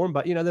battle for them,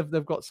 but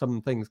they've got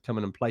some things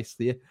coming in place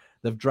there.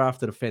 They've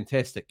drafted a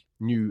fantastic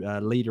new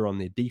leader on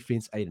their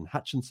defense, Aiden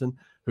Hutchinson,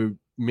 who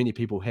many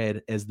people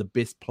had as the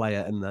best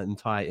player in the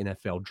entire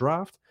NFL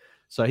draft.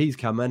 So he's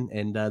come in,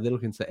 and they're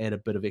looking to add a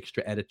bit of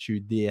extra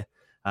attitude there,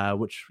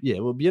 which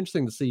will be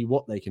interesting to see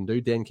what they can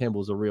do. Dan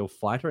Campbell's a real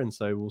fighter, and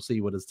so we'll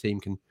see what his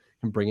team can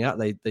bring out.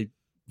 They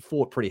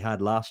fought pretty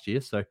hard last year,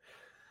 so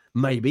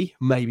maybe.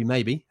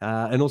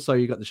 And also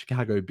you got the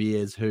Chicago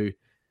Bears, who.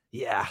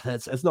 Yeah,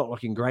 it's not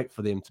looking great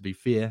for them, to be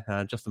fair.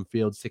 Justin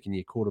Fields,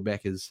 second-year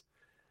quarterback, he's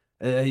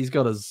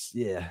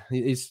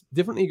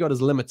definitely got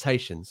his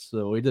limitations.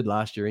 So he did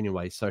last year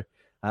anyway. So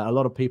a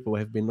lot of people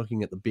have been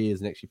looking at the Bears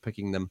and actually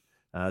picking them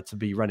to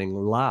be running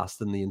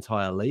last in the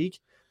entire league.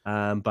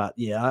 But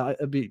yeah,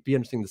 it'd be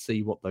interesting to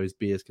see what those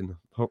Bears can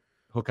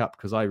hook up,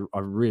 because I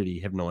really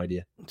have no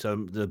idea. So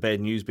the bad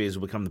news Bears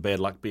will become the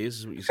bad luck Bears,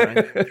 is what you're saying?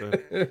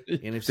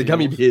 NFC the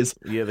gummy North? Bears.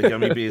 Yeah, the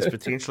gummy Bears,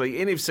 potentially.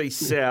 NFC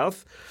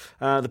South,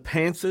 the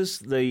Panthers,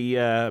 the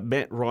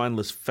Matt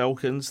Ryanless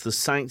Falcons, the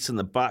Saints and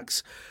the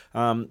Bucks.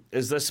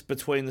 Is this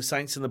between the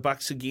Saints and the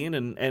Bucks again?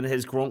 And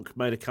has Gronk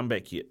made a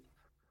comeback yet?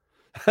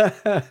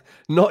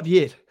 Not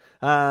yet.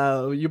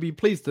 You'll be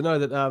pleased to know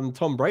that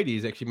Tom Brady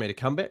has actually made a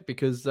comeback,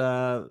 because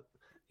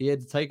he had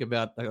to take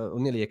about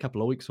nearly a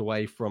couple of weeks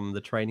away from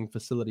the training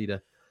facility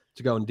to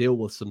go and deal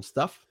with some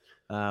stuff.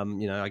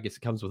 I guess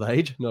it comes with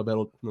age.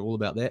 Know all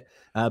about that.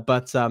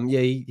 But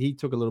he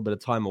took a little bit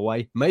of time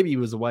away. Maybe he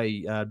was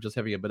away just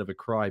having a bit of a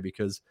cry,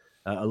 because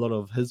a lot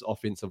of his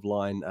offensive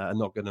line are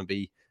not going to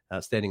be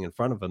standing in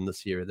front of him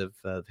this year.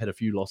 They've had a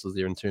few losses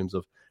there in terms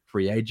of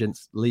free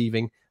agents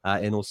leaving,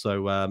 and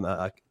also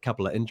a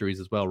couple of injuries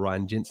as well.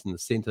 Ryan Jensen, the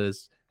center,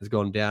 has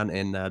gone down,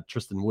 and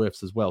Tristan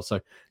Wirfs as well. So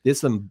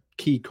there's some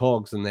key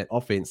cogs in that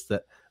offense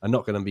that are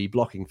not going to be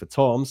blocking for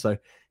Tom. So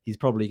he's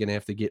probably going to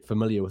have to get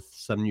familiar with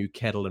some new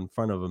cattle in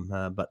front of him.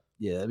 But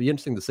yeah, it'll be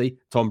interesting to see.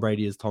 Tom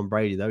Brady is Tom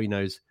Brady, though. He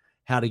knows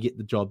how to get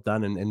the job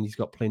done, and he's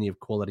got plenty of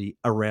quality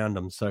around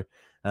him. So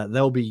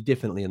they'll be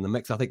definitely in the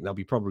mix. I think they'll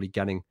be probably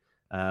gunning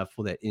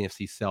for that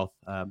NFC South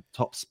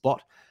top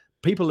spot.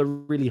 People are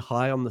really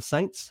high on the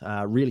Saints,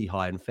 really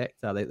high, in fact.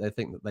 They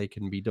think that they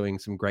can be doing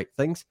some great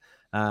things.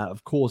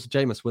 Of course,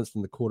 Jameis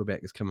Winston, the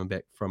quarterback, is coming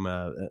back from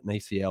an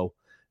ACL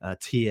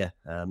tear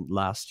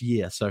last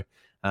year. So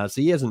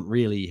he hasn't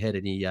really had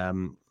any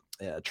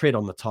tread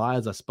on the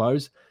tires, I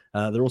suppose.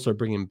 They're also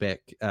bringing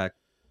back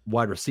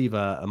wide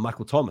receiver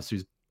Michael Thomas,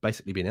 who's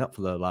basically been out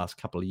for the last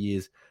couple of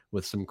years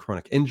with some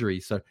chronic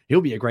injuries. So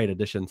he'll be a great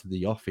addition to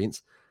the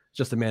offense. It's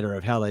just a matter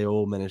of how they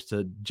all manage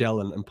to gel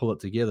and pull it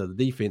together. The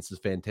defense is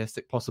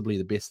fantastic, possibly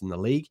the best in the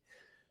league.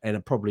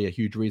 and probably a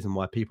huge reason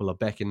why people are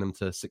backing them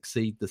to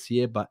succeed this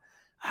year. But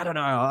I don't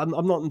know.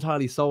 I'm not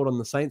entirely sold on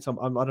the Saints. I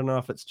don't know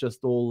if it's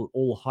just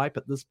all hype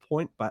at this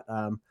point, but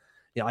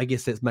I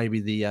guess that's maybe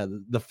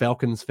the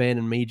Falcons fan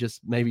and me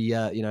just maybe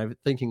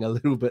thinking a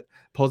little bit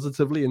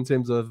positively in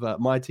terms of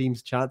my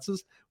team's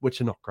chances, which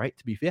are not great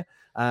to be fair.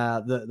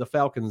 The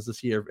Falcons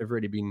this year have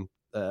already been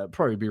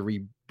probably be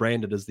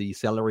rebranded as the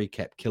salary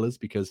cap killers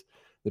because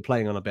they're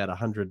playing on about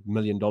 $100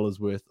 million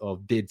worth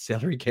of dead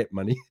salary cap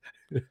money.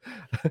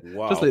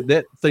 Wow. Just let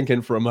that sink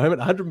in for a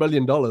moment. $100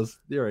 million.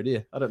 There it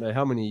is. I don't know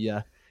how many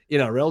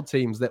NRL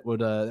teams that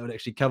would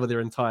actually cover their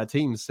entire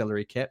team's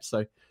salary cap.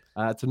 So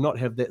to not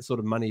have that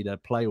sort of money to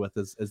play with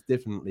is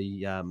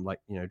definitely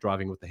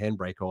driving with the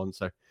handbrake on.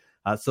 So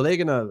they're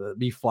going to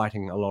be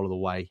fighting a lot of the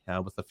way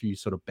with a few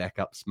sort of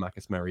backups.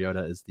 Marcus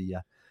Mariota is the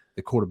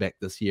quarterback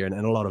this year and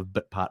a lot of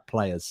bit part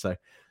players. So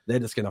they're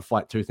just going to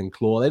fight tooth and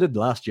claw. They did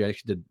last year,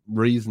 actually did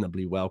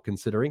reasonably well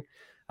considering.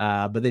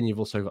 But then you've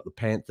also got the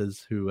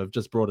Panthers who have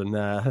just brought in,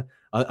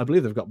 I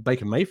believe they've got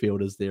Baker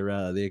Mayfield as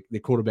their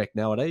quarterback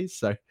nowadays.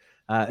 So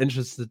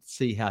interested to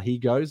see how he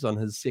goes on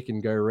his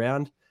second go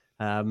round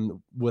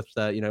with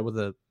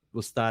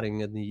starting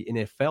in the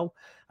NFL.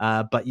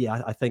 But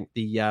yeah, I think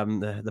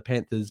the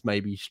Panthers may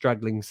be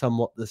struggling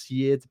somewhat this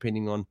year,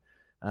 depending on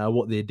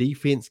what their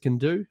defense can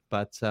do.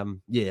 But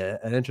an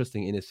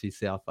interesting NFC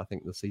South, I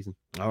think, this season.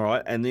 All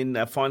right. And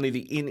then finally,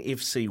 the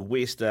NFC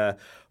West. I've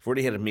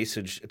already had a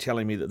message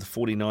telling me that the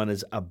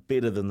 49ers are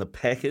better than the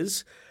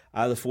Packers.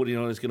 Are the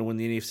 49ers going to win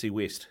the NFC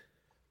West?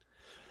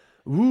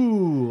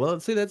 Ooh, well,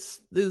 see,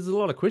 there's a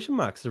lot of question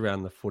marks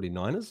around the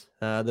 49ers.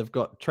 They've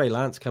got Trey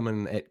Lance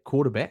coming at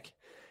quarterback.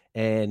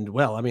 And,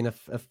 well, I mean,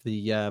 if what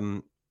the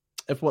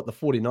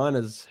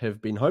 49ers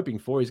have been hoping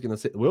for, he's going to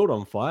set the world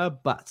on fire,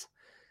 but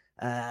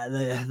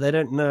they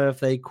don't know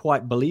if they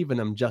quite believe in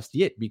him just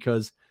yet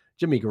because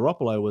Jimmy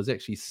Garoppolo was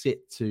actually set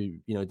to,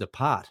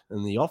 depart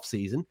in the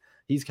offseason.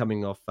 He's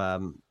coming off a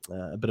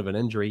bit of an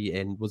injury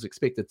and was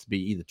expected to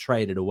be either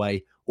traded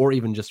away or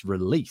even just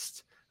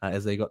released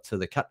as they got to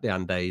the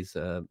cut-down days,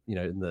 in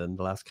the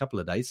last couple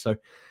of days. So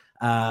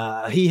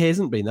he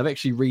hasn't been. They've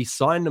actually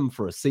re-signed him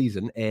for a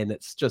season, and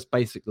it's just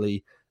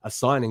basically a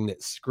signing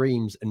that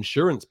screams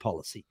insurance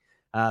policy.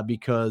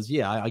 Because,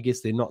 I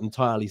guess they're not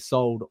entirely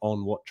sold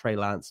on what Trey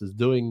Lance is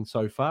doing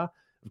so far.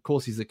 Of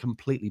course, he's a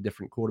completely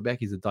different quarterback.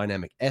 He's a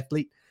dynamic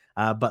athlete.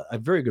 But a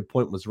very good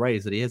point was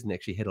raised that he hasn't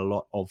actually had a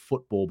lot of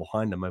football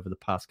behind him over the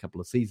past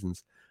couple of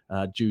seasons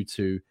due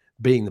to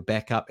being the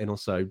backup and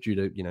also due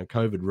to,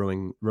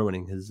 COVID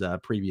ruining his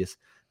previous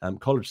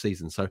college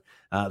season. So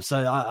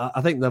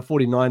I think the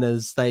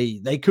 49ers,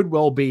 they could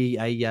well be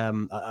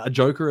a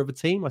joker of a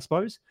team, I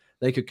suppose.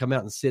 They could come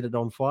out and set it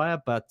on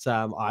fire, but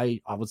I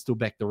would still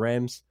back the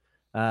Rams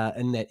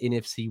in that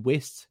NFC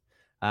West,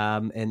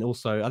 and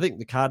also I think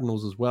the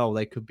Cardinals as well.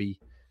 They could be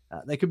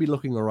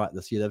looking all right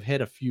this year. They've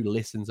had a few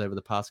lessons over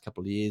the past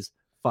couple of years: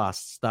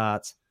 fast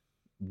starts,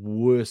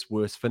 worse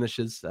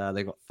finishes.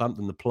 They got thumped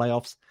in the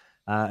playoffs,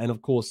 and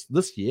of course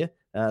this year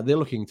they're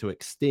looking to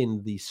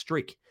extend the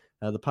streak.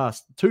 The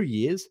past 2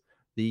 years,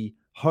 the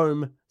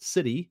home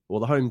city, or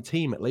the home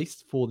team at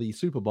least, for the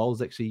Super Bowl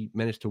has actually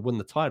managed to win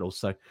the title.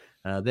 So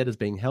that is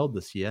being held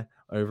this year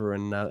over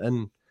in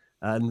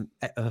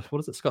what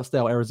is it,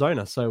 Scottsdale,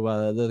 Arizona.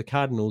 So the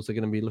Cardinals are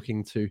going to be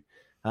looking to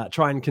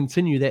try and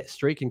continue that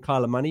streak. And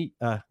Kyler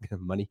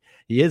Money,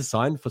 he is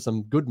signed for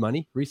some good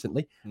money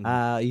recently.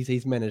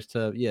 He's managed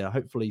to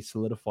hopefully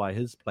solidify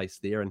his place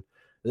there. And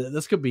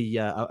this could be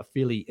a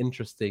fairly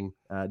interesting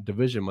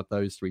division with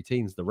those three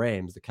teams: the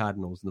Rams, the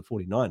Cardinals, and the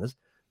 49ers.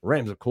 The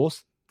Rams, of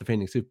course,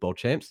 defending Super Bowl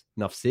champs,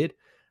 enough said.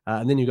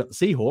 And then you've got the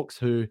Seahawks,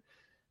 who,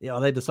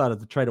 they decided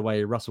to trade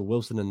away Russell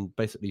Wilson and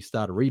basically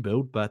start a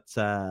rebuild. But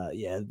at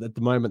the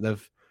moment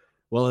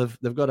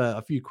they've got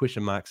a few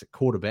question marks at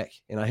quarterback.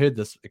 And I heard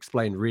this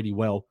explained really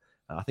well,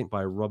 I think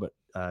by Robert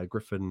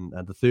Griffin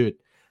III,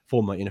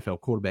 former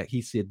NFL quarterback.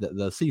 He said that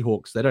the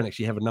Seahawks, they don't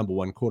actually have a number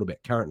one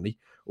quarterback currently.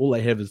 All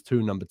they have is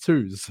two number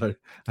twos. So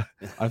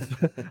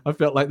I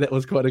felt like that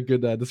was quite a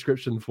good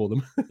description for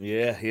them.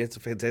 Yeah, it's a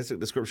fantastic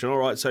description. All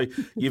right, so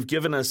you've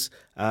given us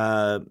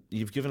a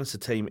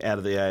team out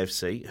of the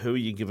AFC. Who are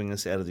you giving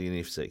us out of the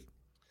NFC?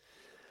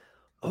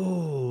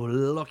 Oh,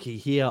 looky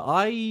here.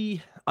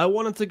 I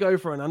wanted to go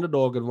for an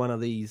underdog in one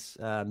of these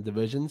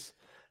divisions,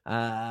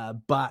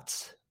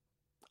 but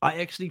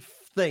I actually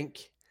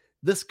think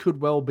this could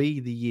well be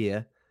the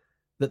year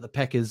that the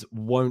Packers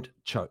won't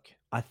choke.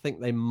 I think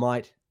they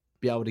might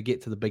be able to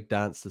get to the big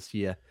dance this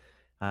year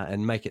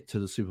and make it to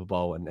the Super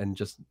Bowl and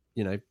just,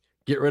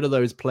 get rid of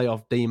those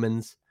playoff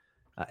demons.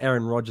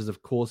 Aaron Rodgers,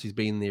 of course, he's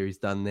been there, he's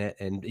done that,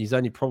 and he's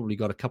only probably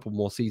got a couple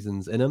more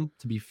seasons in him,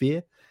 to be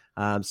fair.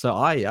 So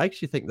I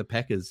actually think the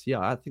Packers,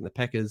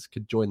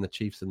 could join the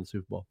Chiefs in the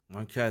Super Bowl.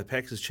 Okay, the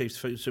Packers, Chiefs,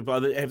 Super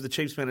Bowl. Have the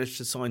Chiefs managed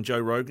to sign Joe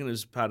Rogan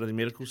as part of the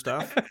medical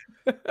staff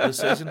this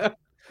season?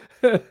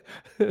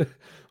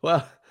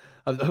 Well,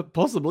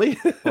 possibly.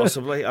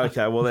 Possibly.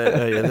 Okay, well,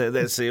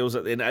 that seals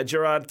it then.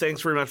 Gerard,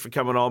 thanks very much for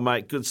coming on,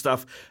 mate. Good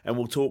stuff. And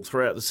we'll talk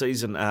throughout the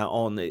season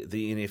on the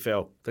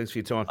NFL. Thanks for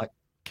your time.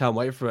 Can't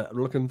wait for it.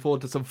 Looking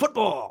forward to some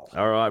football.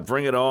 All right,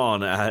 bring it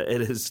on.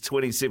 It is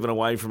 27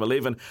 away from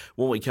 11.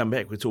 When we come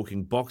back, we're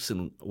talking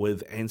boxing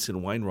with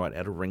Anson Wainwright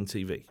out of Ring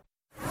TV.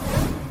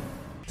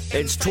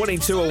 It's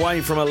 22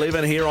 away from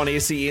 11 here on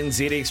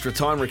SENZ Extra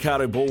Time.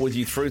 Ricardo Ball with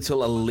you through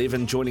till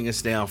 11. Joining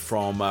us now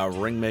from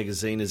Ring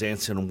Magazine is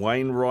Anson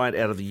Wainwright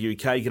out of the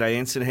UK. G'day,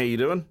 Anson. How you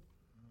doing?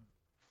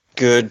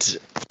 Good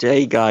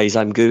day, guys.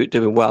 I'm good,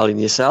 doing well. And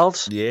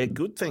yourselves? Yeah,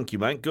 good. Thank you,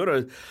 mate. Good.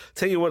 I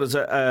tell you what, I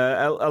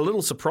was a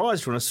little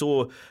surprised when I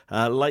saw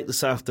late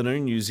this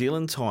afternoon, New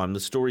Zealand time, the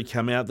story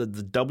come out that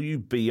the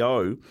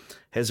WBO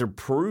has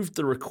approved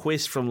the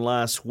request from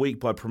last week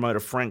by promoter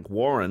Frank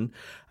Warren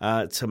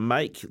to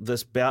make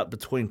this bout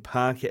between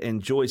Parker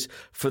and Joyce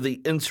for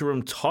the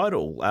interim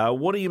title.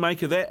 What do you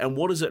make of that, and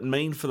what does it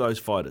mean for those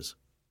fighters?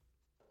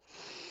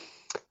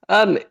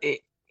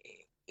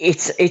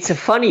 It's a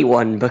funny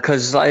one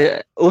because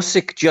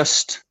Usyk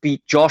just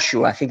beat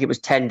Joshua. I think it was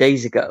 10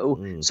 days ago.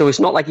 So it's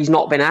not like he's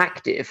not been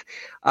active.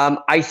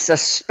 I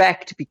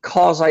suspect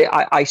because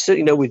I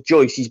certainly know with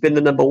Joyce, he's been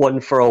the number one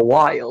for a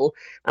while.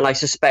 And I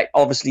suspect,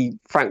 obviously,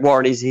 Frank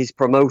Warren is his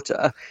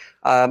promoter.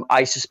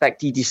 I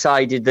suspect he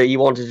decided that he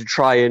wanted to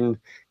try and,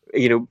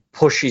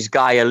 push his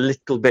guy a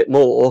little bit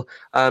more,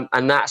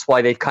 and that's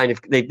why they've kind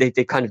of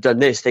done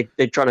this.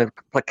 They're trying to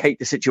placate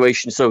the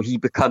situation so he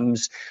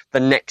becomes the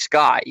next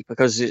guy.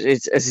 Because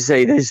it's, as I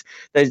say,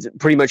 there's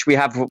pretty much we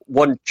have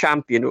one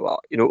champion,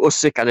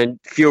 Usyk, and then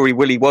Fury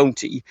will he, won't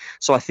he?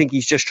 So I think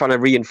he's just trying to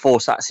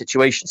reinforce that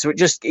situation. So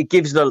it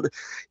gives for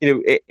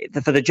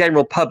the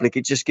general public,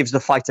 it just gives the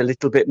fight a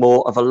little bit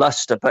more of a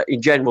luster. But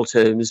in general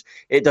terms,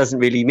 it doesn't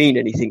really mean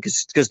anything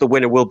because the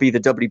winner will be the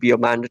WBO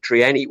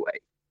mandatory anyway.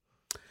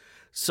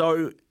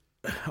 So,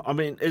 I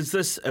mean, is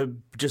this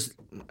just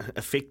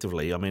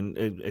effectively,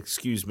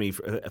 excuse me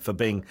for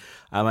being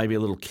maybe a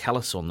little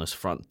callous on this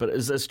front, but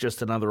is this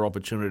just another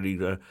opportunity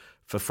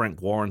for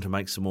Frank Warren to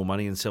make some more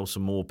money and sell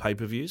some more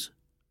pay-per-views?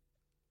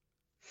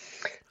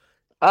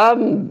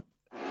 I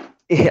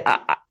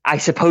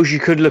suppose you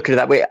could look at it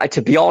that way.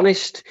 To be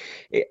honest,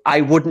 I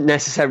wouldn't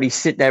necessarily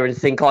sit there and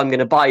think, I'm going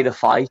to buy the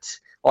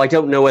fight. I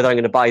don't know whether I'm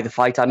going to buy the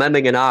fight. I'm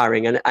umming and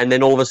ahhing, and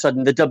then all of a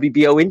sudden the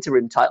WBO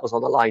interim title's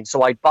on the line,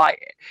 so I'd buy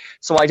it.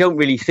 So I don't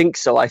really think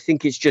so. I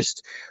think it's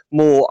just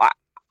more.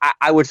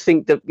 I would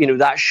think that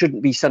that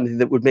shouldn't be something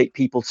that would make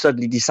people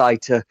suddenly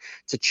decide to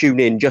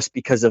tune in just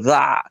because of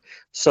that.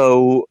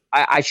 So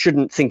I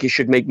shouldn't think it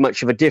should make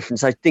much of a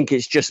difference. I think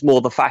it's just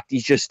more the fact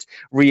he's just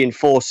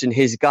reinforcing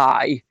his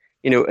guy.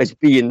 As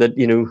being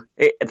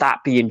that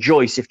being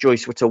Joyce. If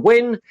Joyce were to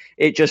win,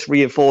 it just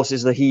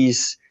reinforces that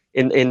he's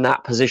in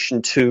that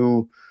position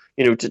to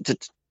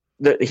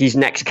he's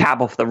next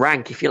cab off the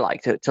rank, if you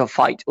like, to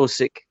fight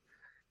Usyk,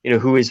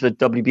 who is the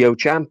WBO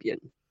champion.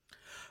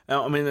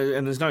 And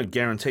there's no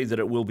guarantee that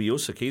it will be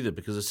Usyk either,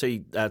 because I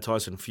see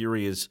Tyson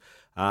Fury is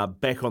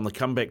back on the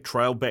comeback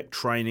trail, back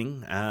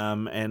training,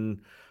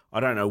 and I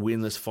don't know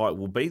when this fight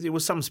will be. There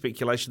was some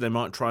speculation they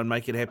might try and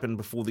make it happen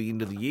before the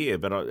end of the year,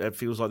 but it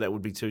feels like that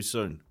would be too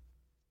soon.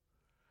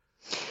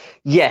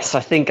 Yes, I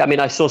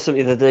saw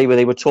something the other day where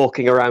they were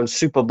talking around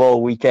Super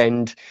Bowl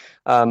weekend,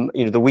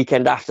 the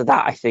weekend after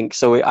that, I think.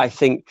 So I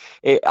think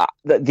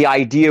the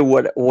idea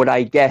what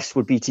I guess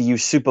would be to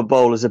use Super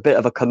Bowl as a bit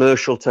of a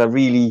commercial to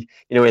really,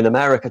 in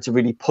America, to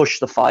really push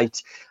the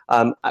fight,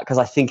 because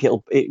I think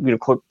it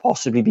could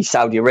possibly be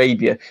Saudi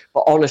Arabia.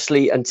 But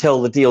honestly,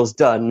 until the deal's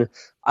done,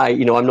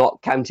 I'm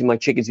not counting my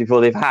chickens before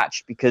they've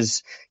hatched,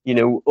 because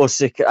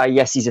Usyk,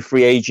 yes, he's a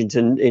free agent,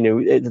 and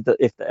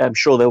if I'm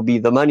sure there'll be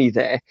the money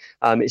there.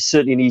 It's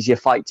certainly an easier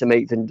fight to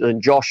make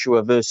than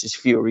Joshua versus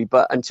Fury.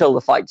 But until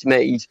the fight's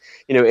made,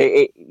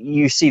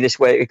 you see this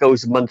where it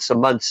goes months and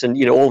months, and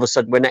all of a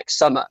sudden we're next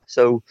summer.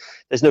 So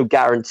there's no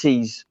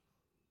guarantees.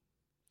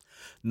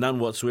 None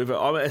whatsoever.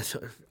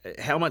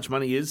 How much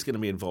money is going to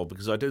be involved?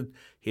 Because I did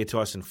hear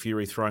Tyson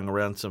Fury throwing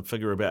around some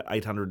figure about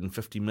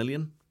 $850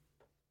 million.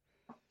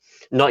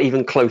 Not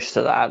even close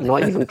to that.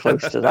 Not even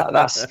close to that.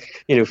 That's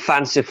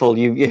fanciful.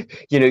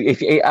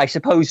 If I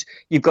suppose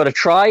you've got to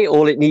try.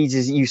 All it needs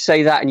is you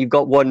say that, and you've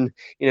got one.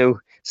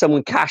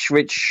 Someone cash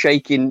rich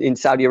sheikh in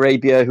Saudi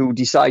Arabia who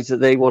decides that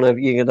they want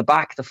to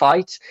back the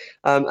fight,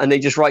 and they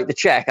just write the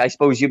check. I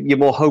suppose you're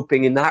more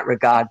hoping in that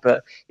regard.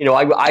 But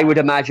I would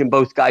imagine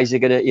both guys are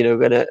gonna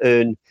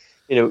earn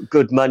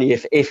good money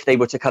if they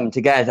were to come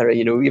together.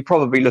 You're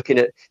probably looking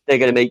at they're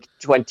going to make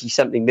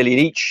 20-something million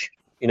each.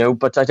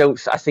 But I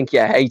think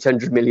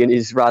 800 million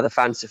is rather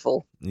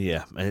fanciful.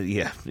 Yeah,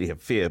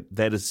 fair.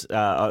 That is,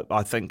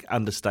 I think,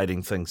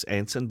 understating things,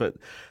 Anson. But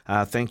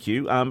thank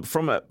you.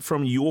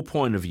 From your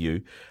point of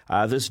view,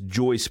 this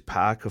Joyce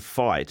Parker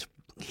fight,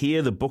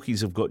 here the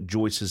bookies have got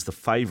Joyce as the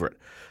favourite.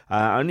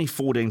 Only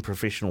 14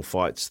 professional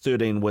fights,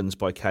 13 wins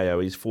by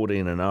KO. He's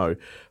 14-0.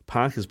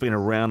 Parker's been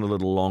around a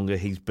little longer.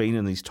 He's been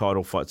in these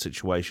title fight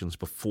situations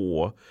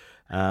before.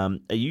 Are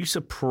you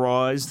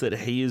surprised that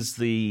he is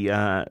the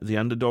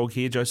underdog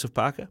here, Joseph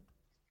Parker?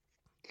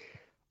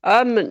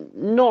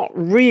 Not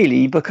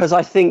really, because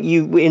I think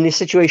you, in this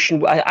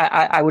situation,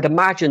 I would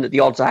imagine that the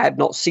odds, I have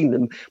not seen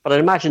them, but I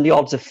imagine the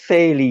odds are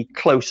fairly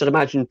close. I'd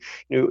imagine,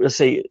 let's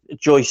say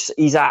Joyce,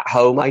 he's at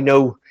home. I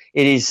know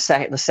it is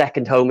the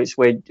second home. It's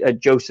where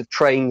Joseph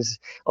trains.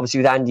 Obviously,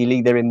 with Andy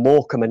Lee, they're in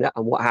Morecambe and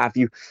what have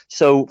you.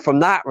 So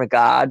from that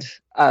regard,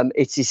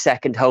 it's his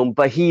second home,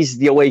 but he's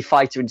the away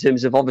fighter in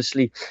terms of,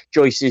 obviously,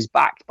 Joyce is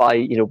backed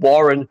by,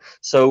 Warren.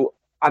 So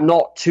I'm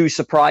not too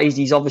surprised.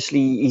 He's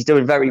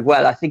doing very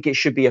well. I think it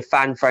should be a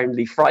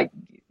fan-friendly fight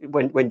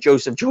when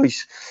Joseph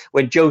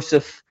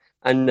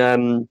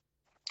and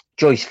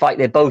Joyce fight.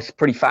 They're both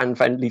pretty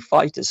fan-friendly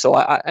fighters. So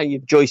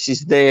Joyce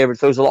is there and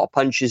throws a lot of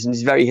punches and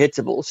is very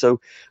hittable. So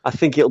I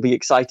think it'll be an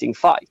exciting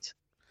fight.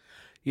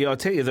 Yeah, I'll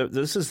tell you,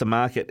 this is the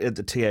market at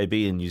the TAB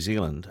in New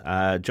Zealand.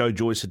 Joe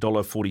Joyce,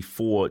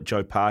 $1.44.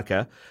 Joe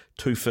Parker,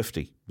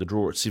 $2.50. The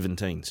draw at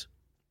 17s.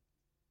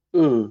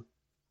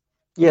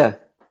 Yeah.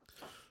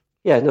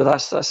 Yeah, no, that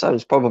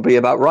sounds probably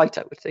about right,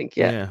 I would think,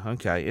 yeah. Yeah,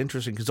 okay,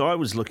 interesting, because I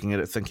was looking at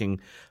it thinking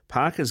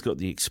Parker's got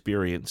the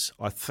experience.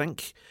 I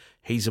think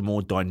he's a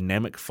more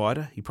dynamic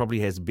fighter. He probably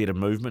has better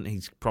movement.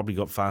 He's probably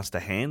got faster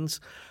hands.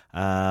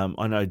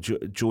 I know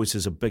Joyce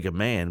is a bigger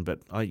man,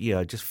 but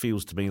it just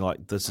feels to me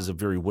like this is a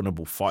very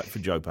winnable fight for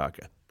Joe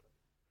Parker.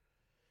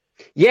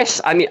 Yes,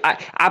 I mean,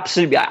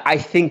 absolutely. I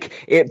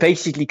think it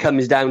basically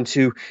comes down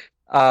to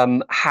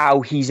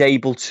how he's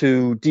able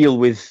to deal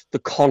with the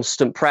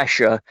constant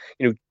pressure.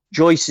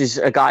 Joyce is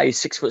a guy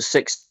who's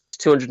 6'6",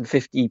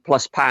 250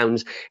 plus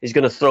pounds, is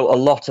going to throw a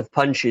lot of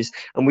punches.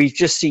 And we've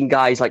just seen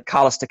guys like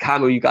Carlos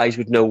Takamo, you guys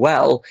would know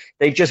well,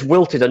 they've just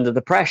wilted under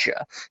the pressure.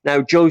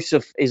 Now,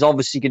 Joseph is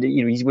obviously going to,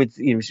 he's with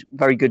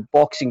very good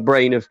boxing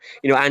brain of,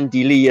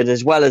 Andy Lee, and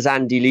as well as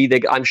Andy Lee,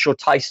 I'm sure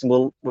Tyson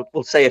will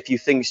say a few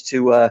things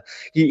to,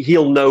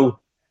 he'll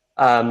know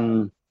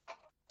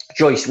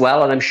Joyce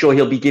well, and I'm sure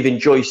he'll be giving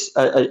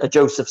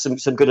Joseph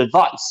some good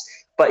advice.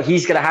 But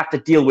he's going to have to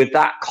deal with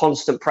that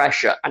constant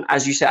pressure. And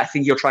as you said, I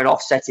think he'll try and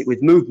offset it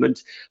with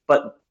movement.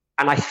 And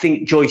I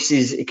think Joyce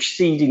is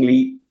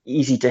exceedingly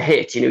easy to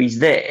hit. He's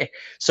there.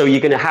 So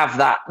you're going to have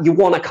that. You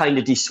want to kind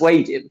of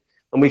dissuade him.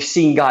 And we've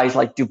seen guys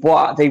like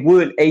Dubois, they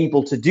weren't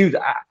able to do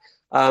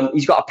that.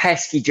 He's got a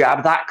pesky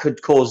jab. That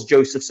could cause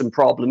Joseph some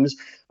problems.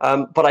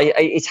 But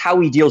it's how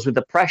he deals with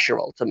the pressure,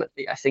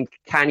 ultimately. I think,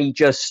 can he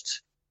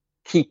just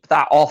keep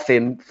that off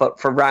him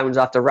for rounds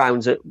after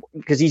rounds?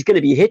 Because he's going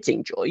to be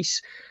hitting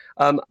Joyce.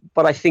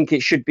 But I think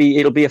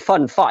it'll be a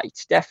fun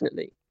fight,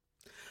 definitely.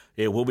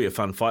 Yeah, it will be a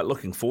fun fight.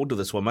 Looking forward to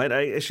this one, mate.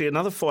 Actually,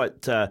 another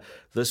fight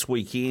this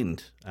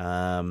weekend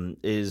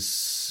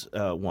is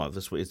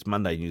this week, it's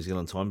Monday New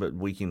Zealand time, but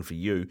weekend for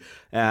you.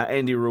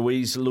 Andy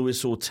Ruiz,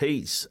 Luis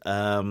Ortiz.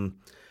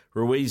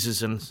 Ruiz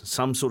is in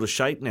some sort of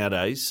shape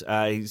nowadays.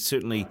 He's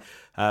certainly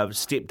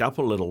stepped up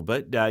a little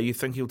bit. You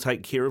think he'll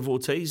take care of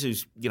Ortiz,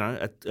 who's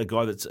a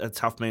guy that's a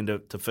tough man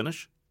to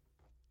finish?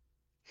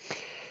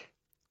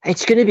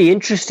 It's going to be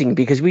interesting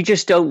because we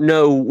just don't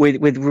know.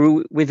 With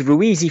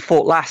Ruiz, he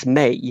fought last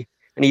May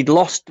and he'd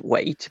lost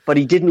weight, but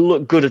he didn't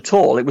look good at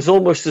all. It was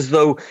almost as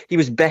though he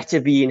was better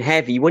being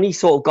heavy. When he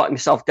sort of got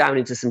himself down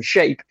into some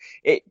shape,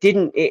 it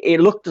didn't. It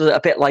looked a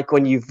bit like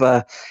when you've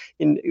cut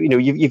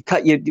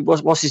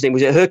what's his name?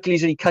 Was it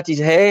Hercules when he cut his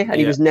hair and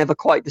he was never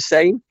quite the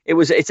same?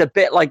 It's a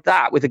bit like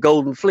that with the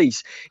Golden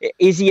Fleece.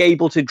 Is he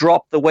able to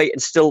drop the weight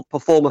and still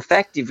perform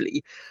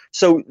effectively?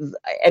 So,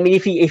 I mean,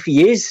 if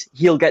he is,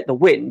 he'll get the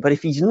win. But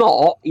if he's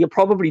not, he'll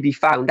probably be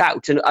found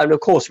out. And of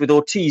course, with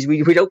Ortiz,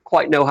 we don't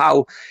quite know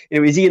how.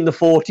 Is he in the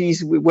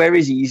 40s? Where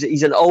is he?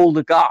 He's an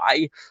older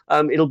guy.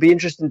 It'll be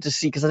interesting to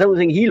see because I don't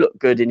think he looked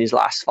good in his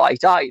last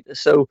fight either.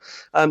 So,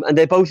 and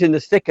they're both in the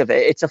thick of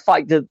it. It's a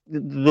fight that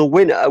the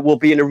winner will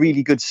be in a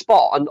really good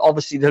spot, and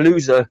obviously the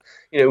loser,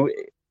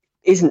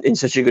 isn't in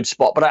such a good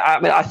spot. But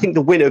I think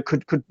the winner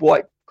could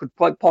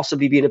quite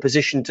possibly be in a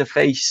position to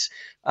face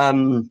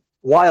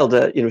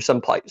Wilder, some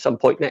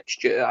point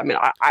next year. I mean,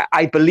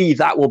 I believe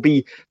that will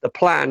be the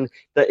plan.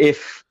 That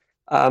if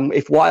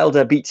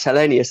Wilder beats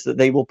Helenius, that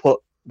they will put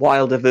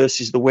Wilder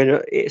versus the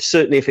winner.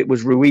 Certainly, if it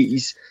was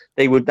Ruiz,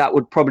 that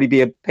would probably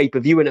be a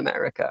pay-per-view in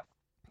America.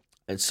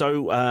 And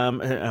so, I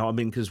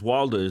mean, because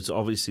Wilder is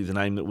obviously the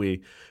name that we've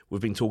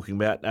been talking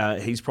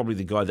about. He's probably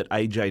the guy that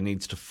AJ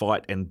needs to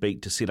fight and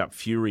beat to set up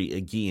Fury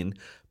again,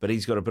 but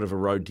he's got a bit of a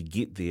road to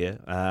get there.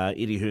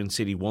 Eddie Hearn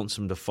said he wants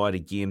him to fight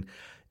again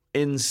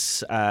in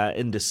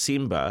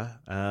December.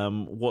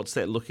 What's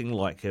that looking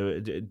like?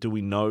 Do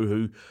we know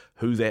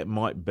who that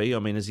might be? I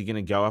mean, is he going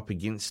to go up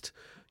against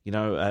a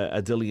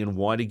Dillian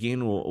White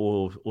again,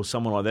 or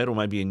someone like that, or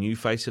maybe a new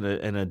face and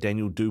a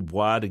Daniel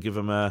Dubois to give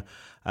him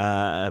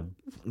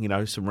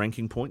some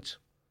ranking points?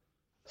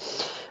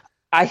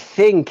 I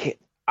think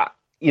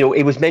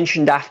it was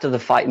mentioned after the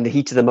fight in the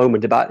heat of the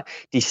moment about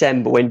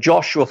December when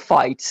Joshua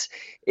fights.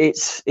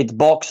 It's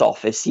box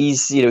office.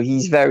 He's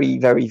very,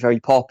 very, very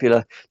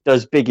popular.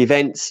 Does big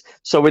events,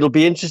 so it'll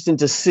be interesting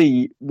to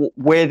see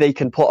where they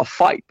can put a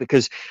fight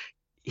because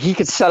he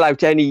could sell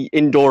out any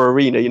indoor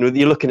arena. You know,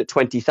 you're looking at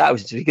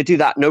 20,000, so he could do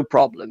that, no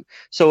problem.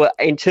 So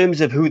in terms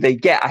of who they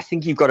get, I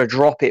think you've got to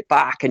drop it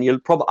back,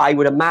 and I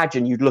would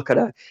imagine you'd look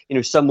at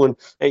someone,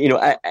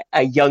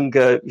 a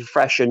younger,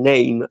 fresher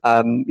name,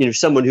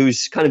 someone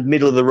who's kind of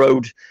middle of the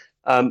road,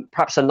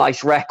 perhaps a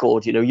nice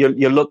record.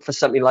 You look for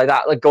something like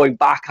that, like going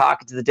back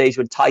to the days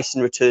when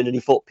Tyson returned and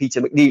he fought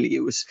Peter McNeely. It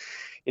was,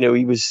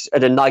 he was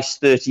at a nice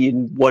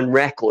 30-1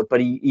 record,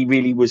 but he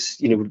really was,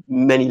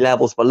 many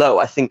levels below.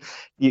 I think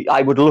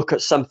I would look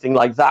at something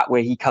like that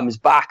where he comes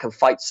back and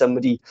fights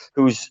somebody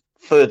who's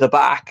further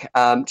back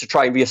to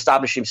try and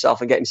reestablish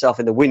himself and get himself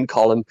in the win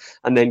column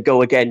and then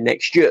go again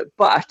next year.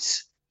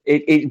 But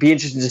it'd be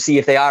interesting to see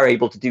if they are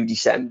able to do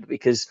December,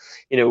 because,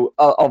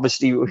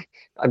 obviously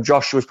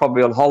Joshua's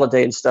probably on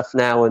holiday and stuff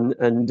now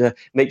and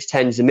makes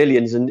tens of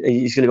millions, and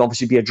he's going to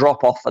obviously be a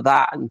drop off for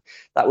that. And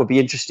that would be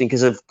interesting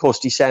because, of course,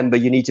 December,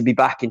 you need to be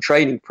back in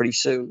training pretty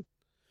soon.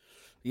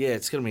 Yeah,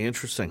 it's going to be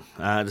interesting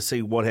to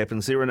see what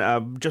happens there.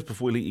 And just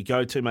before we let you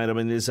go too, mate, I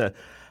mean, there's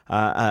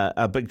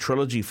a big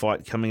trilogy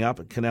fight coming up,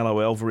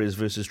 Canelo Alvarez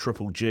versus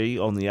Triple G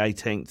on the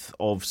 18th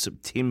of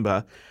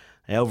September.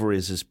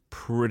 Alvarez is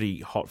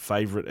pretty hot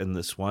favourite in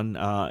this one.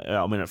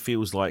 I mean, it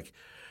feels like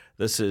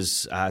this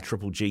is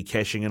Triple G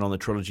cashing in on the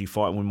trilogy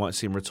fight, and we might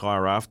see him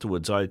retire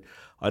afterwards. I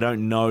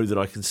don't know that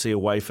I can see a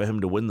way for him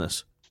to win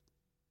this.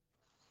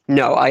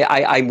 No,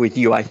 I'm with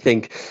you. I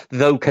think,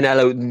 though,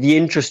 Canelo, the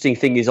interesting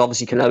thing is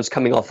obviously Canelo's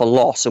coming off a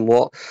loss and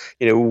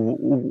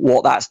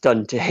what that's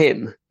done to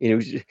him.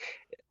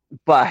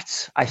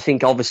 But I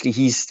think obviously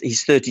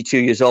he's 32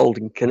 years old,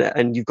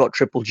 and you've got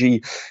Triple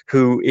G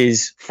who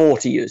is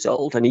 40 years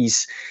old, and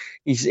he's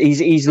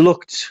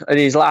looked in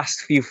his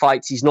last few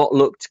fights. He's not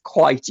looked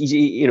quite. He's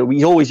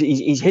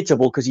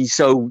hittable because he's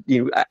so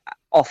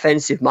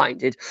offensive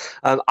minded.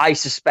 I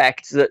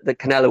suspect that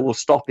Canelo will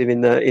stop him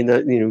in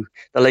the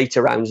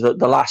later rounds, the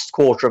last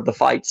quarter of the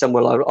fight,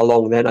 somewhere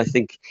along then. I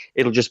think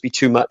it'll just be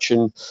too much.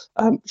 And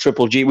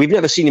Triple G, we've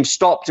never seen him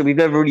stopped, and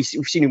we've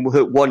seen him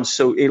hurt once.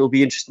 So it'll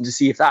be interesting to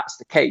see if that's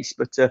the case.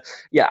 But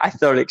I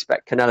thoroughly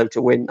expect Canelo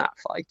to win that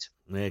fight.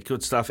 Yeah,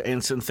 good stuff,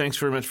 Anson. Thanks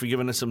very much for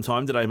giving us some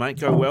time today, mate.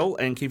 Go well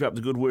and keep up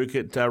the good work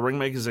at Ring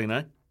Magazine,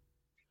 eh?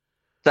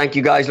 Thank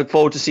you, guys. Look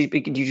forward to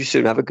speaking to you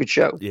soon. Have a good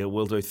show. Yeah,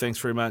 will do. Thanks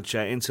very much.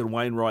 Anson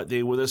Wainwright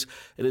there with us.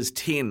 It is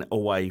 10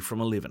 away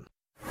from 11.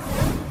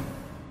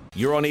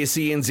 You're on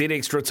SENZ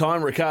Extra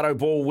Time. Ricardo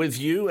Ball with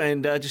you,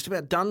 and just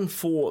about done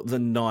for the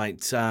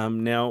night.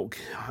 Now,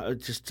 I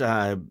just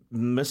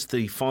missed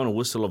the final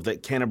whistle of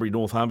that Canterbury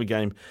North Harbour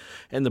game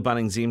and the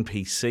Bunnings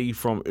NPC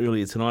from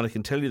earlier tonight. I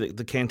can tell you that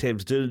the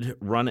Cantabs did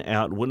run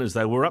out winners.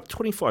 They were up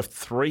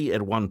 25-3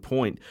 at one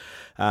point,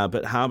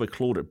 but Harbour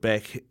clawed it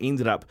back,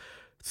 ended up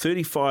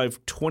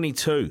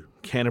 35-22,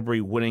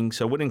 Canterbury winning,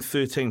 so winning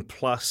 13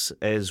 plus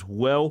as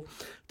well.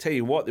 Tell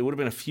you what, there would have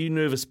been a few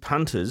nervous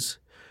punters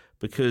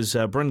because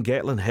Bryn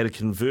Gatlin had a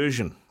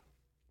conversion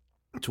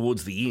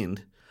towards the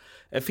end.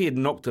 If he had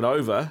knocked it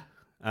over,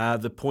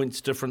 the points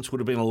difference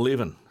would have been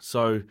 11.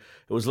 So it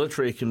was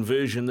literally a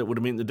conversion that would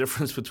have meant the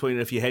difference between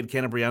if you had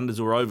Canterbury unders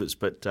or overs,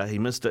 but he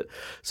missed it.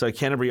 So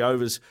Canterbury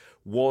overs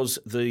was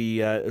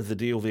the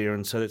deal there,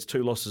 and so that's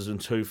 2 losses and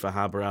 2 for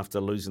Harbour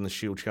after losing the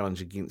Shield Challenge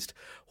against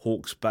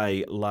Hawke's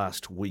Bay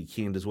last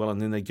weekend as well,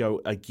 and then they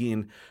go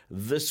again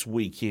this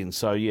weekend.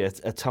 So yeah,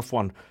 it's a tough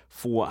one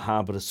for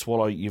Harbour to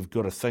swallow, you've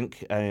got to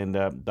think, and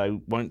they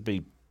won't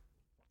be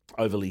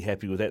overly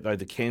happy with that, though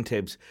the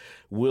Cantabs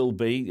will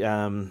be.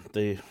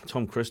 The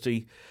Tom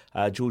Christie,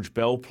 George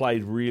Bell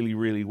played really,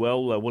 really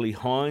well. Willie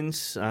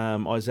Hines,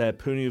 Isaiah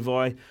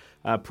Punivai,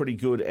 pretty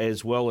good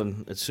as well,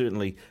 and it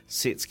certainly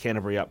sets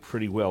Canterbury up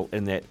pretty well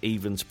in that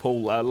evens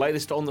pool.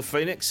 Latest on the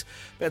Phoenix,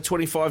 about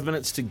 25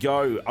 minutes to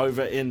go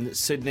over in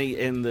Sydney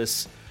in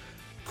this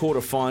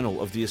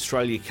quarter-final of the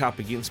Australia Cup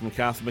against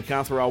Macarthur.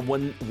 Macarthur are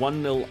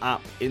 1-0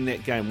 up in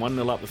that game,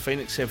 1-0 up. The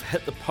Phoenix have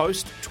hit the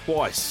post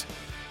twice.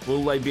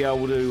 Will they be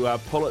able to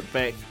pull it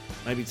back,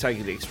 maybe take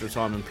it extra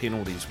time and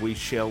penalties? We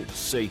shall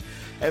see.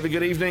 Have a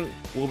good evening.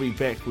 We'll be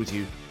back with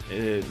you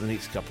in the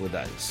next couple of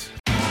days.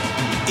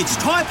 It's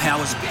Tyre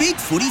Power's Big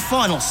Footy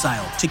Final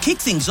Sale. To kick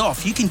things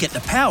off, you can get the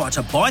power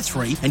to buy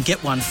 3 and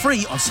get 1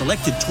 free on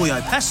selected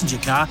Toyo passenger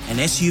car and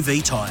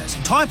SUV tyres.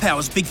 Tyre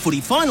Power's Big Footy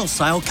Final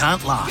Sale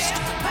can't last.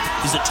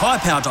 Visit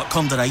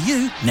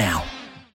tyrepower.com.au now.